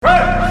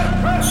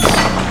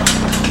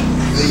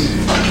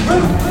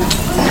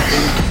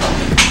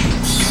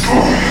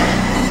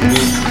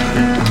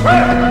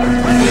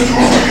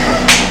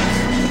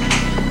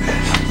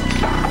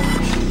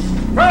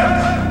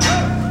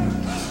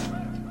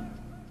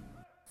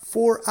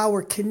For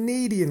our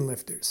Canadian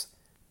lifters,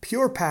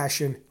 pure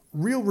passion,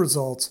 real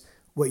results,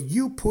 what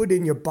you put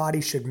in your body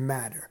should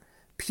matter.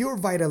 Pure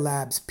Vita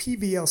Labs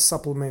PVL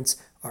supplements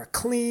are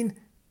clean,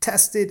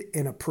 tested,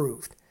 and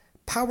approved,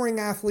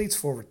 powering athletes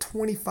for over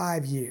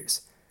 25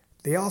 years.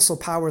 They also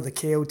power the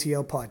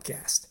KOTL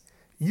podcast.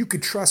 You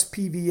could trust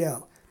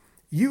PVL.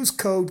 Use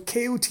code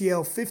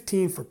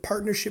KOTL15 for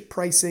partnership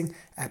pricing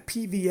at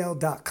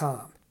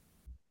PVL.com.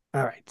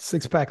 All right,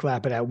 Pack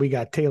Lapadat. We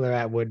got Taylor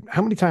Atwood.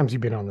 How many times have you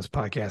been on this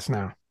podcast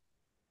now? Not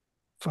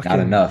Fucking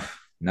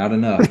enough. Not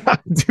enough.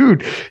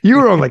 dude, you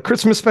were on like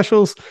Christmas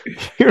specials.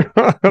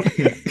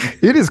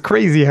 It is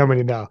crazy how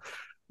many now.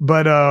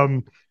 But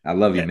I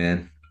love you, yeah,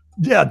 man.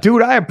 yeah,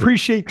 dude, I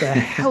appreciate the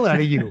hell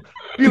out of you.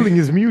 Feeling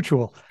is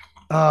mutual.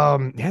 Yeah,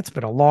 it's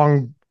been a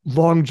long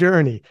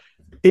journey.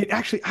 It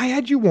actually, I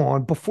had you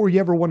on before you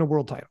ever won a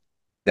world title.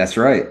 That's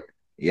right.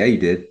 Yeah, you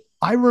did.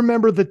 I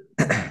remember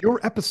that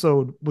your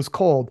episode was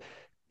called,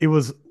 it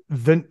was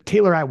the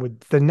Taylor Atwood,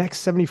 the next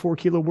 74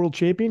 kilo world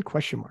champion,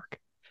 question mark,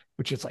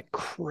 which is like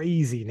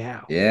crazy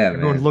now. Yeah,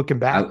 Everyone man. looking I,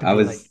 back to I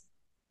be like, was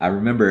I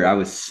remember I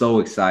was so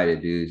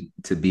excited, dude,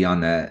 to be on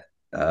that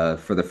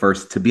for the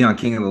first to be on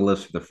King of the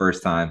Lifts for the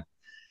first time.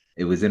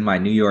 It was in my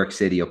New York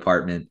City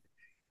apartment.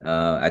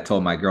 I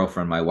told my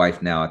girlfriend, my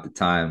wife now at the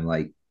time,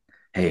 like,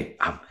 hey,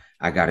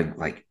 I gotta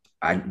like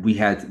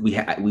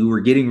we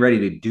were getting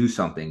ready to do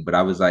something, but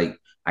I was like,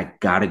 I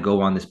gotta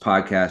go on this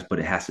podcast, but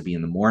it has to be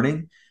in the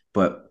morning.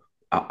 But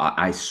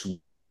I swear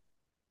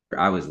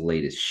I was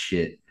late as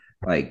shit.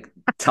 Like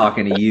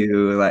talking to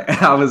you, like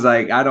I was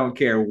like, I don't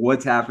care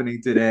what's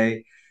happening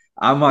today.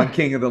 I'm on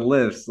King of the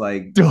Lifts.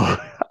 Like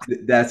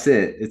that's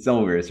it. It's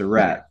over. It's a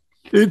wrap.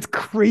 it's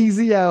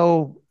crazy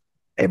how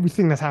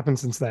everything that's happened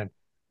since then.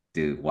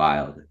 Dude,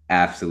 wild.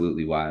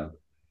 Absolutely wild.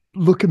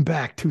 Looking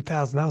back,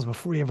 2000, that was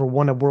before he ever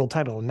won a world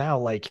title. And now,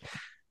 like,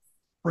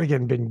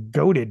 friggin' been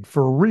goaded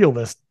for real.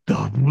 That's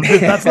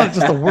not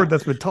just a word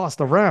that's been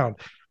tossed around.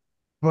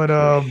 But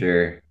For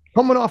sure.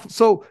 coming off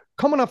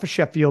of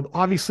Sheffield,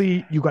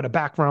 obviously you got a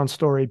background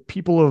story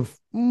people have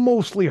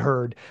mostly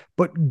heard,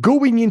 but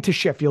going into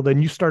Sheffield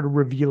and you started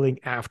revealing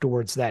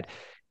afterwards that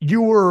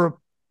you were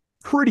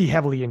pretty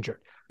heavily injured.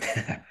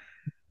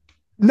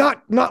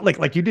 Not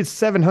like you did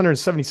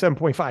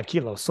 777.5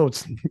 kilos. So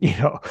it's,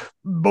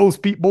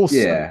 most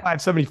Yeah.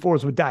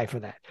 574s would die for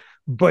that.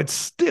 But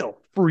still,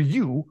 for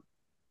you,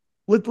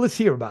 let's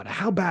hear about it.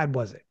 How bad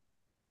was it?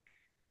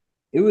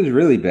 It was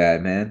really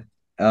bad, man.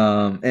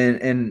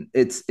 And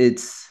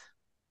it's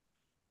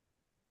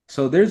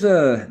so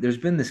there's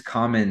been this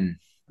common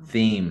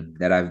theme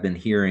that I've been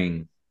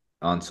hearing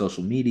on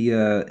social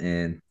media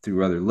and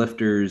through other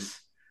lifters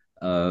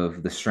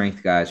of the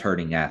strength guys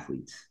hurting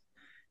athletes.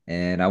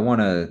 And I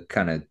want to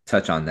kind of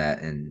touch on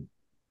that and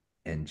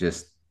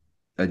just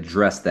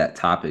address that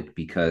topic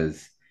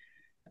because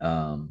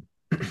um,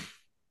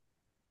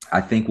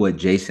 I think what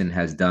Jason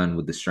has done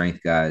with the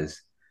strength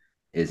guys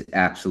is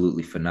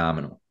absolutely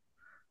phenomenal.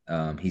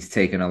 He's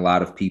taken a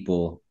lot of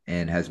people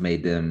and has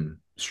made them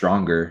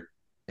stronger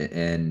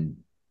and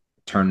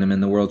turned them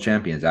into world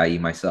champions, i.e.,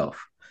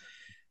 myself.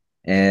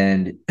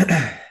 And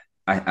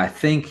I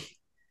think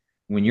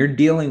when you're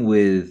dealing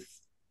with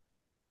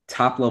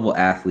top level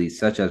athletes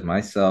such as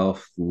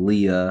myself,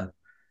 Leah,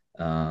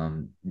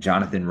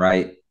 Jonathan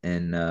Wright,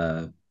 and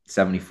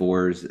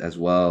 74s as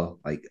well,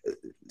 like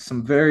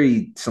some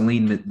very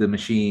Celine the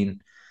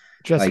Machine,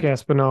 Jessica like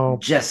Espinal,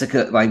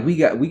 Jessica, like we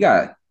got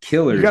you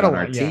killers got a on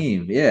our lot, yeah.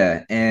 team.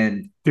 Yeah.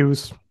 And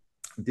Deuce.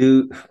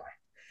 dude,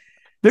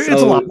 It's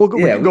a lot. so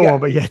We yeah, can we go on,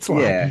 got but yeah, it's a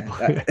lot of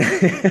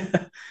yeah.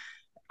 people.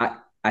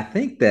 I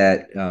think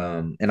that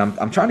and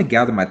I'm trying to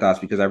gather my thoughts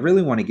because I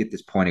really want to get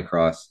this point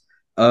across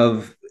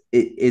of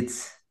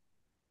it's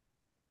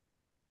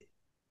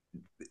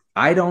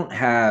I don't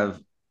have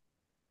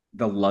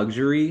the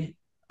luxury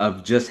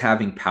of just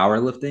having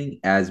powerlifting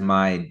as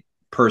my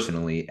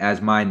personally as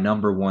my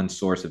number one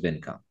source of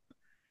income.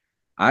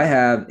 I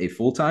have a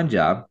full-time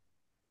job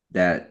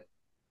that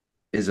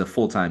is a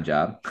full-time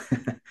job.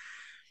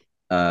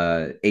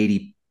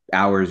 80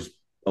 hours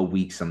a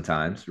week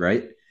sometimes,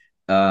 right?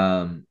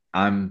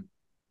 I'm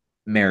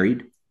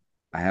married.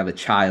 I have a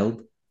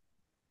child.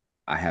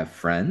 I have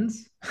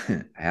friends.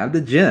 I have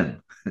the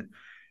gym.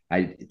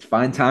 I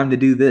find time to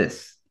do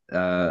this.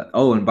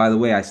 Oh, and by the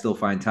way, I still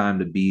find time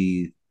to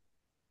be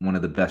one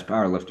of the best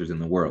powerlifters in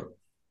the world.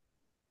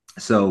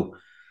 So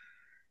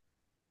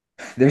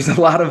there's a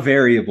lot of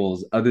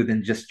variables other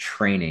than just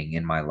training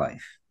in my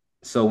life.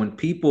 So when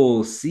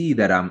people see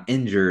that I'm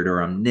injured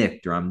or I'm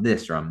nicked or I'm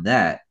this or I'm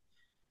that,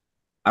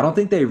 I don't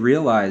think they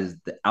realize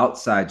the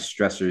outside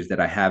stressors that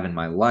I have in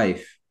my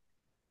life.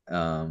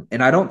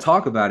 And I don't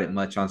talk about it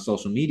much on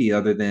social media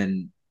other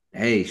than,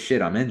 hey,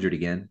 shit, I'm injured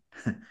again.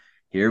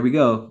 Here we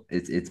go.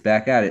 It's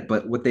back at it.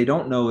 But what they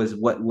don't know is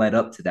what led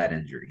up to that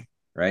injury,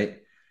 right?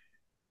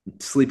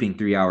 Sleeping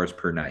 3 hours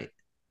per night,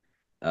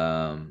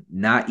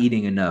 not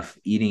eating enough,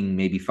 eating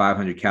maybe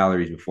 500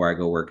 calories before I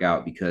go work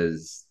out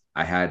because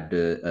I had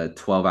a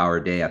 12-hour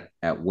day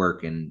at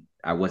work and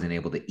I wasn't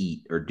able to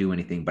eat or do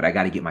anything, but I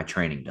got to get my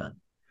training done.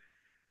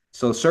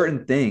 So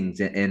certain things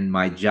in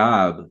my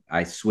job,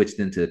 I switched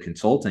into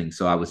consulting.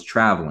 So I was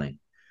traveling,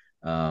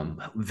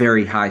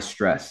 very high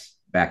stress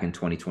back in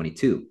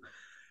 2022.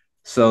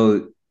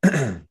 So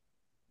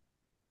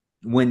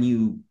when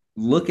you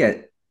look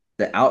at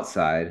the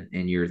outside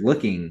and you're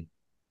looking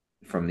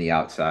from the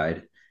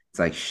outside, it's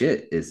like,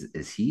 shit,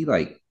 is he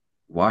like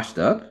washed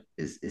up?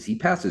 Is he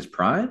past his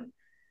prime?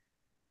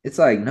 It's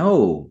like,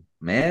 no,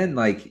 man,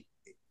 like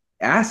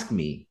ask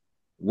me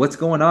what's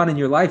going on in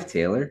your life,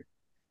 Taylor.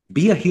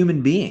 Be a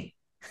human being.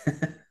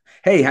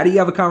 Hey, how do you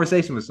have a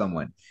conversation with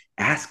someone?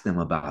 Ask them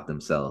about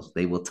themselves.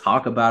 They will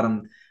talk about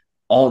them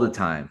all the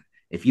time.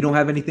 If you don't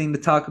have anything to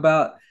talk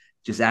about,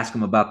 just ask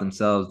them about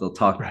themselves. They'll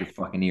talk your Right.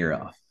 fucking ear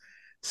off.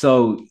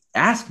 So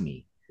ask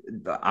me.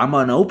 I'm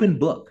an open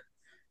book.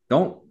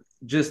 Don't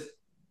just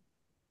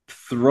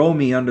throw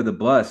me under the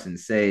bus and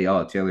say,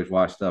 "Oh, Taylor's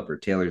washed up" or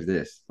 "Taylor's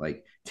this,"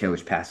 like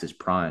Taylor's past his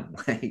prime.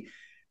 Like,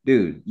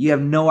 dude, you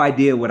have no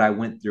idea what I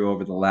went through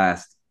over the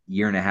last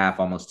year and a half,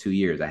 almost 2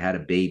 years. I had a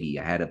baby.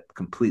 I had a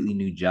completely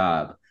new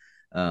job,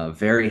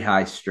 very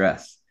high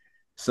stress.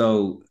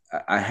 So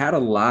I had a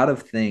lot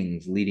of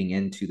things leading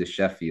into the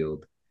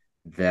Sheffield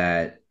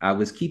that I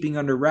was keeping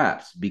under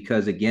wraps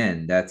because,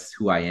 again, that's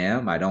who I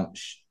am. I don't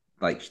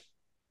like.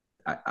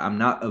 I'm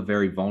not a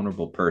very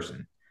vulnerable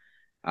person.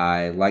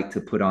 I like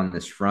to put on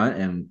this front,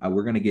 and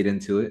we're going to get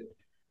into it.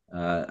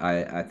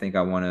 I think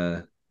I want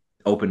to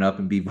open up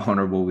and be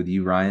vulnerable with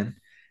you, Ryan.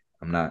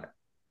 I'm not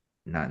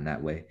in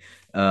that way,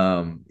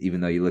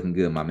 even though you're looking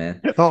good, my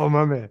man. Oh,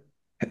 my man.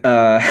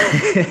 Uh,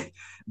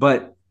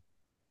 but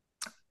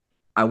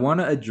I want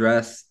to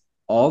address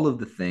all of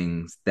the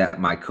things that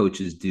my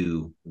coaches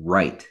do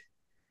right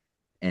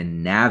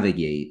and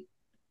navigate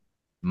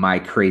my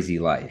crazy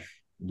life,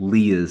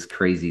 Leah's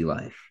crazy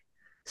life,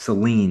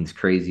 Celine's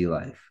crazy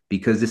life,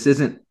 because this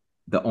isn't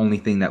the only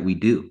thing that we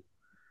do.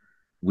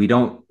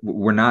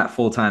 We're not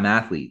full-time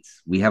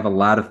athletes. We have a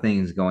lot of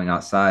things going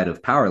outside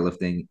of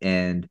powerlifting,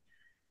 and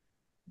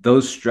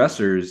those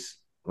stressors,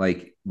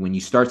 like when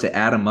you start to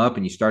add them up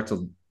and you start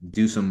to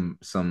do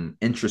some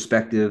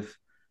introspective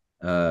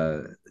uh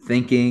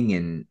thinking,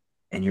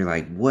 and you're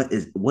like, what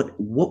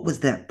was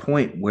that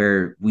point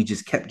where we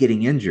just kept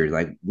getting injured?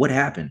 Like, what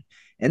happened?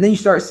 And then you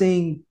start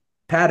seeing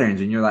patterns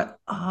and you're like,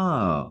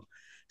 oh.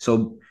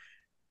 So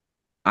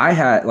I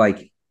had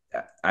like,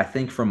 I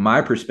think from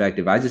my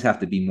perspective, I just have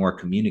to be more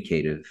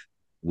communicative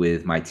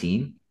with my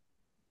team,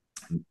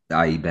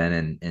 i.e.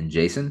 Ben and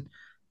Jason,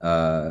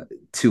 uh,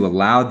 to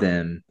allow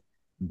them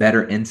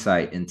better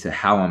insight into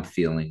how I'm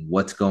feeling,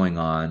 what's going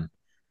on,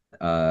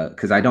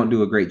 because I don't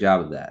do a great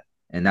job of that,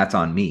 and that's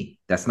on me.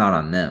 That's not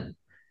on them.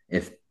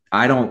 If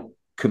I don't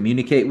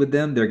communicate with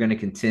them, they're going to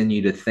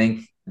continue to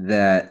think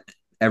that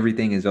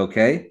everything is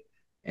okay,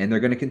 and they're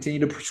going to continue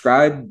to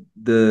prescribe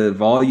the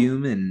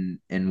volume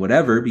and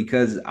whatever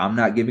because I'm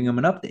not giving them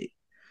an update.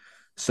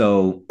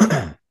 So,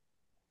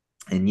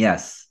 and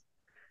yes,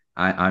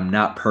 I'm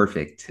not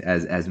perfect,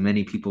 as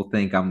many people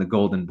think I'm the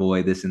golden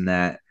boy, this and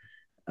that.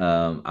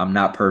 I'm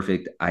not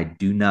perfect. I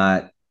do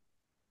not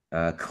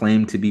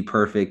claim to be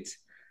perfect.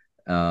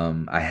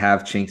 I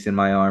have chinks in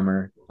my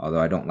armor,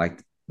 although I don't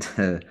like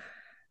to,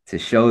 to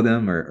show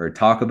them or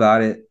talk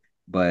about it.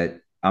 But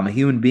I'm a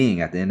human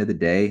being at the end of the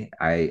day.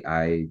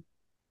 I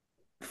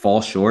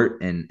fall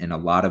short in a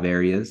lot of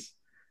areas.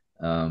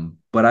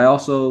 But I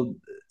also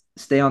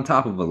stay on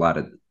top of a lot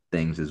of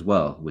things as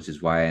well, which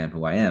is why I am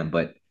who I am.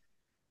 But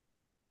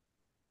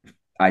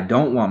I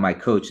don't want my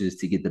coaches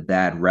to get the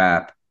bad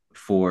rap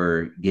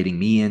for getting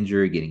me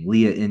injured, getting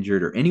Leah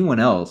injured, or anyone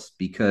else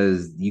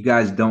because you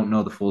guys don't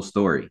know the full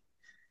story.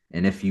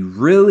 And if you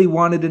really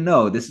wanted to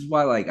know, this is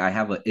why like I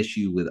have an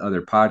issue with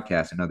other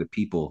podcasts and other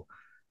people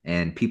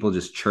and people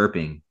just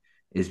chirping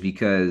is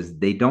because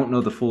they don't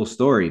know the full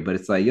story. But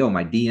it's like, yo,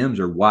 my DMs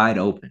are wide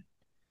open.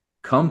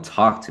 Come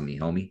talk to me,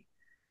 homie.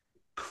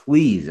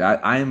 Please.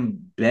 I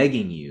am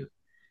begging you.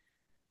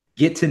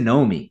 Get to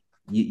know me.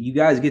 You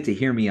guys get to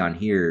hear me on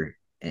here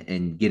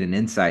and get an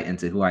insight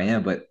into who I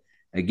am. But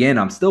again,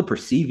 I'm still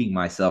perceiving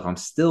myself. I'm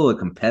still a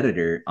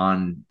competitor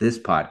on this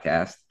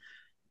podcast.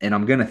 And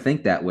I'm gonna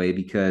think that way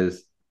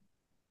because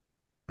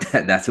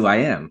that's who I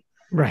am.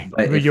 Right.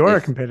 But But if you're a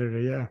if competitor.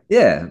 Yeah.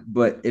 yeah,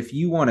 but if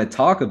you want to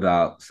talk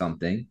about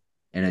something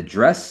and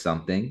address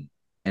something,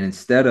 and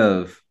instead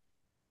of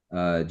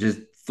just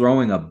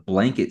throwing a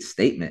blanket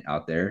statement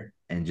out there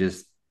and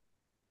just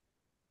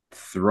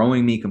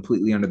throwing me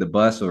completely under the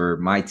bus or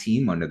my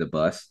team under the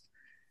bus,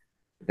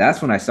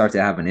 that's when I start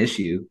to have an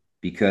issue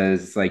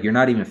because it's like you're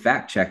not even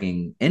fact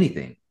checking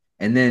anything.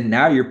 And then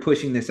now you're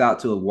pushing this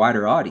out to a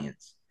wider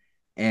audience.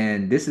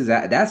 And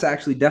that's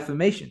actually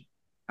defamation.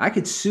 I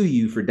could sue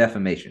you for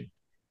defamation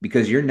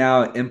because you're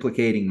now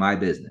implicating my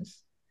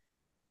business.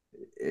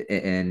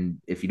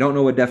 And if you don't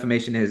know what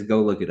defamation is,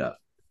 go look it up.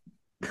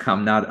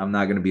 I'm not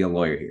going to be a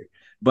lawyer here.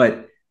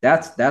 But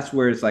that's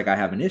where it's like I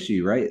have an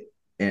issue, right?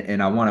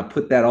 And I want to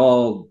put that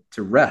all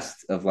to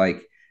rest of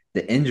like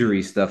the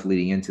injury stuff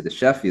leading into the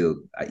Sheffield.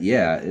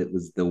 Yeah, it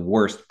was the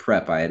worst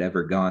prep I had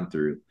ever gone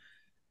through,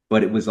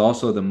 but it was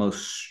also the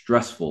most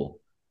stressful.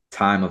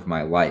 time of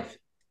my life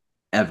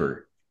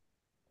ever,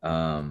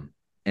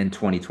 in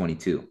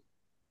 2022.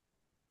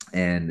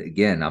 And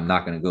again, I'm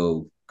not going to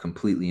go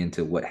completely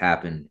into what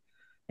happened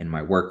in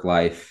my work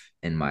life,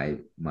 in my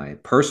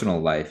personal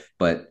life,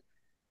 but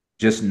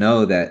just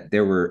know that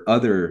there were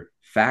other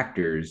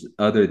factors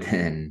other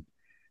than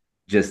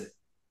just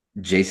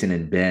Jason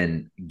and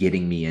Ben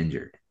getting me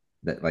injured.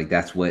 That, like,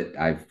 that's what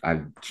I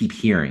keep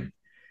hearing,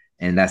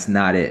 and that's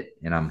not it.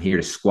 And I'm here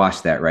to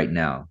squash that right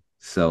now.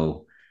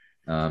 So,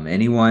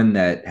 anyone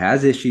that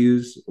has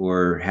issues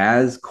or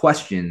has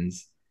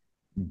questions,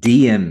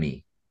 DM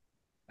me.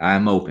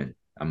 I'm open.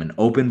 I'm an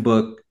open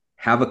book.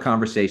 Have a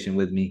conversation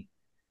with me.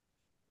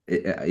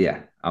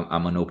 Yeah,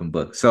 I'm an open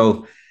book.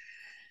 So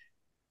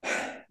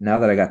now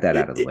that I got that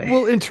out of the way,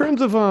 Well, in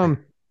terms of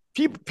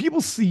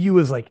people see you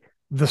as like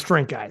the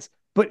strength guys,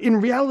 but in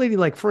reality,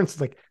 like for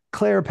instance, like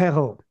Claire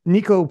Perrault,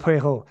 Nico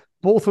Perrault,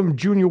 both of them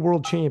junior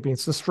world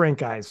champions, the strength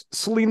guys,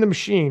 Celine the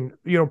Machine,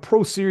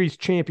 Pro Series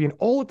champion,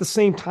 all at the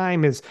same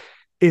time is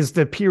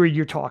the period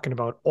you're talking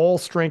about. All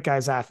strength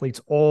guys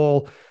athletes,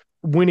 all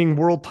winning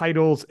world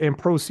titles and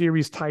Pro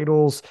Series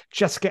titles.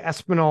 Jessica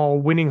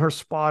Espinal winning her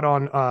spot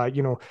on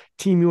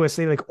Team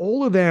USA, like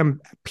all of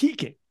them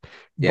peaking.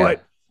 yeah,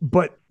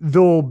 But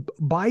they'll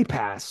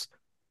bypass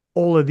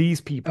all of these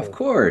of people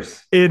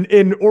course.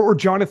 or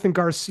Jonathan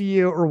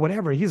Garcia or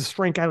whatever. He's a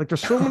strength guy. Like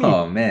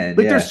Oh man,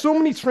 there's yeah, so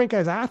many strength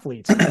guys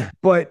athletes,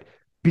 but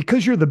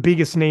because you're the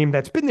biggest name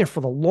that's been there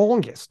for the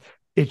longest,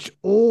 it's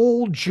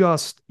all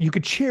just you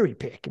could cherry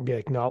pick and be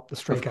like, no, the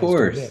strength of guys do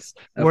course, this.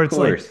 Where of it's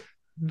like course.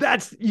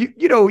 that's you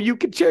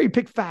could cherry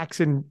pick facts,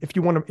 and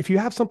if you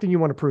have something you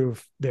want to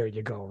prove, there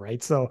you go,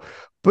 right? So,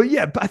 but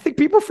yeah, but I think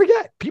people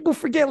forget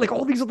like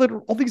all these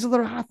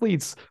other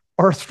athletes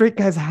are straight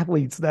guys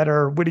athletes that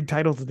are winning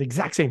titles at the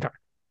exact same time,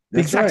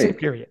 the That's exact same right.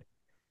 period.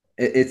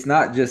 It's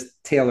not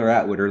just Taylor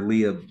Atwood or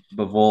Leah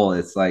Bavol.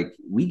 It's like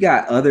we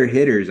got other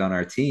hitters on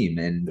our team,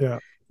 and Yeah.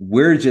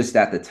 we're just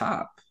at the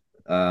top,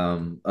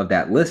 of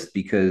that list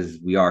because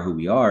we are who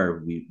we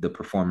are. The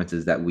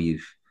performances that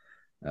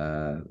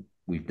uh,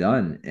 we've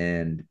done,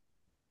 and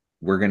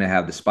we're gonna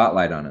have the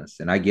spotlight on us.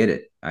 And I get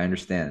it, I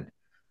understand,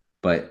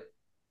 but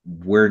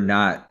we're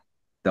not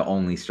the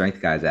only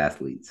strength guys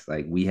athletes.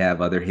 Like, we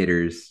have other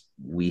hitters,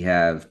 we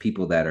have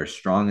people that are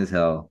strong as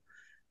hell,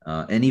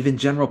 and even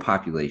general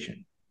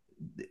population.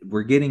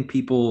 We're getting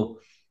people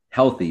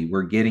healthy.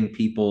 We're getting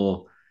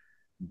people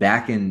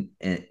back in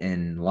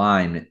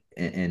line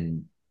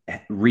and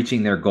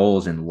reaching their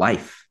goals in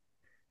life,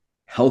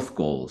 health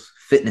goals,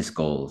 fitness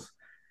goals.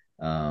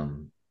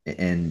 And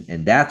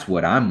that's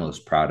what I'm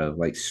most proud of.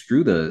 Like,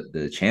 screw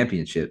the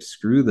championships,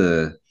 screw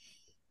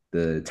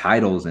the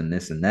titles and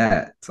this and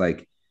that. It's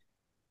like,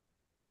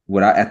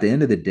 what I at the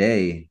end of the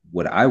day,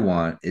 what I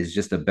want is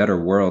just a better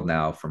world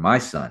now for my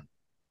son.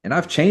 And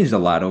I've changed a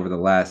lot over the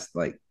last,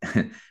 like,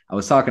 I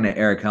was talking to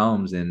Eric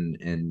Helms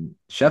in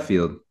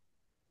Sheffield,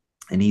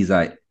 and he's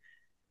like,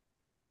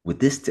 with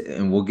this,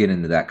 and we'll get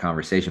into that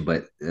conversation,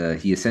 but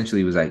he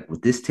essentially was like,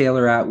 with this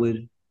Taylor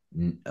Atwood,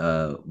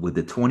 with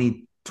the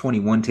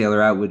 2021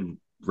 Taylor Atwood,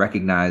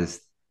 recognize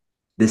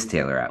this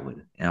Taylor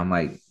Atwood. And I'm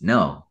like,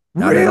 no,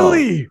 not at all.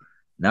 Really?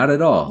 Not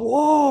at all.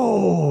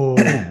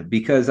 Whoa.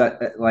 Because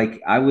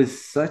I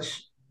was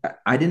such,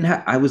 I didn't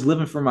have, I was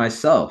living for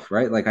myself,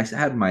 right? Like, I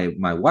had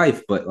my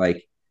wife, but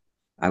like,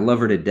 I love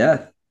her to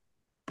death,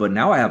 but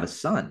now I have a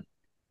son.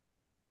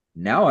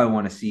 Now I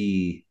want to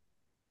see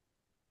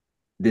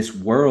this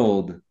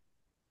world,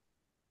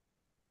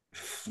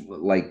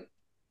 like,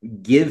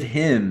 give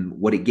him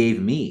what it gave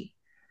me.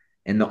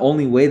 And the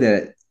only way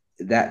that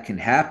that can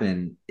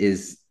happen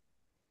is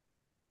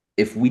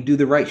if we do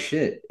the right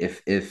shit.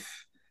 If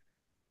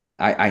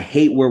I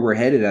hate where we're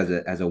headed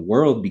as a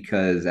world,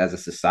 because as a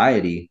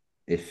society,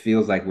 it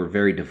feels like we're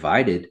very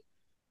divided.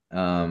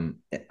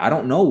 I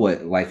don't know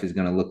what life is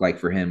going to look like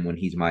for him when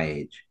he's my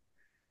age.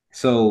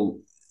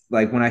 So,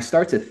 like, when I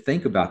start to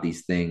think about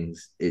these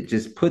things, it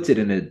just puts it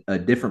in a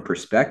different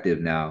perspective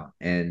now.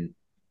 And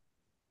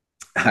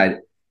I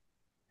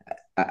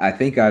I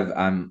think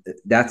I'm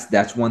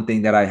that's one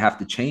thing that I have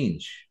to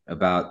change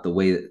about the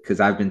way, because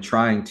I've been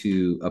trying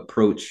to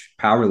approach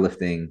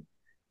powerlifting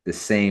the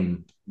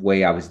same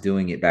way I was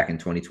doing it back in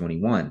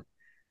 2021.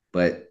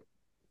 But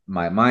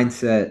my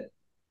mindset,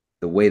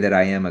 the way that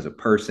I am as a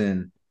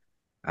person,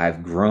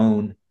 I've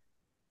grown,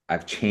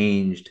 I've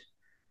changed,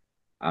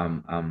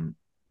 um, um,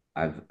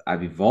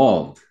 I've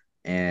evolved,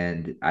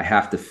 and I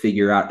have to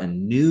figure out a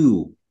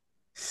new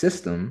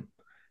system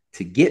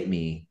to get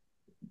me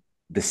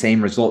the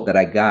same result that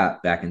I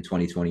got back in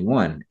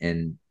 2021.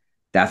 And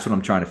that's what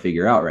I'm trying to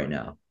figure out right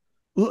now.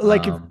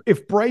 Like Um,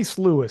 if Bryce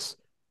Lewis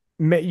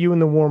met you in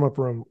the warm up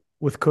room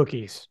with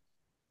cookies,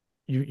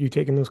 you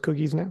taking those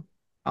cookies now?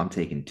 I'm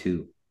taking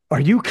two. Are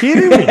you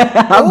kidding me?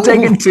 I'm Oh,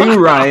 taking two,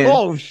 Ryan.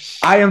 oh,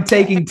 I am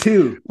taking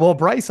two, well,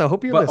 Bryce, I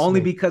hope you're but only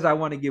listening. because I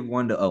want to give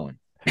one to Owen.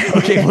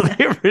 Okay, well,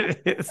 there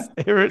it is.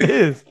 There it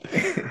is.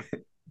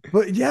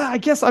 But yeah, I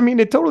guess I mean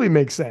it totally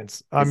makes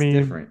sense. I It's mean,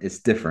 different. It's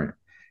different.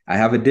 I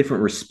have a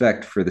different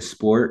respect for the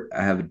sport.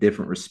 I have a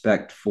different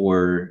respect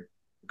for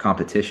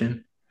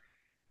competition.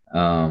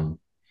 Um,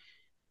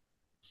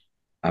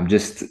 I'm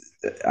just,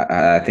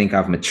 I think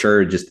I've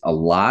matured just a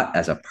lot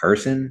as a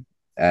person,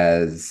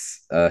 as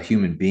a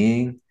human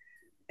being.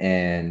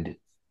 And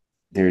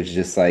there's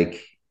just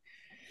like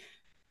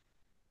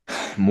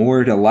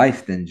more to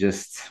life than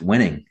just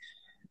winning.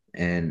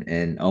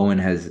 And Owen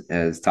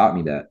has taught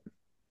me that.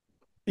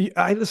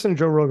 I listen to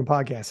Joe Rogan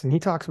podcast, and he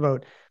talks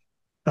about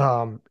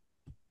um,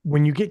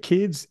 when you get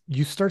kids,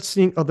 you start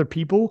seeing other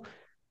people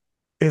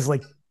as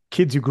like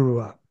kids you grew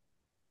up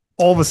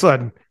all of a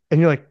sudden, and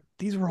you're like,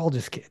 these were all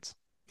just kids.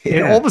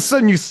 And all Yeah, of a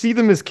sudden, you see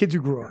them as kids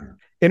you grew up,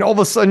 and all of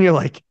a sudden, you're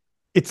like,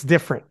 it's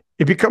different.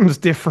 It becomes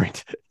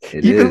different.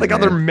 it Even is, like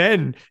other man.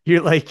 men,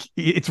 you're like,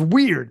 it's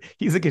weird.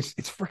 He's like, it's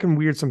freaking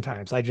weird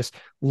sometimes. I just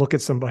look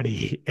at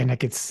somebody and I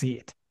can see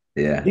it.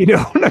 Yeah. You know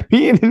what I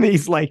mean? And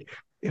he's like,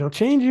 it'll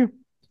change you.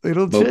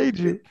 It'll But change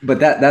you.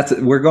 that's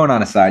we're going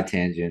on a side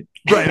tangent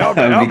Right. All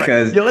right. All right.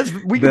 because Yeah.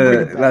 We can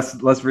bring it back.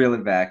 let's reel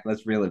it back.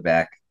 Let's reel it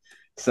back.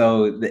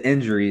 So the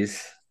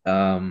injuries.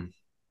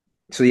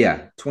 So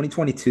yeah,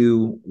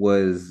 2022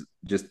 was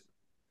just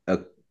a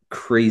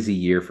crazy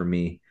year for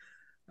me.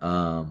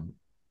 Um,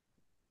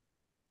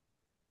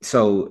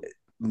 so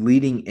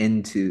leading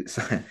into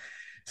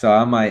so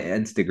on my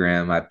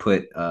Instagram, I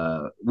put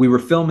we were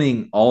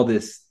filming all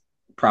this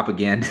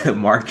propaganda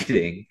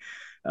marketing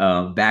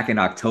back in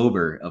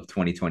October of Oh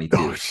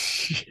 2022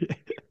 shit.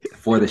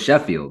 for the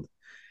Sheffield.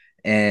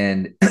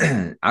 And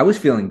I was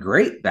feeling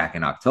great back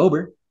in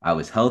October. I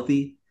was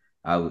healthy.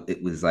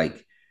 It was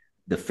like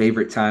the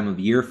favorite time of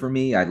year for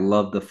me. I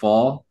love the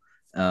fall.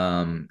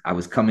 I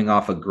was coming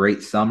off a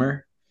great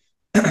summer.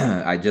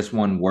 I just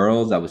won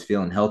Worlds. I was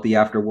feeling healthy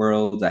after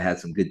Worlds. I had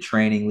some good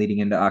training leading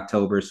into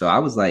October. So I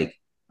was like,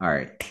 all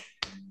right,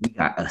 we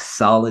got a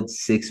solid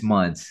 6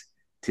 months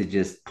to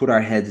just put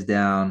our heads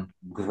down,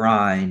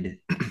 grind,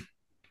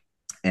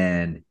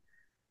 and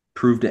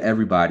prove to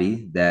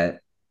everybody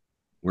that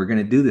we're going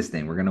to do this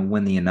thing. We're going to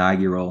win the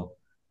inaugural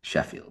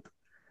Sheffield.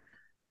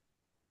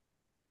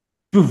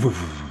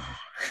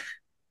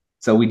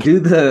 So we do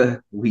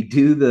the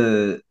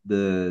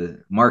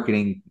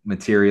marketing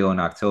material in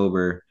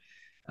October.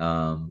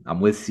 I'm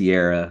with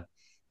Sierra.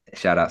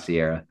 Shout out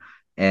Sierra,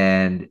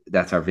 and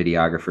that's our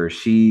videographer.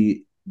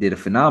 She did a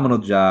phenomenal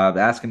job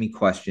asking me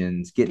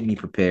questions, getting me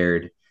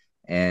prepared.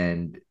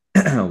 And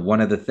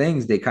one of the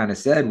things they kind of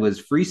said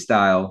was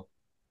freestyle,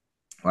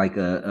 like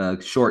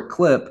a short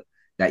clip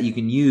that you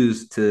can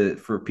use to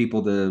for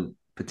people to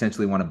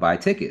potentially want to buy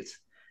tickets.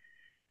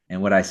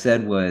 And what I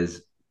said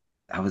was,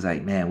 I was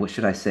like, man, what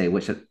should I say?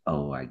 What should?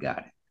 Oh, I got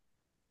it.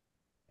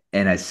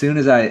 And as soon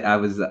as I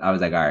was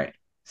like, all right,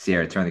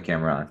 Sierra, turn the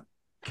camera on.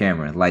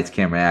 Camera, lights,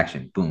 camera,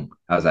 action. Boom.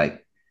 I was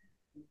like,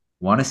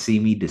 want to see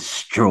me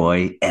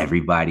destroy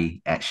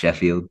everybody at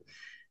Sheffield?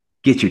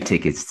 Get your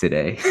tickets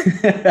today.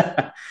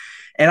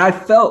 And I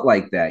felt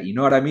like that, you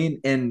know what I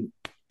mean? And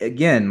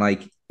again,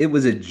 like it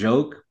was a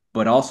joke,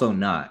 but also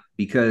not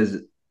because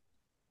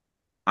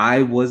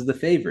I was the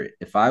favorite.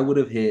 If I would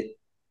have hit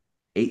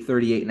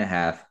 838 and a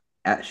half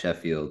at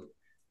Sheffield,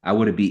 I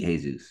would have beat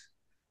Jesus.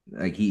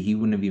 Like he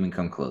wouldn't have even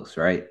come close,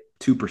 right?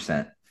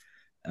 2%.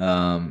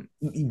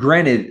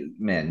 Granted,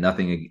 man,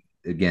 nothing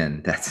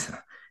again. That's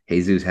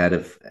Jesus had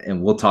a,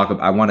 and we'll talk.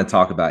 I want to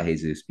talk about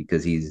Jesus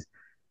because he's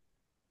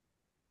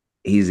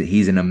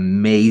an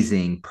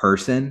amazing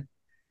person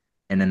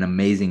and an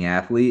amazing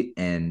athlete,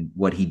 and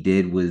what he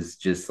did was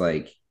just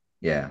like,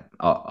 yeah,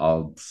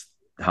 I'll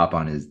hop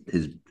on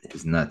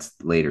his nuts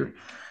later.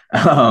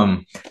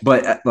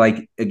 But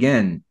like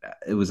again,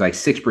 it was like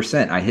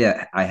 6%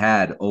 I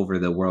had over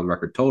the world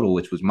record total,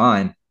 which was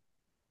mine.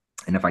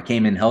 And if I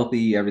came in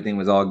healthy, everything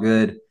was all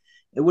good,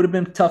 it would have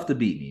been tough to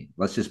beat me.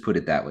 Let's just put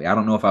it that way. I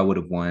don't know if I would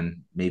have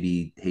won.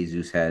 Maybe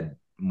Jesus had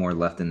more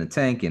left in the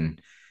tank and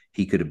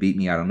he could have beat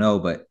me. I don't know,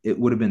 but it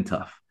would have been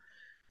tough.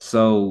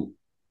 So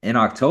in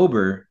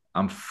October,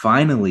 I'm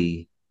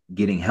finally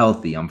getting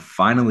healthy. I'm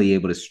finally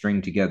able to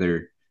string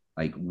together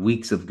like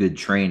weeks of good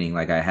training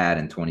like I had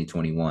in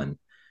 2021.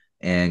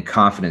 And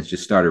confidence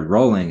just started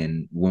rolling.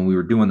 And when we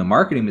were doing the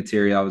marketing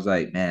material, I was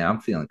like, man, I'm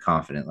feeling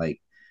confident.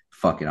 Like,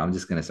 fuck it, I'm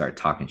just gonna start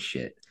talking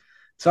shit.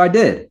 So I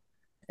did.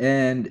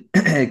 And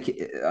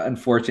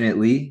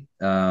unfortunately,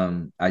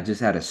 I just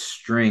had a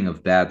string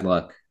of bad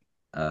luck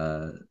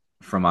uh,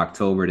 from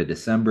October to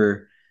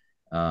December.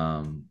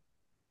 Um,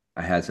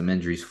 I had some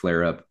injuries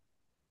flare up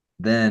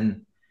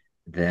then.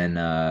 Then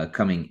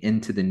coming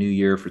into the new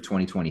year for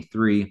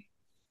 2023,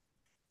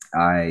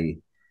 I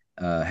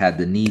had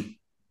the knee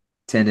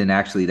tendon.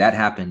 Actually, that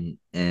happened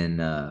in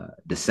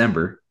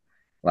December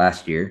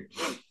last year,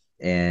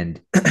 and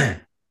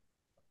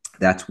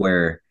that's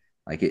where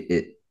like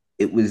it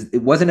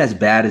wasn't as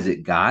bad as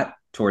it got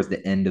towards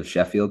the end of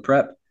Sheffield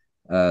prep,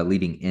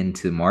 leading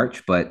into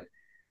March, but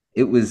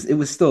it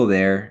was still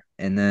there.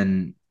 And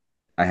then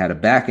I had a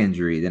back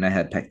injury, then I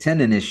had pec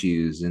tendon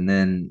issues, and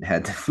then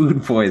had the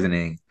food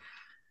poisoning.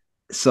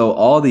 So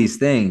all these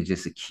things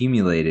just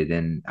accumulated,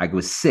 and I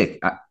was sick.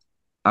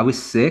 I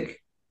was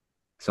sick.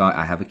 So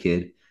I have a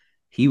kid.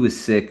 He was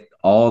sick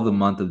all the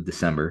month of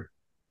December.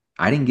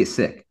 I didn't get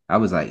sick. I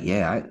was like,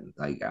 yeah,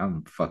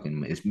 I'm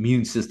fucking, his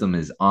immune system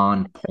is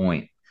on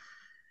point.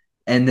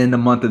 And then the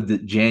month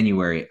of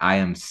January, I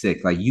am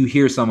sick. Like you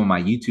hear some of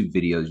my YouTube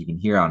videos, you can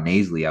hear how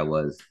nasally I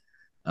was.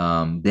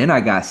 Then I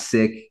got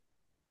sick.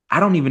 I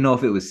don't even know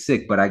if it was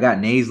sick, but I got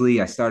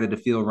nasally. I started to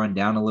feel run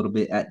down a little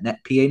bit at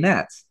PA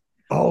Nats.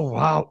 Oh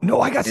wow. No,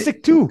 I got It,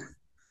 sick too.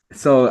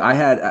 so I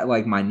had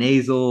like my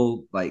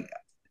nasal, like,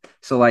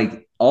 so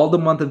like all the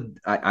month of,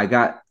 I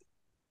got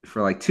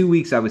for like 2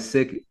 weeks, I was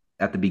sick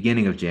at the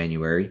beginning of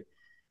January,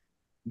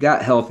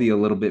 got healthy a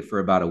little bit for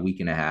about a week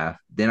and a half.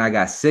 Then I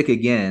got sick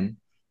again.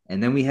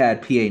 And then we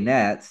had PA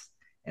Nats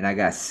and I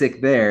got sick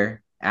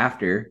there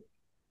after.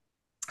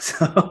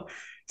 So,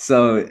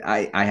 so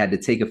I had to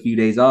take a few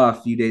days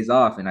off,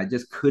 and I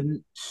just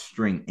couldn't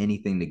string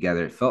anything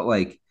together. It felt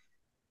like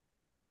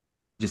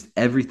just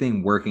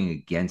everything working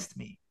against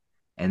me.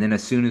 And then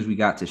as soon as we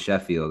got to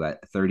Sheffield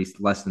at 30,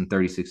 less than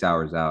 36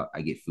 hours out,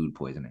 I get food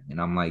poisoning. And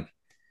I'm like,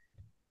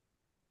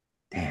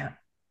 damn,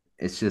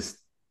 it's just,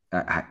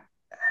 I,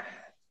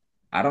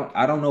 I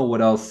don't know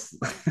what else.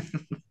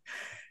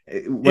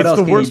 What It's else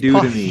the can you worst do to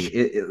part.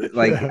 me?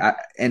 Like, Yeah.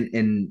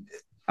 and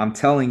I'm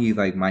telling you,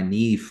 like my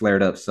knee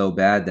flared up so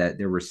bad that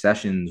there were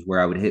sessions where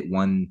I would hit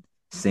one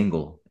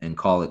single and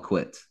call it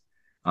quits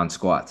on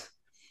squats,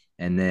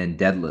 and then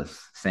deadlifts,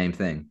 same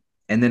thing.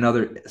 And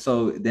then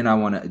so then I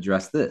want to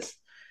address this.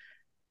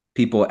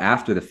 People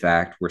after the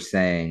fact were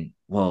saying,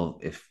 well,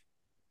 if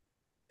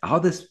all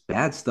this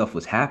bad stuff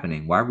was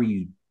happening, why were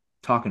you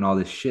talking all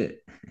this shit?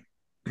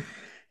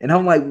 And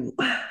I'm like,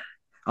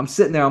 I'm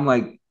sitting there, I'm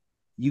like,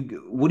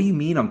 what do you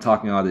mean I'm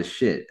talking all this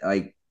shit?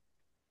 Like,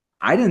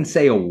 I didn't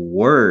say a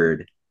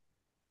word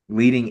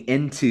leading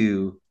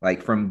into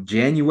like from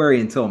January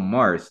until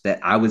March that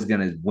I was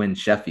gonna win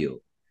Sheffield.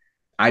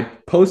 I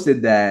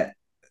posted that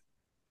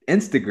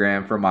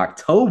Instagram from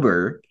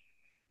October,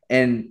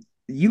 and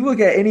you look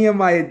at any of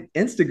my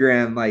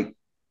Instagram, like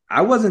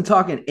I wasn't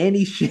talking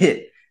any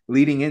shit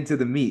leading into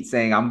the meet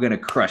saying I'm gonna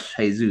crush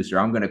Jesus or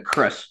I'm gonna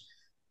crush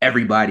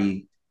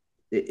everybody.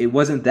 It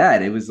wasn't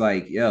that. It was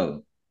like,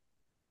 yo,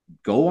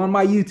 go on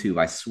my YouTube.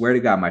 I swear to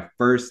God, my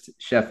first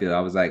Sheffield,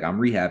 I was like, I'm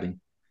rehabbing.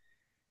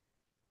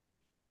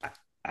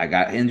 I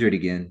got injured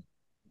again,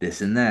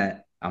 this and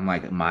that. I'm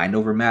like, mind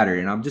over matter.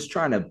 And I'm just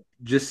trying to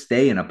just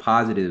stay in a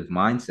positive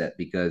mindset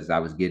because I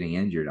was getting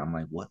injured. I'm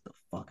like, what the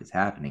fuck is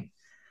happening?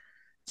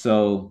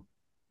 So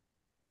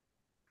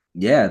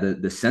yeah,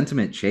 the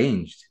sentiment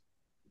changed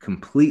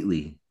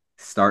completely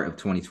start of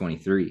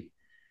 2023.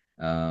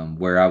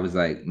 Where I was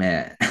like,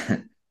 man,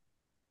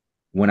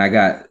 when I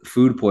got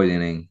food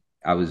poisoning,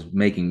 I was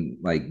making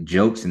like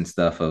jokes and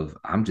stuff of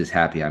I'm just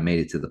happy I made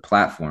it to the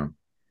platform.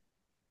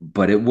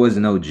 But it was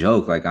no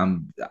joke. Like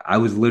I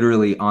was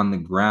literally on the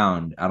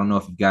ground. I don't know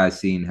if you guys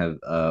seen have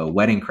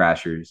Wedding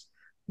Crashers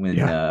when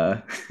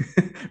Yeah.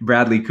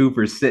 Bradley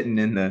Cooper's sitting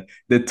in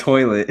the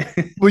toilet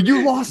Well,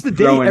 you lost the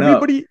day. throwing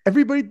up.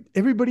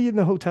 Everybody in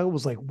the hotel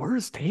was like,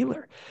 "Where's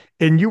Taylor?"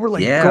 And you were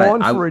like Yeah,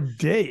 gone I for a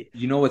day.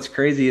 you know what's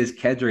crazy is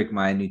Kedrick,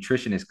 my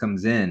nutritionist,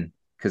 comes in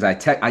because I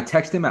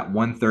text him at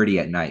 1:30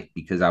 at night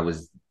because I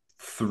was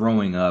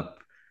throwing up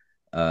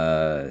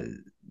uh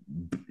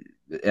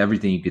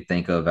everything you could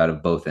think of out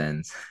of both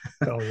ends.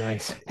 Oh,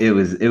 nice. It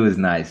was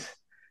nice.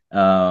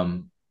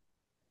 Um,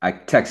 I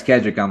text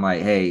Kedrick. I'm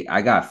like, hey,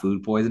 I got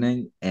food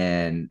poisoning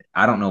and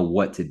I don't know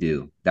what to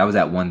do. That was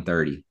at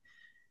 1:30.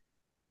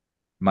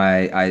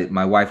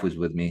 My wife was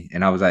with me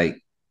and I was like,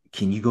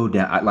 can you go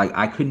down?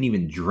 I couldn't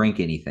even drink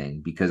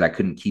anything because I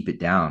couldn't keep it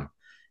down.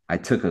 I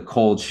took a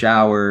cold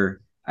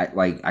shower.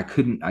 I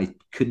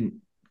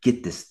couldn't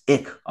get this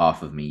ick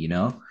off of me.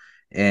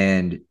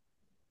 And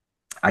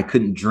I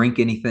couldn't drink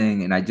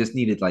anything and I just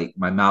needed, like,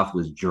 my mouth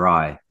was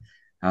dry.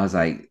 I was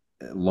like,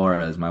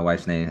 Laura is my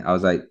wife's name. I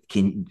was like,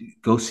 can you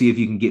go see if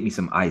you can get me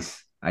some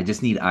ice? I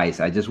just need ice.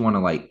 I just want to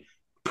like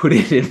put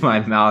it in my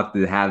mouth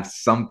to have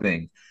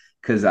something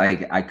because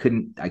I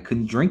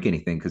couldn't drink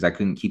anything because I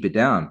couldn't keep it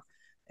down.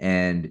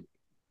 And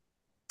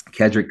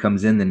Kedrick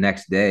comes in the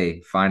next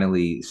day.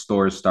 Finally,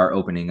 stores start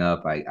opening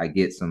up. I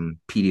get some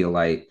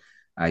Pedialyte.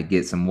 I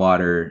get some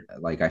water.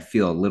 Like I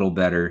feel a little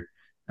better.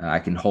 I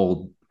can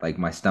hold, like,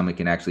 my stomach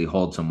can actually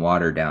hold some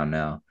water down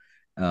now.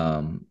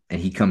 And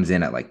he comes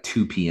in at like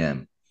 2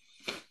 p.m.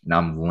 and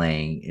I'm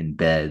laying in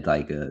bed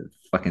like a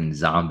fucking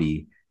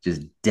zombie,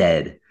 just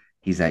dead.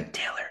 He's like,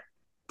 Taylor,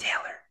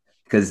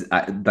 because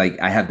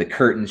I have the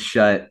curtains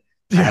shut.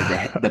 I have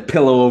Yeah. the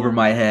pillow over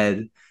my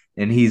head,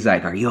 and he's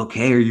like, "Are you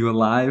okay? Are you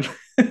alive?"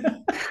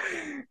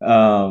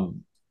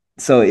 um,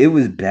 so it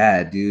was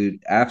bad,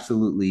 dude.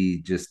 Absolutely,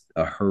 just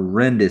a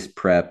horrendous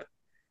prep.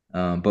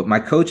 But my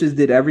coaches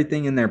did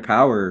everything in their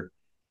power,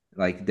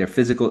 like their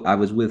physical. I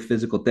was with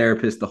physical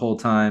therapists the whole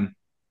time.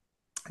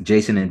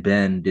 Jason and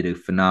Ben did a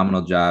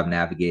phenomenal job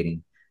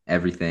navigating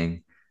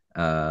everything.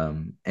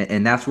 And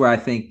that's where I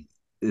think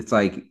it's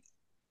like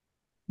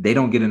they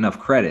don't get enough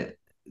credit.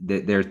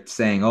 They're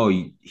saying, "Oh,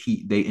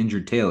 they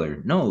injured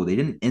Taylor." No, they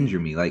didn't injure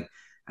me. Like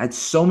I had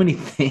so many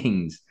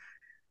things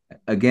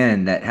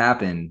again that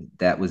happened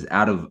that was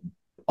out of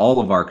all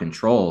of our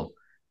control.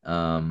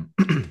 um,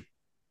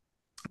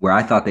 where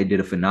I thought they did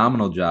a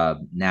phenomenal job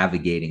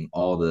navigating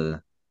all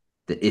the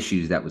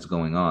issues that was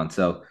going on.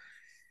 So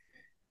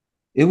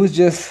it was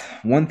just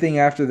one thing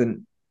after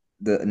the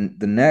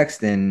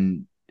next,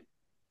 and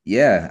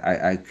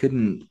yeah, I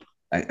couldn't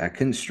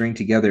string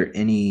together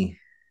any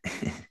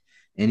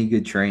any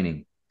good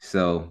training.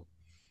 So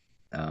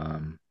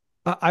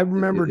I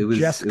remember it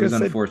was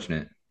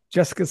unfortunate.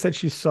 Jessica said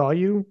she saw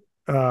you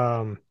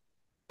um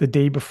the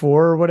day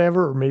before or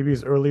whatever, or maybe it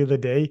was earlier the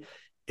day,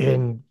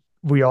 and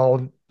we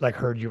all like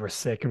heard you were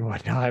sick and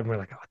whatnot. And we're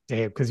like, oh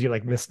damn, because you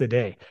like missed the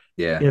day.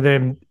 Yeah. And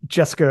then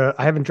Jessica,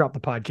 I haven't dropped the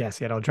podcast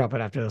yet. I'll drop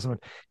it after this one.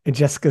 And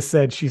Jessica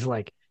said she's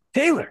like,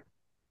 Taylor,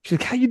 she's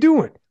like, how you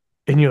doing?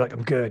 And you're like,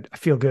 I'm good. I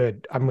feel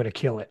good. I'm gonna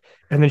kill it.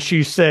 And then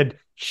she said,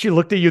 she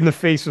looked at you in the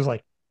face, was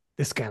like,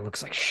 this guy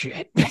looks like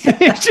shit.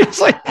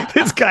 She's like,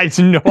 this guy's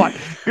not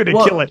gonna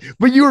kill Well, it.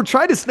 But you were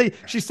trying to say,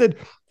 she said,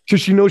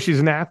 because she knows she's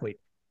an athlete.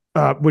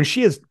 When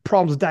she has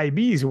problems with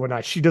diabetes and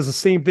whatnot, she does the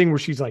same thing where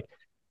she's like,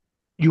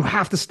 you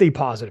have to stay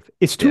positive.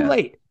 It's too yeah.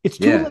 late. It's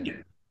too Yeah.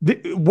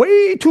 late.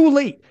 Way too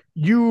late.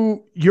 You're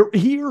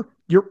here.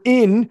 You're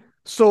in.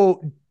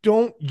 So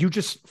don't you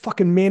just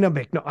fucking man up.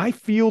 No, I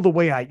feel the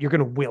way you're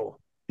gonna will.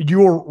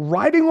 You're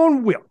riding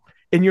on will,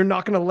 and you're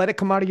not gonna let it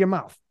come out of your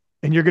mouth.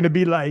 And you're gonna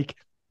be like,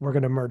 we're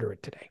gonna murder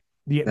it today.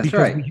 Yeah, That's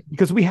right.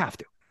 because we have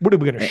to. What are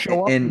we gonna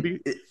show up and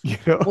And be? You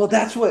know? well,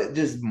 that's what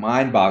just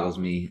mind boggles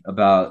me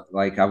about,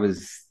 like, I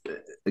was,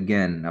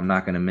 again, I'm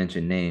not going to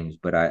mention names,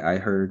 but I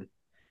heard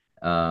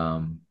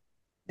um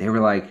they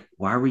were like,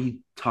 why were you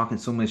talking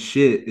so much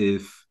shit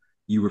if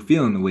you were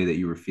feeling the way that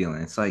you were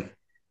feeling? It's like,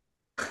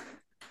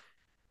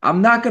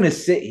 I'm not going to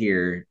sit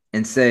here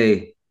and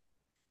say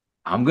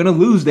I'm going to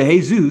lose to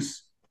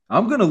Jesus.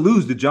 I'm going to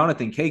lose to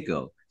Jonathan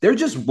Keiko. They're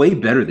just way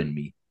better than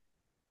me.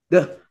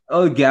 The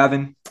oh,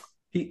 Gavin,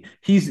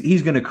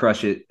 he's going to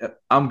crush it.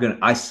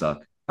 I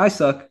suck. I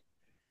suck.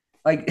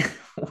 Like,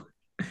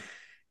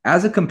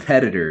 as a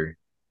competitor,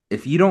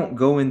 if you don't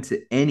go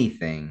into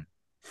anything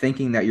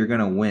thinking that you're going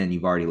to win,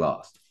 you've already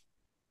lost.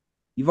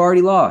 You've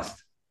already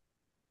lost.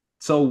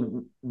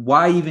 So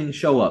why even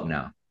show up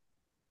now?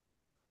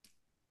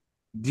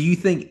 Do you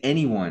think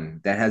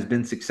anyone that has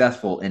been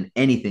successful in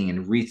anything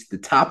and reached the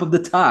top of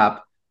the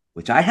top,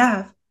 which I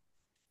have,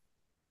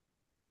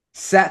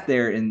 sat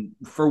there and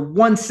for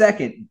 1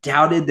 second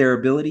doubted their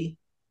ability?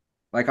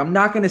 Like, I'm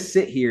not going to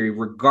sit here,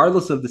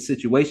 regardless of the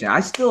situation. I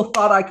still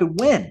thought I could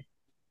win,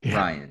 Yeah.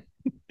 Ryan.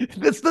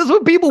 That's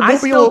what people I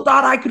won't be still able.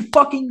 thought I could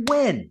fucking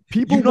win.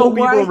 People You know won't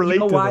be able to why? You relate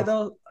know to why this.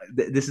 though?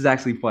 This is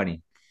actually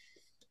funny.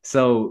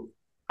 So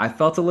I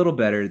felt a little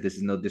better. This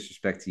is no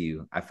disrespect to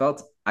you. I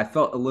felt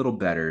a little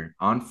better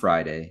on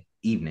Friday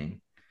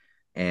evening,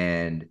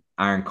 and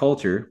Iron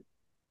Culture.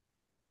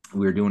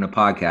 We were doing a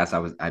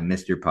podcast. I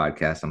missed your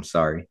podcast. I'm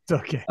sorry. It's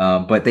okay.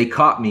 But they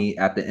caught me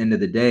at the end of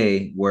the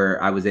day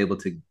where I was able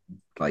to,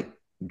 like,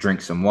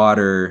 drink some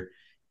water,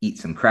 eat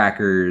some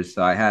crackers.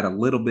 So I had a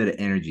little bit of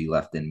energy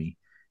left in me.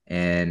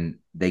 And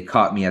they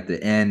caught me at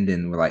the end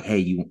and were like, "Hey,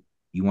 you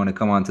want to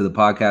come on to the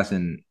podcast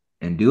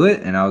and do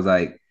it?" And I was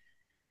like,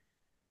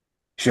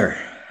 "Sure,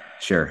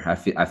 sure. I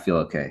feel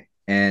okay."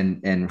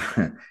 And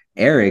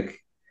Eric,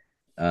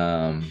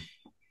 um,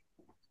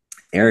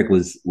 Eric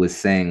was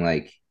saying,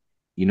 like,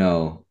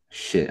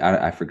 shit.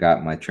 I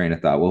forgot my train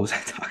of thought. What was I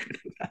talking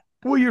about?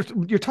 Well, you're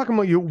talking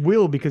about your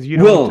will because you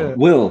don't Will, to.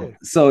 Will.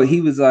 So he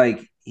was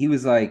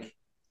like,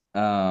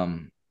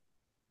 um,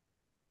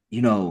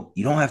 you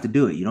don't have to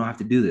do it. You don't have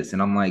to do this.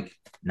 And I'm like,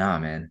 nah,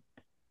 man,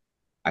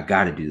 I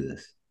got to do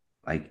this.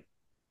 Like,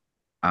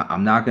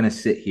 I'm not gonna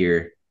sit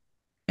here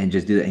and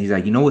just do that. And he's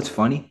like, you know what's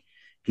funny?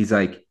 He's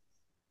like,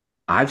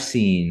 I've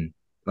seen,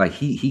 like,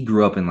 he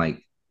grew up in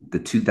like the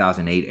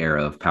 2008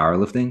 era of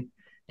powerlifting,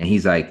 and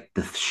he's like,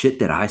 the shit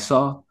that I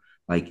saw,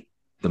 like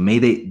the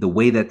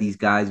way that these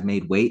guys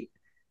made weight,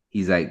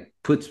 he's like,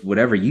 puts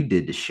whatever you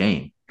did to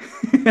shame.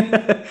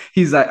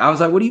 He's like, I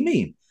was like, what do you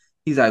mean?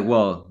 He's like,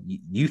 well,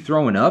 you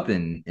throwing up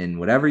and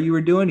whatever you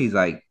were doing. He's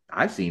like,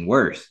 I've seen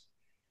worse.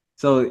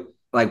 So,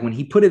 like, when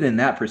he put it in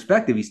that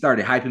perspective, he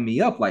started hyping me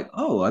up, like,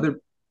 oh,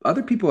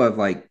 other people have,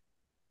 like,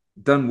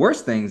 done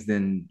worse things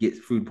than get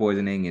food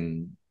poisoning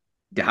and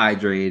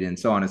dehydrate and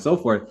so on and so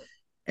forth,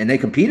 and they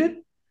competed.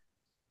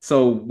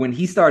 So when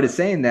he started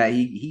saying that,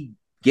 he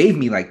gave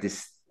me like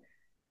this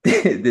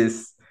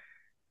this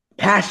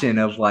passion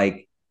of,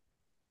 like,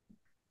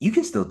 you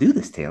can still do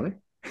this, Taylor.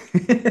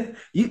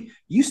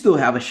 You still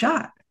have a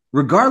shot,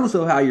 regardless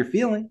of how you're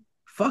feeling.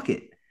 Fuck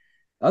it.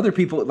 Other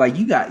people, like,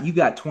 you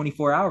got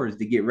 24 hours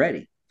to get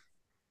ready.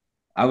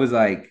 I was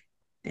like,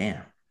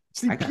 damn.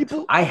 See,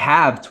 people. I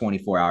have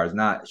 24 hours,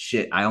 not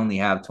shit. I only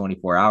have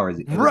 24 hours.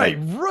 It was Right,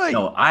 like, right.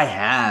 no, I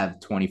have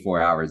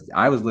 24 hours.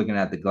 I was looking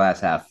at the glass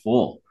half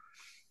full.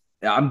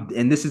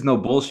 And this is no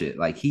bullshit.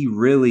 Like, he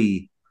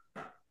really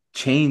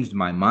changed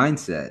my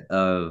mindset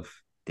of,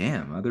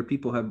 damn, other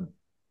people have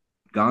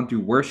gone through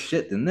worse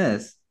shit than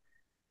this.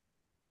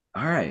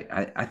 All right,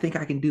 I think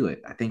I can do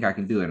it. I think I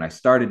can do it. And I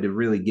started to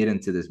really get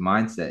into this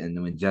mindset. And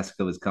then when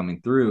Jessica was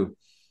coming through,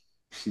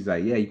 she's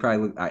like, yeah, you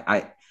probably look.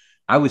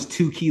 I was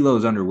 2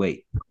 kilos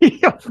underweight.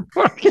 Yeah,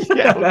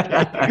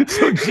 yeah, okay.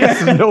 So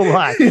Jess is no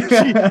lie.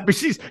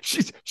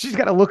 She's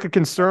got a look of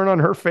concern on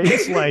her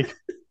face, like,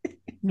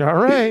 all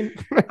right,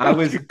 I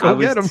go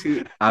get was him.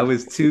 two I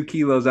was 2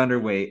 kilos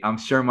underweight. I'm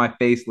sure my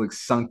face looked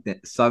sunk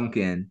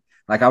in.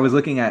 Like I was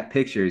looking at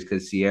pictures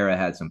because Sierra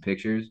had some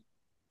pictures,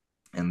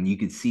 and you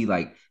could see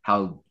like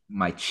how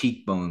my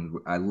cheekbones.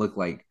 I look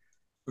like,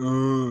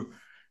 "Ugh."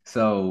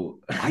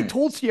 So I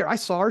told Sierra, I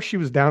saw her. She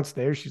was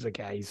downstairs. She's like,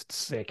 yeah, he's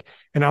sick.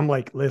 And I'm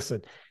like,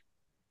 listen,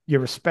 you're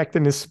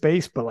respecting this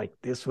space, but like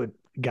this would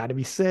got to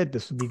be said.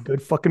 This would be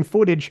good fucking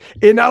footage.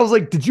 And I was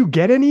like, did you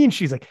get any? And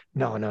she's like,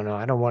 no, no, no,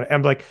 I don't want it.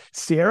 I'm like,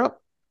 Sierra,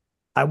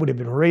 I would have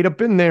been right up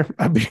in there.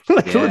 I'd be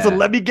like, listen, yeah.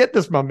 let me get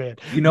this, my man.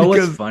 You know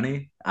what's Because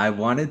funny? I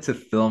wanted to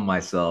film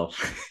myself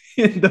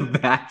in the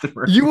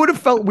you bathroom. would have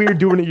felt weird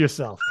doing it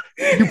yourself.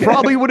 You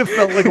probably would have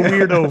felt like a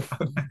weirdo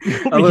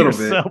A filming little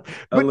bit.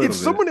 yourself. A But if little bit.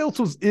 someone else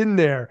was in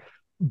there,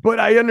 but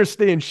I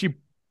understand she,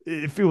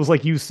 if it was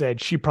like you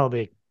said, she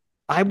probably,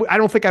 I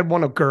don't think I'd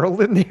want a girl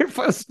in there if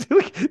I was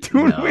doing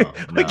No,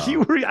 like you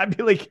no. were. I'd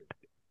be like,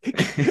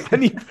 I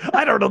mean,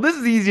 I don't know. This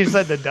is easier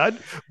said than done,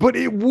 but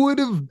it would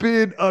have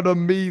been an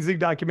amazing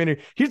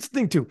documentary. Here's the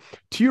thing, too.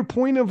 To your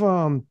point of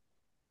an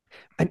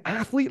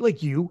athlete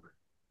like you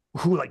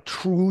who like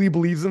truly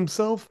believes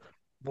himself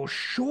will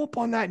show up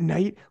on that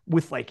night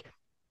with like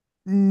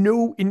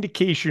no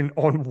indication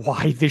on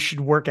why this should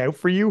work out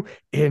for you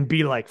and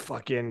be like,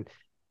 fucking,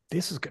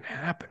 this is going to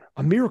happen.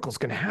 A miracle's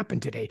going to happen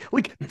today.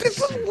 Like, this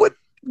is what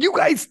you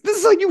guys, this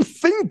is how you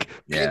think.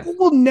 Yeah. People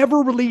will never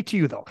relate to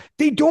you, though.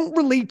 They don't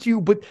relate to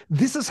you, but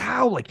this is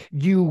how, like,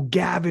 you,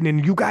 Gavin,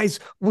 and you guys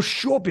will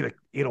show up, be like,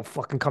 it'll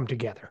fucking come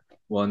together.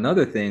 Well,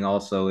 another thing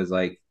also is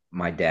like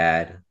my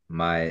dad,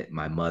 my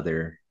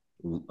mother,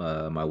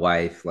 my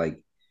wife.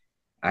 Like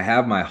I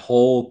have my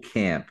whole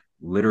camp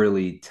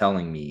literally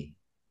telling me,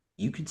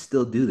 "You can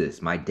still do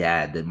this." My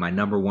dad, my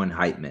number one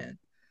hype man.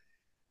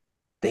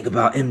 Think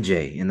about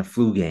MJ in the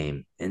flu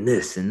game and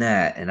this and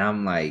that, and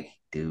I'm like,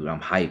 dude, I'm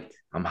hyped.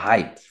 I'm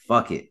hyped.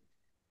 Fuck it.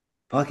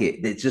 Fuck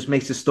it. It just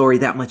makes the story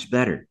that much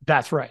better.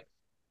 That's right.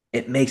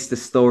 It makes the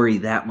story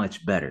that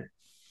much better.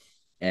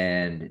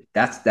 And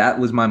that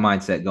was my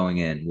mindset going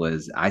in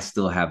was I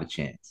still have a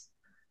chance,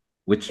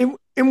 which And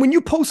when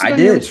you posted I on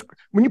your did.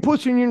 when you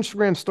posted on your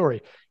Instagram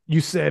story, you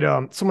said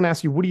someone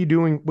asked you, "What are you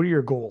doing? What are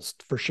your goals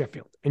for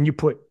Sheffield?" And you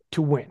put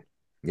to win.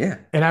 Yeah.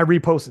 And I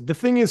reposted. The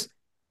thing is,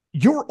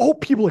 you're all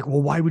people like,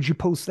 well, why would you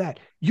post that?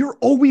 You're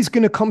always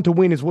going to come to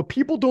win. Is what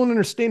people don't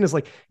understand is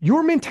like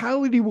your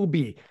mentality will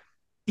be,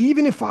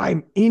 even if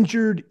I'm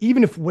injured,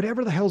 even if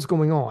whatever the hell's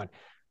going on,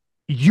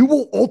 you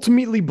will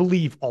ultimately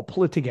believe I'll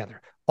pull it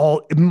together.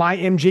 All my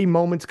MJ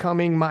moments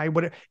coming, my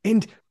whatever,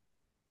 and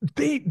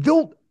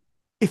they'll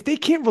if they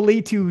can't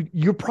relate to you,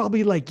 you're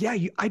probably like, yeah,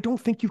 I don't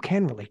think you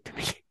can relate to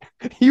me.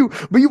 But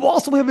you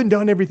also haven't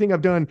done everything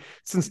I've done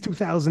since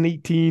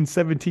 2018,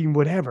 17,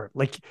 whatever.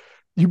 Like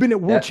you've been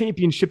at world That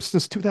championships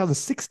since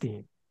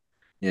 2016.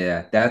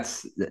 yeah,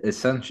 that's it's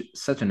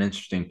such an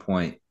interesting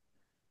point.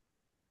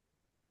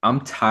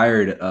 I'm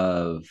tired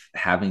of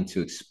having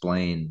to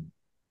explain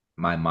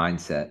my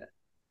mindset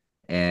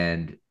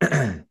and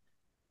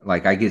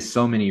like I get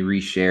so many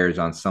reshares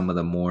on some of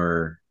the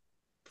more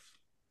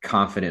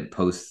confident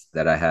posts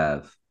that I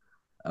have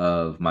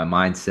of my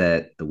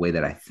mindset, the way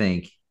that I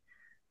think,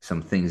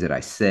 some things that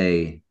I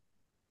say,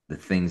 the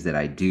things that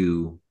I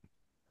do.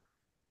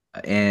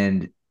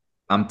 And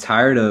I'm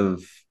tired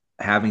of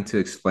having to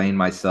explain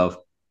myself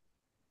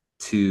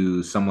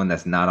to someone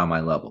that's not on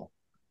my level.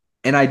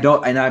 And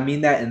I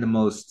mean that in the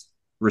most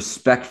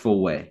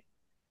respectful way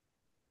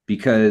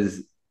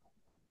because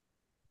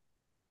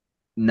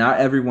not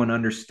everyone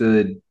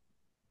understood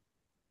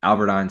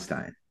Albert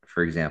Einstein,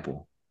 for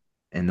example,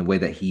 and the way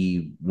that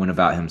he went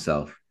about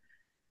himself.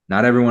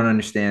 Not everyone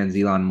understands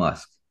Elon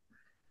Musk.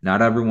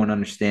 Not everyone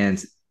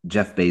understands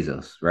Jeff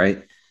Bezos,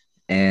 right?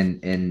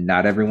 And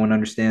not everyone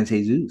understands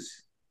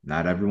Jesus.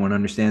 Not everyone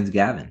understands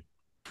Gavin.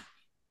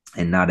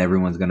 And not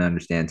everyone's gonna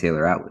understand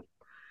Taylor Atwood.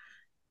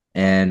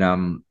 And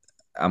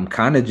I'm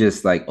kind of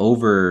just like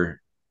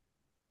over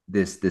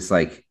this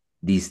like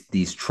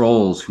these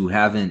trolls who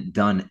haven't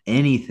done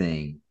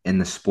anything in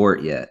the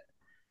sport yet,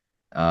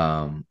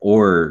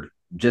 or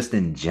just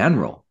in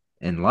general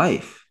in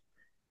life,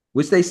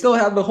 which they still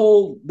have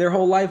their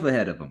whole life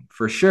ahead of them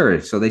for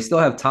sure. So they still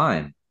have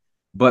time,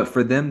 but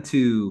for them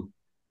to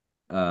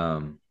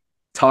um,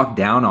 talk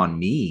down on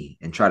me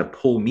and try to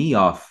pull me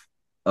off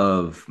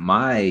of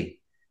my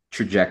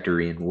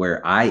trajectory and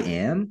where I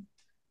am,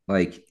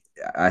 like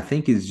I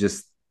think is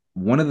just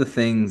one of the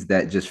things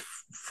that just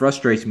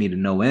frustrates me to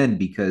no end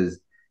because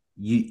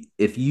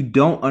if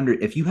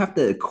you have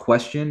to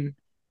question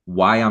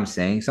why I'm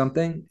saying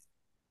something,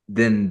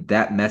 then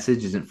that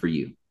message isn't for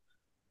you.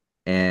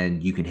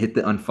 And you can hit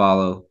the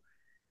unfollow,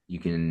 you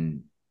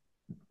can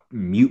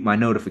mute my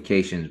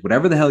notifications,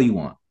 whatever the hell you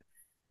want.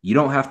 You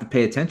don't have to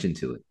pay attention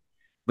to it.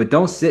 But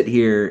don't sit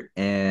here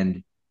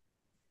and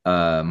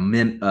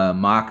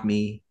mock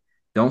me.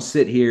 Don't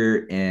sit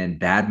here and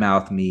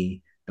badmouth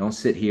me. Don't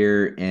sit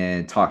here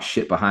and talk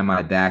shit behind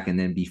my back and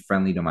then be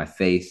friendly to my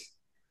face,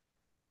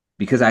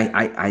 because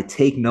I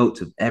take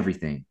notes of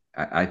everything.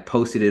 I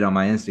posted it on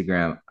my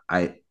Instagram.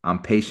 I'm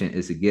patient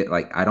as a gift.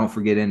 Like, I don't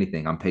forget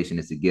anything. I'm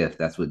patient as a gift.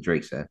 That's what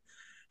Drake said.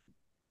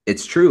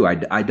 It's true.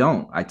 I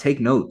don't. I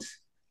take notes.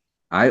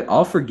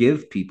 I'll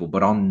forgive people,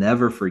 but I'll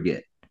never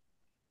forget.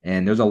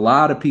 And there's a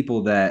lot of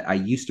people that I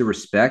used to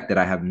respect that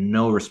I have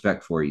no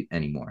respect for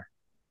anymore.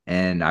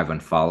 And I've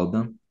unfollowed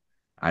them.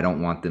 I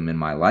don't want them in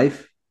my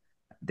life.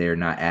 They're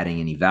not adding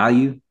any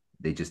value.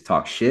 They just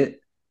talk shit,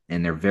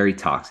 and they're very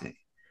toxic.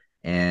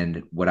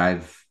 And what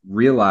I've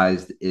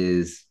realized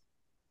is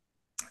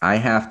I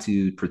have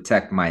to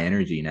protect my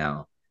energy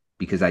now,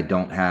 because I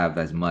don't have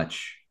as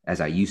much as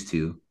I used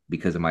to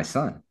because of my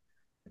son.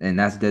 And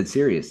that's dead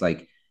serious.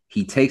 Like,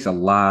 he takes a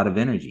lot of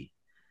energy.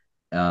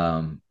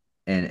 And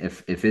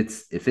if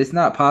it's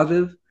not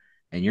positive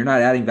and you're not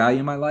adding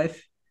value in my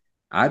life,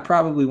 I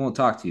probably won't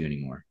talk to you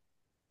anymore.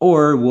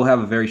 Or we'll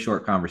have a very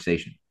short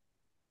conversation.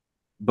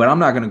 But I'm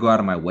not going to go out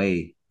of my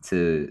way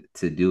to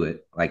do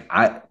it. Like,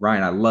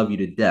 Ryan, I love you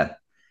to death.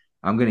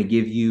 I'm going to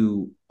give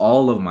you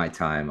all of my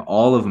time,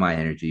 all of my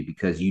energy,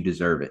 because you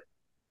deserve it.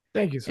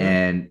 Thank you,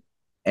 sir.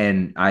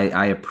 And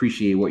I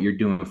appreciate what you're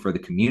doing for the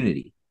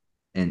community,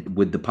 and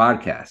with the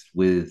podcast,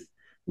 with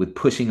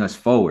pushing us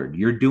forward.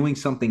 You're doing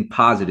something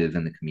positive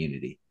in the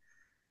community.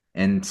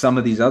 And some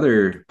of these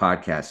other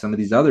podcasts, some of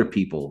these other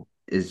people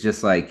is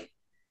just like,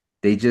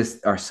 they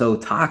just are so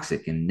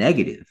toxic and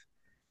negative.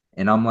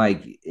 And I'm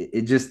like,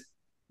 it just,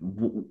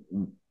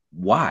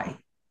 why?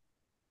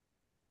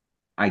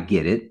 I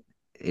get it.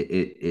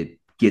 It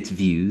gets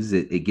views.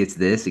 It gets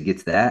this, it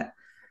gets that.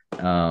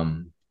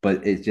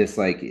 But it's just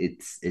like,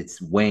 it's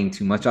weighing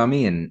too much on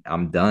me, and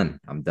I'm done.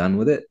 I'm done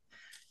with it.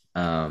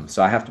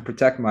 So I have to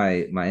protect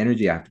my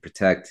energy. I have to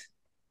protect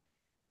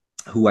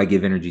who I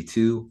give energy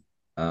to.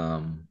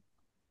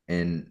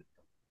 And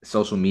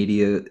social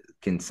media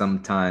can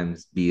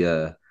sometimes be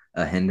a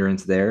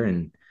hindrance there.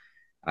 And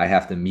I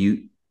have to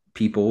mute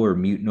people or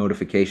mute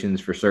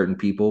notifications for certain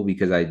people,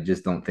 because I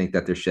just don't think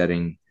that they're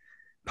shedding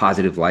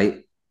positive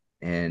light.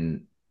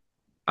 And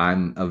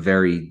I'm a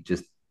very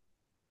just,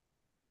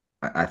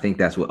 I think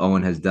that's what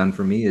Owen has done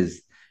for me,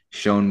 is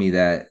shown me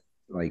that,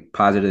 like,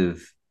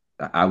 positive.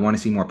 I want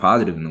to see more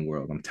positive in the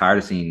world. I'm tired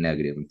of seeing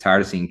negative. I'm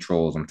tired of seeing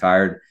trolls. I'm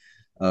tired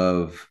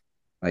of,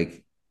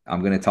 like, I'm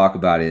going to talk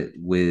about it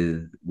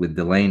with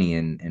Delaney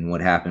and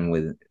what happened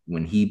with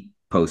when he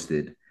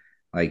posted.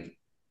 Like,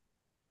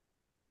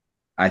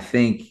 I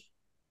think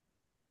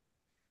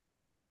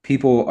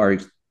people are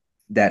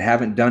that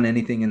haven't done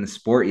anything in the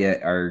sport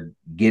yet are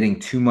getting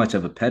too much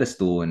of a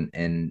pedestal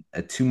and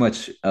too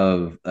much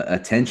of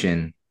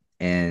attention,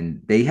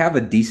 and they have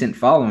a decent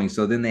following.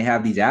 So then they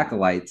have these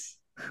acolytes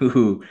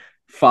who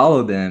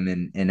follow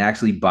them and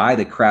actually buy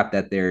the crap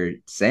that they're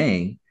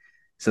saying.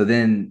 So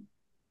then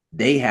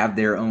they have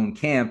their own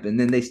camp, and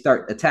then they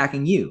start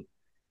attacking you.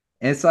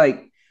 And it's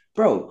like,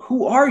 bro,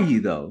 who are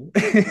you though?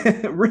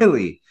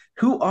 Really?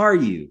 Who are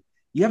you?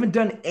 You haven't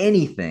done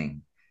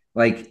anything.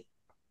 Like,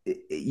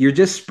 you're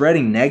just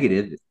spreading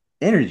negative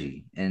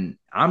energy, and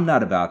I'm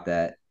not about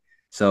that.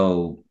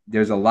 So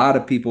there's a lot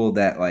of people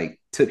that,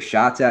 like, took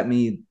shots at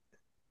me.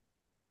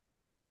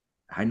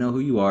 I know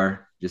who you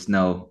are. Just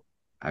know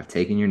I've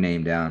taken your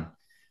name down.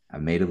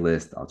 I've made a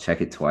list. I'll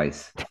check it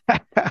twice.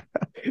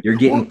 You're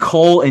getting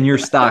coal in your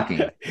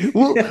stocking.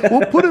 We'll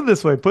put it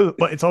this way. But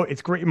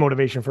it's great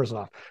motivation, first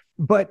off.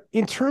 But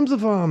in terms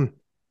of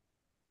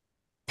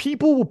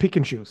people will pick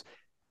and choose.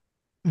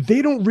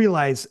 They don't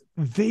realize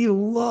they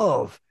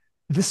love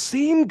the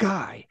same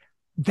guy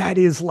that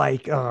is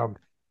like uber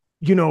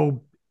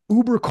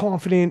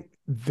confident,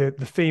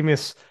 the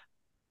famous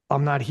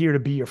 "I'm not here to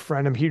be your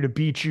friend, I'm here to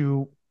beat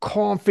you,"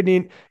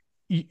 confident,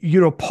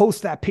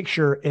 post that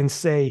picture and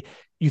say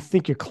you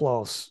think you're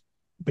close,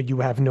 but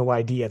you have no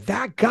idea.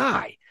 That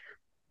guy,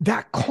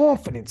 that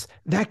confidence,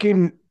 that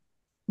can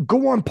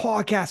go on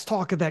podcasts,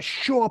 talk of that,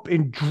 show up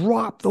and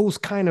drop those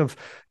kind of,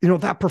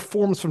 that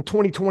performance from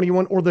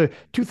 2021 or the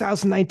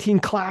 2019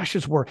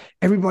 clashes where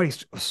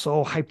everybody's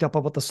so hyped up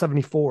about the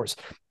 74s,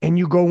 and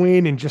you go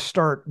in and just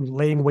start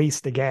laying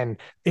waste again.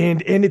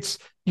 And it's,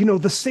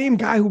 the same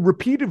guy who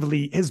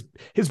repeatedly has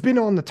been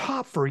on the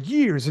top for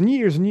years and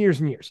years and years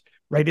and years,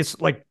 right? It's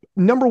like,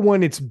 number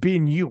one, it's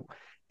been you.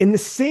 And the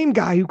same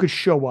guy who could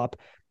show up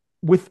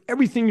with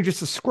everything you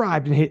just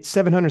described and hit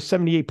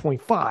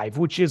 778.5,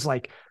 which is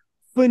like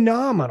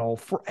phenomenal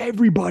for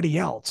everybody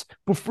else.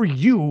 But for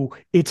you,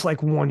 it's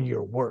like one of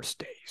your worst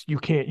days. You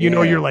can't,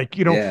 you're like,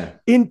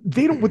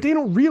 and what they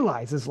don't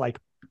realize is, like,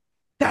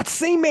 that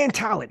same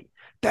mentality,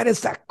 that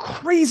is that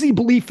crazy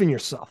belief in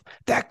yourself,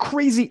 that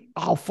crazy,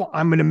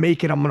 I'm going to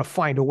make it, I'm going to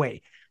find a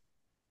way.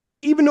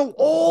 Even though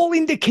all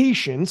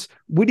indications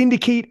would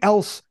indicate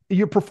else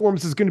your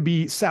performance is going to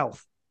be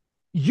south,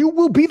 you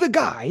will be the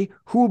guy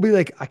who will be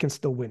like, I can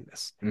still win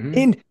this. Mm-hmm.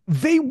 And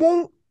they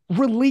won't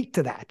relate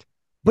to that.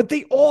 But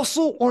they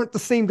also aren't the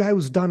same guy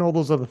who's done all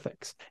those other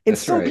things. And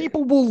some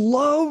people will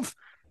love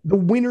the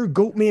winner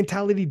goat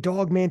mentality,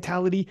 dog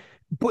mentality,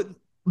 but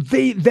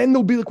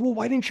they'll be like, well,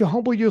 why didn't you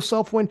humble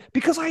yourself when?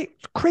 Because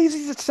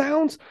crazy as it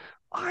sounds,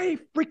 I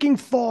freaking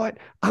thought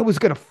I was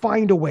gonna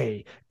find a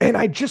way, and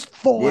I just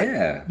thought,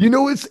 Yeah.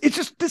 it's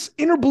just this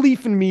inner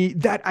belief in me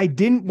that I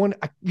didn't want.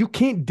 You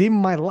can't dim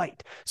my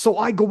light, so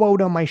I go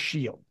out on my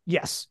shield.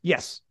 Yes,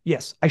 yes,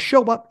 yes. I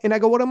show up and I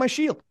go out on my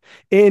shield,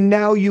 and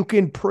now you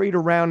can parade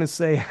around and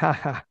say,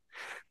 ha.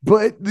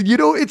 But but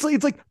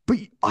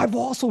I've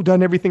also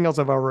done everything else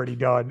I've already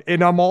done,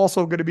 and I'm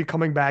also going to be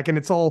coming back, and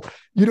it's all,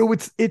 you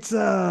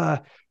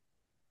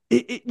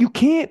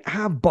can't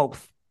have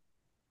both.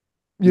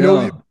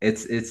 No,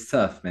 it's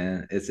tough,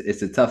 man.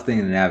 It's a tough thing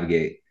to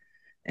navigate.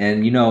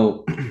 And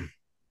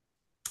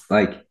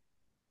like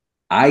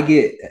I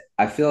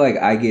feel like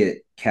I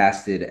get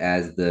casted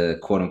as the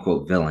quote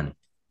unquote villain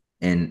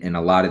in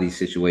a lot of these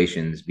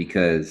situations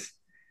because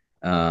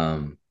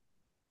um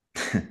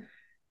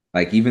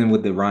like even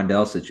with the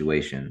Rondell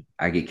situation,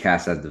 I get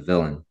cast as the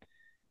villain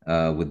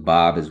with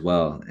Bob as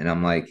well. And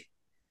I'm like,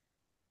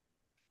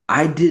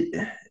 I did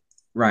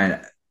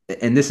Ryan,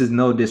 and this is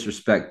no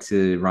disrespect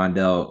to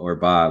Rondell or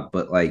Bob,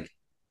 but like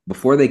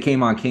before they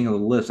came on King of the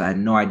Lifts, I had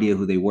no idea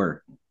who they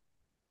were.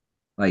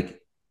 Like,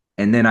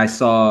 and then I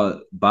saw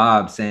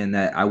Bob saying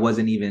that I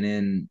wasn't even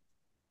in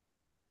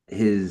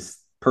his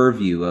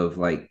purview of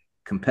like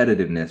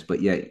competitiveness,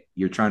 but yet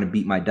you're trying to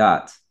beat my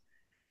dots.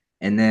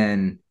 And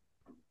then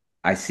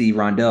I see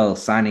Rondell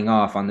signing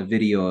off on the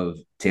video of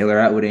Taylor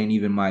Atwood ain't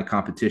even my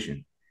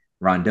competition.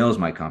 Rondell's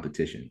my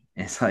competition.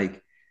 And it's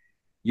like,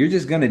 you're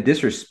just gonna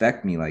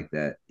disrespect me like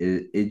that.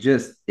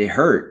 It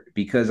hurt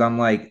because I'm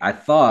like, I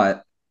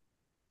thought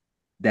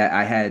that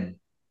I had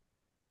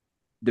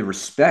the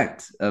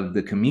respect of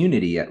the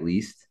community at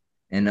least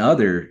and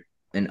others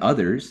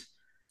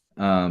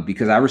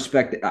because I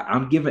respect it.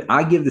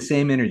 I give the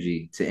same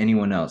energy to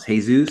anyone else.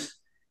 Jesus,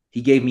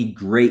 he gave me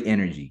great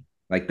energy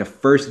like the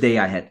first day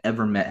I had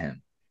ever met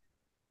him.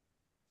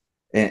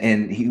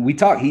 And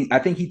I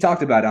think he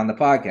talked about it on the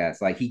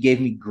podcast. Like he gave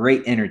me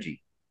great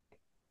energy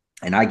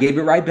and I gave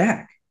it right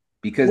back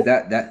because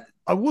Well, that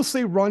I will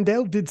say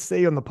Rondell did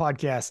say on the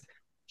podcast,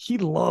 he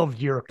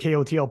loved your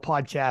KOTL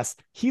podcast.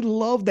 He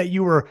loved that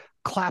you were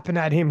clapping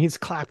at him. He's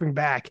clapping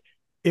back.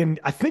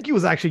 And I think he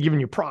was actually giving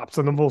you props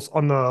on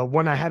the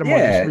one I had him on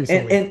just yeah.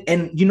 recently.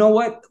 And you know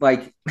what?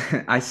 Like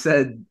I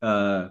said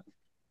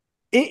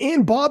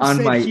And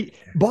on my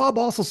Bob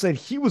also said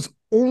he was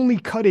only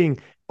cutting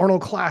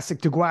Arnold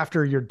Classic to go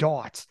after your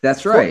dots.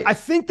 that's So right. I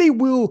think they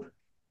will.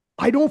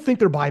 I don't think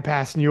they're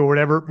bypassing you or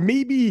whatever.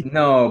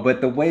 No,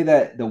 but the way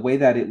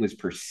that it was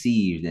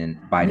perceived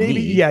and by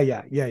Yeah,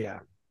 me yeah.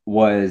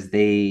 was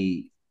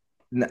maybe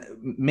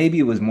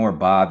it was more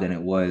Bob than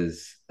it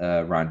was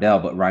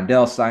Rondell, but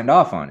Rondell signed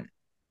off on it.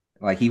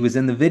 Like he was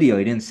in the video,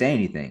 he didn't say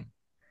anything.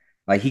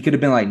 Like he could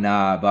have been like,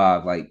 "Nah,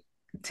 Bob, like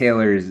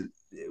Taylor's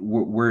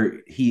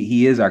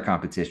he is our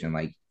competition."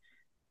 Like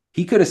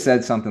he could have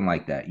said something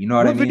like that. You know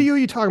what I What mean? video are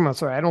you talking about?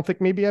 Sorry, I don't think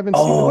maybe I haven't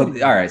seen the Oh,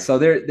 video. all right. So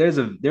there's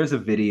a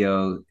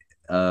video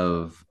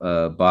of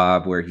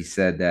Bob where he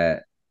said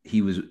that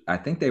he was I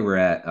think they were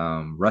at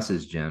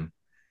Russ's gym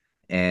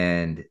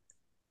and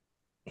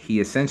he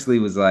essentially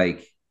was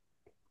like,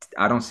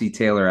 I don't see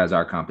Taylor as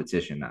our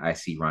competition. I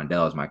see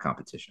Rondell as my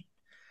competition.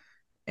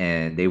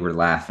 And they were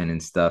laughing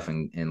and stuff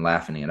and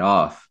laughing it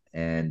off.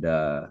 And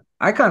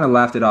I kind of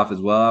laughed it off as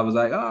well. I was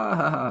like, ah,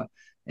 ha, ha.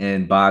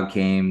 And Bob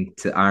came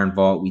to Iron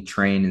Vault. We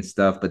trained and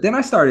stuff. But then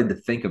I started to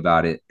think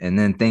about it. And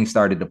then things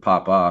started to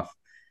pop off.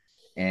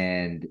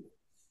 And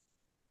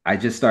I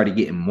just started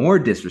getting more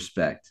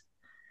disrespect.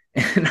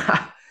 And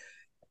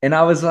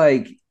I was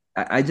like,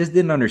 I just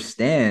didn't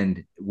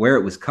understand where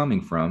it was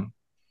coming from.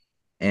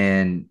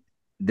 And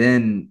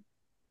then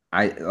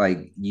I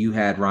like you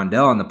had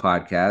Rondell on the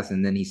podcast,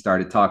 and then he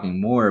started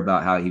talking more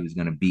about how he was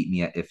going to beat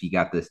me if he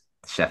got this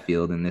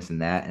Sheffield and this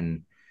and that.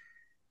 And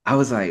I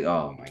was like,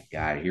 oh my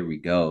God, here we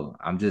go.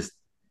 I'm just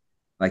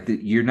like,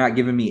 you're not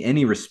giving me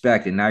any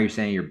respect. And now you're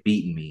saying you're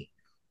beating me.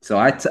 So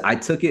I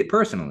took it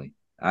personally.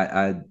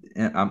 I'm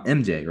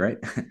MJ, right?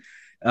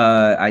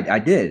 I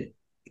did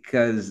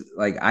because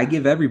like I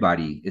give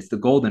everybody, it's the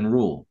golden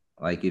rule.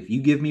 Like if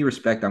you give me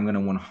respect, I'm going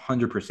to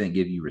 100%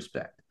 give you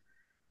respect.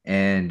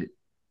 And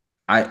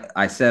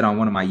I said on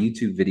one of my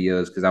YouTube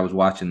videos because I was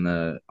watching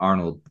the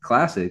Arnold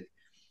Classic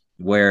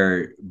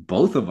where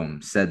both of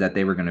them said that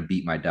they were going to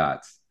beat my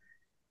dots.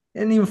 It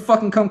didn't even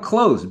fucking come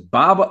close.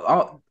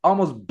 Bob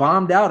almost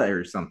bombed out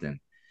or something.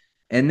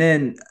 And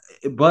then,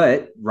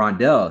 but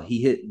Rondell,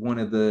 he hit one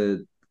of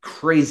the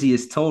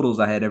craziest totals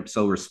I had ever.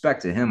 So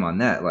respect to him on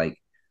that. Like,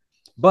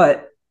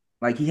 but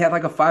like he had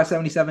like a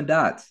 577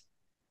 dots.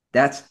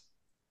 That's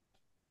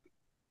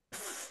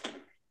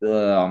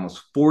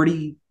almost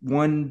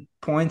 41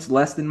 points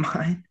less than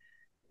mine.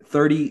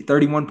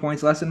 31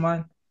 points less than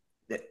mine.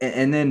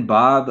 And then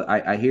Bob,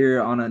 I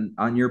hear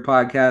on your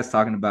podcast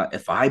talking about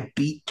if I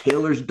beat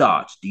Taylor's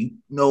dots, do you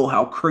know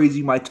how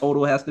crazy my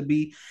total has to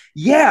be?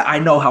 Yeah, I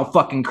know how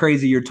fucking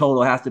crazy your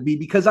total has to be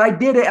because I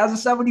did it as a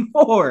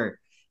 74.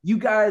 You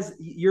guys,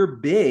 you're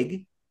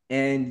big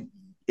and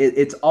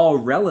it's all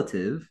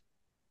relative,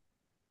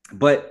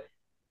 but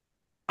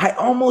I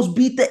almost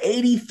beat the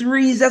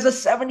 83s as a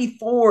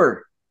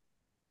 74.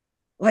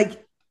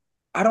 Like,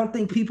 I don't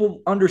think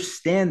people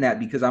understand that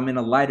because I'm in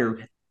a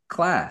lighter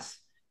class,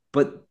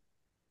 but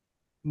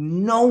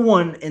no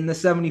one in the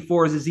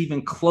 74s is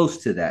even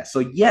close to that. So,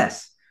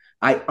 yes,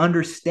 I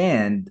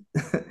understand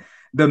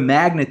the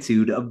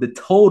magnitude of the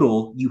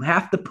total you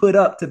have to put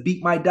up to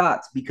beat my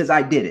dots because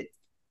I did it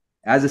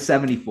as a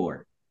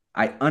 74.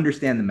 I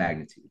understand the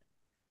magnitude.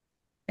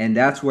 And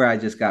that's where I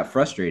just got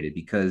frustrated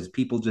because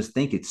people just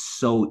think it's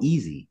so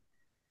easy.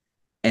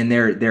 And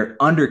they're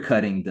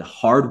undercutting the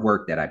hard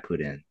work that I put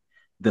in,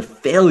 the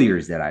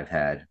failures that I've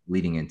had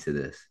leading into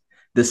this,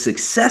 the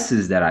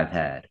successes that I've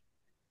had.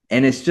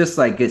 And it's just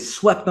like gets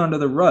swept under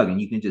the rug and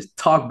you can just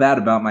talk bad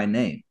about my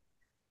name.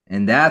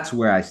 And that's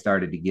where I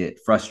started to get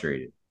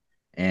frustrated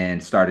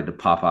and started to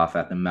pop off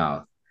at the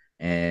mouth.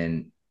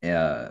 And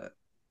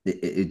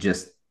it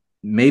just,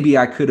 maybe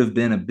I could have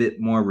been a bit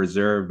more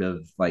reserved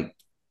of like,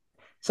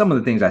 some of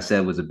the things I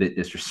said was a bit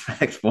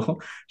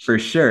disrespectful for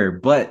sure,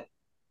 but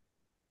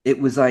it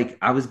was like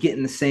I was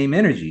getting the same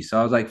energy. So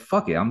I was like,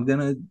 fuck it, I'm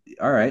gonna,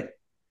 all right.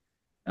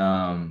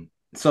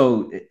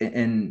 So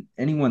and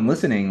anyone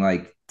listening,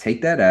 like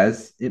take that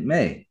as it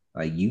may.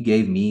 Like you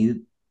gave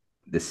me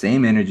the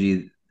same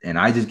energy and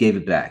I just gave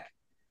it back.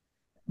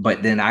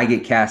 But then I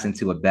get cast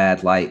into a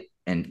bad light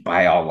and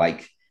by all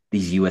like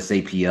these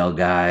USAPL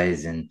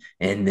guys and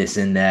this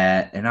and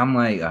that. And I'm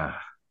like, oh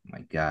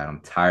my God,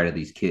 I'm tired of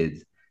these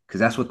kids. Cause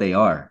that's what they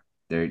are.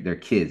 They're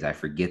kids. I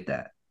forget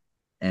that.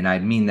 And I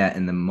mean that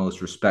in the most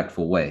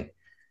respectful way.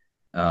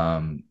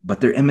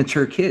 But they're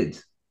immature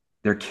kids.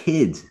 They're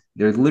kids.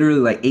 They're literally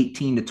like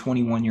 18 to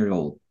 21-year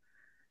old.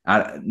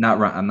 I'm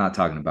not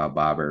talking about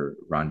Bob or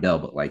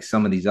Rondell, but like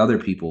some of these other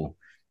people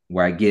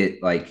where I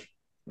get like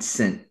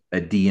sent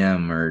a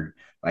DM or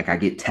like I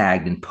get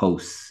tagged in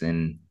posts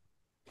and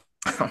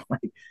I'm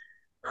like,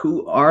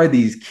 who are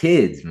these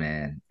kids,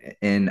 man?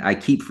 And I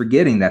keep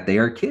forgetting that they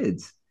are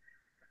kids.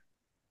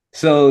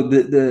 So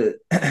the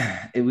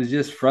it was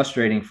just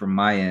frustrating from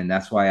my end.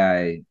 That's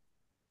why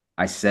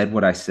I said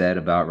what I said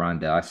about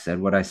Rondell. I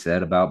said what I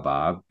said about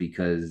Bob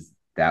because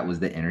that was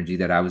the energy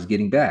that I was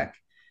getting back.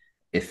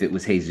 If it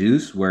was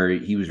Jesus, where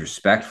he was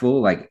respectful,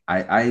 like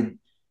I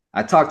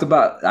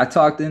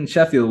talked in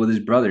Sheffield with his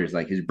brothers.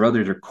 Like his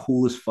brothers are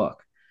cool as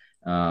fuck.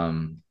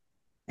 Um,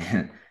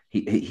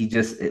 he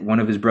just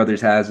one of his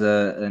brothers has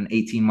an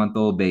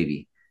 18-month-old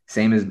baby,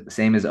 same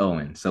as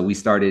Owen. So we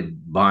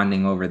started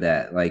bonding over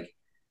that. Like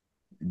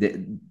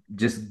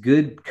just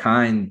good,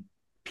 kind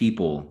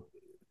people,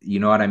 you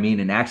know what I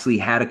mean, and actually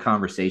had a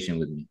conversation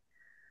with me.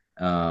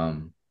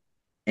 Um,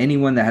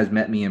 Anyone that has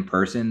met me in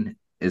person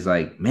is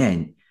like,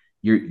 man,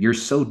 you're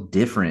so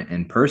different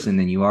in person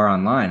than you are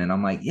online, and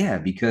I'm like, yeah,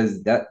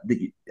 because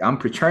I'm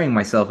portraying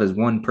myself as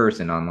one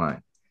person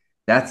online.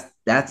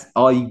 That's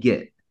all you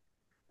get.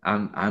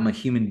 I'm a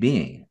human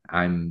being.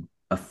 I'm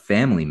a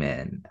family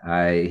man.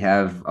 I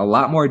have a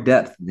lot more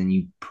depth than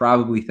you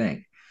probably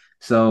think.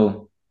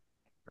 So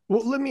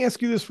Well, let me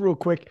ask you this real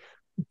quick.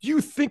 Do you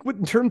think,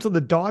 in terms of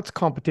the dots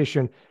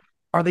competition,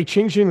 are they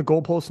changing the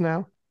goalposts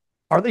now?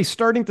 Are they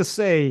starting to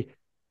say,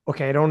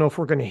 okay, I don't know if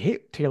we're going to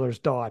hit Taylor's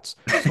dots,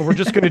 so we're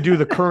just going to do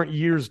the current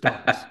year's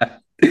dots?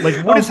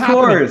 Like, what is of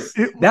happening? course,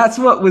 that's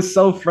what was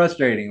so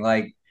frustrating.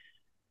 Like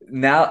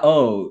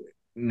now,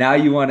 now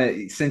you want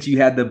to, since you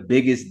had the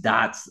biggest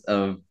dots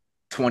of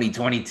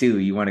 2022,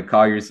 you want to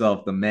call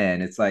yourself the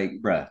man. It's like,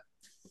 bruh,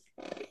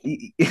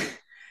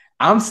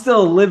 I'm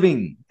still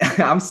living.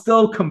 I'm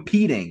still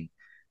competing.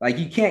 Like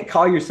you can't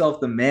call yourself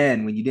the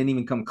man when you didn't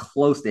even come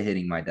close to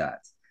hitting my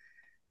dots.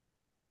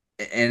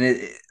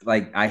 And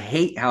like I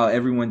hate how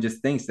everyone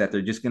just thinks that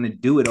they're just gonna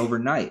do it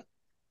overnight.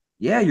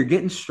 Yeah, you're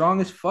getting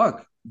strong as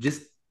fuck.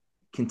 Just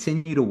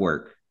continue to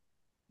work.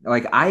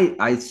 Like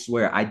I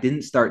swear I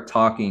didn't start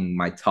talking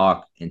my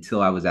talk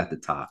until I was at the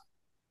top.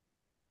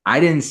 I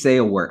didn't say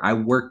a word. I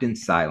worked in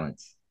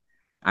silence.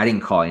 I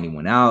didn't call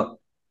anyone out.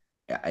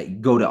 I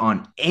go to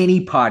on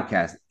any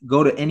podcast,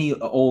 go to any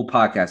old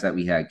podcast that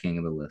we had, King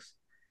of the List.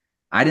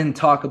 I didn't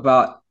talk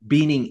about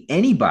beating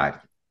anybody.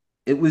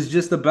 It was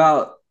just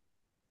about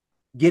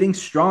getting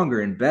stronger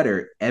and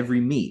better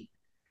every meet.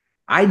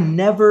 I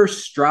never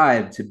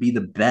strive to be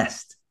the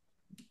best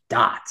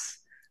dots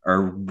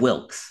or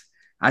Wilkes.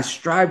 I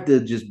strive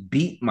to just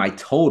beat my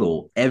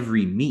total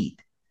every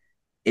meet.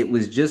 It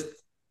was just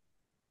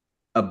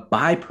a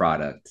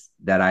byproduct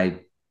that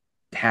I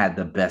had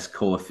the best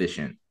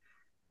coefficient.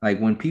 Like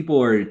when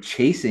people are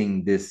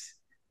chasing this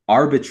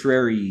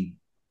arbitrary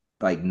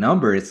like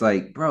number, it's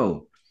like,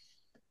 bro,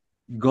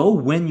 go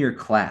win your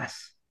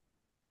class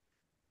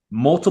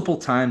multiple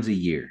times a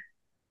year,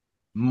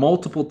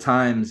 multiple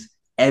times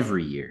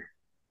every year.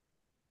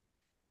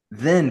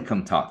 Then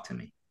come talk to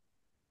me.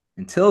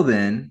 Until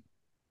then,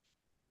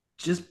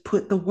 just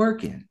put the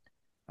work in.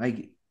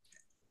 Like,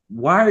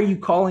 why are you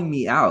calling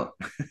me out?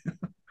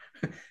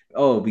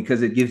 Oh,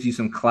 because it gives you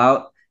some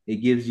clout. It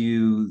gives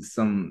you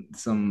some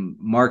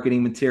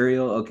marketing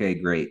material. Okay,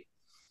 great.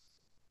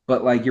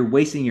 But like you're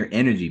wasting your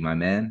energy, my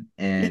man.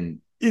 It, And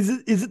is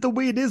it the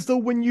way it is though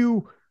when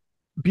you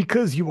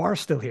because you are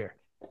still here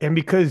and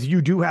because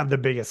you do have the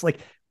biggest, like,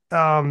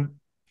 um,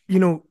 you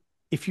know,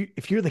 if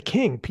you're the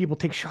king, people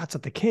take shots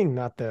at the king,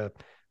 not the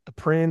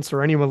prince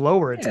or anyone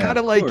lower. It's Yeah, kind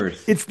of of like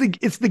course. it's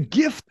the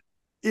gift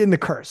in the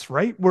curse,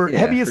 right? Where Yeah,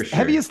 for heavy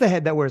sure. is the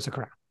head that wears the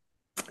crown.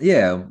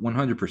 Yeah,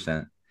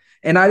 100%.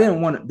 And I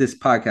didn't want this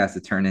podcast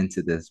to turn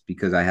into this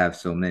because I have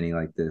so many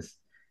like this.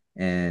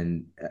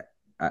 And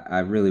I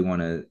really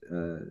want to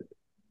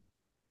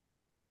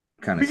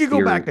kind of We could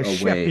go back steer to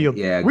away. Sheffield.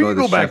 Yeah, We go could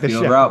the go back to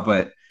Sheffield route.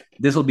 Sheffield. But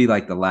this will be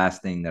like the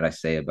last thing that I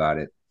say about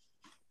it.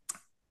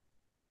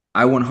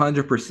 I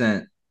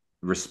 100%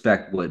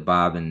 respect what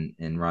Bob and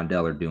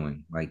Rondell are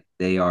doing. Like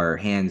they are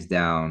hands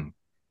down,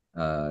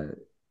 uh,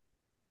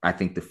 I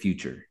think the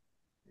future.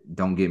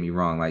 Don't get me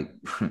wrong. Like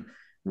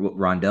what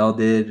Rondell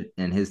did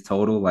and his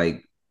total,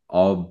 like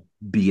all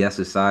BS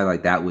aside,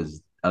 like that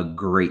was a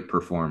great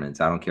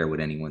performance. I don't care what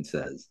anyone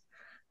says.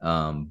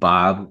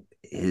 Bob,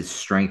 his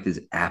strength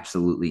is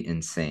absolutely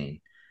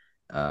insane.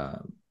 Uh,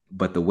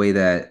 but the way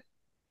that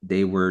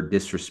they were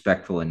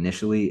disrespectful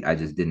initially, I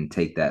just didn't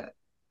take that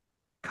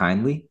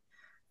kindly,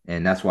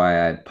 and that's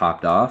why I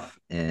popped off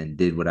and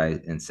did what I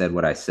and said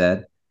what I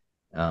said.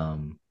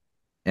 Um,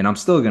 and I'm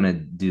still gonna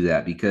do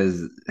that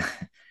because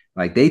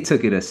like they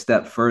took it a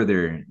step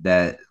further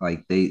that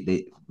like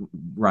they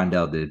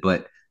Rondell did,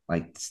 but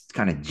like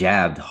kind of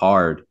jabbed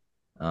hard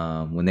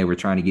when they were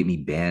trying to get me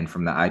banned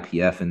from the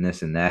IPF and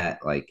this and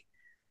that. Like,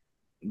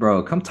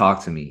 bro, come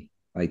talk to me.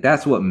 Like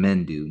that's what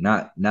men do,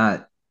 not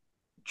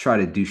try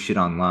to do shit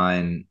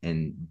online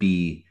and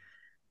be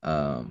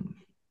um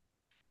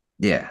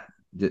yeah.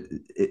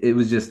 It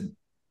was just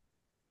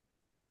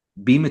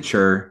be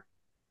mature,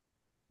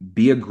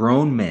 be a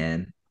grown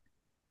man,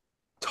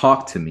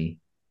 talk to me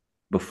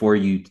before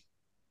you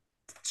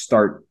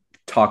start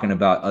talking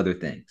about other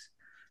things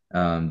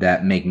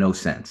that make no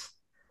sense.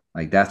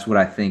 Like that's what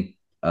I think.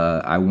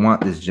 I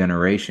want this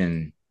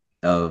generation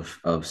of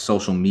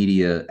social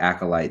media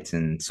acolytes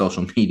and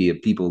social media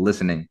people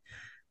listening.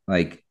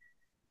 Like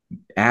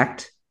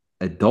act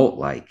adult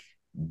like,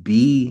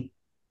 be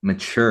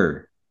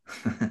mature.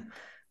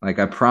 Like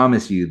I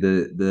promise you,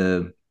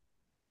 the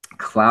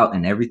clout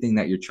and everything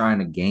that you're trying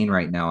to gain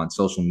right now on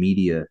social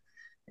media,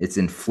 it's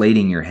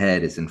inflating your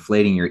head, it's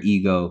inflating your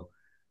ego.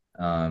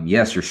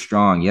 Yes, you're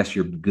strong. Yes,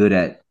 you're good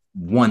at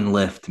one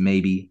lift,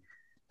 maybe.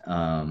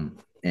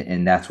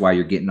 And that's why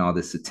you're getting all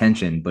this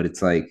attention. But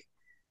it's like,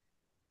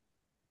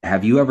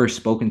 have you ever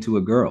spoken to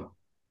a girl?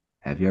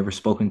 Have you ever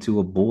spoken to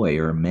a boy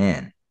or a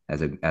man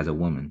as a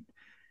woman?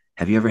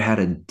 Have you ever had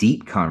a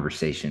deep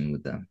conversation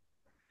with them?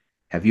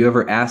 Have you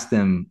ever asked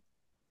them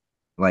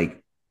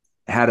like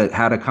had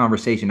a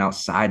conversation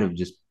outside of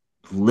just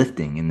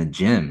lifting in the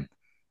gym?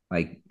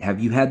 Like, have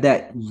you had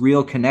that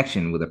real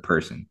connection with a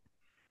person?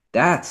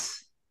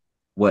 That's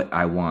what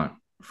I want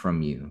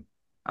from you.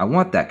 I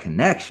want that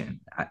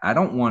connection. I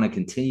don't want to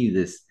continue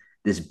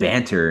this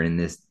banter and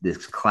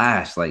this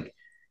clash. Like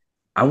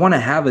I want to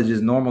have a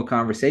just normal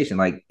conversation.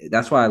 Like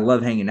that's why I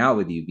love hanging out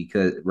with you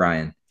because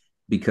Ryan,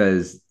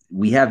 because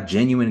we have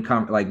genuine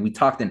like we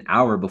talked an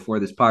hour before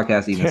this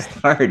podcast even Yeah.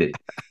 started.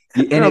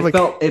 And And I was like,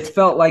 it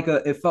felt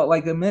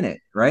like a minute,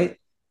 right?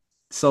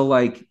 So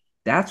like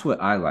that's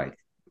what I like.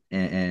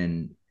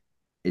 And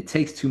it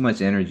takes too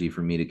much energy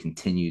for me to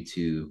continue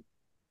to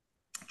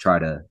try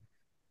to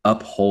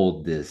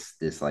uphold this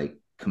like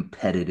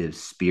competitive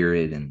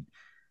spirit. And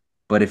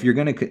but if you're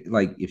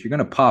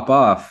gonna pop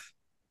off,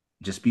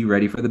 just be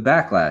ready for the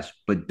backlash,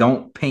 but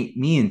don't paint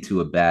me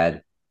into a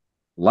bad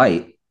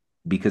light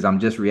because I'm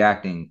just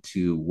reacting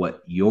to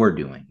what you're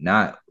doing,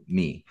 not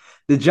me.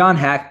 The John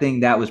Hack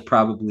thing, that was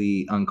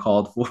probably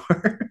uncalled for.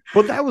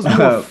 but that was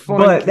more fun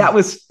But because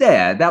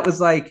that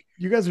was like,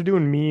 you guys are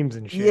doing memes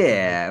and shit.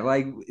 yeah,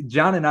 like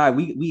John and I,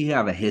 we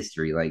have a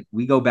history. Like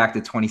we go back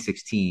to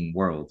 2016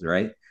 Worlds,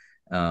 right?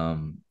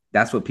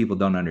 That's what people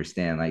don't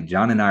understand. Like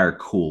John and I are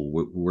cool.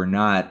 We're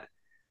not.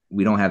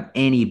 We don't have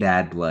any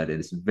bad blood.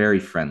 It's very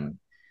friendly.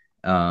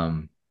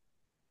 Um,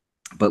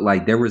 but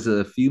like there was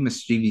a few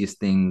mischievous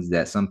things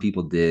that some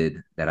people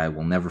did that I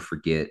will never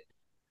forget.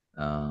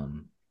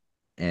 Um,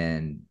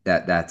 and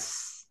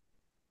that's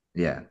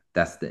yeah,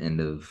 that's the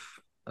end of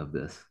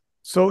this.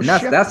 So And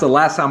that's the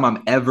last time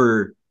I'm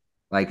ever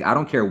like I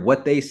don't care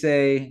what they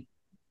say.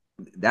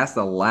 That's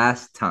the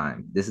last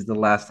time. This is the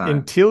last time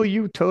until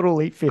you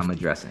total I'm 850.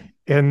 addressing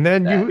And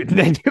then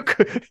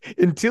that.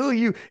 until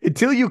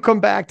you come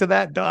back to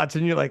that dots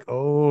and you're like,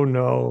 oh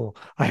no,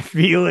 I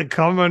feel it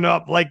coming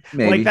up, like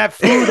Maybe. that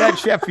food at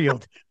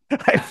Sheffield.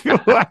 I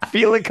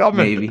feel it coming.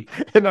 Maybe.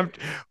 And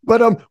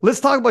let's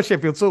talk about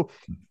Sheffield. So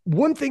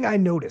one thing I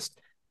noticed,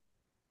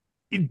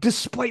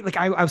 despite like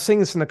I was saying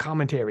this in the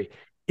commentary,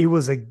 it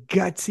was a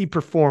gutsy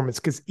performance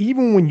because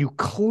even when you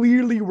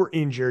clearly were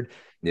injured,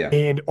 Yeah.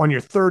 and on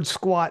your third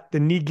squat, the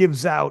knee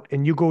gives out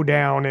and you go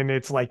down and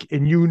it's like,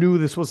 and you knew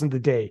this wasn't the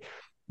day.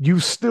 You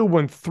still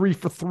went 3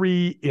 for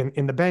 3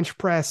 in the bench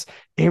press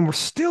and we're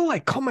still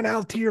like coming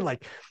out here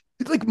like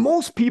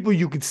most people,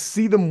 you could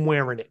see them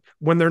wearing it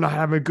when they're not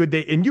having a good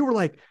day. And you were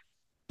like,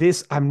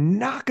 I'm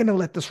not going to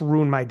let this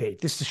ruin my day.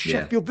 This is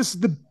Yeah. Sheffield. This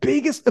is the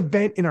biggest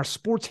event in our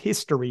sports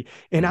history.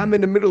 And I'm Mhm.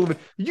 in the middle of it.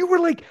 You were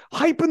like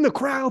hyping the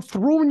crowd,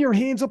 throwing your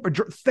hands up,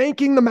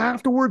 thanking them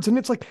afterwards. And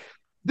it's like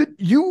that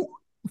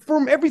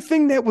from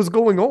everything that was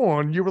going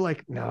on, you were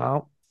like,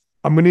 no,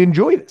 I'm going to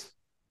enjoy this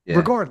Yeah.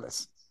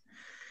 regardless.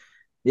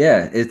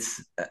 Yeah.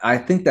 I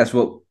think that's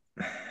what,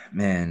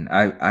 man,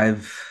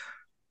 I've,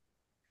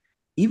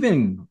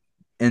 even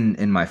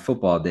in my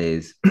football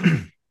days,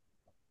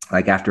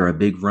 like after a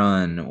big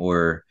run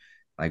or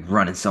like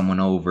running someone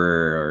over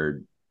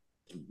or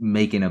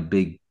making a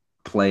big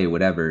play,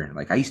 whatever,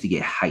 like I used to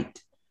get hyped.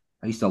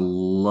 I used to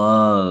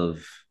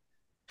love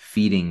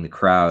feeding the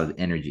crowd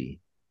energy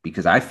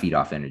because I feed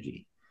off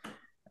energy.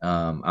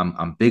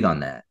 I'm big on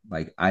that.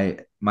 Like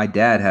my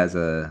dad has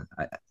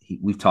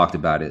we've talked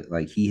about it.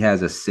 Like he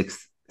has a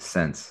sixth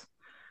sense.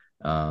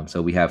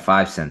 So we have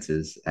five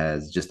senses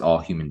as just all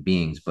human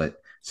beings, but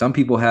some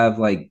people have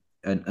like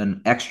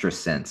an extra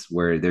sense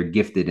where they're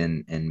gifted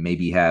and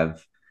maybe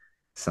have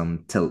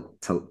some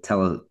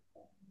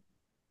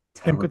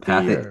Empathy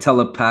or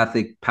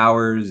telepathic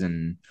powers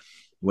and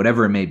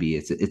whatever it may be.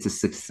 It's a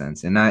sixth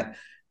sense, and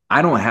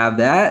I don't have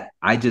that.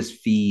 I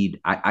just feed.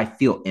 I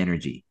feel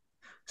energy.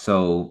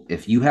 So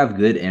if you have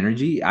good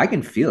energy, I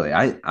can feel it.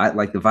 I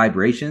like the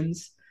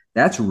vibrations.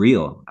 That's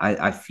real.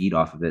 I feed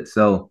off of it.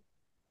 So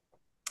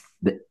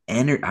the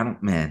energy. I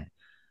don't, man.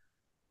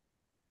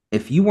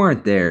 If you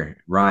weren't there,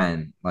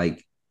 Ryan,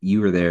 like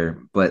you were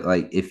there, but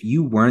like if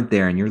you weren't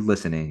there and you're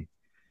listening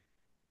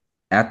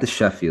at the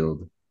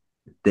Sheffield,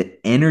 the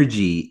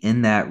energy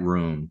in that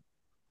room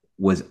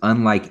was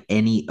unlike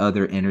any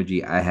other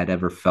energy I had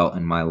ever felt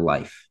in my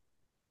life.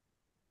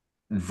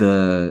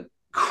 The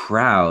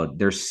crowd,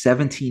 there's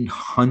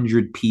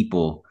 1,700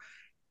 people.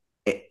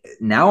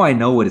 Now I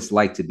know what it's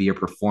like to be a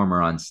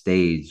performer on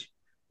stage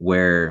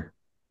where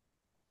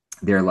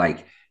they're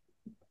like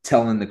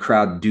telling the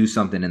crowd to do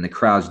something and the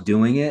crowd's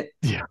doing it.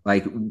 yeah.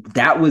 Like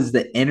that was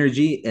the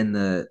energy and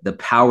the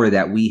power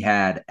that we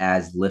had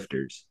as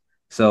lifters.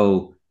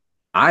 So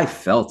I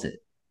felt it.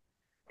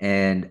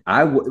 And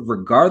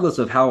regardless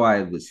of how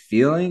I was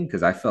feeling,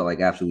 because I felt like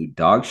absolute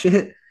dog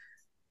shit,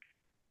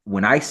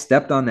 when I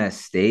stepped on that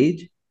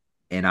stage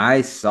and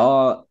I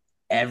saw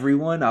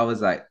everyone, I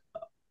was like,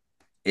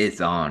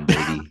 it's on,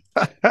 baby.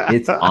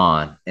 It's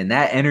on. And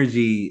that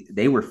energy,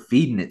 they were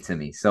feeding it to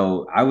me.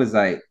 So I was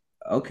like,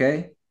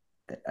 okay,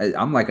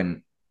 I'm like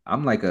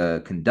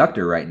a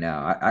conductor right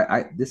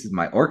now. This is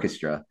my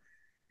orchestra,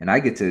 and I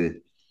get to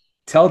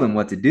tell them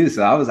what to do.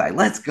 So I was like,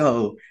 let's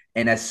go.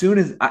 And as soon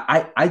as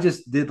I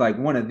just did like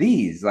one of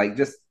these, like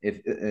just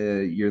if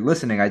you're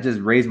listening, I just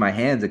raised my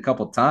hands a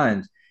couple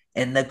times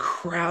and the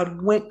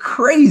crowd went Yeah,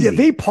 crazy.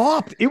 they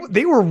popped.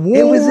 They were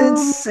It was warm.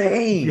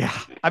 insane. Yeah,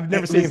 I've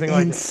never It seen was anything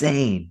like it.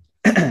 insane.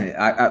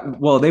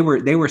 Well, they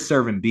were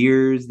serving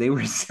beers, they were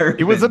It was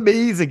serving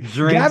amazing. Gavin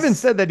drinks.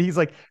 said that he's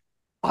like,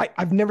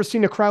 I've never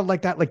seen a crowd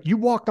like that. Like you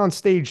walked on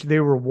stage, they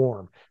were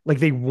warm. Like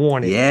they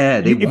wanted it.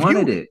 Yeah, they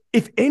wanted it.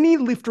 If any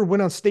lifter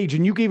went on stage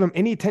and you gave them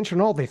any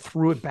attention at all, they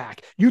threw it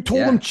back. You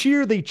told them Yeah,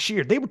 cheer, they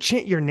cheered. They would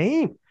chant your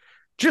name.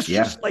 yeah.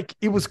 Just like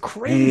it was Hey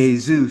crazy.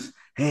 Zeus,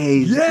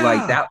 hey,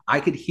 like Yeah. that.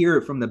 I could hear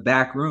it from the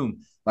back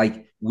room.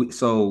 Like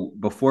so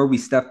before we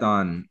stepped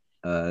on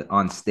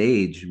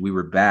stage, we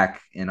were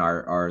back in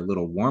our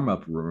little warm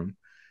up room,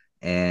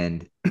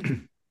 and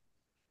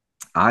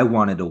I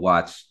wanted to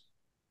watch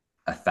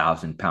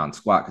 1,000 pound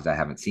squat because I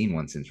haven't seen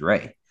one since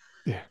Ray.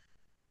 Yeah.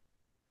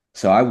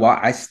 So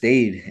I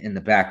stayed in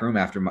the back room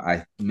after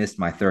I missed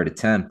my third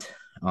attempt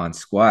on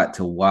squat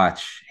to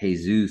watch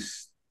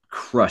Jesus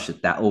crush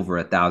it that over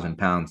 1,000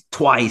 pounds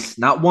twice,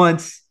 not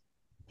once.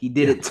 He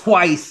did Yeah. it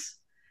twice.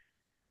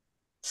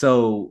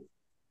 So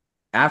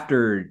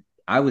after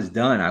I was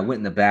done, I went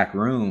in the back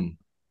room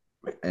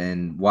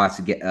and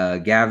watched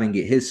Gavin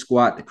get his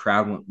squat. The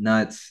crowd went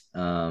nuts.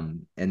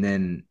 And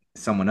then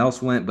someone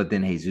else went, but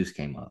then Jesus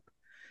came up.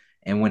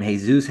 And when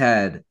Jesus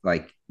had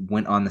like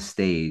went on the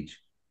stage,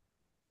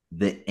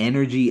 the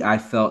energy I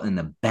felt in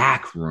the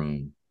back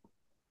room,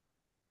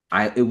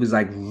 it was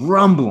like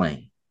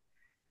rumbling.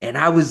 And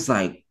I was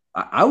like,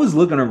 I was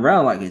looking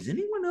around like, is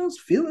anyone else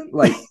feeling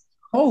like,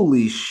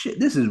 holy shit,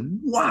 this is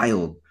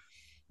wild.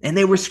 And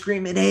they were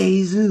screaming,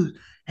 hey, Zeus,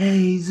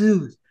 hey,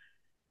 Zeus.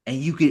 And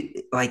you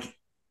could, like,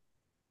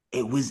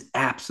 it was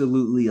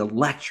absolutely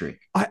electric.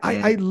 I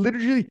And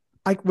literally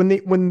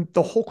when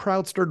the whole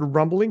crowd started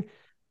rumbling,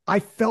 I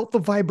felt the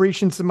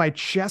vibrations in my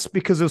chest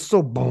because it was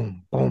so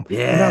boom, boom.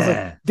 And I was like,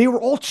 yeah, they were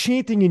all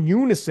chanting in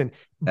unison,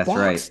 that's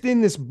right. boxed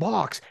in this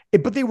box,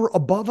 but they were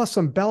above us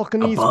on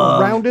balconies Above,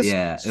 around us.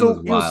 yeah, it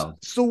was wild.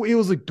 So it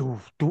was like, doo,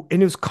 doo,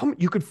 and it was coming.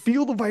 You could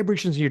feel the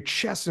vibrations in your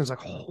chest, and it's like,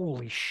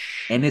 holy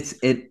And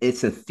shit.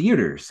 it's a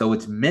theater, so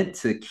it's meant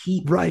to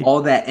keep Right.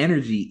 all that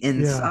energy Yeah.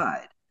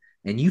 inside.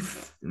 And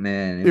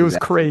man, it It was was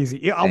absolutely crazy.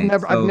 Yeah,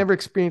 insane. I've never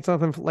experienced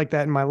something like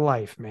that in my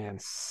life, man.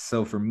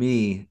 So for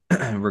me,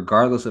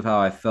 regardless of how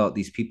I felt,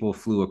 these people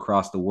flew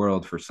across the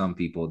world for some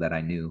people that I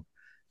knew.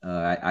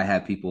 I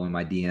had people in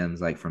my DMs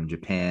like from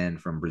Japan,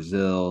 from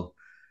Brazil,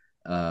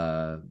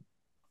 uh,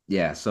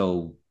 yeah,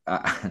 so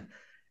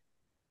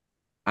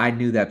I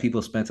knew that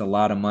people spent a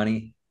lot of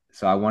money,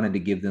 so I wanted to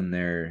give them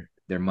their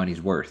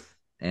money's worth.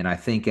 And I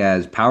think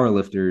as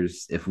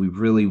powerlifters, if we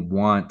really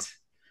want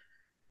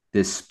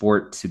this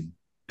sport to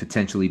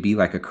potentially be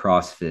like a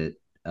CrossFit,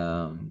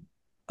 um,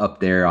 up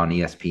there on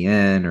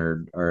ESPN,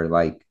 or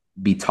like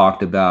be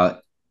talked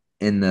about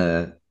in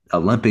the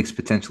Olympics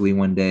potentially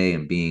one day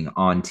and being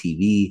on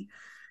TV,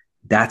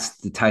 that's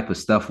the type of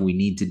stuff we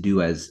need to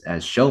do as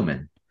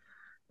showmen.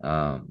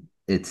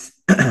 It's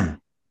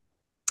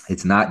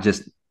it's not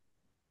just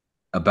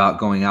about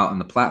going out on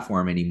the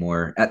platform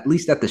anymore, at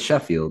least at the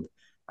Sheffield.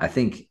 I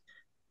think,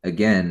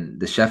 again,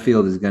 the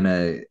Sheffield is going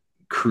to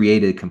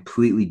create a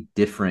completely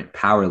different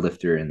power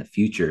lifter in the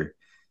future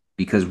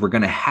because we're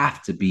going to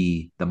have to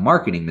be the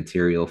marketing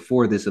material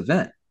for this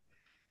event.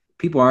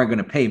 People aren't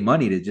going to pay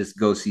money to just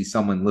go see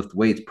someone lift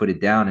weights, put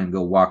it down, and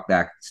go walk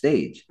back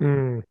stage.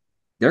 Mm.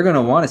 They're going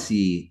to want to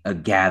see a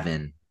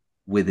Gavin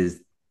with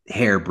his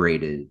hair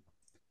braided,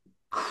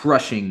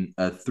 crushing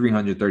a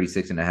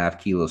 336.5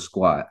 kilo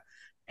squat.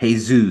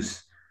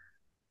 Jesus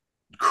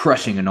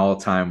crushing an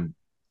all-time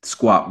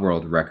squat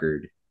world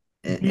record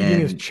Beating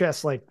his and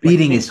chest like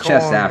beating King his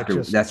chest Kong,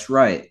 after. That's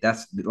right.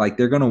 That's like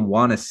they're gonna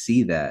want to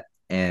see that,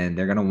 and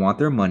they're gonna want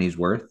their money's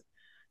worth.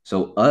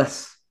 So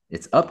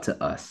it's up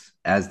to us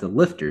as the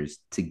lifters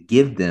to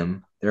give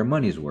them their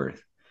money's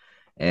worth.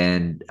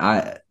 And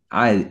I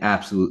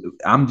absolutely,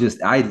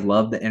 I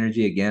love the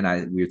energy.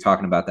 Again, we were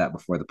talking about that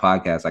before the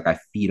podcast. Like I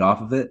feed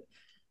off of it.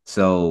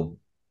 So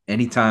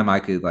anytime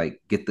I could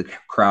like get the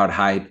crowd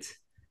hyped,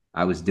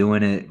 I was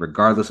doing it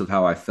regardless of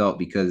how I felt.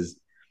 Because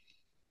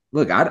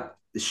look,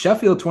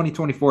 Sheffield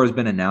 2024 has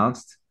been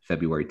announced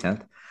February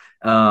 10th.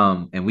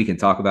 And we can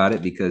talk about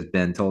it because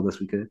Ben told us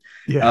we could.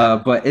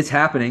 Yeah. But it's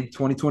happening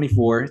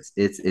 2024.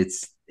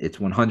 It's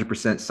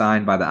 100%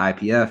 signed by the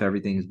IPF.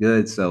 Everything's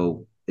good.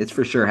 So it's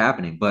for sure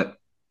happening. But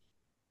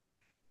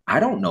I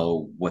don't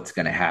know what's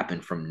going to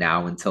happen from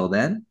now until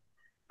then.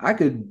 I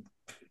could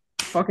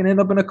fucking end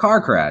up in a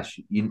car crash,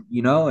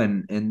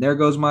 and there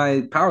goes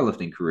my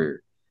powerlifting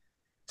career.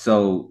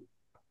 So,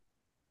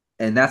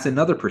 and that's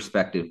another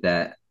perspective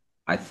that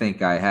I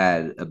think I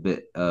had a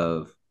bit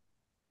of.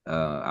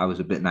 I was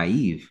a bit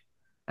naive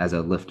as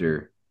a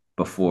lifter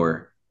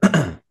before.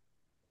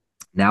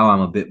 Now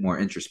I'm a bit more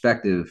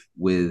introspective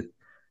with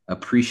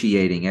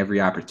appreciating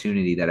every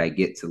opportunity that I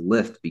get to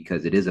lift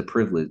because it is a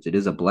privilege. It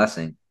is a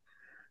blessing.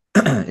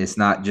 It's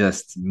not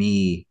just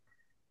me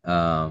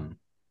um,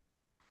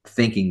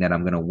 thinking that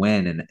I'm going to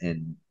win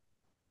and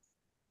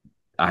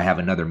I have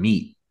another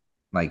meet.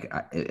 Like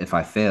if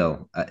I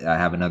fail, I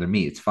have another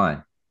meet. It's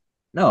fine.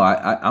 No,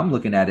 I'm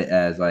looking at it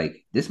as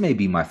like this may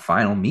be my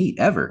final meet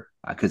ever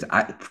because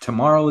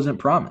tomorrow isn't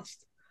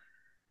promised.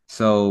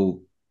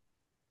 So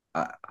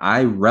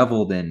I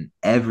reveled in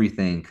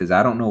everything because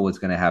I don't know what's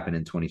going to happen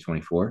in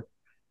 2024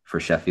 for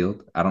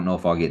Sheffield. I don't know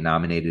if I'll get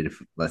nominated.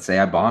 If let's say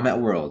I bomb at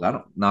World, I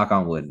don't knock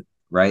on wood,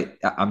 right?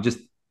 I'm just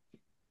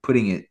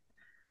putting it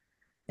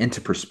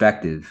into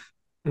perspective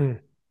Mm.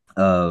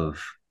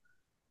 of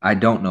I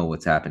don't know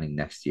what's happening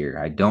next year.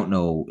 I don't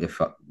know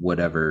if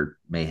whatever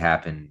may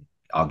happen,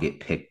 I'll get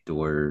picked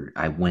or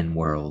I win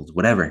worlds,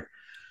 whatever.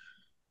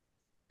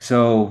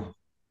 So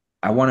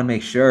I want to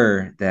make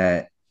sure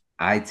that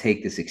I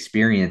take this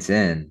experience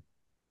in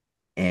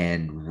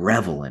and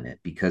revel in it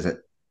because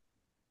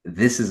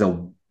this is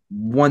a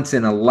once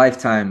in a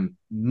lifetime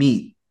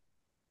meet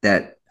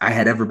that I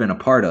had ever been a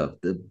part of.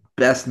 The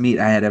best meet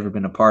I had ever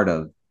been a part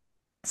of.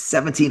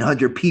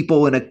 1,700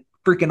 people in a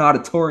freaking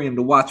auditorium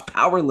to watch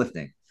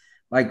powerlifting.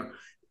 Like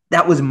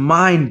that was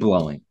mind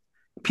blowing.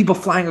 People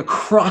flying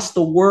across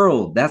the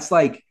world. That's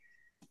like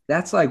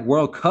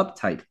World Cup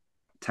type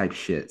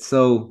shit.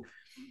 So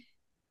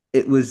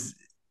it was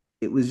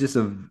just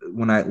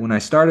when I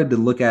started to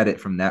look at it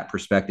from that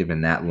perspective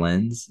and that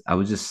lens, I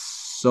was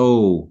just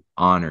so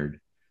honored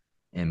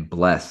and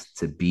blessed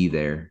to be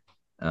there,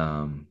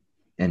 and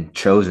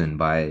chosen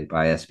by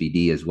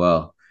SBD as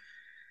well.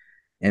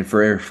 And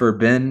for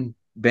Ben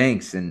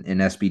Banks and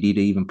SBD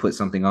to even put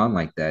something on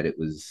like that, it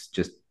was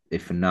just a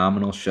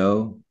phenomenal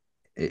show.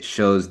 It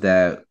shows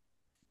that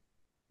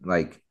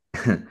like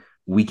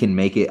we can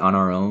make it on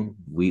our own.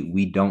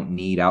 We don't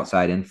need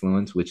outside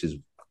influence, which is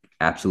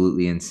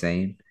absolutely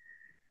insane.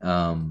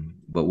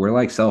 But we're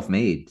like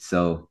self-made.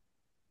 So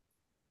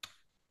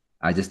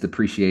I just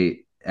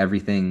appreciate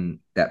everything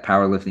that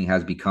powerlifting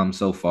has become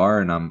so far,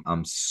 and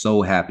I'm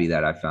so happy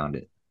that I found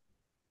it.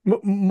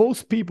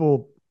 Most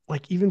people,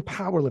 like even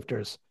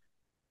powerlifters,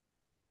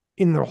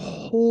 in their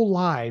whole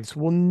lives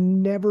will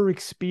never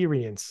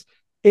experience.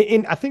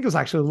 And I think it was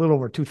actually a little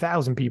over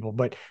 2,000 people,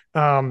 but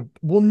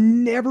will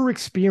never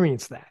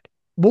experience that.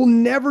 We'll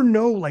never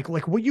know like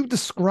what you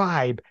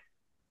describe.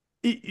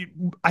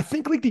 I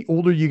think like the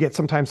older you get,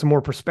 sometimes the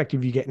more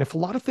perspective you get. And if a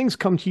lot of things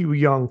come to you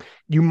young,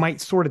 you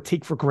might sort of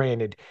take for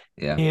granted.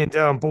 Yeah. And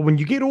but when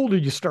you get older,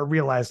 you start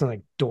realizing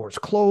like doors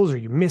close or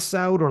you miss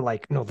out or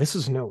like, no, this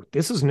is new.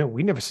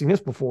 We never seen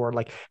this before.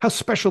 Like how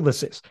special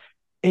this is.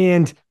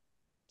 And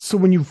so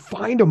when you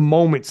find a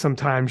moment,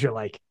 sometimes you're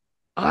like,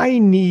 I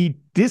need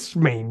this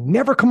may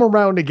never come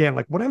around again.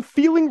 Like what I'm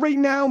feeling right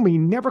now may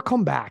never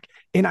come back.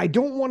 And I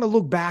don't want to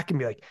look back and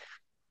be like,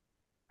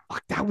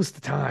 fuck, that was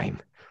the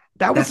time.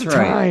 That was the That's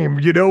right. time,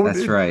 you know?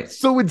 That's right.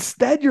 So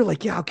instead, you're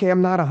like, yeah, okay,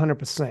 I'm not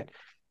 100%.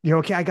 You know,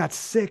 okay, I got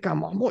sick.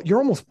 You're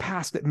almost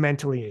past it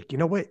mentally. Like, you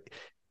know what?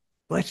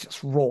 Let's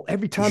just roll.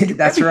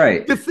 That's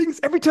right.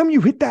 Every time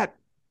you hit that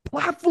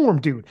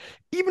platform, dude,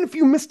 even if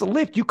you missed the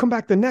lift, you come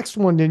back the next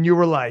one and you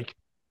were like,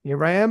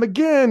 here I am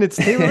again. It's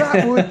Taylor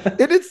Atwood.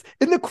 And it's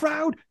in the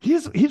crowd.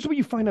 Here's what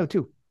you find out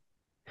too.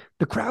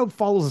 The crowd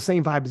follows the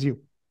same vibe as you.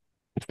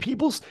 If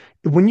people's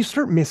when you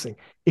start missing,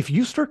 if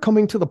you start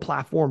coming to the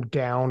platform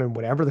down and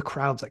whatever, the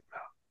crowd's like,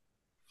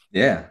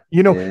 Yeah.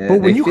 you know, Yeah. but They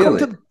when you feel come it.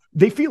 to,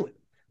 they feel it.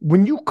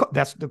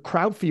 That's the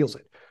crowd feels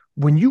it.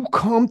 When you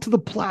come to the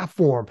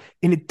platform,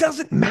 and it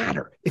doesn't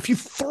matter if you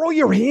throw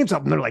your hands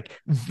up and they're like,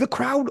 the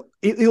crowd,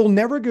 it'll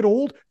never get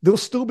old. They'll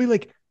still be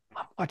like,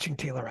 I'm watching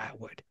Taylor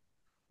Atwood.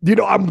 You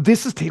know,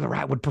 this is Taylor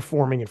Atwood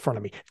performing in front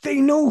of me.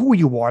 They know who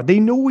you are. They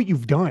know what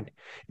you've done.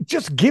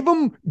 Just give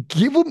them.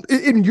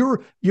 In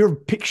your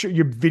picture,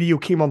 your video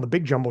came on the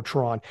big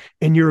jumbotron,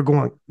 and you're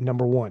going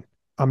number one.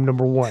 I'm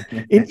number one.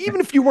 And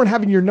even if you weren't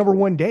having your number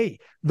one day,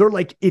 they're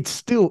like, it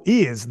still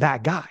is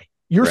that guy.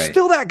 You're Right.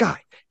 still that guy.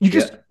 You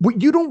just Yeah.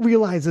 what you don't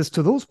realize is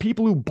to those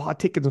people who bought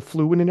tickets and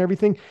flew in and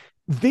everything,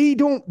 they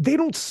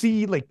don't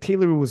see like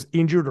Taylor was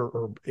injured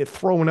or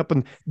throwing up,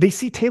 and they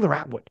see Taylor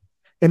Atwood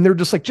and they're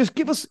just like, just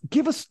give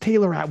us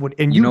Taylor Atwood,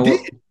 and You you know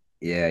did. what?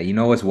 Yeah, you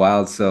know what's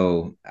wild?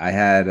 So I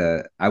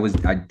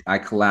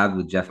collabed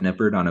with Jeff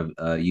Nippard on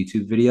a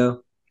YouTube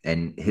video,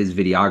 and his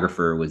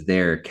videographer was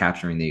there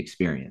capturing the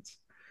experience.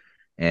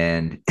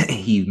 And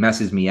he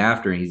messaged me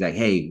after, and he's like,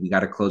 "Hey, we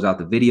got to close out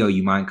the video.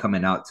 You mind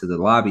coming out to the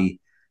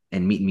lobby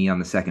and meeting me on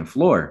the second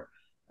floor,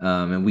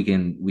 and we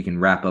can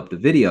wrap up the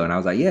video?" And I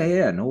was like, "Yeah,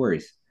 yeah, no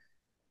worries."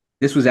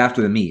 This was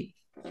after the meet,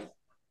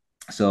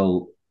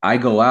 so I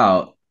go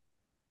out.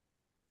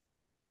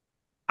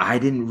 I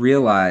didn't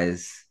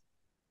realize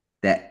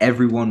that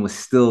everyone was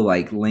still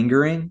like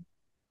lingering.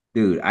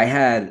 Dude,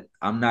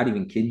 I'm not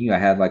even kidding you, I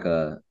had like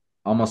a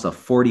almost a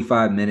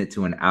 45-minute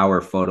to an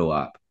hour photo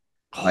op.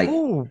 Like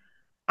Oh,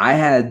 I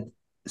had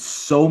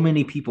so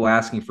many people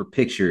asking for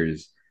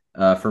pictures,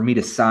 for me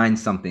to sign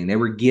something. They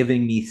were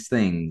giving me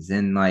things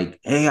and like,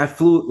 hey, I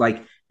flew.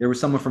 Like there was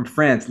someone from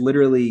France.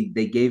 Literally,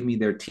 they gave me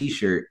their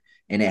T-shirt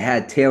and it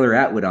had Taylor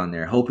Atwood on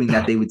there, hoping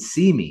that they would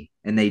see me,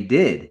 and they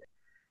did.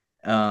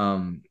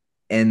 Um,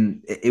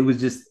 and it was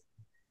just,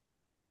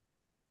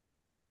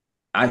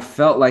 I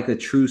felt like a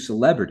true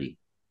celebrity,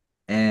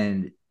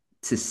 and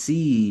to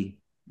see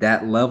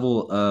that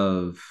level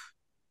of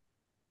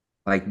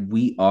like,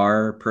 we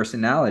are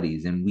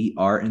personalities and we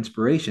are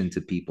inspiration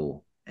to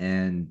people.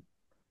 And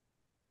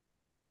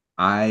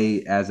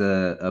I, as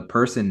a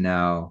person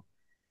now,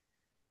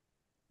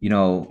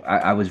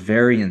 I was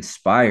very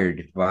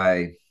inspired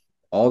by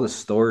all the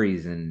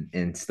stories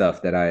and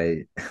stuff that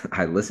I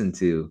I listened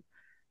to,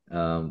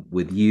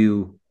 with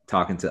you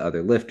talking to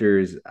other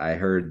lifters. I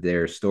heard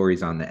their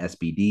stories on the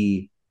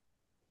SBD,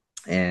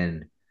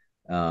 and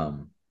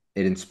um,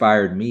 it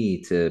inspired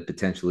me to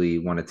potentially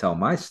want to tell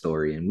my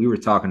story. And we were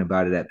talking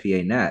about it at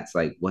PA Nats,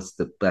 like, what's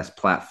the best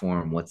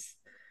platform?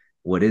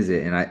 What is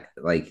it? And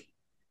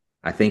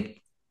I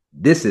think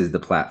this is the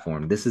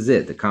platform. This is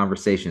it. The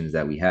conversations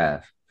that we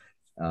have.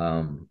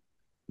 Um,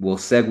 will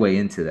segue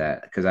into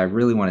that because I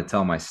really want to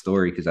tell my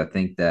story, because I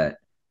think that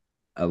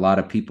a lot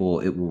of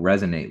people it will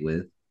resonate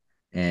with.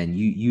 And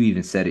you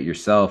even said it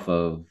yourself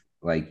of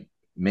like,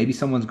 maybe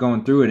someone's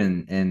going through it,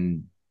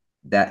 and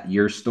that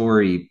your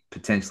story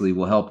potentially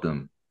will help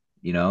them,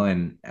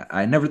 and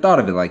I never thought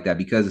of it like that,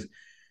 because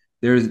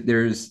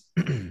there's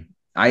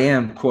I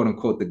am quote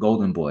unquote the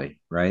golden boy,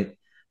 right?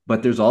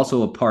 But there's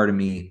also a part of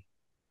me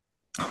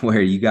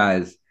where you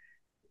guys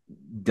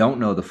don't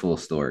know the full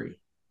story.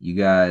 You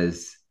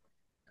guys,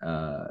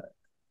 uh,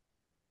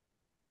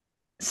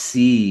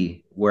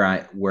 see where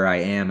I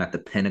am at the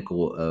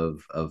pinnacle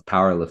of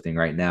powerlifting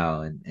right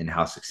now, and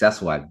how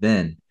successful I've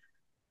been,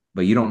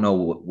 but you don't know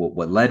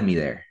what led me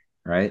there,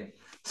 right?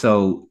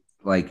 So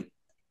like,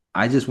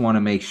 I just want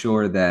to make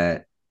sure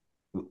that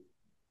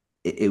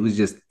it was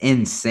just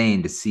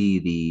insane to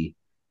see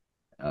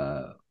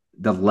the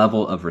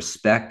level of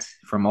respect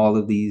from all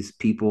of these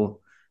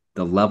people,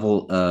 the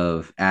level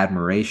of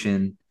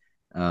admiration.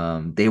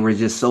 They were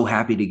just so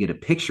happy to get a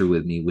picture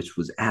with me, which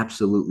was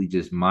absolutely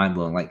just mind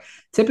blowing. Like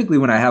typically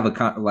when I have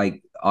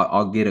like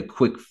I'll get a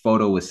quick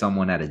photo with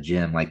someone at a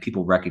gym, like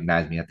people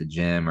recognize me at the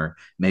gym, or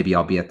maybe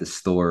I'll be at the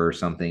store or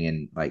something,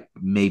 and like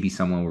maybe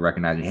someone will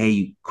recognize me.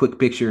 Hey, quick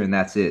picture, and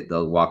that's it.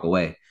 They'll walk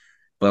away.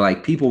 But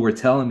like people were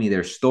telling me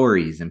their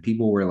stories, and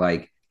people were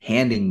like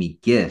handing me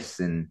gifts,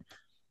 and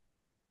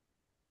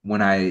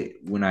when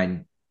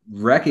I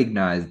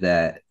recognize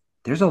that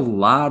there's a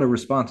lot of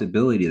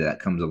responsibility that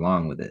comes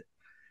along with it,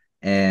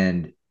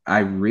 and I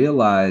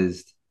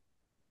realized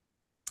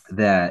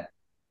that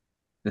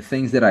the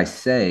things that I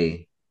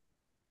say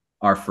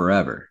are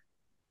forever.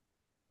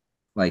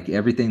 Like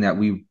everything that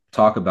we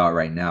talk about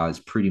right now is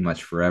pretty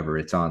much forever.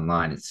 It's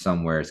online. It's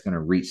somewhere. It's going to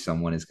reach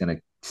someone. It's going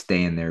to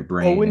stay in their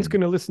brain. Owen's And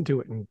going to listen to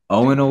it. And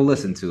Owen will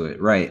listen to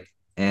it. Right.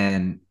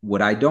 And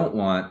what I don't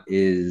want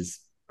is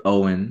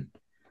Owen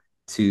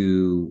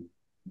to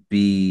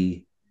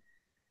be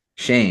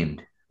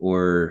shamed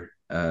or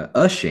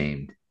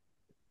ashamed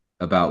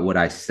about what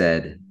I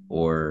said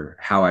or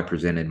how I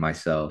presented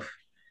myself.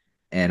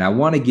 And I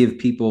want to give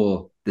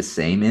people the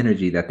same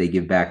energy that they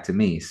give back to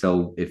me.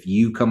 So if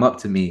you come up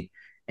to me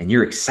and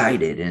you're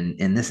excited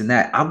and this and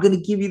that, I'm going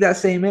to give you that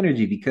same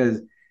energy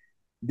because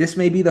this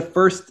may be the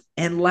first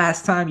and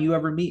last time you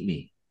ever meet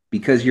me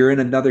because you're in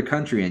another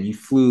country and you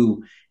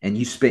flew and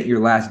you spent your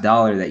last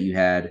dollar that you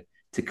had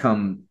to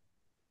come.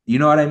 You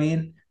know what I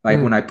mean?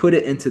 Like when I put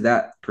it into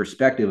that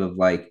perspective of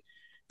like,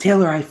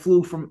 Taylor, I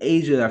flew from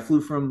Asia, I flew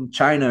from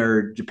China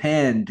or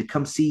Japan to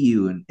come see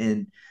you.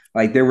 And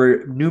like there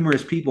were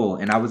numerous people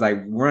and I was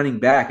like running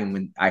back. And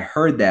when I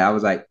heard that, I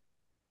was like,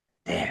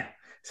 damn.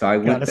 So I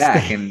went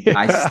back and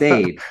I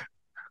stayed.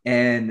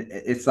 And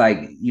it's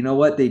like, you know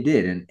what they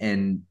did?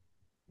 And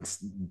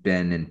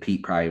Ben and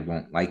Pete probably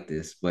won't like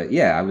this, but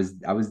yeah, I was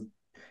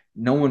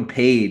no one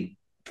paid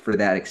for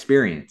that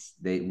experience.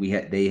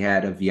 They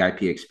had a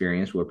VIP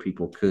experience where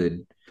people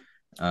could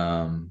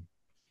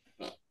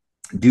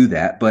do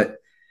that, but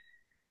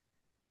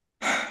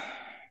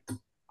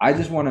I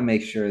just want to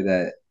make sure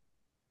that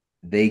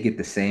they get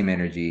the same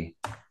energy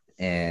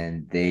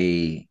and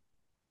they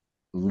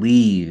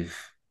leave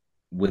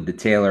with the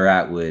Taylor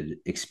Atwood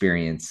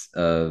experience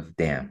of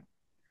damn,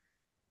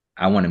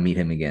 I want to meet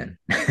him again.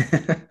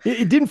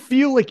 it didn't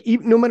feel like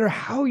even, no matter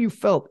how you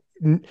felt,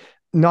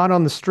 not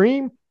on the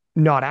stream,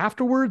 not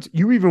afterwards.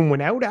 You even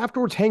went out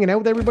afterwards, hanging out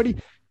with everybody.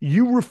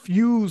 You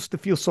refused to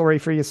feel sorry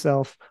for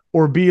yourself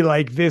or be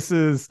like, this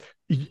is,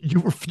 you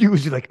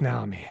refused. You're like,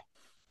 nah, man.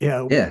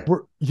 Yeah.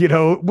 We're,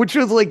 which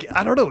was like,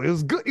 I don't know. It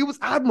was good. It was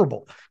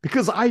admirable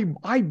because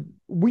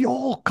we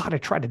all gotta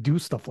try to do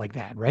stuff like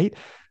that. Right.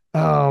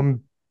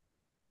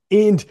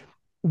 And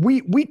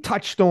we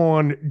touched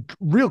on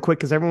real quick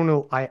because everyone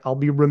will, I'll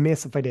be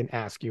remiss if I didn't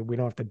ask you. We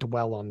don't have to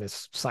dwell on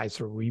this side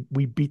story.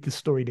 We beat the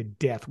story to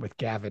death with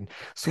Gavin,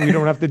 so we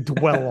don't have to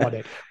dwell on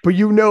it. But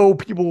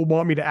people will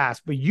want me to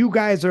ask. But you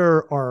guys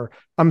are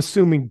I'm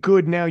assuming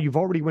good now. You've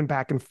already went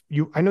back and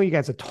I know you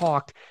guys have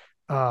talked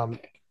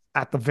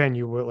at the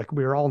venue.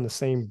 We were all in the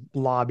same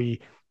lobby.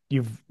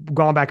 You've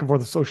gone back and forth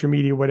with social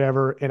media,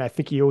 whatever, and I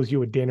think he owes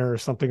you a dinner or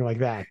something like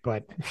that.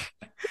 But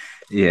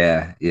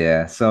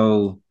yeah.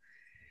 So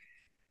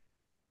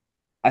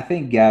I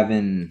think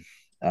Gavin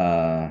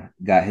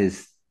got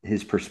his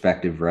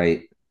perspective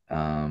right.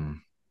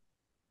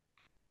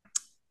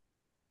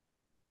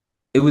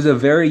 It was a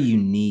very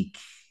unique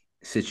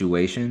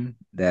situation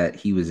that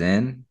he was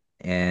in,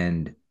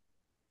 and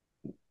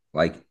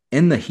like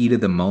in the heat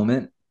of the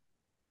moment,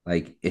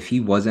 like if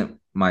he wasn't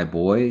my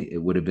boy, it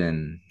would have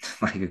been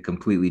like a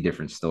completely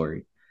different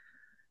story.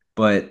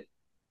 But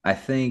I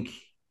think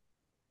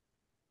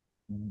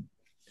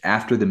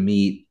after the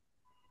meet,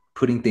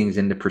 putting things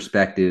into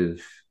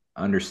perspective,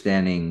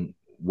 understanding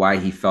why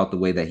he felt the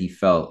way that he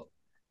felt,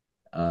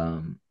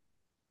 um,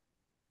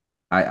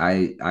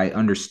 I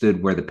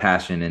understood where the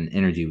passion and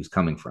energy was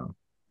coming from.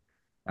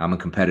 I'm a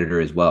competitor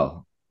as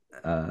well,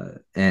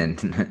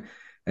 and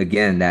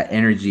again, that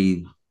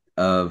energy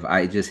of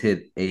I just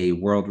hit a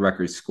world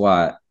record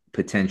squat.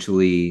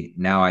 Potentially,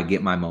 now I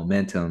get my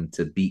momentum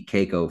to beat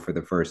Keiko for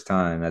the first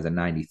time as a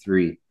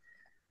 93,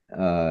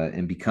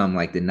 and become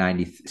like the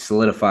 90,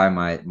 solidify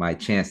my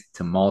chance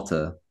to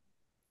Malta,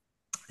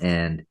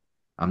 and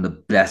I'm the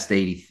best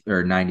 80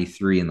 or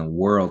 93 in the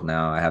world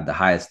now. I have the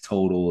highest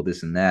total,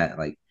 this and that.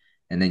 Like,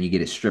 and then you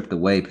get it stripped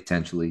away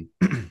potentially.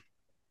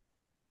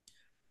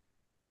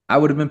 I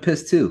would have been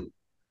pissed too.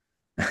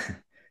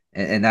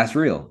 And that's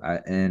real.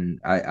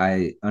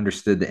 I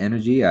understood the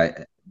energy.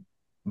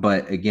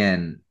 But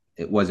again,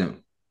 it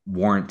wasn't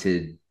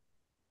warranted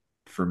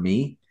for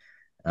me,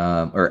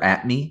 or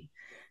at me.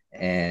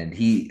 And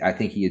I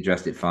think he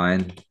addressed it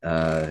fine.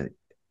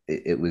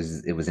 It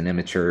was an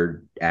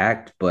immature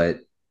act, but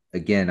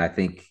again, I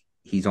think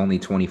he's only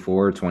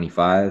 24,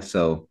 25,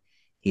 so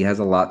he has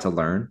a lot to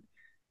learn.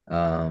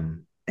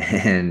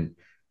 And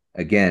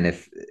again,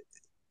 if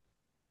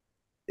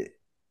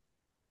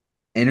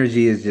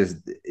energy is just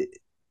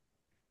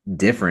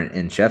different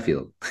in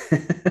Sheffield.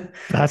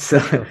 that's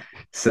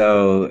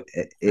so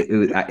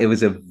it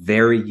was a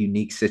very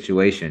unique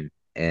situation,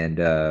 and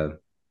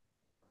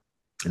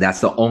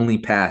that's the only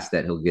pass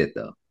that he'll get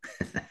though.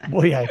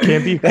 Well, yeah, it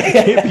can't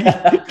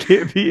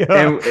be.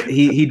 And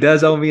he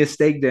does owe me a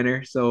steak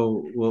dinner,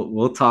 so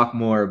we'll talk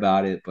more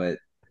about it. But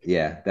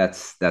yeah,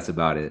 that's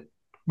about it.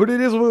 But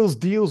it is one of those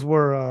deals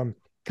where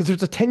because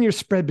there's a 10-year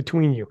spread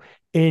between you,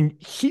 and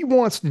he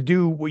wants to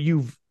do what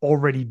you've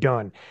already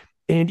done.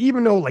 And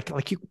even though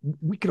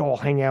we could all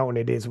hang out and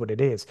it is what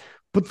it is,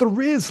 but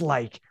there is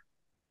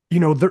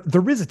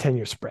there is a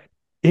 10-year spread.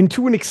 And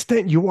to an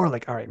extent, you are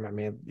like, all right, my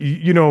man,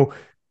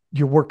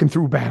 you're working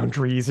through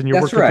boundaries and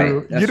you're That's working right.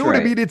 through, That's what I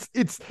right. mean?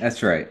 It's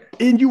That's right.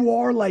 and you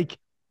are like,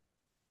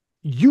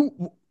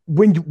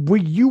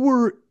 when you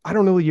were, I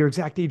don't know your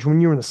exact age,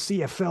 when you were in the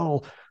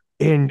CFL,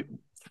 and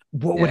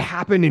what would Yeah.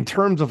 happen in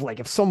terms of like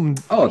if someone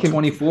Oh, fucking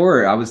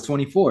 24. I was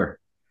 24.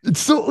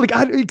 so like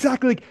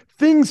exactly like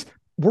things,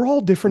 we're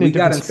all different in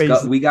different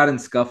spaces. We got in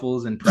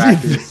scuffles in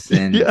practice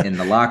and Yeah. in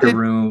the locker It,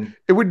 room.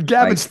 and when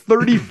Gavin's Like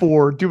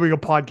 34 doing a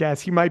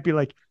podcast, he might be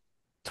like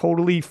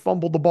totally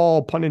fumbled the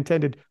ball, pun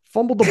intended,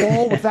 fumbled the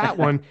ball with that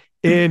one.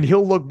 And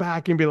he'll look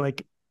back and be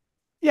like,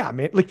 yeah,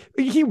 man. Like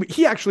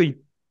he actually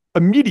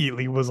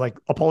immediately was like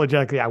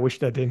apologetically, I wish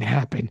that didn't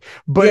happen.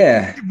 But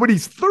yeah. when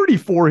he's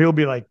 34, he'll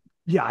be like,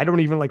 yeah, I don't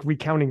even like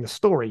recounting the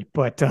story,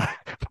 but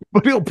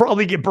but he'll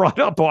probably get brought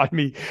up on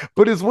me.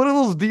 But it's one of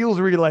those deals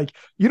where you're like,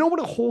 you don't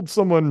want to hold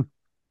someone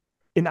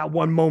in that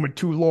one moment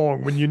too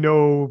long when you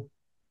know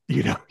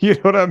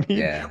what I mean?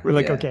 Yeah. We're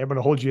like, Yeah. okay, I'm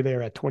gonna hold you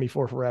there at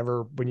 24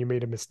 forever when you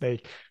made a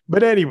mistake.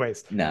 But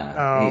anyways,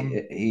 Nah. um,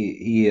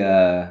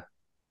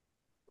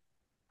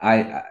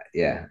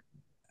 Yeah.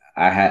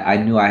 I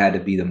knew I had to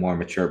be the more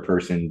mature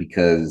person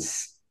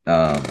because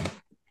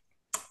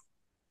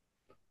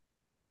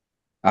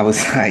I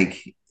was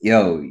like,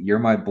 yo, you're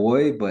my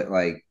boy, but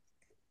like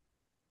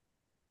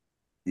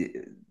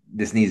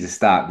this needs to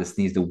stop. This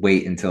needs to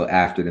wait until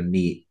after the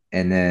meet.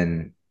 And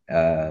then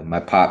my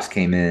pops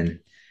came in,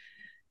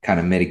 kind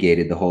of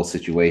mitigated the whole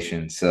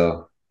situation.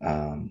 So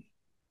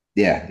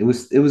yeah, it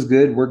was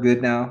good. We're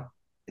good now.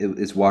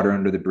 It's water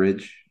under the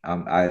bridge. I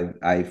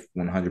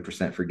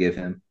 100% forgive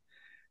him.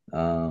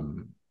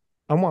 Um,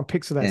 I want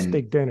pics of that and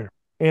steak dinner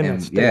and that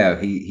and steak.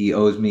 yeah, he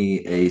owes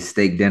me a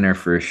steak dinner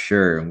for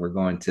sure. And we're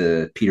going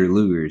to Peter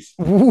Luger's.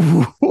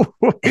 Ooh,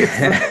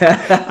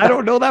 I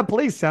don't know that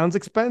place. Sounds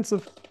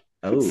expensive.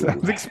 Oh,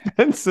 Sounds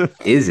expensive.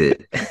 is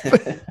it?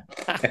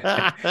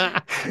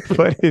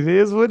 But it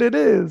is what it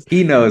is.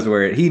 He knows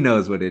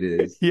what it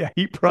is. Yeah,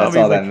 he That's probably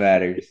is all like, that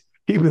matters.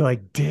 he'd be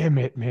like, damn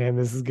it, man,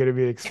 this is gonna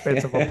be an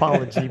expensive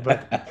apology,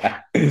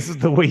 but this is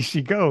the way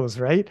she goes,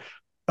 right?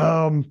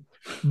 Um,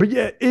 but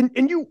yeah, and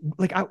you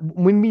like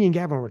when me and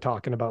Gavin were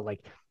talking about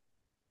like,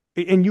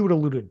 and you had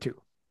alluded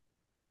to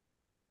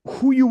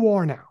who you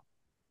are now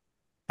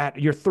at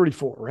you're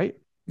 34, right?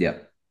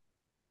 Yep.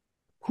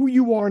 Who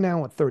you are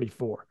now at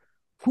 34,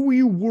 who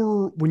you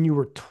were when you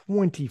were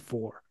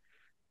 24,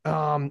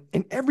 and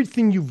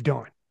everything you've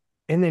done,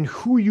 and then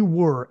who you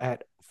were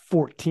at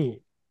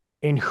 14,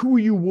 and who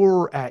you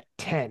were at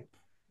 10,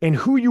 and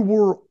who you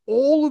were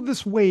all of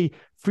this way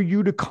for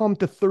you to come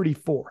to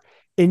 34.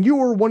 And you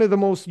are one of the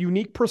most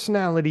unique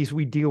personalities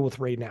we deal with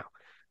right now.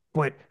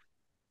 But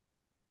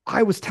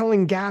I was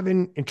telling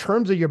Gavin, in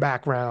terms of your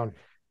background,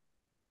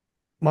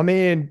 my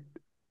man,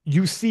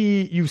 you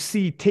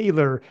see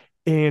Taylor,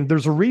 and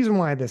there's a reason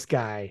why this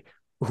guy,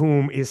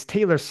 whom is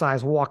Taylor's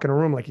size, walk in a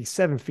room like he's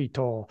 7 feet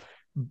tall,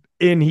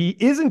 and he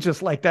isn't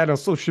just like that on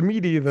social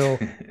media though.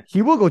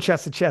 He will go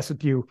chest to chest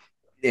with you,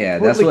 Yeah,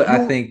 but that's like what I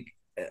you're think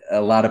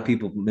a lot of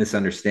people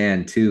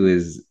misunderstand too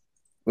is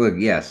look,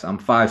 yes, I'm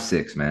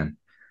 5'6", man.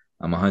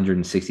 I'm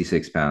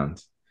 166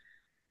 pounds.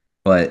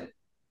 But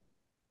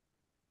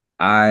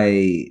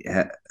I've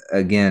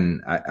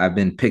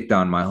been picked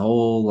on my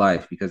whole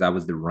life because I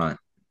was the runt,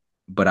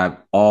 but I've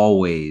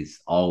always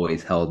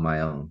held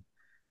my own.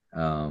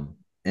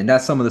 And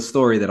that's some of the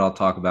story that I'll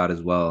talk about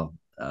as well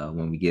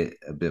when we get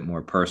a bit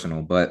more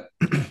personal. But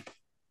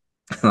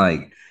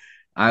like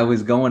I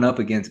was going up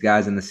against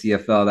guys in the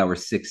CFL that were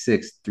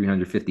 6'6",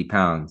 350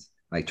 pounds,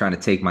 like trying to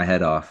take my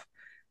head off.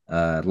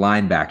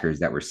 Linebackers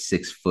that were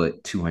 6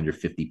 foot,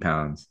 250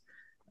 pounds.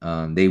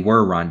 They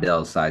were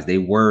Rondell's size. They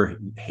were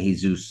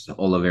Jesus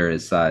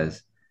Oliveira's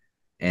size.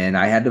 And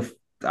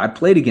I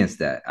played against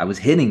that. I was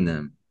hitting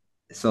them.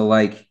 So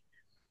like,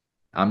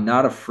 I'm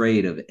not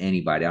afraid of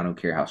anybody. I don't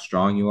care how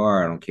strong you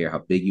are. I don't care how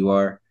big you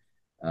are.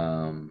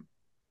 Um,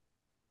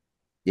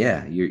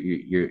 yeah,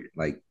 you're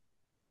like,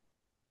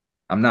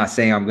 I'm not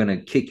saying I'm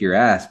gonna kick your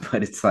ass,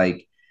 but it's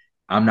like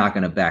I'm not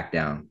gonna back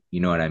down. You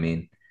know what I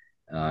mean?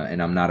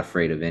 And I'm not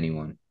afraid of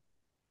anyone.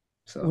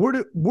 So, where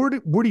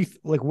do you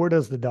like where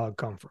does the dog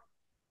come from?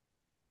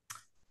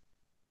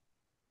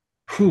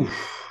 whew.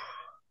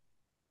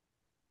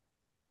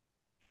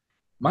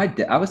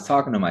 I was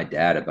talking to my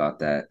dad about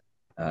that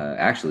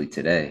actually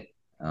today.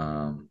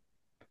 Um,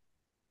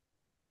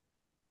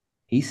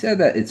 he said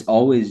that it's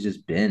always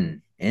just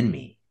been in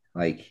me.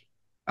 Like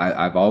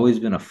I've always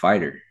been a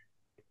fighter.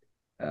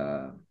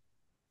 Uh,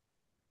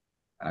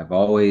 I've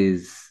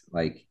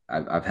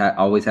had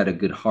always had a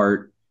good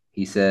heart.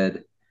 He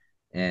said,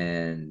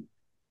 and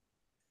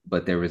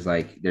but there's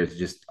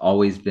just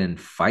always been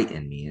fight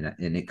in me,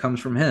 and it comes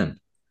from him,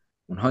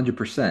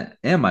 100%,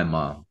 and my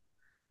mom,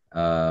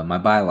 my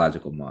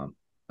biological mom,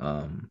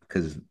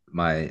 because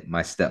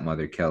my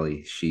stepmother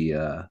Kelly, she's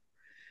a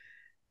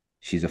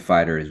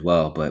fighter as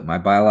well. But my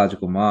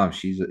biological mom,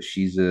 she's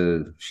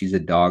a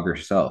dog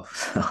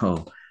herself.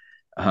 So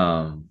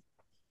um,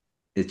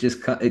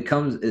 it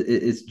comes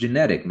it's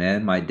genetic,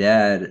 man. My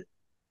dad,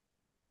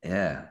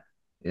 yeah,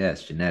 yeah,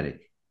 it's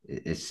genetic.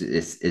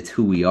 It's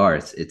who we are.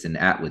 It's an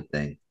Atwood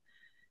thing.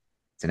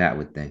 It's an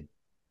Atwood thing.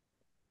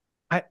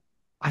 I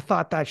I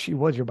thought that she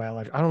was your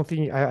biological. I don't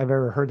think I've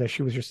ever heard that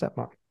she was your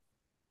stepmom.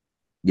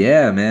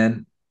 Yeah,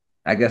 man.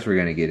 I guess we're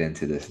gonna get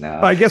into this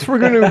now. I guess we're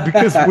going to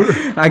because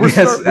I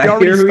guess we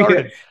already here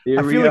started. I here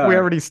feel we like we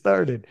are. already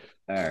started.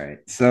 All right.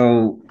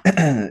 So,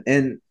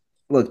 and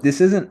look,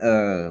 this isn't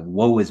a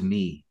woe is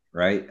me,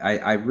 right?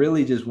 I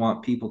really just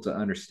want people to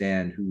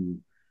understand who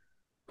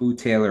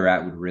Taylor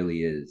Atwood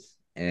really is.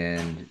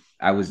 And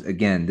I was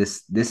again,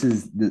 this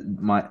is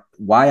my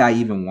why I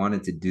even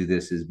wanted to do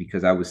this is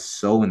because I was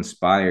so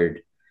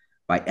inspired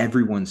by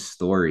everyone's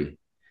story.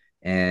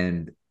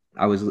 And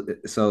I was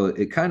so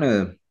it kind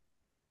of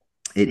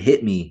it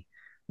hit me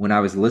when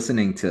I was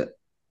listening to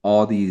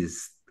all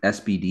these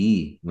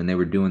SBD when they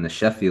were doing the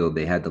Sheffield,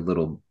 they had the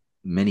little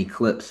mini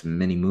clips,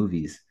 mini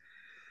movies.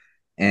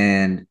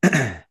 And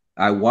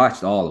I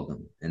watched all of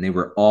them and they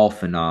were all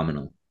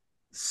phenomenal.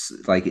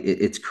 Like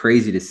it's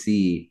crazy to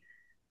see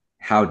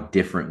how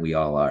different we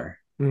all are,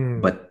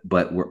 Mm.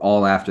 but we're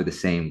all after the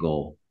same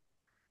goal.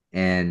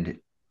 And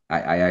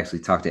I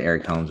actually talked to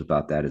Eric Helms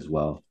about that as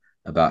well,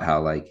 about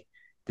how like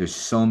there's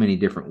so many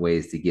different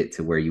ways to get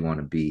to where you want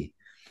to be.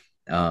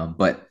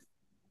 But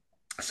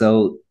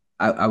so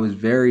I was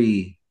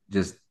very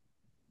just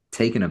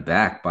taken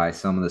aback by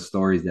some of the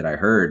stories that I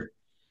heard.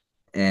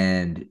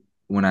 And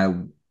when I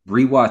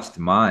rewatched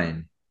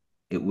mine,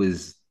 it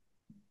was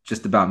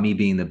just about me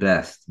being the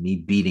best, me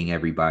beating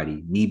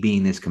everybody, me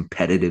being this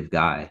competitive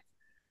guy.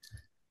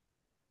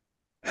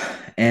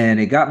 And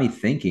it got me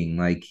thinking,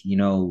 like,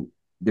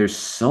 there's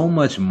so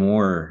much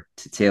more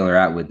to Taylor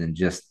Atwood than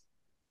just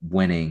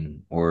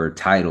winning or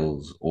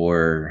titles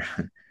or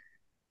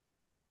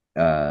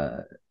uh,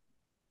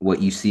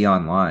 what you see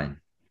online.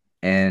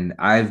 And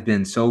I've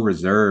been so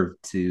reserved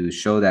to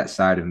show that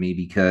side of me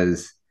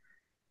because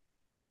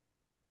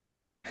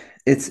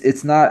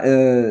it's not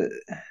a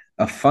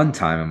fun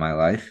time in my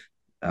life.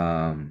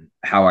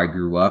 How I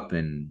grew up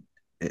and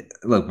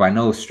look, by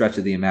no stretch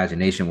of the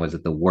imagination was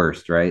it the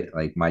worst, right?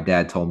 Like my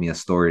dad told me a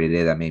story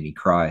today that made me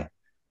cry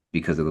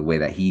because of the way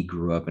that he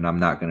grew up, and I'm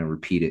not going to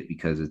repeat it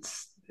because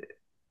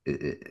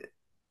it,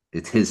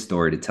 it's his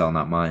story to tell,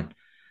 not mine.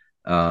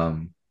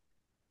 Um,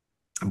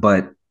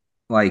 but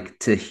like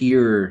to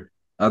hear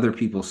other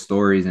people's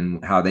stories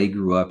and how they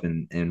grew up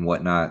and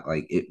whatnot,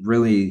 like it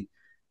really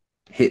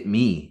hit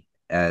me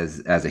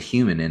as a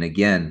human. And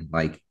again,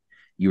 like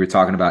you were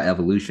talking about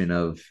evolution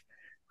of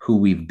who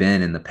we've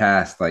been in the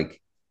past,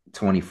 like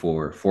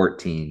 24,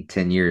 14,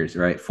 10 years,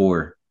 right?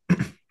 Four.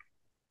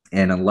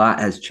 And a lot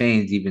has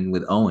changed even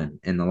with Owen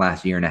in the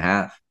last year and a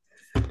half.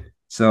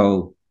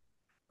 So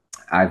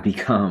I've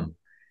become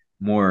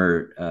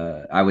more,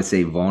 I would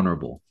say,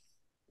 vulnerable.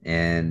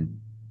 And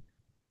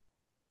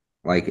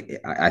like,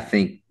 I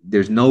think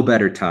there's no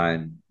better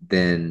time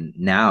than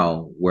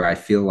now where I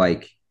feel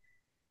like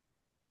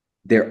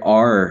there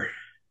are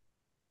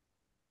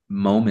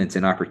moments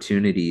and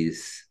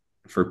opportunities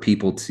for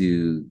people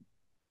to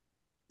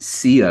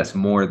see us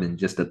more than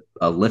just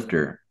a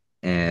lifter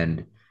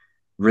and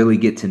really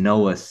get to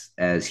know us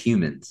as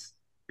humans.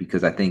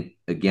 Because I think,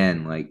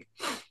 again, like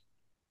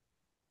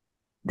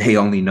they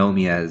only know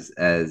me as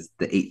the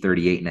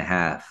 838 and a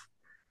half.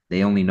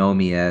 They only know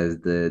me as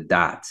the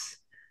dots.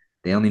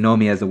 They only know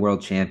me as the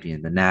world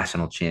champion, the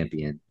national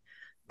champion,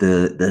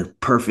 the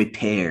perfect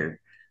hair,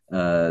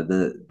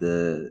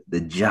 the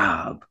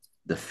job,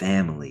 the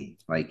family.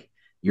 Like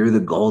you're the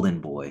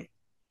golden boy.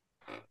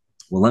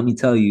 Well, let me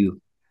tell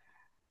you,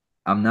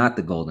 I'm not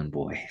the golden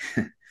boy.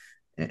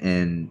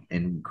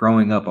 And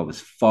growing up, I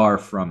was far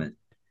from it.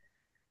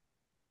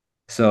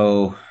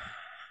 So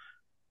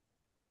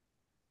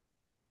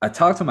I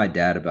talked to my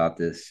dad about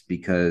this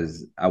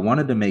because I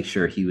wanted to make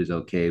sure he was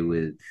okay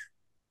with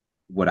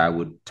what I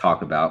would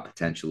talk about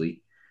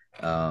potentially.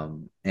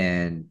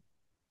 And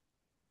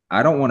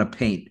I don't want to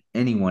paint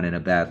anyone in a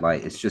bad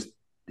light. It's just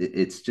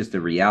a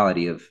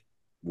reality of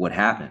what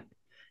happened.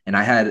 And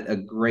I had a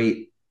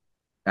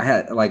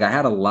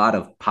lot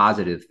of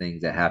positive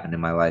things that happened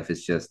in my life.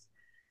 It's just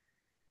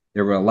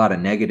there were a lot of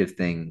negative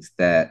things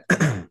that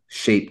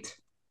shaped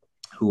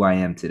who I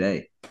am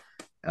today.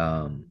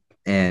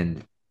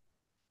 And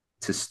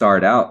to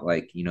start out,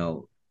 like,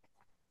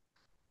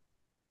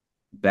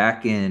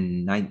 back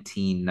in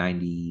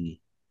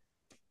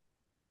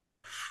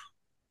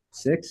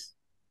 1996,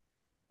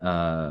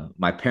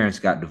 my parents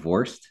got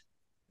divorced.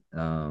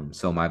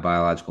 So my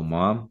biological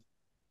mom,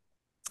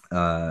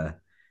 uh,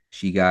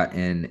 she got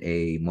in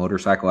a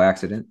motorcycle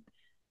accident,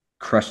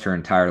 crushed her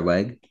entire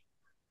leg,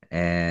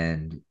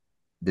 and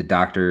the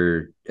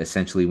doctor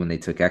essentially, when they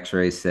took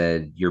X-rays,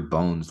 said your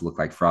bones look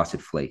like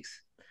frosted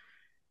flakes.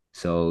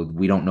 So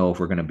we don't know if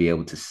we're going to be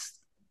able to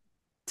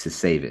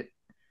save it.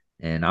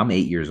 And I'm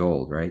 8 years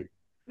old, right?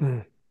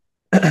 Mm.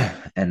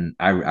 And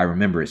I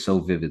remember it so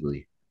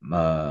vividly.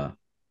 My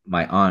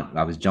aunt,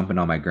 I was jumping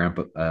on my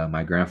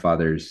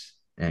grandfather's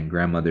and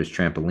grandmother's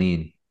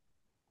trampoline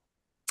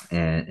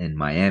and in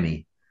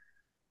Miami,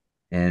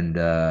 and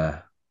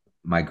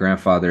my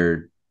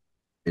grandfather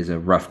is a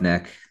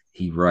roughneck.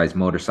 He rides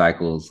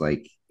motorcycles.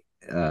 Like,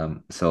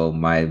 so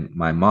my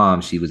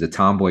mom, she was a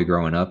tomboy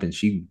growing up, and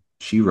she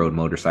she rode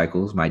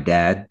motorcycles. My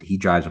dad, he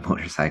drives a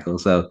motorcycle.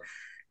 So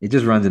it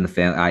just runs in the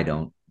family. I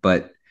don't.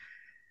 But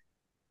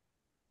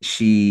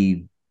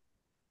she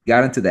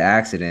got into the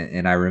accident,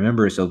 and I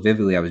remember it so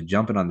vividly. I was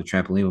jumping on the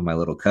trampoline with my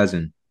little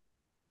cousin,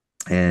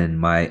 and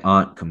my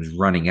aunt comes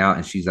running out,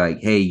 and she's like,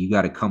 "Hey, you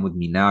got to come with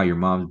me now. Your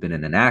mom's been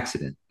in an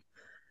accident."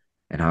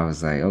 And I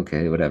was like,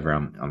 "Okay, whatever."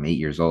 I'm 8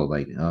 years old,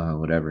 like,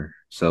 whatever.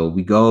 So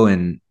we go,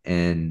 and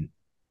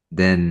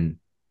then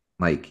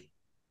like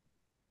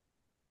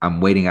I'm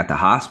waiting at the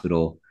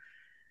hospital,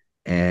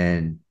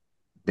 and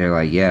they're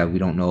like, "Yeah, we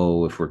don't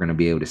know if we're gonna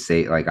be able to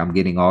say." Like, I'm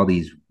getting all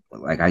these.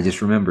 Like, I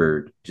just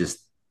remember just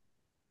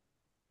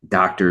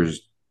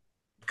doctors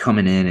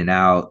coming in and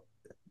out,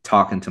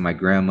 talking to my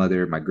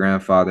grandmother, my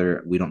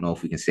grandfather. We don't know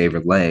if we can save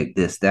her leg,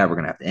 this, that. We're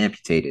going to have to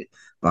amputate it,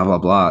 blah, blah,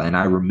 blah. And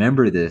I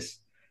remember this.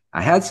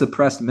 I had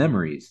suppressed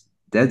memories,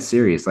 dead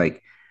serious.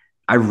 Like,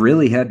 I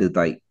really had to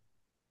like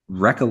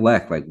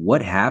recollect like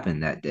what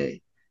happened that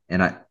day.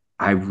 And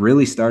I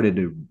really started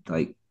to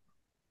like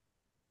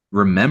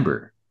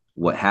remember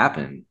what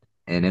happened.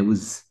 And it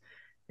was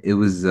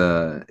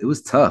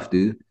tough,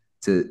 dude,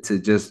 to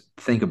just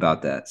think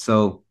about that.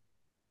 So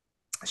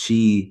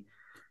she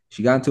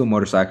she got into a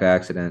motorcycle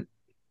accident.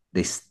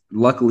 They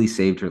luckily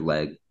saved her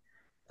leg,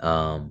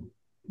 um,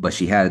 but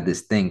she had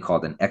this thing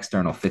called an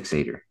external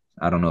fixator.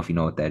 I don't know if you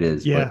know what that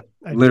is, Yeah,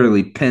 but I do.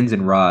 literally pins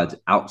and rods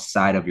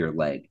outside of your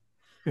leg.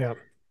 Yeah.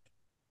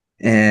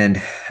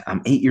 And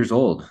I'm 8 years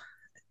old,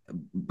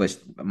 but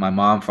my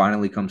mom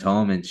finally comes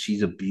home, and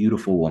she's a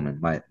beautiful woman.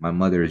 My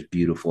mother is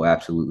beautiful,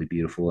 absolutely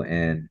beautiful,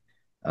 and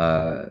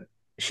uh,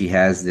 she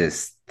has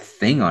this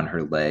thing on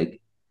her leg,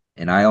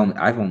 and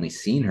I've only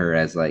seen her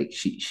as like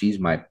she's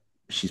my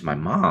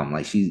mom,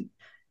 like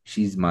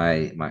she's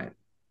my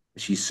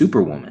she's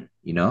Superwoman,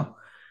 you know.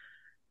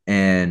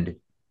 And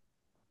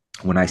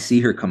when I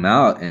see her come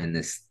out and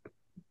this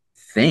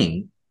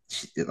thing,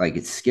 like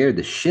it scared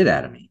the shit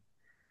out of me.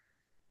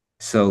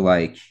 So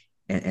like,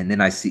 and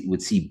then I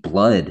would see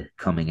blood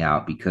coming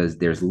out because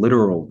there's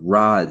literal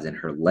rods in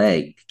her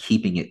leg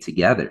keeping it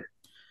together.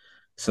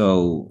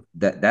 So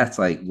that's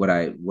like what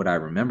I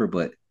remember.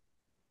 But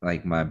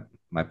like my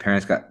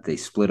parents they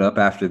split up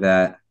after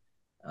that,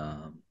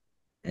 um,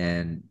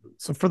 and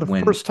So for the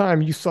when first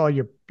time you saw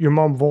your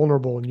mom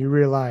vulnerable and you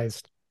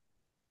realized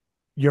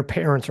your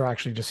parents are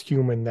actually just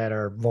human that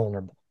are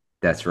vulnerable.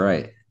 that's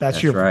right, That's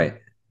that's your right,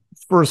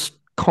 first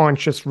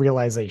conscious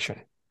realization.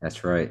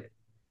 that's right,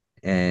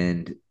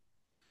 and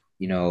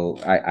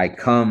I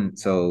come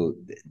so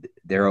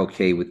they're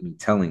okay with me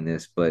telling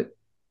this, but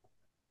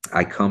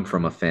I come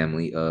from a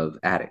family of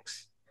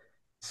addicts.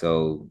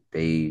 So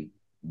they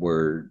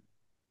were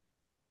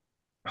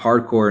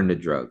hardcore into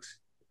drugs.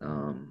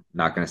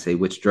 Not going to say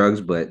which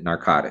drugs, but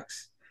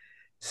narcotics.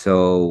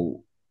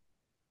 So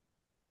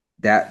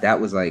that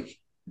was like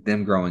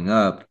them growing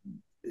up.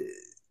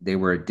 They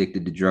were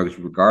addicted to drugs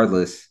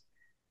regardless,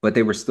 but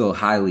they were still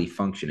highly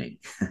functioning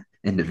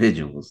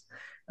individuals.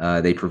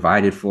 They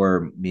provided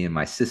for me and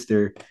my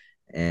sister,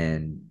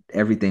 and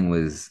everything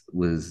was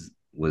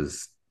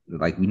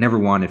like we never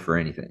wanted for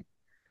anything.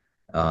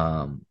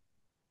 Um,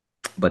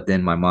 but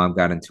then my mom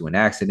got into an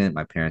accident.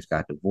 My parents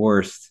got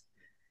divorced.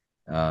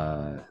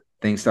 Uh,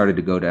 Things started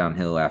to go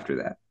downhill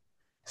after that.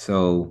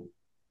 So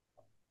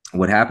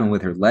what happened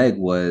with her leg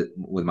was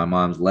with my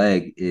mom's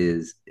leg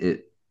is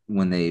it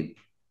when they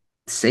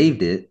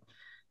saved it,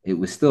 it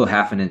was still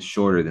half an inch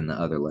shorter than the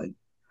other leg.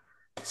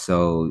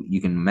 So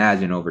you can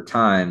imagine over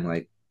time,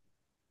 like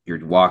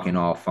you're walking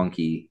all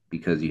funky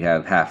because you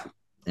have half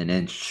an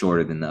inch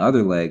shorter than the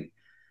other leg.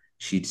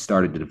 She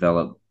started to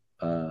develop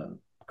uh,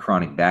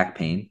 chronic back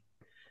pain,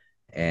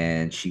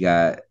 and she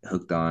got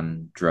hooked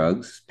on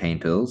drugs, pain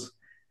pills.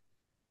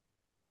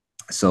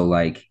 So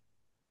like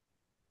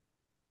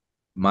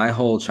my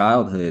whole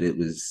childhood, it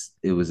was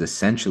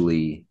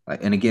essentially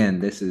like, and again,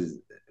 this is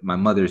my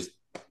mother's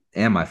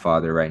and my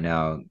father right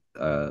now,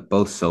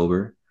 both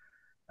sober.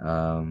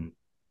 Um,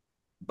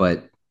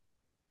 but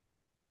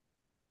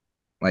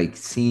like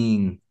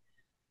seeing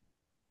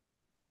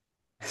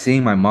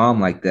my mom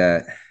like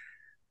that,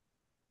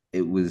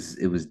 it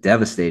was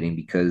devastating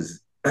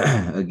because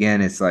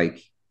again, it's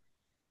like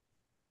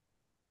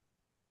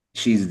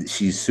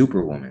she's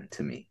Superwoman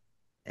to me,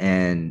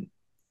 and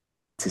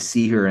to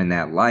see her in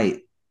that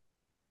light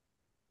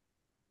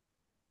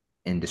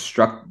and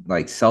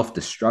like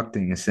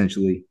self-destructing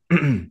essentially,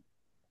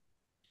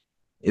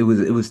 it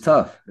was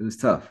tough. It was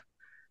tough.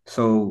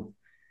 So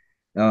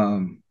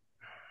um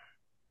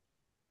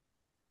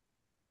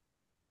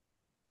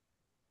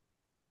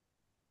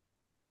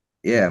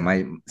yeah,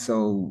 my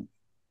so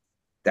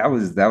that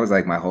was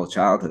like my whole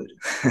childhood.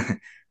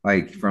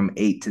 Like from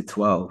 8 to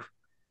 12,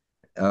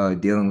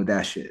 dealing with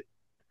that shit.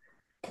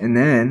 And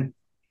then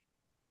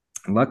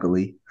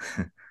luckily,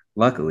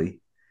 luckily,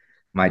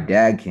 my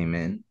dad came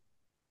in,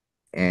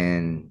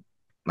 and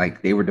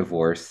like they were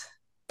divorced.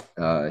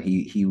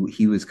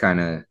 He was kind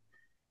of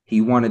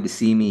he wanted to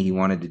see me, he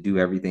wanted to do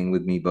everything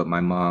with me, but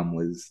my mom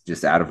was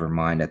just out of her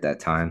mind at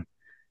that time.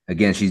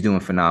 Again, she's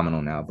doing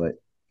phenomenal now, but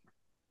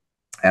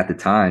at the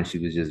time she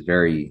was just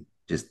very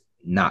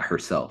not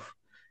herself.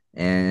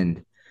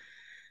 And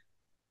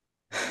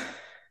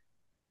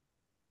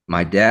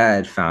my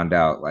dad found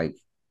out like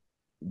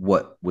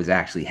what was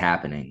actually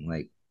happening.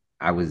 Like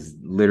I was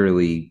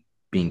literally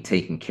being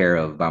taken care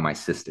of by my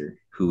sister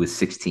who was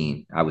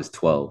 16. I was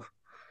 12.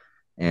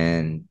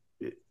 And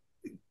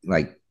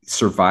like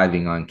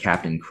surviving on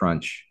Captain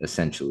Crunch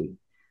essentially.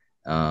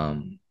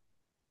 Um,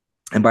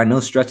 and by no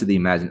stretch of the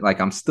imagination, like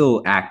I'm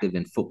still active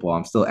in football,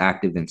 I'm still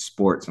active in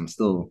sports, I'm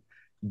still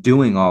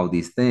doing all of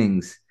these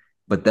things,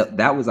 but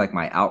that was like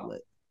my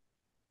outlet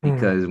Mm.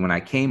 because when I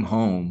came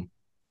home,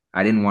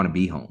 I didn't want to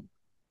be home.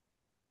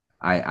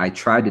 I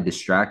tried to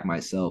distract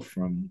myself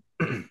from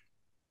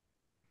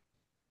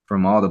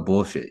all the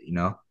bullshit, you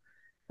know.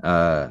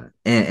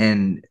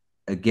 And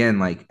again,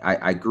 like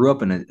I grew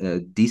up in a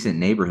decent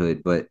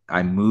neighborhood, but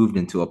I moved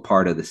into a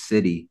part of the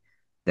city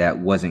that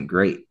wasn't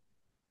great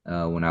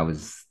when I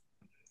was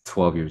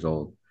 12 years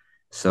old.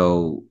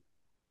 So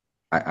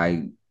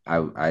I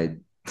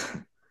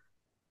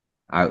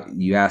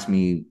you asked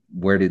me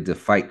where did the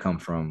fight come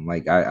from?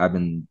 Like I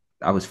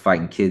was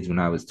fighting kids when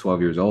I was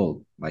 12 years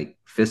old, like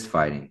fist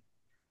fighting.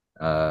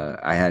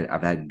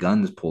 I've had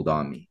guns pulled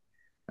on me.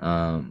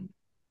 Um,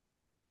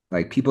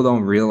 like people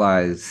don't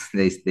realize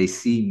they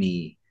see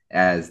me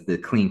as the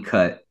clean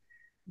cut,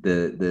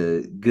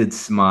 the good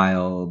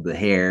smile, the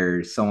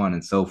hair, so on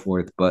and so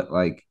forth. But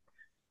like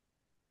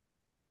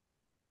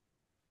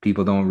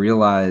people don't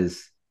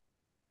realize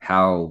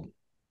how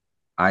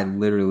I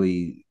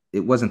literally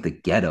it wasn't the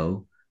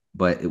ghetto,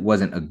 but it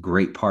wasn't a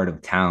great part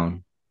of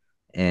town.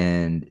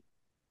 And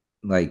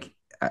like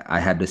I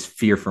had this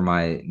fear for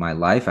my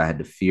life. I had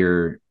to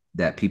fear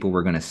that people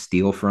were gonna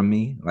steal from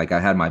me. Like I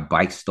had my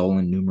bike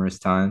stolen numerous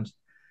times.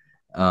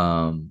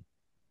 Um,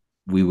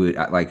 we would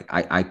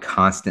I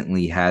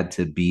constantly had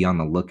to be on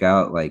the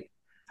lookout. Like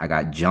I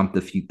got jumped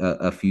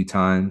a few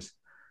times.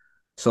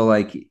 So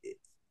like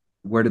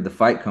where did the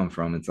fight come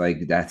from? It's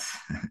like that's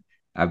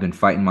I've been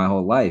fighting my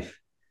whole life.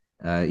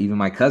 Even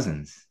my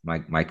cousins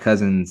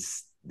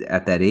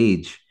at that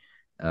age,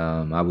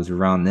 I was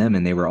around them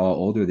and they were all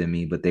older than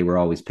me, but they were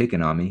always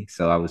picking on me,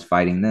 so I was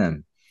fighting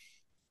them.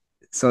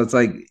 So it's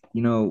like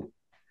you know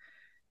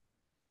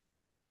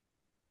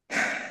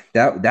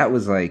that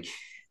was like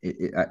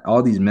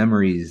all these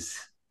memories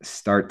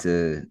start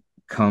to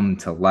come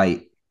to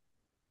light,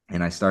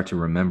 and I start to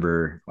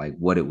remember like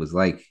what it was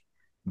like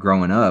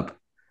growing up,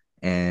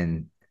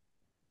 and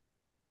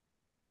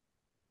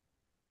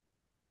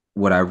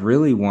what I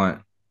really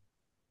want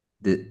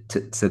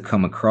to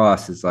come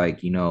across is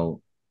like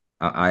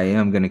I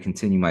am going to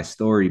continue my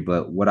story,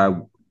 but what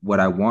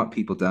I want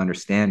people to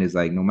understand is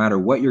like no matter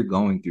what you're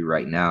going through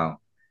right now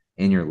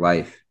in your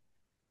life,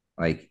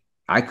 like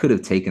I could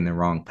have taken the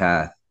wrong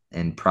path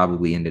and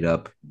probably ended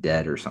up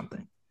dead or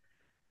something,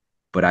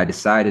 but I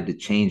decided to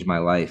change my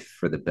life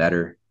for the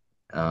better.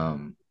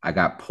 I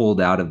got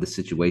pulled out of the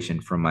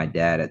situation from my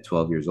dad at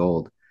 12 years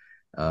old,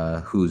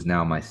 who's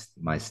now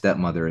my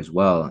stepmother as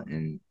well,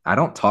 and I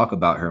don't talk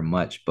about her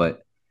much,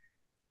 but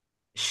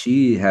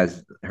she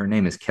has her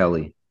name is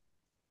Kelly.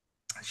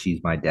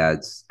 She's my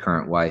dad's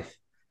current wife,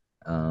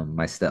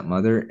 my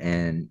stepmother,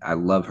 and I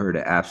love her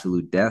to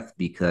absolute death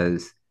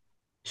because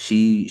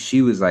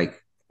she was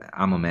like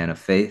I'm a man of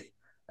faith.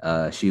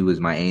 She was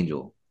my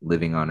angel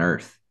living on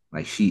earth.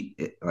 Like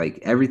like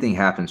everything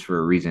happens for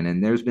a reason,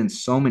 and there's been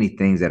so many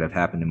things that have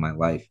happened in my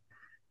life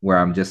where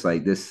I'm just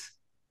like this.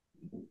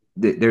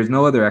 There's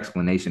no other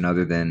explanation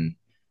other than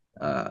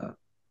uh,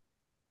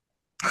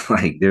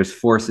 like there's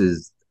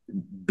forces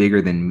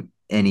bigger than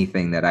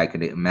anything that I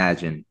could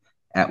imagine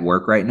at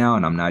work right now,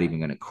 and I'm not even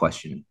going to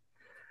question it.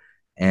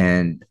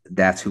 And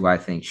that's who I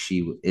think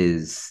she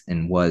is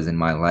and was in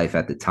my life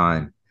at the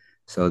time.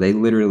 So they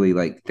literally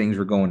like things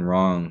were going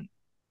wrong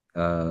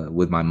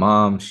with my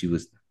mom. She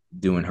was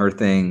doing her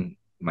thing.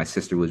 My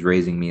sister was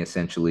raising me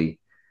essentially.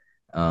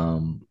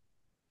 Um,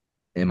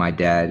 and my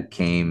dad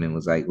came and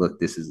was like, "Look,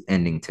 this is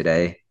ending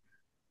today."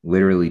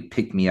 Literally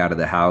picked me out of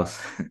the house.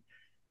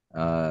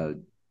 uh,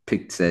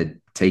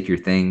 said, "Take your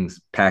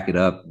things, pack it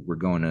up. We're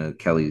going to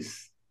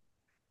Kelly's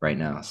right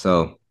now."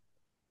 So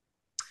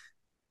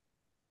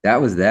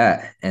that was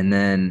that. And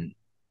then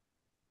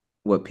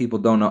what people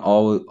don't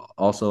all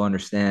also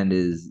understand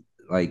is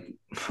like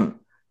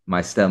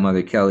my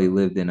stepmother Kelly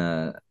lived in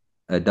a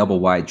double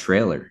wide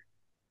trailer.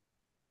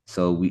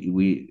 So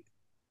we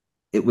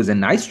it was a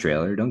nice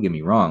trailer. Don't get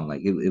me wrong.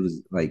 Like it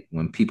was like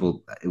when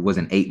people it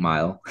wasn't 8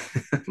 Mile.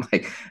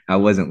 Like I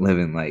wasn't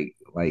living like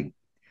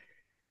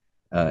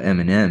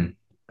Eminem.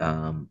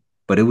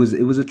 But it was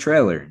a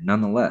trailer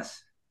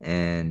nonetheless.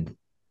 And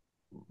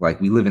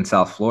like we live in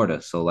South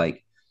Florida, so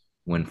like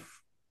when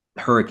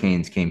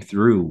hurricanes came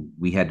through,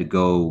 we had to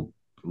go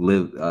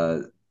live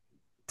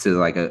to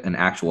like an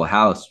actual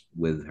house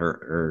with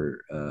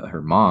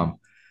her mom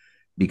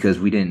because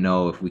we didn't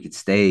know if we could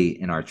stay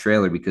in our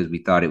trailer because we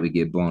thought it would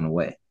get blown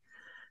away.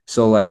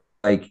 So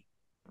like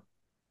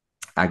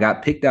I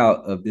got picked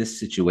out of this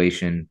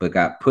situation, but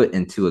got put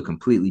into a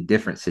completely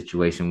different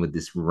situation with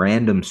this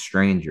random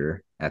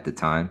stranger at the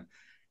time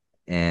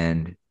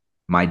and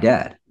my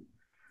dad.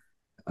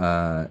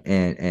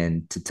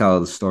 And to tell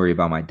the story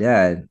about my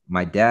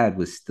dad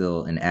was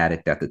still an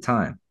addict at the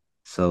time.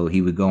 So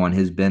he would go on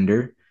his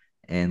bender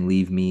and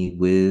leave me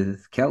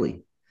with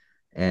Kelly.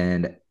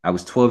 And I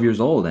was 12 years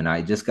old and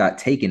I just got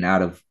taken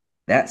out of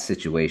that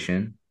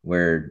situation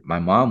where my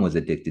mom was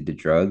addicted to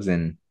drugs.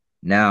 And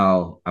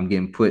now I'm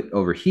getting put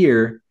over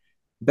here,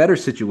 better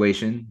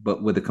situation,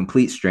 but with a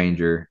complete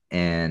stranger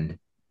and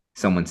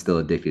someone still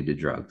addicted to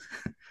drugs.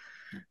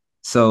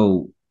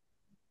 So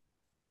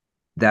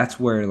that's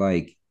where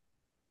like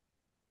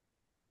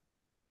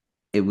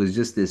it was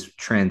just this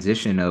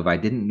transition of I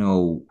didn't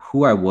know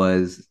who I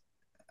was.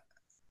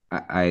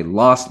 I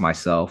lost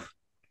myself,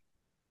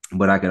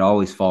 but I could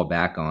always fall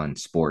back on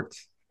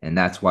sports. And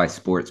that's why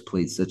sports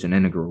played such an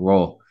integral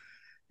role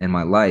in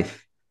my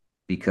life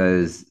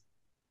because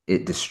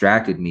it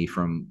distracted me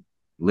from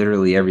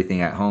literally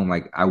everything at home.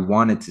 Like I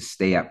wanted to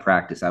stay at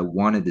practice. I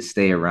wanted to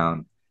stay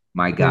around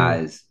my Mm.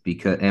 guys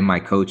because and my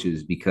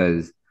coaches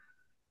because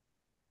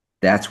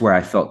that's where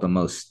I felt the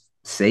most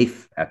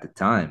safe at the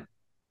time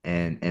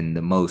and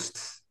the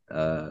most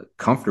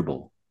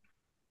comfortable.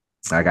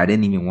 Like I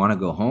didn't even want to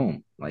go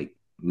home. Like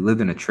we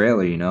lived in a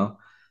trailer, you know,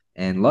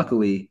 and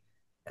luckily,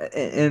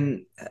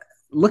 and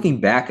looking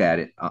back at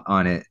it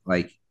on it,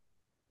 like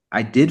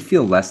I did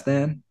feel less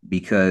than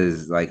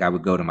because like I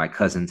would go to my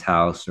cousin's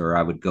house or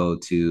I would go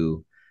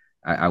to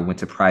I went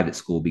to private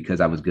school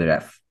because I was good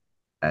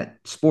at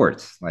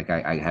sports. Like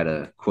I had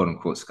a quote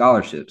unquote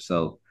scholarship.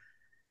 So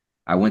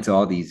I went to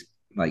all these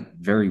like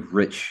very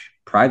rich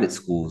private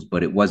schools,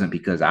 but it wasn't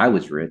because I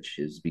was rich,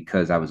 it's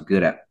because I was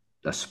good at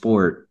a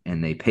sport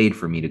and they paid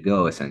for me to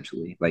go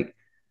essentially. Like,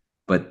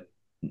 but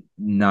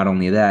not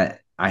only that,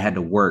 I had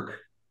to work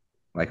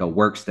like a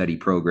work study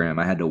program.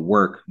 I had to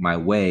work my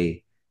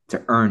way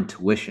to earn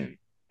tuition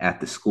at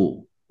the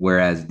school.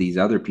 Whereas these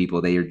other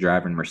people, they are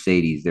driving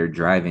Mercedes, they're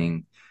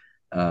driving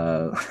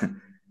uh,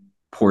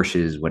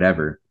 Porsches,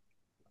 whatever.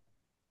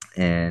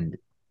 And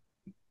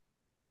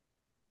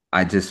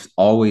I just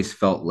always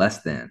felt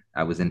less than.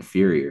 I was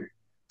inferior.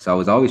 So I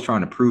was always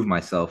trying to prove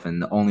myself.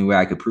 And the only way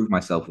I could prove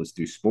myself was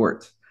through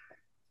sports.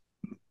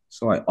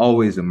 So I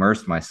always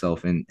immersed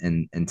myself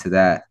into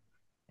that.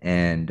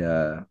 And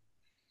to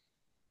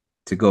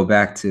go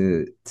back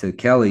to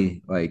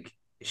Kelly, like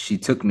she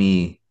took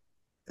me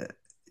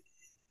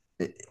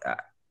I,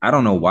 I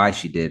don't know why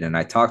she did, and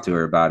I talked to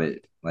her about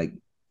it like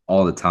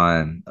all the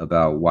time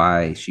about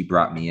why she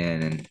brought me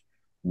in and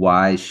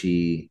why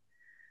she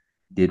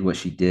did what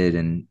she did,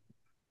 and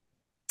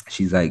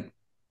she's like,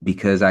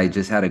 because I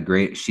just had a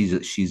great.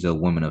 She's a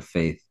woman of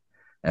faith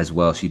as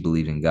well. She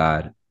believed in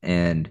God,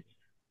 and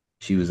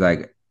she was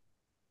like,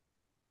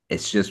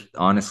 it's just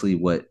honestly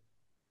what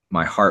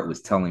my heart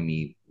was telling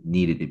me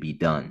needed to be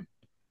done,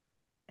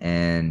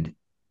 and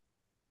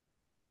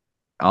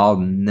I'll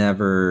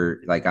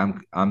never like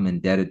I'm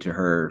indebted to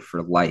her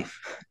for life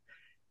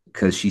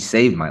because she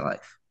saved my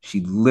life.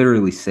 She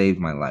literally saved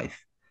my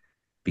life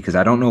because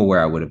I don't know where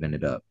I would have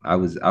ended up. I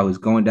was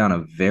going down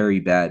a very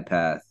bad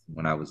path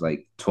when I was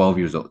like 12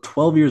 years old.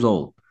 12 years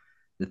old.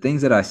 The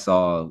things that I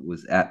saw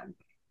was at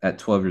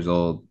 12 years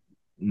old,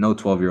 no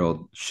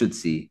 12-year-old should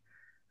see.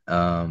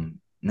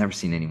 Never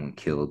seen anyone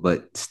killed,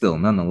 but still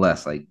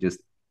nonetheless like just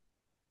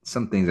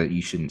some things that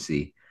you shouldn't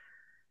see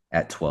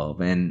at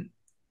 12. And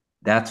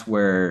that's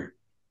where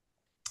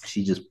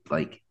she just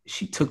like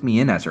she took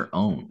me in as her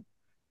own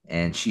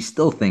and she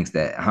still thinks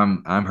that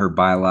I'm her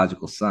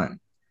biological son,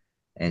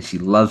 and she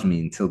loves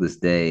me until this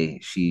day.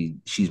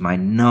 She's my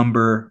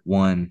number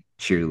one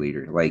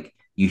cheerleader. Like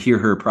you hear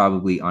her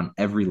probably on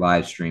every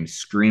live stream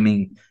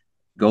screaming,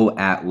 "Go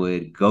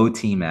Atwood, go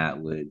Team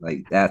Atwood!"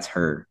 Like that's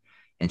her,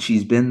 and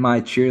she's been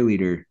my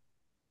cheerleader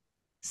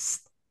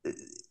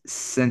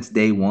since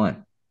day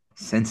one.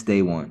 Since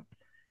day one.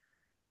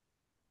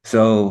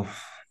 So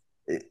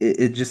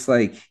it just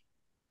like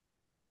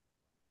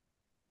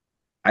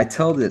I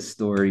tell this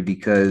story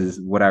because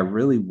what I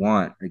really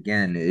want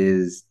again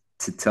is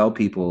to tell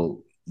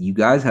people you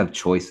guys have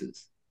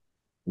choices.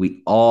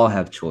 We all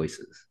have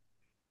choices.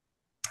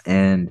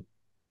 And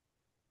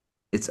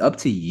it's up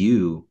to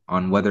you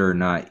on whether or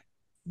not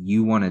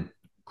you want to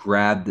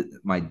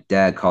my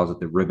dad calls it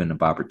the ribbon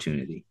of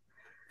opportunity.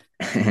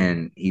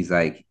 And he's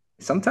like,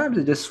 sometimes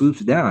it just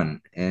swoops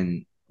down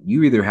and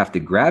you either have to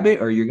grab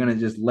it or you're going to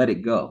just let it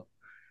go.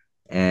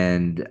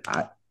 And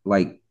I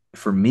like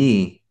for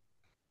me,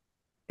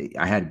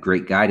 I had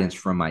great guidance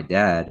from my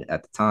dad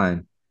at the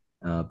time,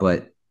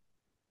 but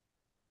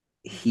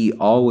he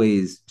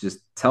always just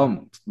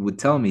would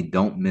tell me,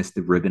 don't miss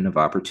the ribbon of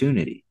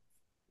opportunity.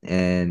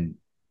 And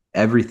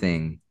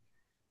everything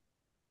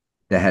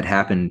that had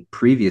happened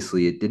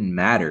previously, it didn't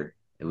matter.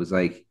 It was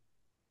like,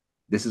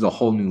 this is a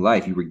whole new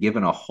life. You were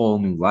given a whole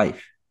new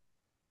life.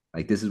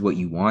 Like this is what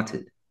you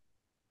wanted.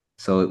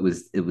 So it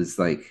was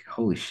like,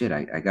 holy shit,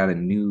 I got a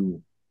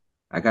new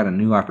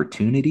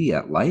opportunity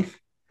at life.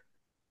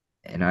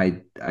 And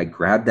I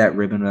grabbed that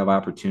ribbon of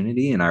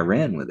opportunity and I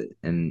ran with it.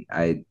 And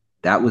I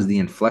that was the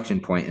inflection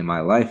point in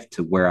my life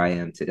to where I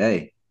am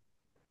today.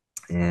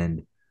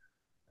 And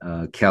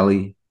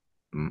Kelly,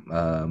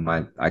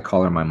 My I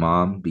call her my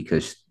mom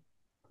because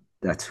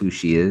that's who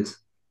she is.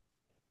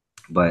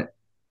 But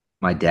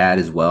my dad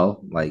as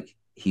well, like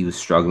he was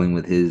struggling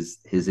with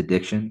his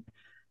addiction,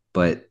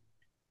 but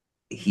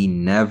he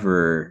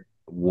never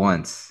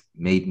once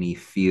made me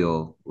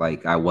feel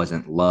like I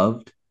wasn't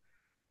loved.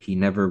 He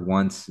never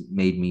once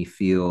made me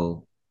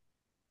feel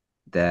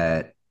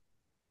that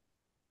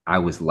I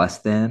was less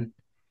than.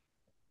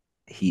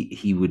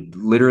 He would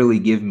literally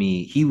give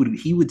me he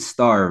would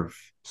starve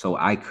so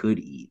I could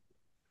eat.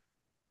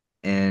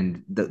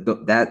 And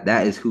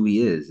that is who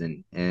he is,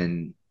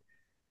 and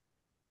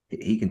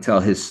he can tell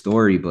his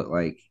story, but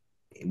like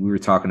we were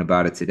talking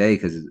about it today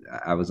because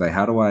I was like,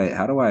 how do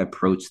I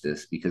approach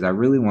this? Because I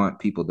really want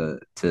people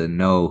to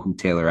know who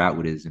Taylor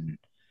Atwood is, and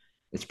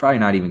it's probably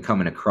not even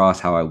coming across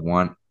how I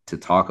want to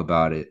talk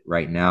about it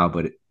right now,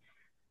 but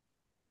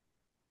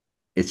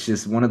it's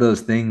just one of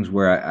those things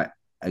where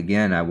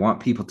again I want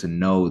people to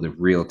know the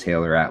real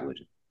Taylor Atwood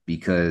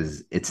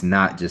because it's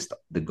not just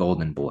the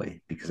golden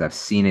boy, because I've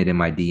seen it in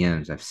my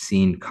DMs. I've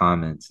seen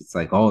comments. It's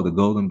like, oh, the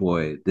golden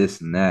boy,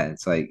 this and that.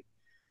 It's like,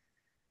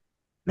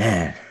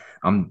 man,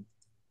 I'm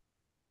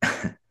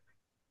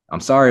I'm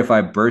sorry if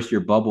I burst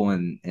your bubble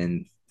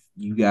and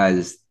you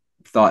guys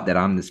thought that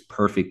I'm this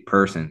perfect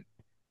person,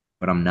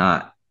 but I'm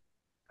not.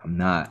 I'm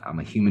not. I'm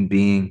a human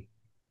being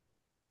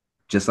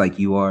just like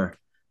you are.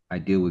 I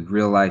deal with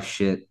real life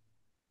shit.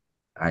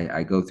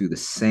 I go through the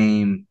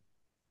same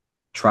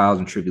trials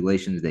and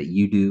tribulations that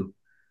you do.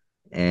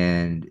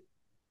 And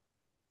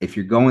if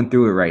you're going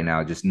through it right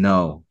now, just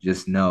know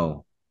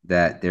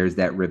that there's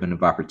that ribbon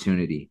of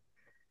opportunity.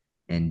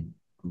 And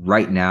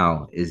right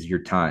now is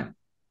your time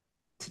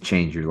to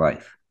change your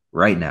life.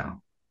 Right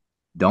now.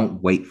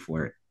 Don't wait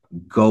for it.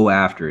 Go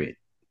after it.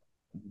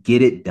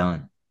 Get it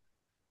done.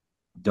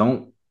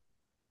 Don't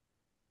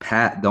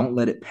don't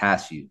let it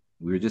pass you.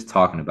 We were just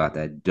talking about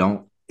that.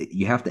 Don't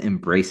You have to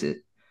embrace it.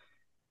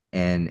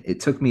 And it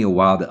took me a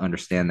while to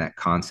understand that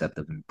concept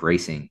of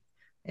embracing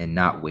and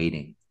not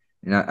waiting.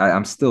 And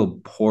I'm still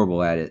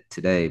horrible at it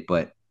today,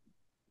 but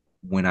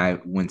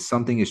when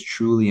something is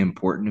truly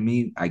important to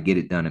me, I get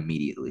it done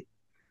immediately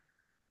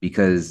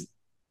because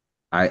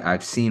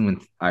I've seen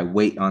when I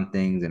wait on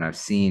things and I've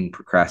seen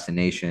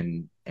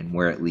procrastination and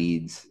where it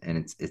leads, and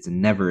it's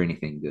never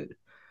anything good.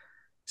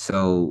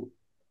 So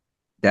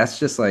that's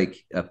just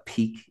like a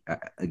peak.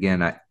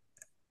 Again,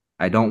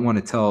 I don't want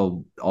to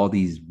tell all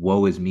these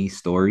woe is me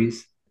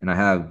stories, and I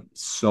have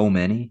so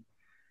many.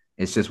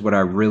 It's just what I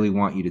really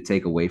want you to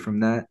take away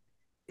from that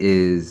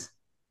is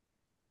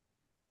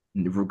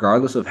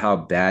regardless of how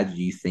bad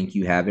you think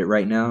you have it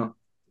right now,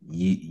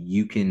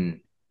 you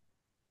can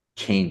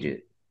change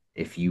it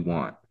if you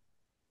want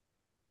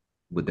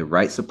with the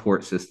right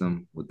support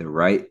system, with the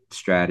right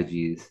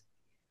strategies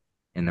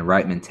and the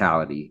right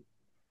mentality.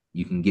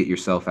 You can get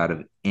yourself out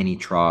of any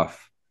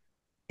trough,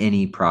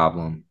 any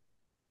problem,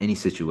 any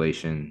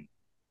situation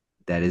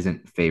that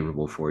isn't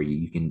favorable for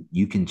you.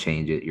 You can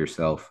change it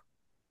yourself.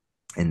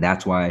 And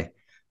that's why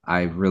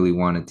I really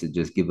wanted to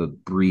just give a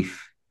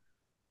brief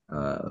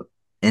uh,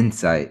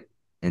 insight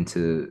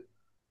into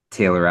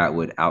Taylor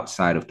Atwood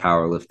outside of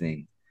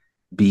powerlifting.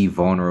 Be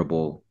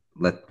vulnerable.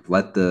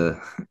 Let the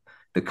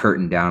the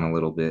curtain down a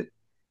little bit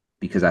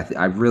because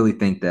I really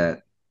think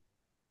that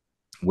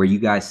where you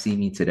guys see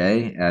me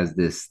today as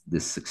this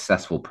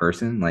successful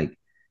person, like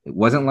it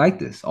wasn't like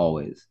this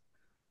always.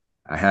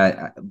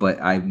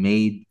 But I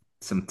made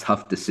some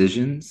tough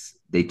decisions.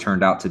 They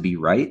turned out to be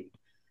right,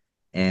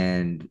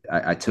 and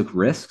I took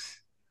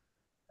risks.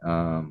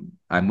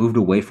 I moved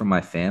away from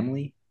my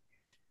family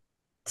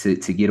to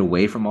get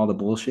away from all the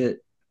bullshit.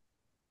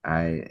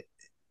 I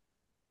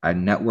I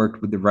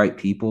networked with the right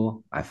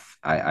people.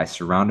 I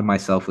surrounded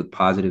myself with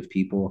positive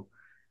people,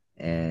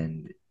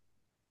 and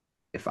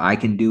if I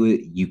can do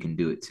it, you can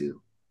do it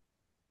too.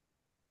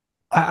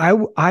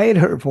 I had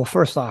heard, well,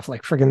 first off,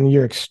 like freaking,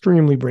 you're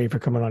extremely brave for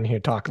coming on here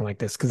talking like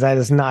this because that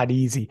is not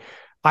easy.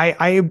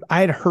 I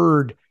had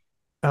heard,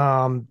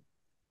 um,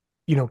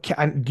 do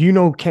you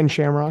know Ken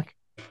Shamrock?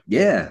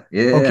 Yeah,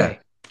 yeah, yeah. Okay,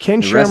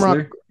 Ken The Shamrock,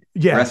 wrestler,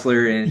 yeah,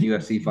 wrestler and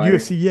UFC fighter.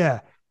 UFC, yeah.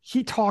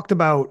 He talked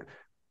about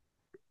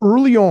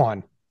early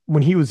on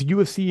when he was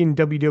UFC and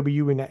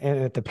WWE and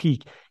at the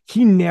peak,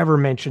 he never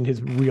mentioned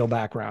his real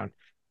background.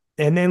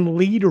 And then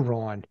later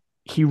on,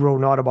 he wrote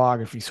an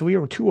autobiography. So he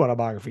wrote two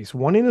autobiographies,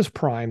 one in his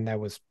prime that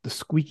was the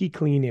squeaky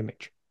clean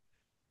image.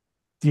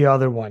 The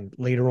other one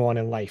later on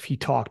in life, he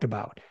talked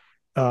about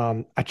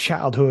a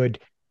childhood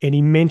and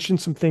he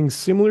mentioned some things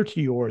similar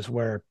to yours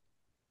where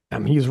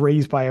he was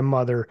raised by a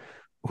mother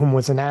whom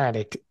was an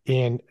addict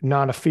in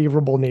not a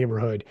favorable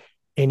neighborhood.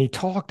 And he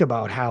talked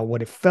about how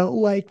what it felt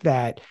like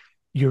that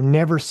you're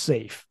never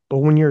safe. But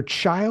when you're a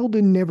child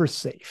and never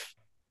safe,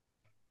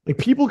 like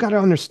people got to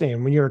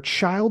understand when you're a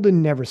child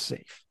and never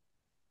safe.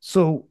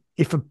 So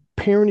if a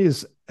parent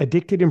is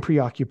addicted and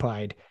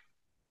preoccupied,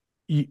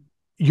 you,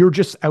 you're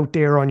just out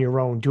there on your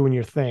own doing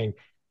your thing.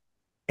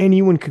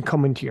 Anyone can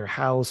come into your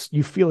house.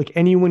 You feel like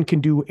anyone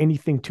can do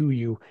anything to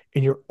you,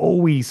 and you're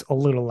always a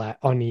little at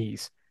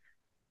unease.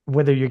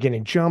 whether you're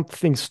getting jumped,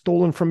 things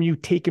stolen from you,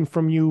 taken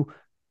from you.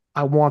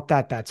 I want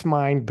that. That's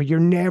mine. But you're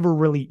never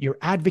really, your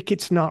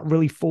advocate's not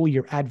really fully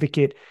your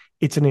advocate.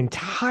 It's an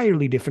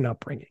entirely different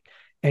upbringing.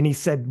 And he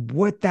said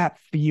what that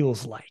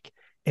feels like.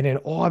 And then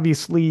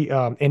obviously,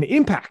 and it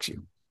impacts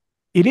you.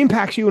 It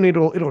impacts you and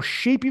it'll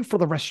shape you for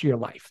the rest of your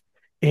life.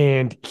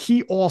 And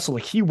he also,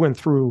 like, he went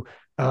through,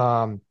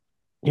 in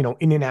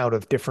and out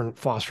of different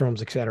foster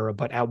homes, et cetera.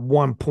 But at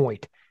one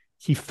point,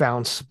 he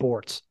found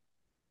sports.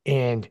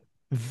 And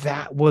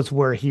that was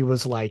where he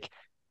was like,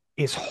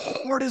 as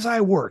hard as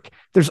I work,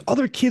 there's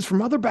other kids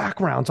from other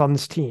backgrounds on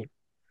this team.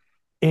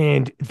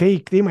 And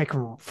they might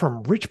come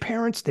from rich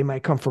parents, they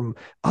might come from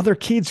other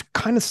kids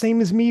kind of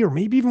same as me, or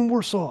maybe even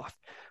worse off.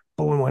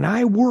 But when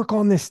I work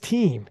on this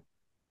team,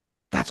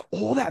 that's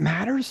all that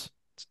matters.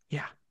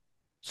 Yeah.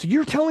 So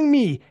you're telling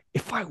me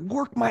if I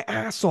work my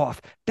ass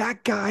off,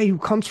 that guy who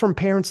comes from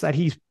parents that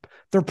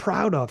they're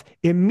proud of,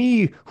 and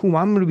me, who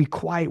I'm going to be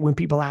quiet when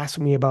people ask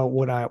me about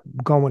what I'm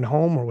going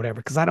home or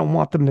whatever, because I don't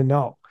want them to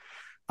know.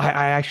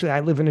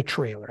 I live in a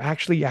trailer.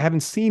 Actually, I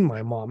haven't seen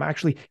my mom.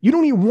 Actually, you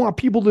don't even want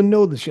people to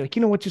know this. You're like,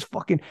 you know what? Just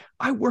fucking,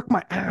 I work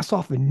my ass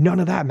off and none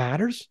of that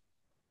matters.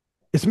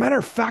 As a matter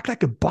of fact, I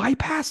could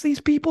bypass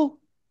these people.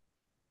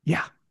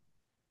 Yeah.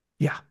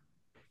 Yeah.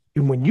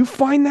 And when you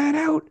find that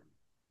out,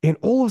 and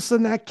all of a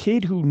sudden that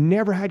kid who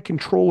never had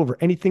control over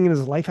anything in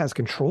his life has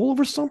control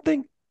over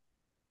something,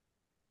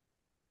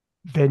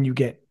 then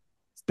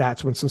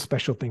that's when some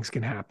special things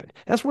can happen.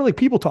 That's where, like,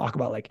 people talk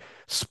about like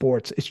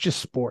sports. It's just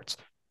sports.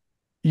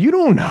 You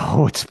don't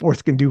know what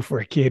sports can do for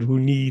a kid who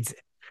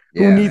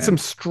Yeah, needs some man.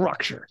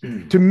 structure,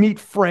 to meet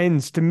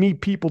friends, to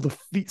meet people, to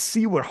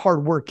see what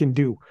hard work can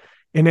do.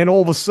 And then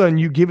all of a sudden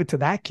you give it to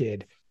that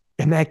kid,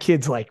 and that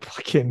kid's like,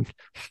 fucking,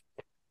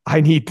 I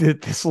need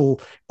this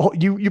little. Oh,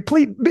 you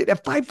played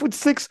at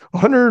 5'6",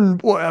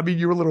 100. Well, I mean,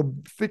 you were a little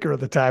thicker at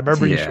the time. I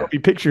remember you showed Yeah. me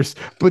pictures,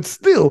 but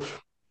still,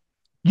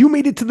 you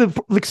made it to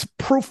the, like,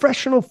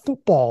 professional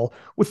football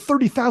with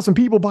 30,000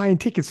 people buying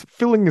tickets,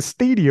 filling the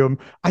stadium.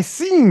 I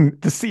seen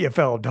the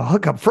CFL,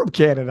 dog. I'm from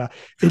Canada,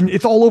 and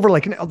it's all over.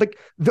 Like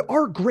the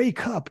Art Grey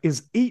Cup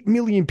is 8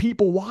 million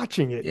people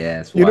watching it.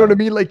 Yeah, it's You know what I wild.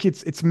 mean? Like,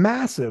 it's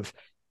massive,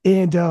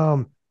 and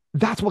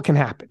that's what can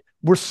happen.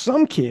 Where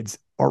some kids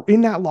are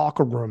in that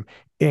locker room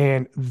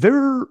and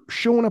they're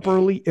showing up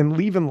early and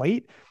leaving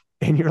late,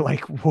 and you're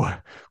like,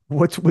 what?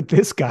 What's with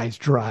this guy's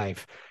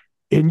drive?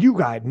 And you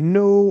got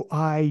no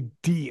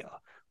idea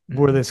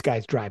where Hmm. this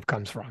guy's drive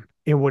comes from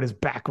and what his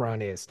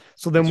background is.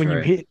 So then That's when you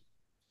right. hit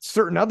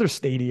certain other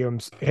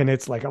stadiums and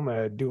it's like, I'm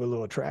going to do a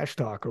little trash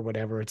talk or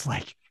whatever, it's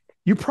like,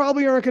 you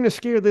probably aren't going to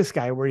scare this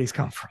guy where he's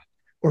come from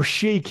or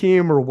shake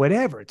him or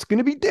whatever. It's going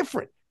to be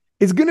different.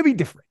 It's going to be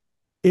different.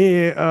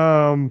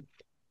 And,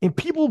 and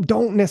people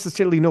don't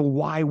necessarily know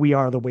why we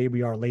are the way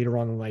we are later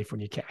on in life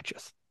when you catch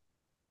us.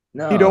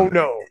 You don't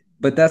No, know.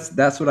 but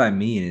that's what I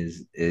mean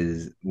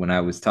is when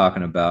I was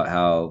talking about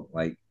how,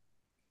 like,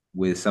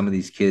 with some of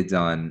these kids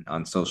on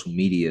social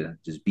media,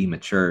 just be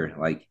mature.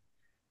 Like,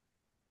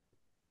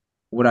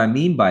 what I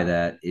mean by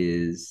that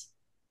is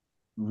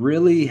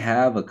really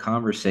have a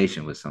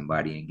conversation with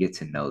somebody and get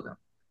to know them.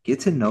 Get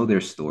to know their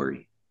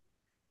story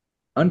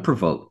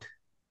unprovoked.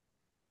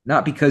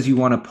 Not because you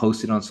want to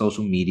post it on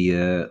social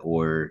media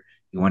or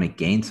you want to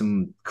gain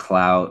some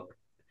clout.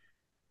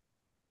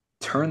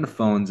 Turn the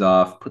phones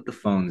off, put the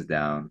phones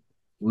down,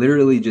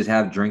 literally just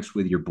have drinks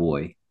with your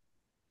boy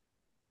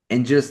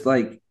and just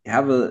like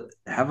have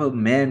a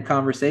man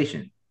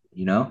conversation,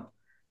 you know?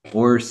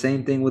 Or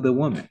same thing with a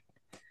woman.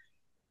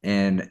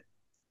 And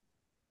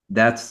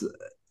that's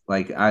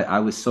like I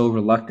was so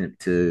reluctant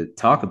to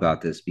talk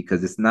about this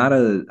because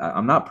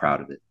I'm not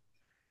proud of it.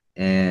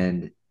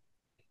 And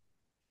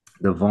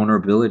the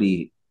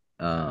vulnerability,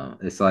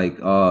 it's like,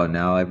 oh,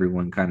 now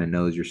everyone kind of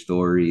knows your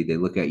story. They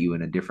look at you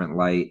in a different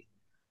light.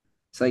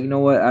 It's like, you know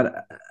what?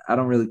 I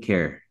don't really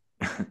care.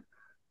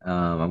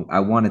 I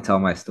want to tell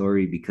my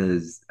story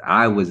because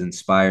I was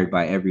inspired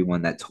by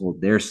everyone that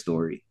told their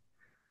story,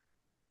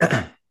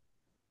 and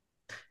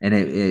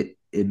it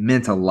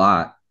meant a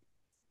lot.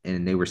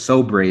 And they were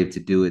so brave to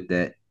do it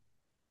that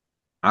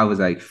I was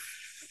like,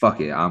 "Fuck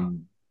it,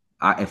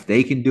 if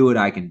they can do it,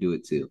 I can do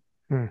it too."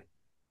 Hmm.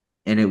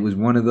 And it was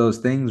one of those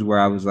things where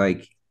I was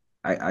like,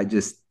 I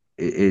just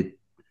it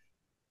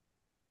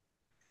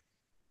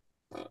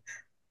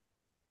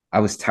I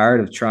was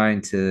tired of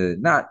trying to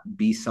not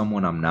be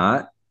someone I'm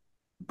not,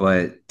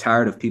 but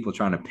tired of people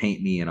trying to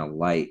paint me in a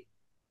light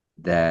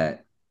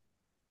that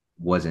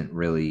wasn't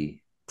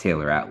really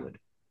Taylor Atwood.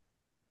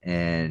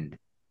 And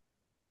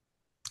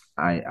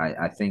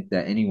I think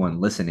that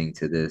anyone listening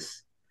to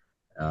this,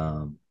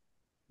 um,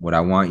 what I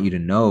want you to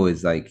know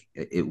is like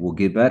it will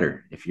get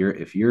better. If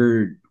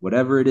you're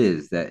whatever it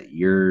is that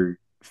you're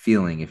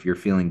feeling, if you're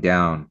feeling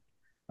down,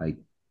 like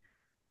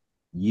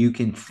you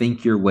can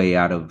think your way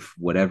out of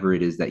whatever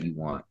it is that you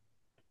want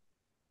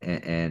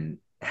and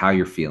how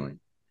you're feeling.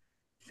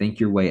 Think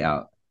your way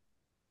out.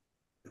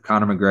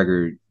 Conor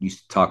McGregor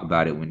used to talk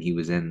about it when he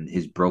was in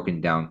his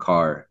broken down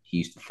car. He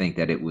used to think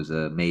that it was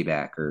a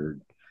Maybach or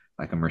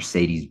like a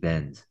Mercedes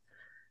Benz.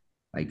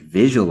 Like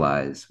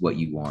visualize what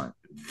you want,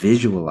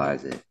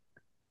 visualize it,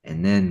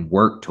 and then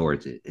work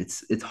towards it.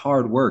 It's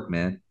hard work,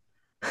 man.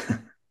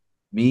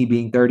 Me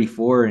being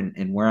 34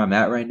 and where I'm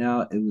at right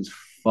now, it was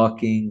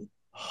fucking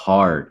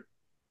hard.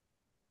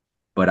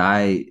 But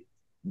I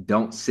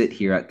don't sit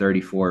here at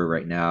 34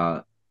 right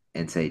now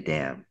and say,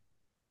 damn,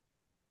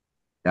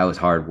 that was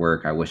hard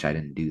work. I wish I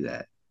didn't do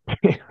that.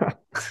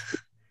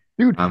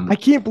 Dude, I I'm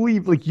can't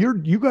believe like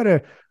you got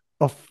a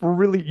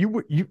really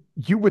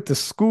you with the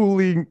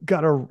schooling,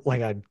 got a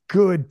like a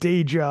good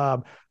day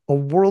job, a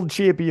world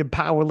champion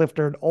power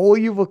lifter, and all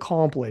you've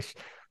accomplished.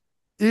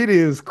 It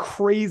is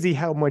crazy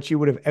how much you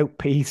would have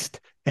outpaced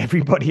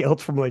everybody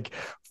else from like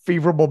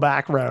favorable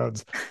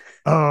backgrounds.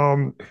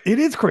 It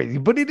is crazy,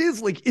 but it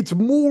is like it's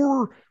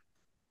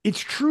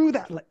true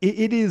that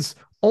it is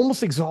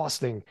almost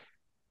exhausting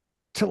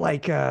to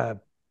like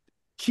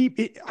keep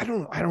it. I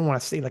don't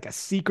want to say like a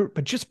secret,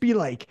 but just be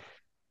like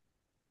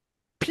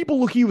people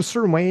look at you a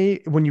certain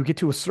way when you get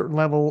to a certain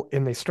level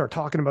and they start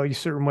talking about you a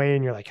certain way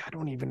and you're like, I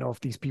don't even know if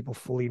these people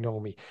fully know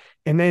me.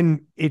 And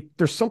then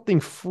there's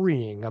something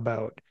freeing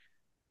about,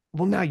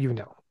 well, now you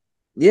know.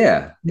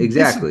 Yeah, This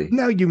is exactly.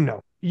 now you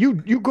know. You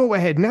go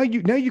ahead. Now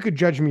you could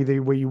judge me the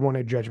way you want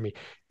to judge me.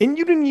 And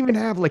you didn't even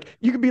have like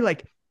you could be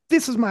like,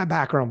 this is my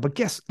background, but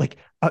guess like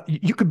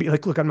you could be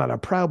like, look, I'm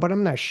not proud, but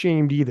I'm not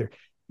ashamed either.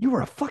 You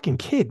were a fucking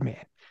kid,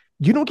 man.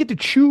 You don't get to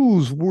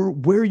choose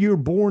where you're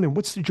born and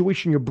what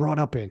situation you're brought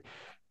up in.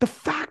 The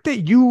fact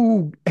that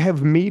you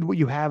have made what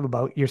you have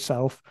about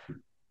yourself,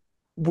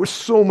 where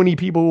so many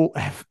people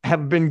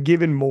have been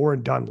given more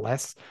and done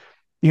less,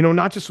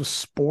 not just with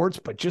sports,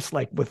 but just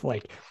like with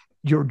like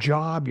your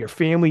job, your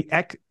family,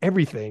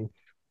 everything.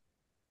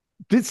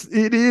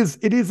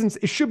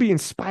 It should be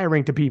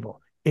inspiring to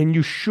people, and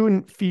you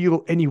shouldn't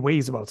feel any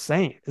ways about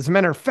saying it. As a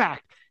matter of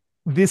fact,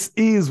 this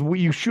is what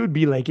you should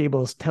be like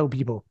able to tell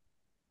people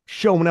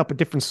showing up at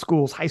different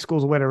schools, high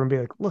schools, or whatever, and be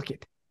like, look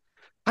it,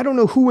 I don't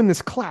know who in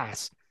this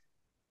class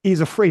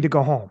is afraid to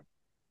go home.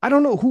 I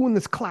don't know who in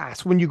this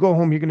class, when you go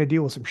home, you're going to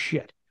deal with some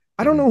shit.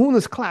 I don't know Mhm. who in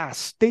this class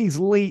stays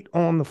late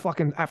on the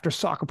fucking after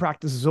soccer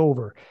practice is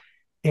over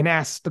and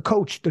ask the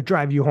coach to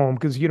drive you home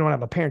because you don't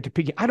have a parent to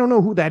pick you. I don't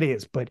know who that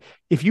is, but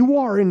if you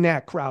are in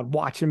that crowd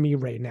watching me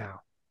right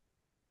now,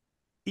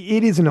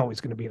 it isn't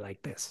always going to be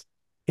like this.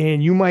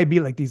 And you might be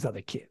like these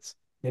other kids.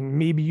 And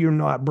maybe you're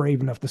not brave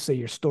enough to say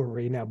your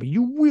story right now, but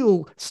you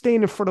will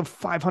stand in front of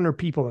 500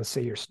 people and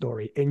say your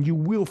story, and you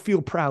will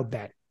feel proud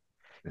that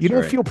you That's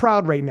don't right. feel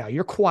proud right now.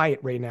 You're quiet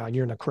right now and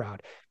you're in a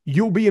crowd.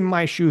 You'll be in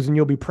my shoes and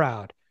you'll be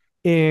proud.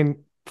 And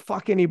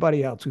fuck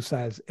anybody else who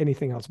says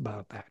anything else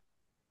about that.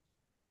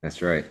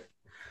 That's right.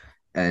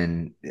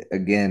 And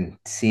again,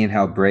 seeing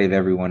how brave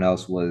everyone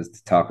else was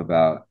to talk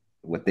about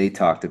what they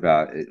talked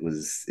about, it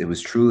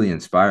was truly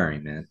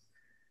inspiring, man.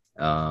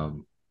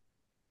 Um,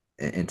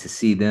 and to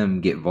see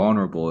them get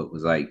vulnerable, it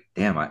was like,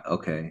 damn,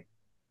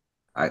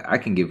 I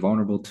can get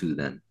vulnerable too.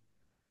 Then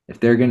if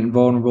they're getting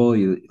vulnerable,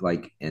 you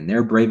like, and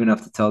they're brave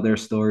enough to tell their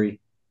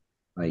story,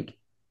 like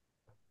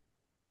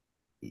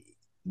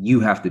you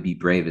have to be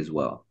brave as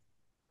well.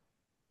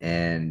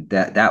 And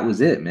that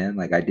was it, man.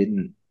 Like I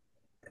didn't,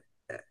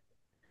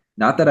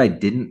 not that I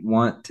didn't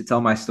want to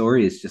tell my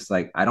story. It's just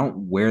like I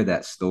don't wear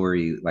that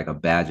story like a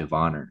badge of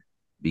honor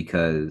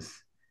because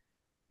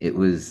it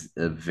was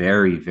a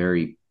very,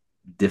 very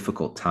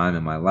difficult time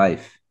in my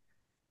life.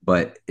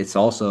 But it's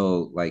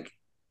also like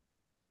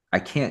I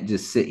can't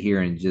just sit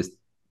here and just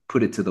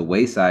put it to the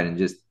wayside and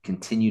just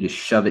continue to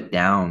shove it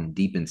down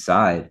deep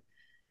inside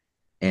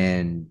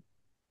and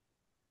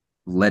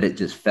let it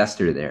just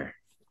fester there.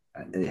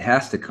 It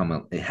has to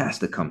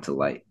come to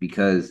light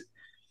because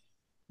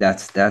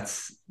that's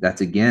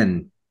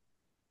again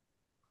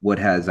what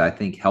has, I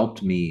think,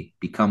 helped me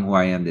become who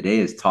I am today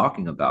is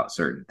talking about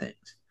certain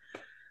things.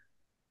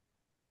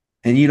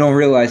 And you don't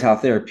realize how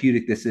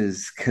therapeutic this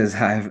is because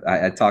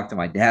I talked to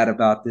my dad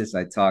about this.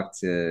 I talked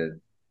to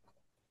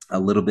a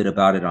little bit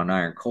about it on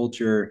Iron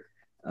Culture.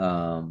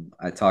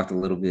 I talked a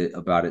little bit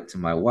about it to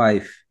my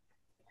wife,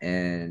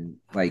 and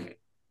like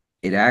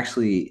it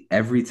actually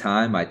every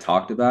time I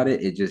talked about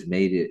it,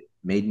 it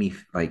made me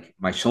like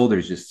my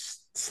shoulders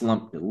just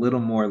slumped a little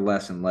more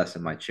less and less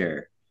in my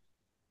chair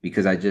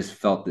because I just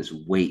felt this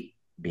weight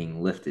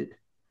being lifted.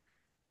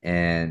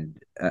 And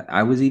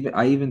I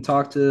even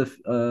talked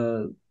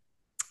to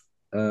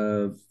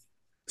uh,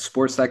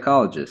 sports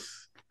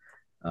psychologists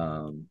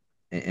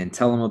and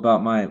tell them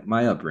about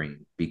my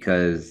upbringing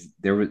because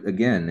there was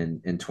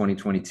again in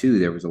 2022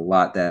 there was a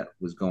lot that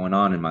was going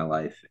on in my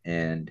life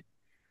and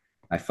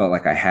I felt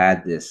like I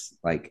had this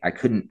like I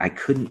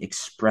couldn't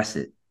express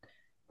it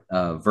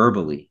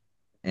verbally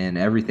and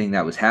everything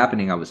that was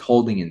happening I was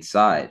holding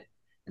inside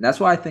and that's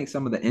why I think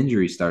some of the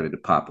injuries started to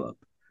pop up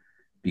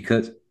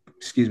because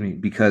excuse me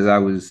because I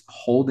was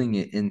holding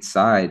it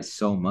inside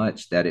so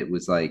much that it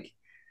was like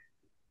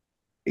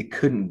it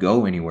couldn't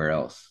go anywhere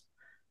else.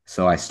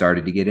 So I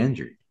started to get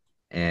injured.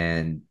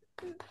 And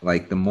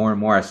like the more and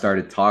more I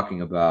started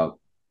talking about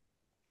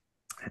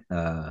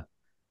uh,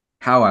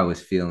 how I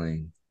was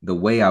feeling, the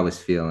way I was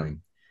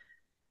feeling,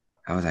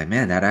 I was like,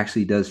 man, that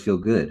actually does feel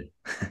good.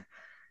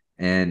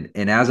 And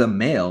as a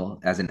male,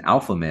 as an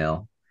alpha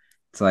male,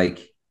 it's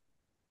like,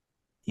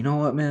 you know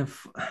what, man?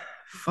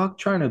 Fuck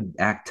trying to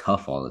act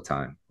tough all the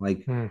time.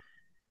 Like Hmm.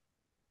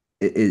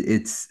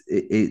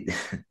 it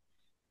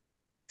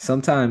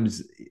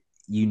sometimes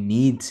you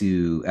need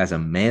to, as a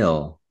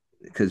male,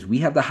 because we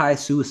have the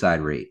highest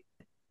suicide rate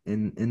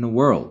in the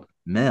world,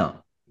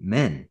 male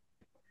men,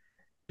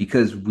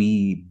 because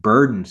we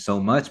burden so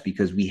much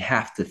because we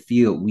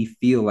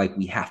feel like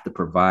we have to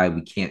provide.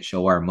 We can't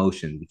show our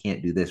emotions. We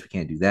can't do this. We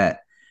can't do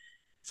that.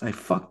 It's like,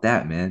 fuck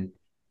that, man.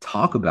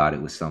 Talk about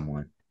it with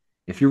someone.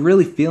 If you're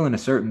really feeling a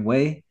certain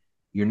way,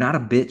 you're not a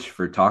bitch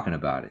for talking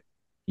about it.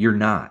 You're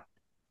not.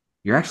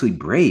 You're actually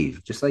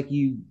brave, just like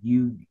you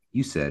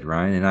said,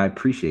 Ryan, and I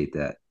appreciate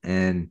that.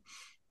 And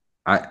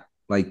I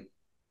like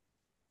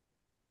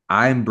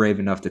I'm brave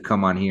enough to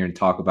come on here and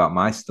talk about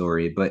my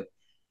story, but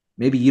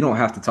maybe you don't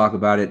have to talk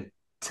about it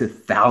to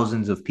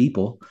thousands of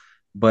people,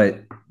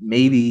 but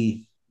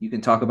maybe you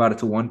can talk about it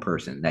to one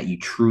person that you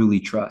truly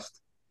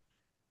trust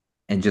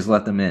and just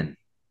let them in.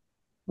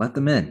 Let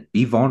them in.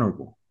 Be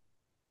vulnerable.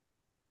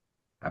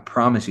 I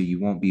promise you, you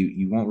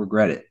won't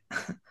regret it.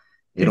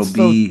 It'll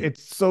be,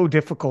 It's so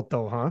difficult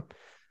though, huh?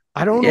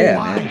 I don't know yeah,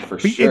 man, why, for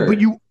but sure.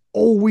 you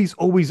always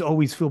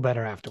feel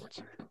better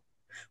afterwards.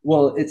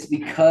 Well, it's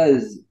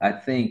because I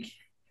think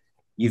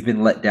you've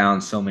been let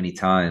down so many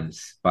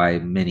times by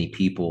many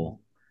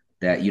people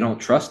that you don't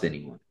trust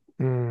anyone.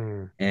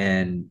 Hmm.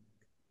 And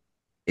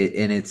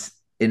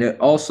and it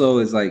also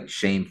is like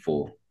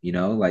shameful,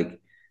 like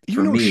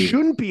for Even though it me,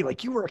 shouldn't be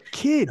like you were a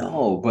kid.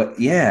 no, but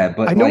yeah,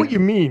 I but know what like you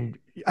mean.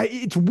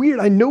 It's weird.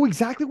 I know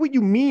exactly what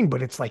you mean,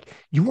 but it's like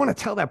you want to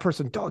tell that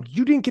person, dog,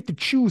 you didn't get to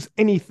choose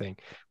anything.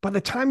 By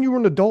the time you were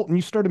an adult and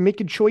you started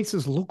making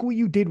choices, look what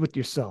you did with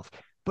yourself.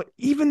 But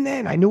even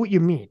then, I know what you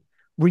mean,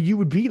 where you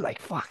would be like,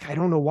 fuck, I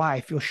don't know why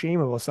I feel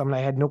shame about something I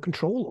had no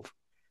control over.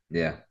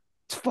 yeah,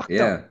 It's fucked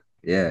up. yeah,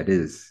 yeah, it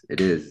is.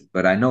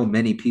 But I know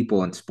many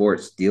people in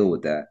sports deal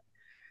with that,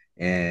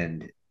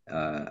 and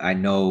I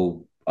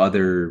know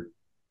other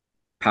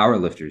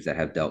powerlifters that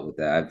have dealt with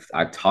that.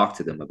 I've talked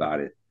to them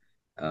about it.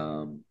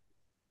 Um,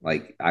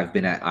 like I've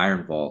been at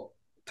Iron Vault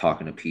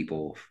talking to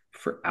people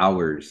for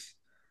hours.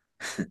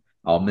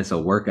 I'll miss a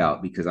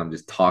workout because I'm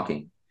just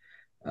talking.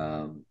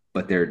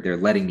 But they're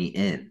letting me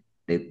in.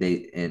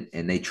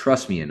 And they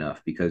trust me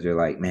enough because they're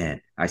like,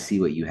 man, I see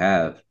what you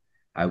have.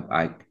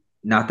 I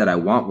not that I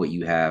want what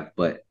you have,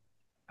 but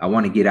I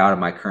want to get out of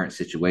my current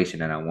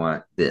situation and I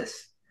want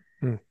this.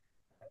 Hmm.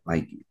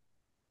 Like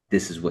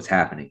this is what's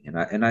happening.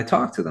 And I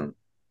talk to them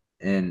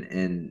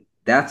and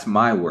that's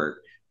my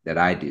work that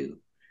I do.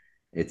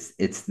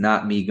 It's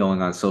not me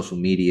going on social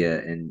media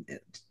and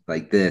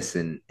like this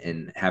and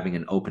having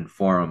an open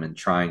forum and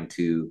trying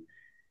to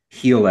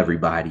heal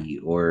everybody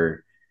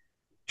or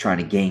trying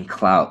to gain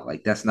clout.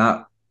 Like that's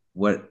not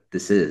what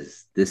this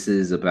is. This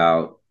is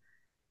about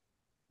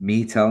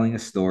me telling a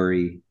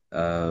story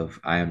of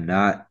I am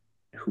not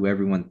who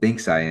everyone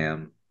thinks I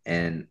am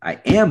and I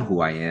am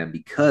who I am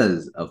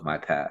because of my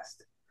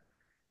past.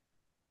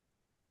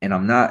 And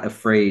I'm not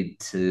afraid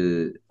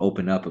to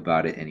open up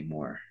about it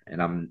anymore.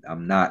 And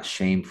I'm not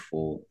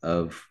shameful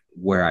of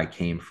where I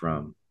came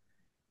from.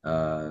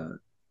 Uh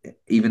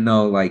Even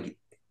though like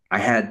I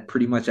had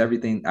pretty much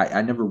everything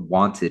I never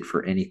wanted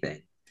for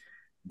anything.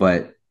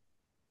 But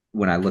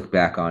when I look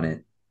back on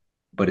it,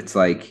 but it's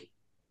like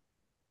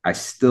I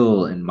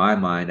still in my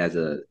mind as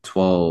a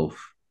 12,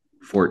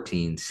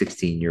 14,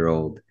 16-year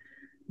old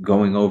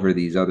going over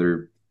these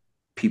other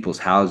people's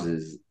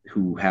houses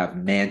who have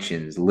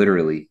mansions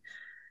literally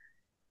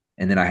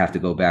and then I have to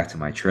go back to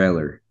my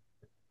trailer.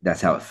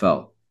 That's how it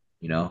felt,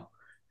 you know?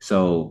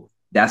 So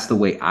that's the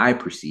way I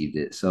perceived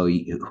it. So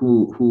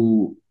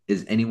who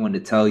is anyone to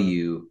tell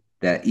you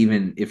that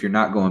even if you're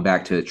not going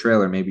back to a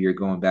trailer, maybe you're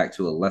going back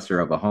to a lesser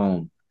of a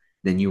home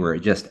than you were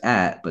just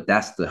at, but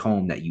that's the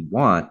home that you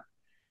want.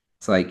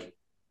 It's like,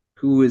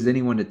 who is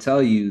anyone to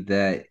tell you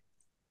that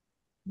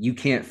you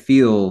can't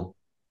feel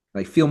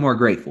more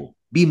grateful,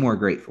 be more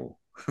grateful?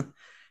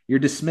 You're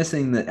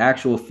dismissing the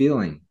actual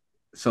feeling.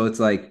 So it's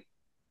like,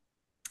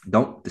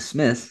 don't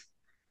dismiss,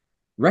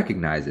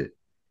 recognize it.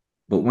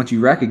 But once you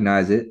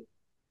recognize it,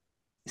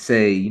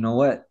 say, you know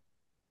what?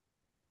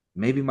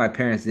 Maybe my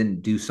parents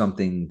didn't do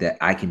something that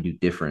I can do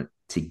different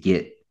to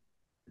get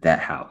that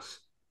house.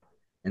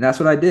 And that's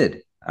what I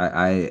did.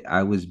 I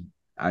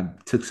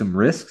took some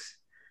risks.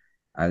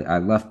 I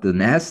left the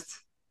nest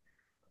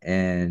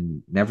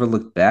and never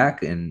looked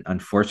back. And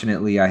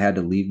unfortunately, I had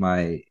to leave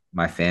my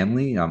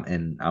family.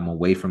 And I'm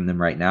away from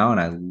them right now, and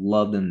I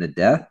love them to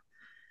death.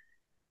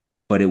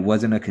 But it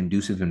wasn't a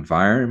conducive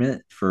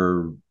environment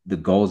for the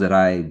goals that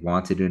I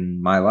wanted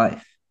in my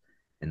life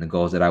and the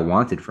goals that I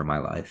wanted for my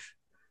life.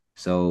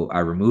 So I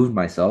removed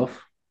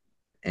myself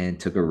and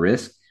took a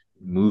risk,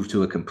 moved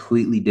to a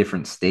completely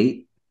different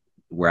state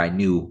where I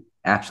knew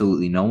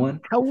absolutely no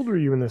one. How old were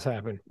you when this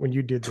happened? When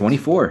you did this?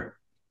 24.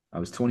 I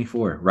was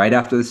 24, right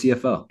after the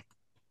CFL.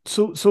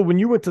 So when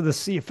you went to the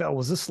CFL,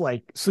 was this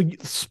like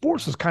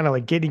sports was kind of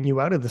like getting you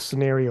out of the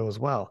scenario as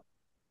well?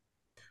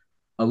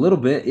 A little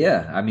bit,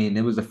 yeah. I mean,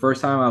 it was the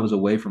first time I was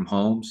away from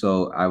home,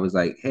 so I was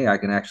like, "Hey, I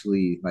can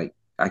actually like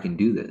I can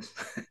do this.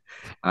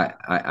 I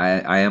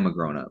am a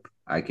grown up.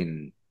 I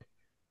can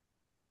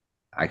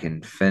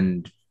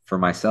fend for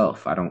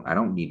myself. I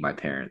don't need my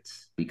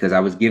parents because I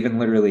was given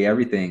literally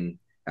everything.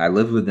 I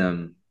lived with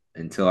them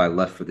until I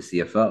left for the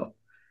CFL.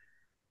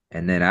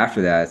 And then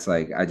after that, it's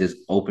like I just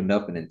it opened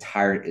up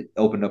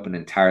an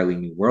entirely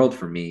new world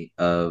for me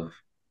of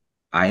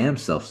I am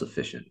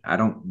self-sufficient. I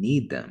don't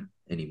need them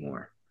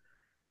anymore.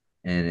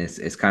 And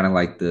it's kind of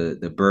like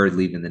the bird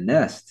leaving the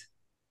nest.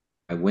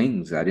 My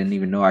wings, I didn't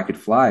even know I could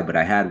fly, but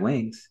I had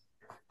wings.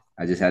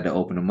 I just had to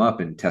open them up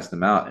and test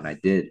them out, and I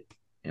did.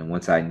 And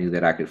once I knew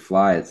that I could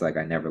fly, it's like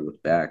I never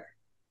looked back.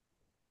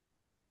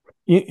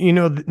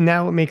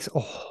 Now it makes a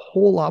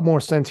whole lot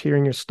more sense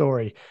hearing your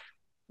story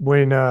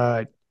when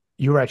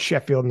you were at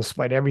Sheffield, and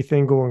despite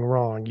everything going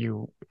wrong,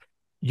 you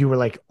were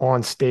like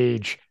on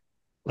stage,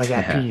 like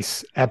at Yeah,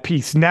 peace, at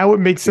peace. Now it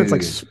makes sense.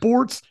 Like dude.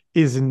 sports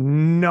is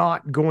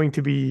not going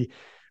to be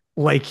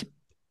like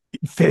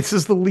this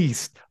is the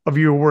least of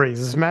your worries.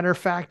 As a matter of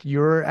fact,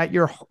 you're at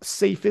your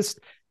safest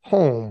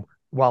home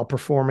while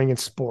performing in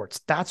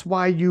sports. That's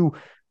why you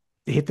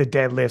hit the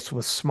deadlifts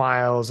with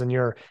smiles and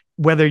you're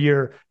whether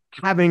you're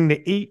having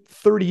the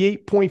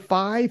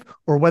 838.5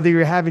 or whether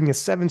you're having a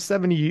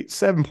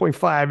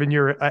 777.5 and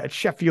you're at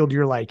Sheffield,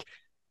 you're like,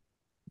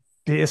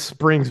 this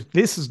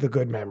is the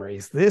good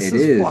memories. It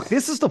is.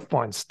 This is the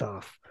fun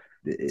stuff.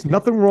 There's It-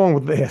 nothing wrong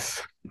with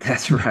this.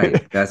 that's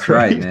right. That's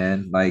right, Right?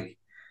 man. Like,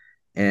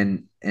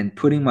 and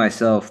putting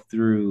myself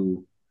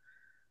through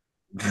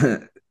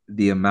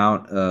the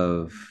amount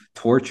of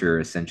torture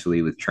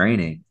essentially with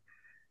training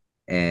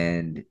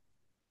and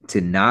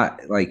to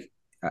not like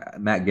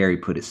Matt Gary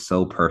put it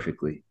so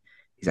perfectly.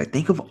 He's like,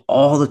 think of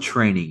all the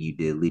training you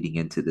did leading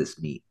into this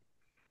meet.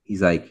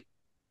 He's like,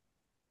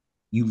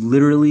 you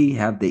literally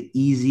have the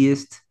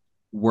easiest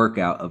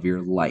workout of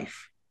your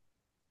life.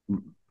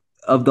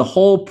 Of the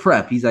whole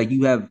prep, he's like,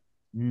 you have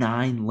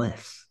 9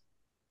 lifts.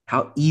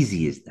 How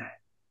easy is that?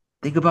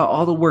 Think about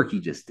all the work you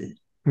just did.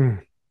 Hmm.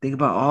 Think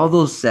about all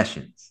those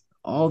sessions,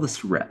 all the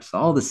reps,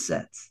 all the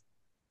sets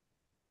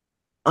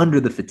under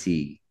the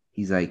fatigue.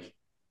 He's like,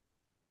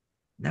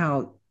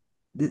 now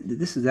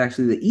this is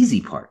actually the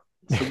easy part.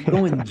 So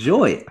go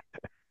enjoy it,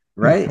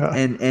 right?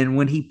 And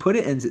when he put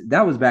it in,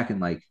 that was back in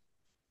like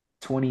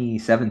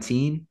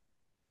 2017.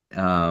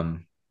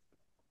 Um,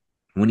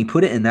 when he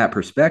put it in that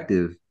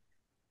perspective,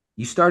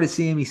 you started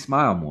seeing me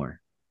smile more.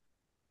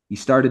 You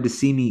started to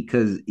see me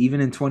because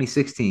even in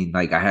 2016,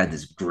 like I had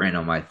this grin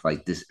on my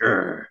like this,